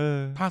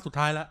ภาคสุด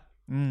ท้ายแล้ว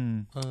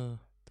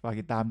ฝาก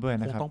ติดตามด้วย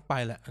นะครับต้องไป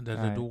แหละเดี๋ยว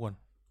ดูก่อน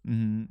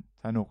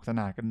สนุกสน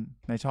านกัน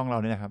ในช่องเรา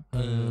เนี่ยครับ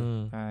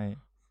ใช่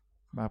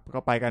มาก็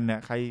ไปกันเนี่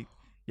ยใคร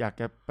อยาก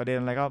จะประเด็น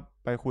อะไรก็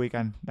ไปคุยกั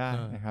นได้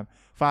นะครับ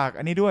ฝาก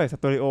อันนี้ด้วยส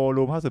ตูดิโอ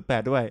รูม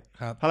508ด้วย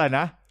เท่าไหร่น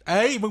ะ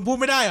มึงพูด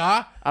ไม่ได้เหรอ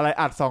อะไร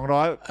อัด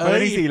200ไป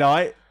ได้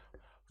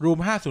400รูม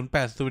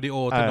508สตูดิโอ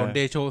ถนนเด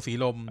โชสี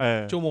ลม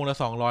ชั่วโมงละ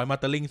200มาต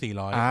เตอร์ลิง400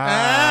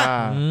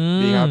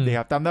ดีค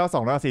รับจำได้ว่า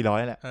200กับ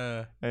400แหละ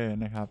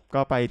นะครับ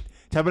ก็ไป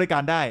ใช้บริกา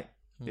รได้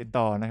ติด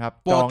ต่อนะครับ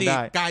จองได้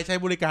กายใช้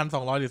บริการ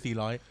200หรือ400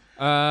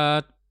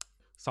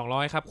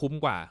 200ครับคุ้ม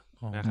กว่า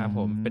นะครับผ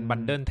มเป็นบั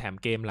นเดิลแถม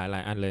เกมหล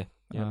ายๆอันเลย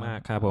เยอะมาก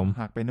ครับผม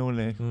หักไปนู่น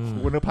เลย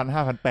กูนึก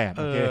1,500-1,800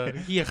โอเค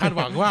เฮียคาดห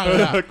วังมากเลย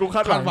กูค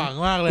าดหวัง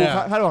มากเลยกู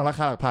คาดหวังรา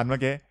คาหลักพันเมื่อ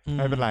กี้ไ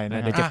ม่เป็นไรน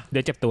ะเดี๋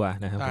ยวเจ็บตัว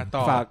นะครับ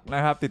ฝากน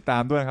ะครับติดตา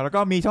มด้วยครับแล้ว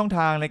ก็มีช่องท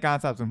างในการ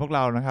สนับสนุนพวกเร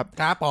านะครับ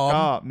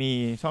ก็มี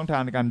ช่องทา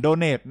งในการ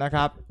donate นะค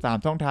รับ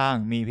3ช่องทาง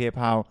มี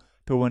PayPal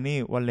TrueMoney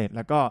Wallet แ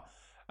ล้วก็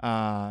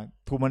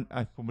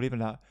ผมรีบไป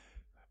แล้ว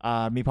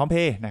มีพร้อมเพ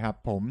ย์นะครับ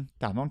ผม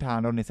3ช่องทาง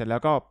โดเนทเสร็จแล้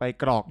วก็ไป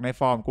กรอกใน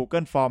ฟอร์ม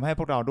Google Form ให้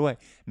พวกเราด้วย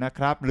นะค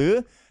รับหรือ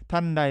ท่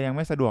านใดยังไ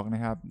ม่สะดวกน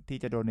ะครับที่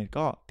จะโดเนท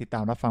ก็ติดตา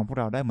มรับฟังพวก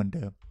เราได้เหมือนเ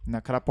ดิมน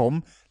ะครับผม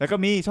แล้วก็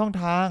มีช่อง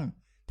ทาง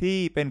ที่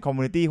เป็นคอม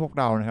มูนิตี้พวก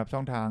เรานะครับช่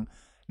องทาง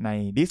ใน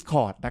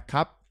Discord นะค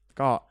รับ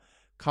ก็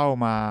เข้า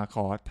มาข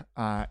อ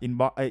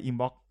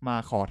inbox มา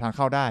ขอทางเ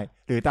ข้าได้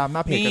หรือตามหน้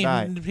าเพจก็ได้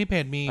ที่เพ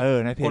จมี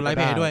ในเพจกดไลค์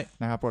เพจด้วย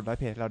นะครับกดไลค์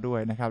เพจเราด้วย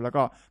นะครับแล้ว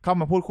ก็เข้า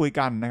มาพูดคุย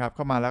กันนะครับเ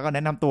ข้ามาแล้วก็แน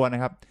ะนำตัวน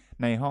ะครับ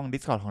ในห้อง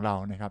Discord ของเรา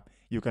นะครับ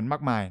อยู่กันมา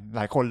กมายห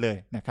ลายคนเลย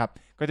นะครับ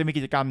ก็จะมี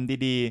กิจกรรม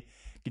ดี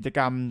ๆกิจก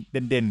รรมเ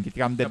ด่นๆกิจ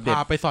กรรมเด็ดๆพา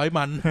ไปซอย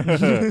มัน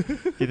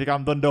กิจกรรม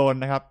โดน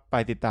ๆนะครับไป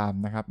ติดตาม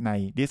นะครับใน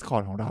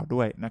Discord ของเรา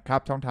ด้วยนะครับ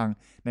ช่องทาง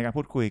ในการ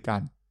พูดคุยกั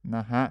นน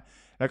ะฮะ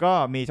แล้วก็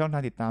มีช่องทา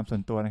งติดตามส่ว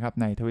นตัวนะครับ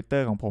ใน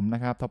Twitter ของผมน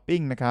ะครับท็อปปิ้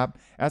งนะครับ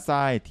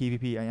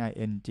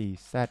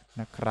 @TPPIINGZ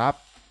นะครับ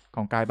ข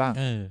องกายบ้าง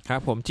ครั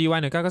บผม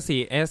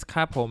GY1994S ค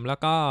รับผมแล้ว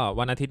ก็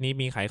วันอาทิตย์นี้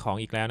มีขายของ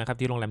อีกแล้วนะครับ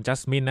ที่โรงแรม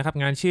Jasmine นะครับ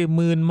งานชื่อ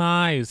10,000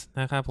 Miles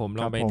นะครับผมล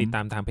องไปติดต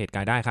ามทางเพจก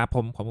ายได้ครับผ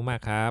มขอบคุณมา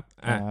กครับ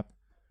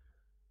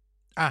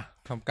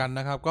สำคัญ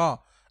นะครับก็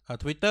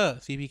Twitter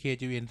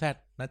CPKGVNZ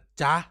นะ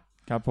จ๊ะ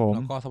ครับผมแ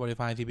ล้วก็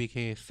Spotify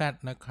CPKZ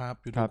นะครับ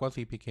YouTube ก็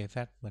CPKZ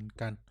เหมือน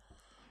กัน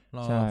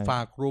ฝ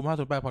าก Room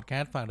 508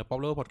 Podcast ฝาก The Pop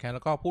Lover Podcast แ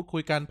ล้วก็พูดคุ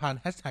ยกันผ่าน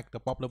 #The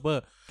Pop Lover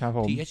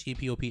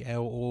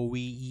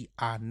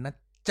THEPOPLOVER นะ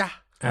จ๊ะ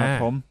ครับ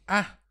ผม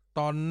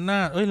ตอนหน้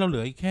าเราเหลื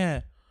ออีกแค่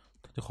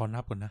จะขอนั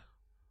บก่อนนะ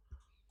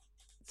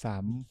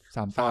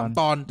3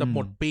ตอนจะหม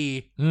ดปี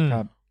ค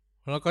รับ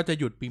แล้วก็จะ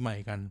หยุดปีใหม่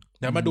กัน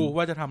เดี๋ยวมาดู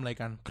ว่าจะทำอะไร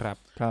กันครับ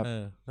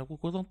แล้ว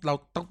กูต้องเรา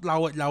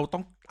ต้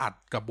องอัด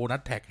กับโบนั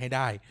สแท็กให้ไ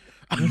ด้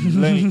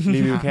เรื่องรี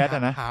วิวแคส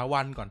นะหา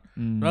วันก่อน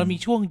แล้วมี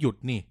ช่วงหยุด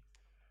นี่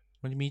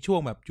มันจะมีช่วง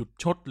แบบหยุด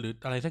ชดหรือ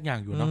อะไรสักอย่าง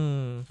อยู่เนาะ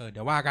เ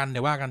ดี๋ยวว่ากัน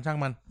ช่าง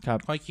มัน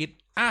ค่อยคิด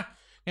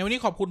ในวันนี้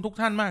ขอบคุณทุก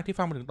ท่านมากที่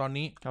ฟังมาถึงตอน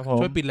นี้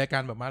ช่วยปิดรายกา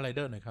รแบบมาไรเด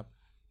อร์หน่อยครับ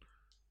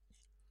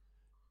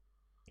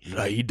ไ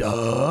รเดอ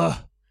ร์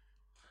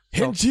เฮ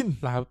นชิน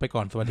ลาไปก่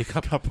อนสวัสดีครั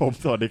บครับผม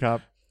สวัสดีครับ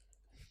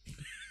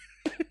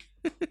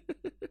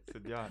สุ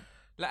ดยอด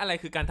และอะไร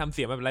คือการทำเ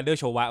สียงแบบไรเดอร์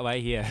โชวะไว้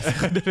เฮีย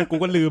กู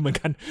ก็ลืมเหมือน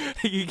กัน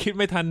คิด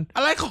ไม่ทันอ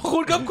ะไรของคุ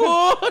ณครับ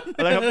คุณอ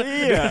ะไรครับ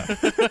พี่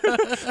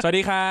สวัส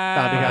ดีครับส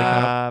วัสดีครั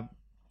บ